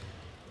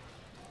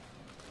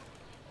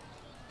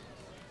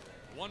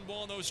 1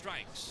 ball, no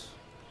strikes.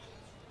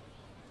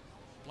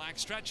 Black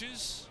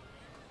stretches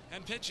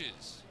and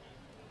pitches.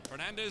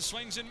 Fernandez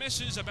swings and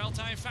misses. A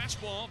belt-high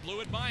fastball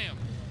blew it by him.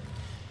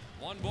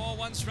 1 ball,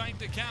 1 strike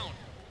to count.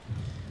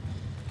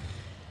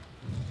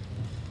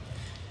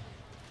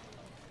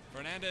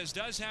 Fernandez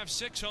does have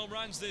 6 home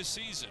runs this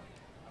season.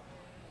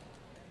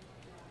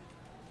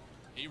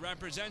 He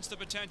represents the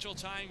potential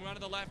tying run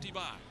of the lefty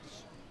box.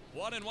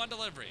 1-1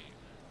 delivery.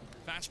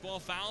 Fastball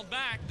fouled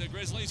back. The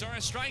Grizzlies are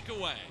a strike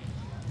away.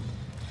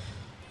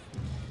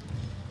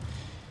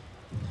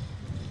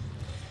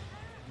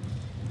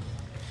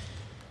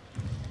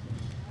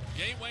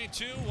 Gateway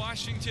 2,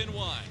 Washington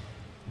 1.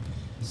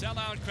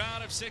 Sellout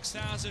crowd of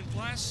 6,000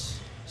 plus,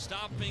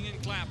 stomping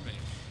and clapping.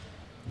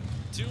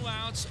 2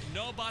 outs,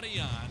 nobody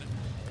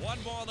on. 1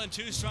 ball and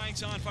 2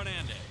 strikes on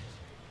Fernandez.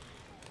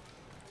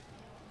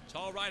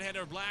 Tall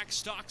right-hander Black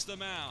stalks the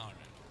mound.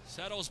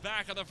 Settles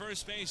back on the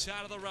first base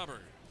side of the rubber.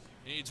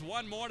 Needs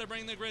 1 more to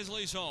bring the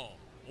Grizzlies home.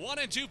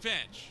 1-2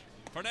 pitch.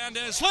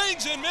 Fernandez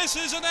swings and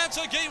misses, and that's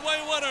a Gateway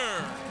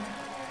winner.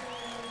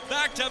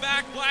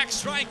 Back-to-back Black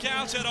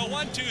strikeouts in a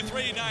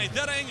 1-2-3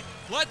 9th inning.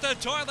 Let the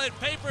toilet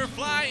paper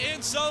fly in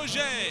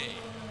Sauget.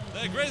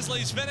 The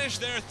Grizzlies finish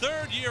their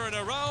 3rd year in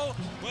a row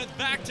with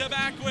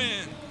back-to-back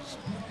wins.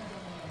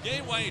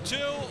 Gateway 2,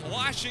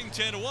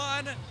 Washington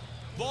 1.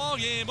 Ball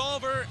game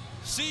over,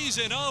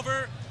 season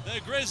over. The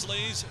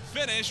Grizzlies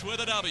finish with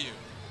a W.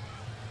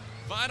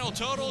 Final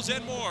totals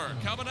and more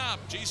coming up.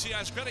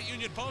 GCS Credit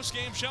Union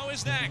postgame show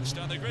is next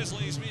on the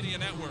Grizzlies Media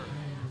Network.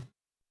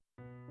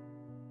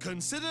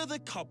 Consider the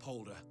cup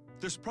holder.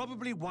 There's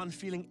probably one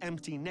feeling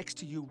empty next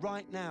to you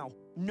right now.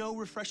 No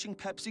refreshing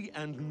Pepsi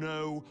and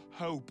no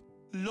hope.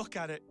 Look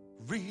at it.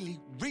 Really,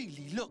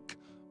 really look.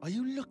 Are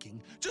you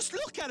looking? Just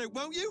look at it,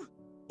 won't you?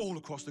 All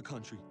across the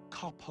country,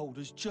 cup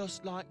holders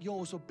just like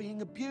yours are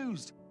being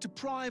abused,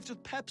 deprived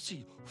of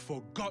Pepsi,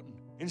 forgotten.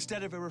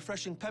 Instead of a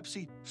refreshing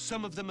Pepsi,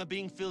 some of them are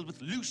being filled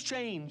with loose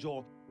change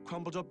or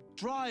crumbled up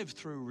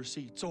drive-through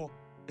receipts, or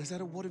is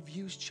that a wad of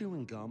used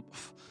chewing gum?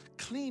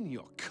 Clean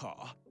your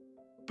car.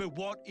 But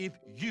what if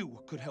you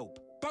could help?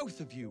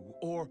 Both of you,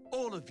 or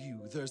all of you.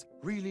 There's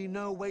really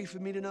no way for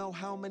me to know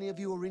how many of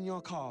you are in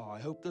your car. I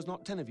hope there's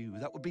not 10 of you.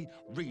 That would be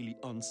really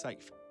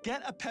unsafe.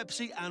 Get a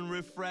Pepsi and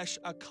refresh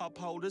a cup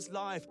holder's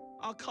life.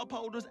 Our cup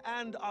holders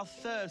and our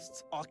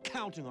thirsts are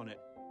counting on it.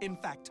 In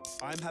fact,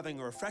 I'm having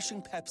a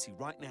refreshing Pepsi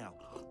right now.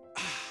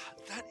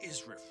 That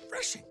is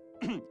refreshing.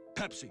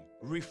 Pepsi,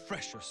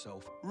 refresh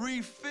yourself.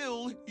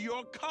 Refill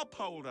your cup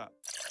holder.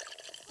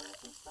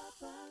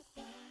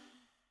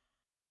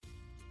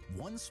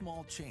 One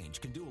small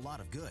change can do a lot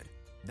of good.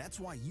 That's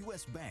why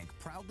U.S. Bank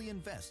proudly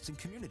invests in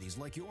communities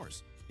like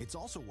yours. It's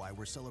also why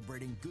we're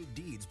celebrating good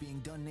deeds being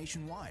done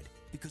nationwide.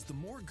 Because the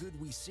more good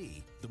we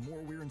see, the more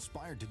we're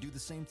inspired to do the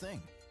same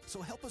thing.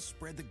 So help us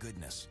spread the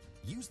goodness.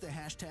 Use the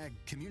hashtag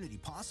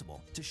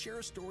 #CommunityPossible to share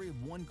a story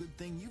of one good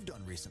thing you've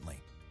done recently.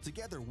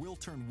 Together, we'll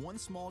turn one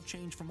small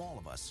change from all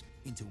of us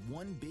into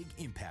one big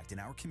impact in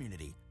our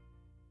community.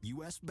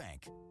 U.S.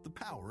 Bank, the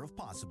power of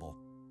possible.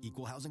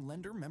 Equal housing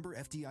lender, member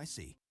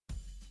FDIC.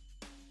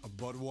 A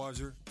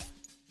Budweiser,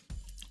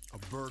 a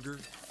burger,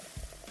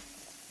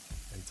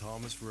 and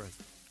Thomas Rhett.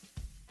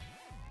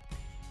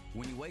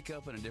 When you wake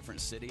up in a different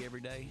city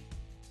every day,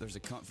 there's a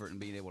comfort in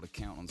being able to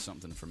count on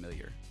something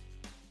familiar.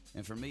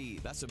 And for me,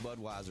 that's a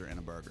Budweiser and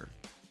a burger.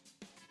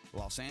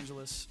 Los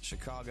Angeles,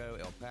 Chicago,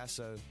 El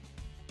Paso,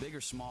 big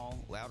or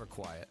small, loud or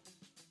quiet,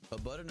 a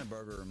Bud and a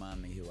burger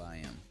remind me who I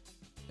am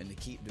and to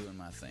keep doing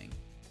my thing.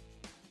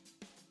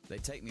 They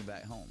take me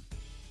back home.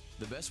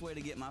 The best way to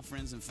get my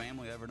friends and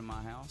family over to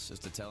my house is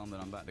to tell them that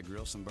I'm about to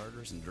grill some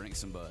burgers and drink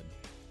some Bud.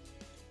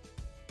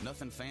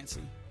 Nothing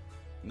fancy,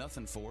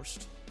 nothing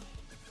forced,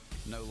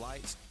 no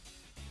lights,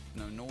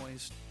 no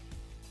noise,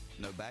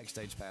 no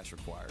backstage pass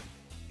required.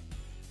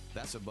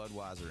 That's a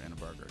Budweiser and a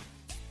burger.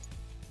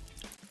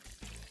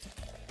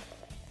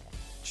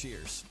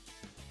 Cheers.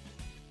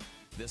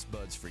 This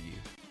Bud's for you.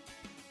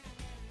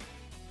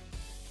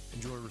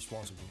 Enjoy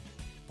responsibly.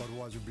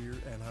 Budweiser Beer,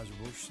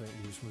 Anheuser-Busch, St.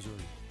 Louis,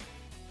 Missouri.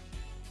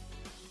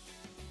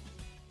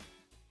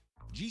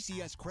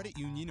 GCS Credit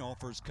Union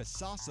offers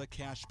Kasasa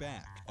Cash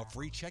Back, a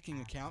free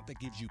checking account that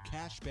gives you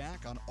cash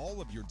back on all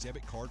of your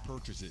debit card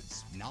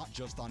purchases, not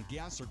just on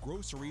gas or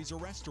groceries or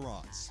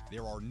restaurants.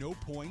 There are no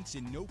points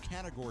and no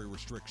category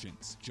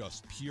restrictions,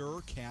 just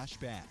pure cash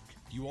back.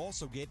 You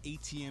also get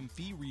ATM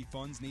fee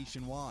refunds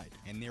nationwide,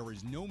 and there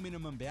is no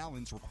minimum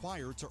balance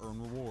required to earn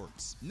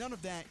rewards. None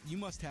of that, you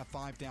must have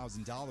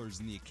 $5,000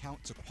 in the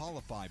account to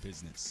qualify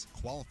business.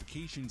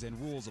 Qualifications and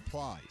rules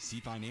apply. See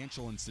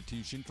financial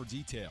institution for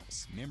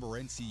details. Member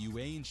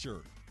NCUA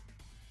insured.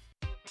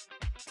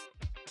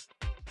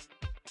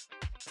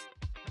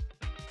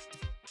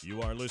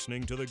 You are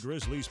listening to the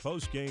Grizzlies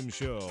postgame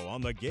show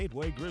on the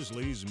Gateway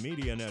Grizzlies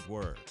Media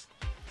Network.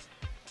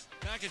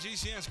 Back at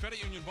GCS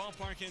Credit Union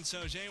Ballpark in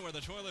Sauget, where the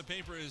toilet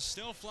paper is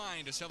still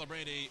flying to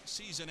celebrate a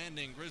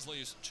season-ending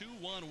Grizzlies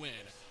 2-1 win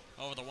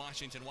over the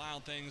Washington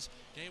Wild Things.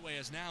 Gateway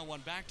has now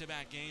won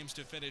back-to-back games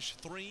to finish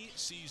 3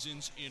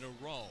 seasons in a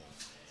row.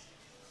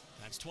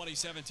 That's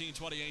 2017,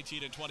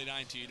 2018, and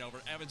 2019 over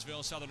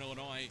Evansville, Southern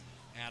Illinois,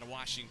 and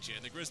Washington.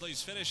 The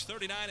Grizzlies finished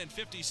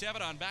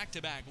 39-57 on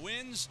back-to-back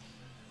wins.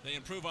 They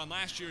improve on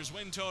last year's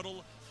win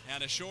total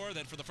and assure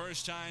that for the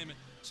first time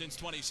since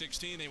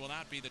 2016, they will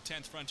not be the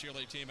 10th Frontier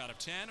League team out of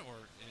 10 or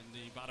in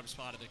the bottom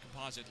spot of the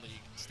Composite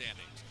League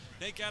standings.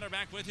 Nate Gatter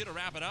back with you to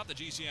wrap it up. The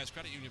GCS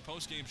Credit Union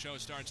postgame show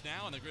starts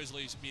now on the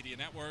Grizzlies Media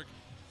Network.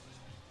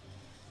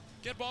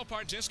 Get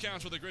ballpark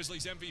discounts with the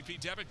Grizzlies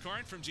MVP debit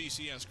card from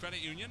GCS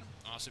Credit Union.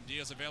 Awesome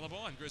deals available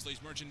on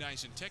Grizzlies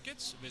merchandise and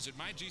tickets. Visit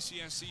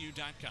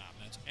mygcscu.com.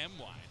 That's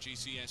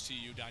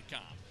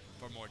mygcscu.com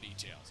for more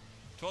details.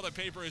 Toilet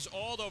paper is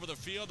all over the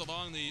field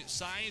along the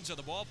sides of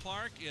the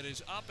ballpark. It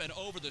is up and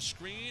over the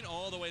screen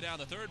all the way down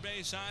the third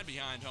base side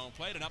behind home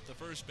plate and up the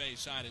first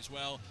base side as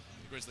well.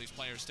 The Grizzlies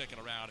players sticking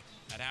around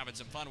and having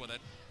some fun with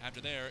it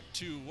after their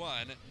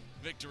 2-1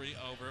 victory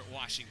over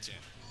Washington.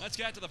 Let's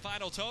get to the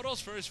final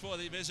totals. First for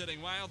the visiting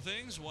Wild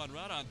Things, 1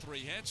 run on 3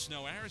 hits,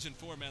 no errors, and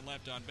 4 men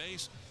left on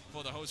base.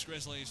 For the host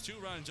Grizzlies, 2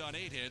 runs on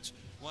 8 hits,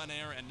 1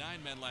 error, and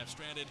 9 men left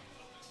stranded.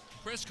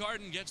 Chris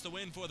Carden gets the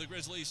win for the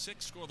Grizzlies,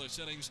 6 scoreless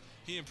innings.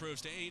 He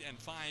improves to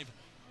 8-5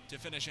 to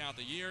finish out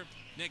the year.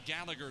 Nick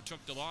Gallagher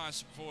took the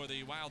loss for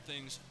the Wild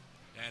Things,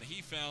 and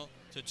he fell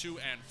to 2-4.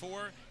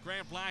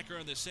 Grant Black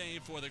earned the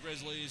save for the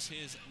Grizzlies,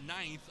 his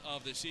 9th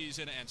of the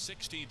season and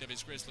 16th of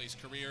his Grizzlies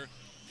career.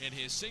 In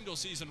his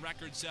single-season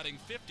record-setting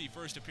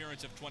 51st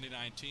appearance of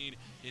 2019,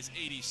 his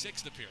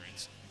 86th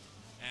appearance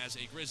as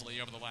a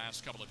Grizzly over the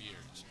last couple of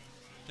years.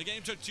 The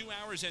game took 2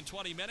 hours and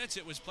 20 minutes.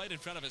 It was played in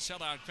front of a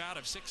sellout crowd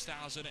of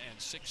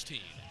 6,016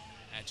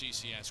 at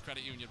GCS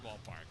Credit Union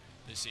Ballpark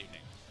this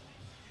evening.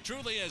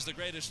 Truly, as the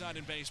greatest night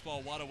in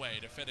baseball, what a way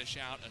to finish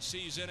out a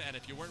season. And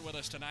if you weren't with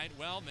us tonight,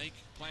 well, make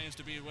plans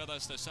to be with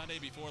us the Sunday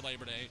before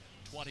Labor Day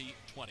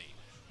 2020,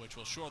 which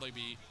will surely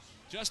be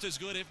just as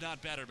good, if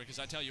not better, because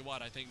I tell you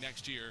what, I think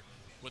next year,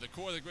 with the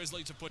core the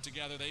Grizzlies have put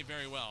together, they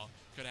very well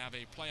could have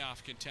a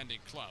playoff contending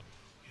club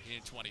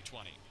in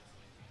 2020.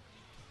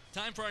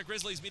 Time for our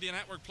Grizzlies Media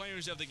Network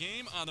players of the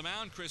game. On the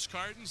mound, Chris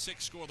Carden,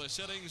 6 scoreless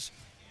innings.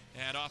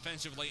 And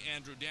offensively,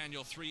 Andrew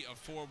Daniel, 3 of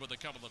 4 with a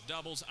couple of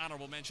doubles.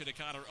 Honorable mention to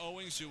Connor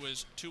Owings, who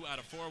was 2 out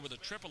of 4 with a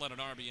triple and an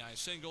RBI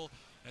single,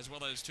 as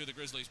well as to the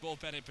Grizzlies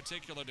bullpen, in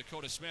particular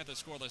Dakota Smith, a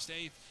scoreless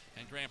 8th,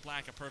 and Grant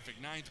Black, a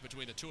perfect 9th.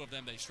 Between the two of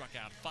them, they struck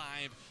out 5,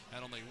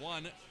 and only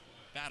 1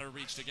 batter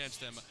reached against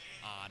them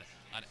on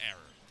an error.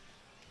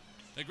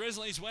 The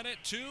Grizzlies win it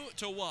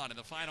 2-1 in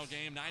the final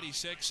game.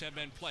 96 have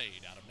been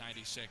played out of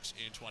 96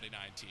 in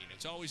 2019.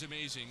 It's always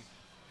amazing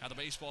how the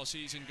baseball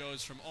season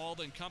goes from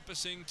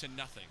all-encompassing to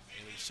nothing.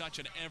 It is such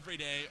an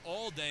everyday,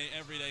 all-day,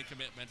 everyday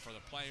commitment for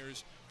the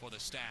players, for the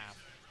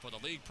staff, for the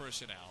league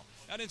personnel,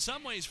 and in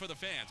some ways for the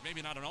fans.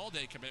 Maybe not an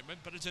all-day commitment,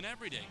 but it's an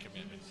everyday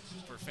commitment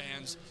for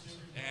fans.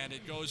 And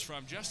it goes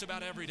from just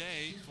about every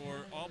day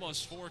for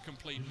almost 4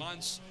 complete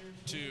months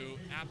to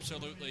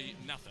absolutely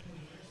nothing.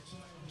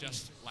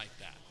 Just like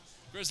that.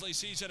 Grizzlies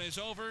season is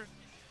over,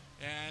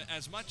 and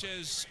as much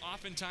as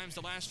oftentimes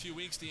the last few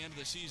weeks, the end of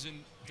the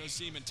season does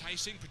seem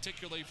enticing,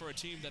 particularly for a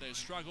team that has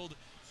struggled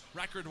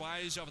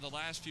record-wise over the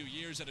last few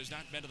years, that has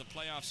not been to the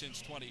playoffs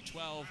since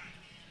 2012,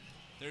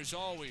 there's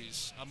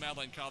always a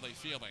melancholy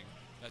feeling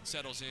that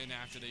settles in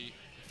after the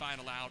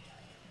final out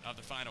of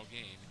the final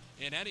game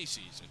in any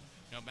season,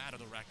 no matter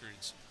the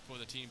records for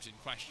the teams in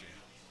question.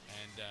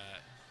 And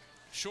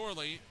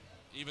surely,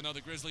 even though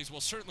the Grizzlies will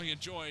certainly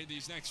enjoy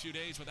these next few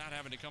days without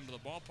having to come to the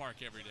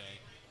ballpark every day,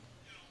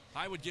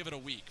 I would give it a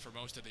week for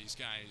most of these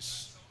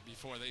guys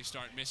before they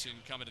start missing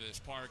coming to this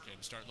park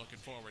and start looking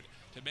forward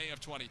to May of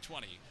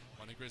 2020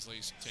 when the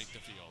Grizzlies take the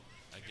field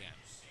again.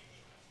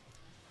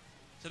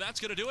 So that's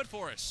going to do it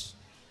for us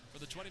for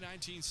the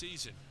 2019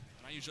 season.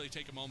 And I usually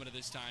take a moment at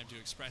this time to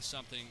express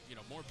something,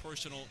 more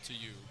personal to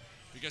you.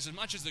 Because as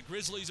much as the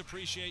Grizzlies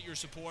appreciate your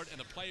support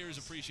and the players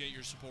appreciate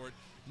your support,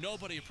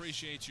 nobody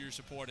appreciates your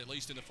support, at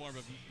least in the form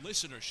of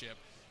listenership,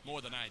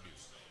 more than I do.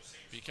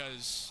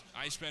 Because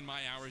I spend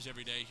my hours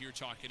every day here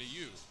talking to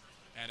you.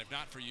 And if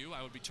not for you,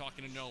 I would be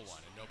talking to no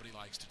one, and nobody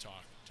likes to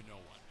talk to no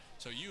one.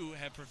 So you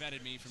have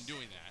prevented me from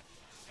doing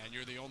that, and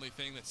you're the only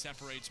thing that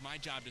separates my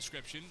job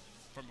description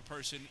from a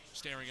person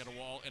staring at a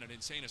wall in an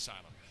insane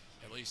asylum.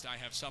 At least I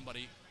have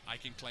somebody I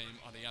can claim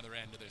on the other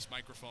end of this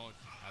microphone,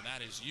 and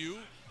that is you.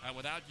 And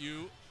without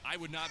you, I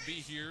would not be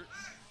here,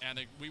 and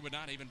we would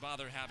not even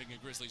bother having a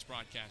Grizzlies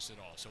broadcast at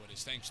all. So it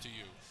is thanks to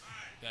you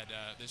that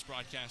this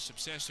broadcast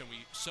subsists, and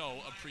we so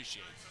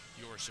appreciate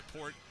your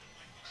support.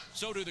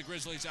 So do the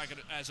Grizzlies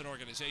as an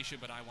organization,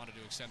 but I wanted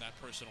to extend that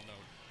personal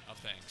note of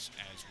thanks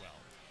as well.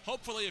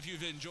 Hopefully, if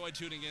you've enjoyed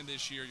tuning in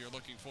this year, you're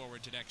looking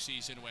forward to next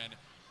season when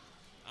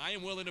I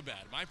am willing to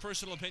bet, my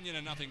personal opinion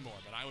and nothing more,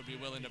 but I would be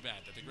willing to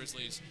bet that the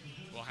Grizzlies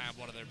will have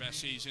one of their best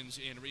seasons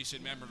in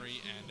recent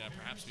memory and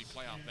perhaps be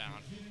playoff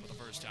bound for the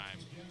first time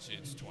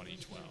since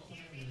 2012.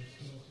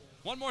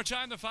 One more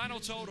time, the final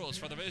totals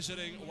for the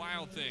visiting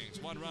Wild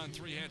Things. 1 run,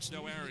 3 hits,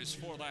 no errors,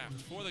 4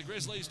 left. For the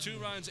Grizzlies, 2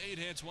 runs, 8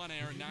 hits, 1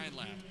 error, 9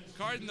 left.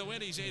 Carden the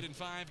win, he's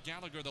 8-5.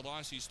 Gallagher the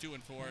loss, he's 2-4.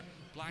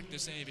 Black the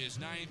save is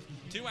 9th.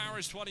 2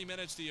 hours, 20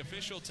 minutes, the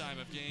official time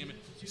of game,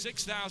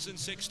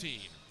 6,016.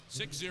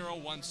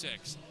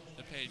 6016,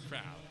 the paid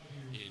crowd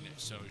in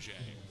Sauget.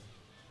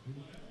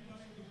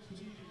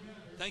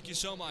 Thank you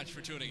so much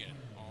for tuning in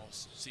all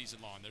season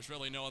long. There's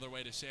really no other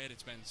way to say it.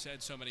 It's been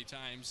said so many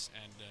times,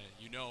 and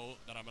you know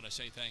that I'm going to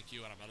say thank you,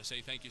 and I'm going to say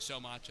thank you so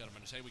much, and I'm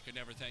going to say we could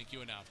never thank you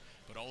enough.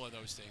 But all of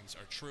those things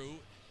are true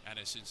and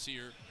as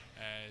sincere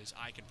as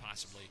I can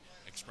possibly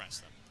express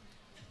them.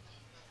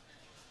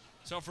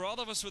 So for all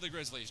of us with the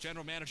Grizzlies,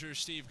 General Manager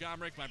Steve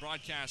Gomrick, my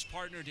broadcast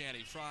partner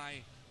Danny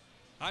Fry,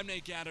 I'm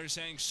Nate Gatter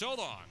saying so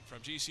long from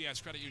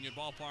GCS Credit Union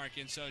Ballpark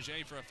in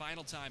Sauget for a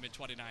final time in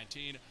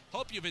 2019.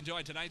 Hope you've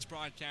enjoyed tonight's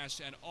broadcast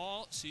and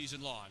all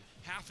season long,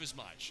 half as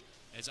much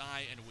as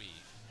I and we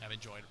have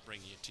enjoyed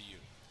bringing it to you.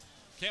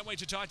 Can't wait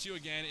to talk to you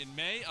again in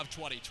May of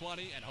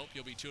 2020 and hope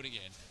you'll be tuning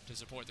in to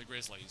support the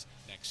Grizzlies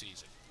next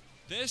season.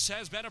 This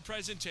has been a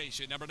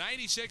presentation, number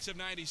 96 of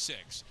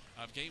 96,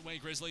 of Gateway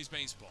Grizzlies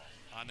Baseball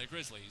on the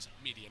Grizzlies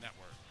Media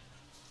Network.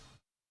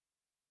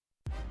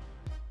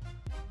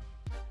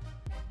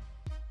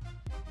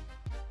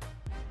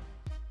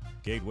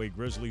 Gateway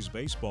Grizzlies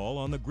Baseball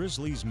on the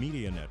Grizzlies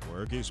Media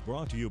Network is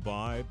brought to you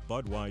by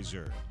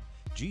Budweiser,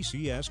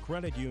 GCS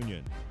Credit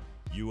Union,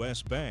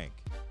 U.S. Bank,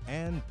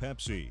 and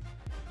Pepsi.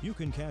 You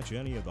can catch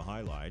any of the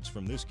highlights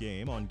from this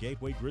game on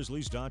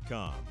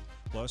GatewayGrizzlies.com,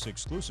 plus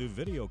exclusive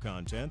video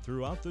content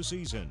throughout the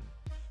season.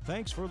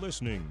 Thanks for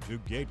listening to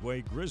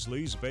Gateway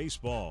Grizzlies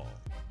Baseball.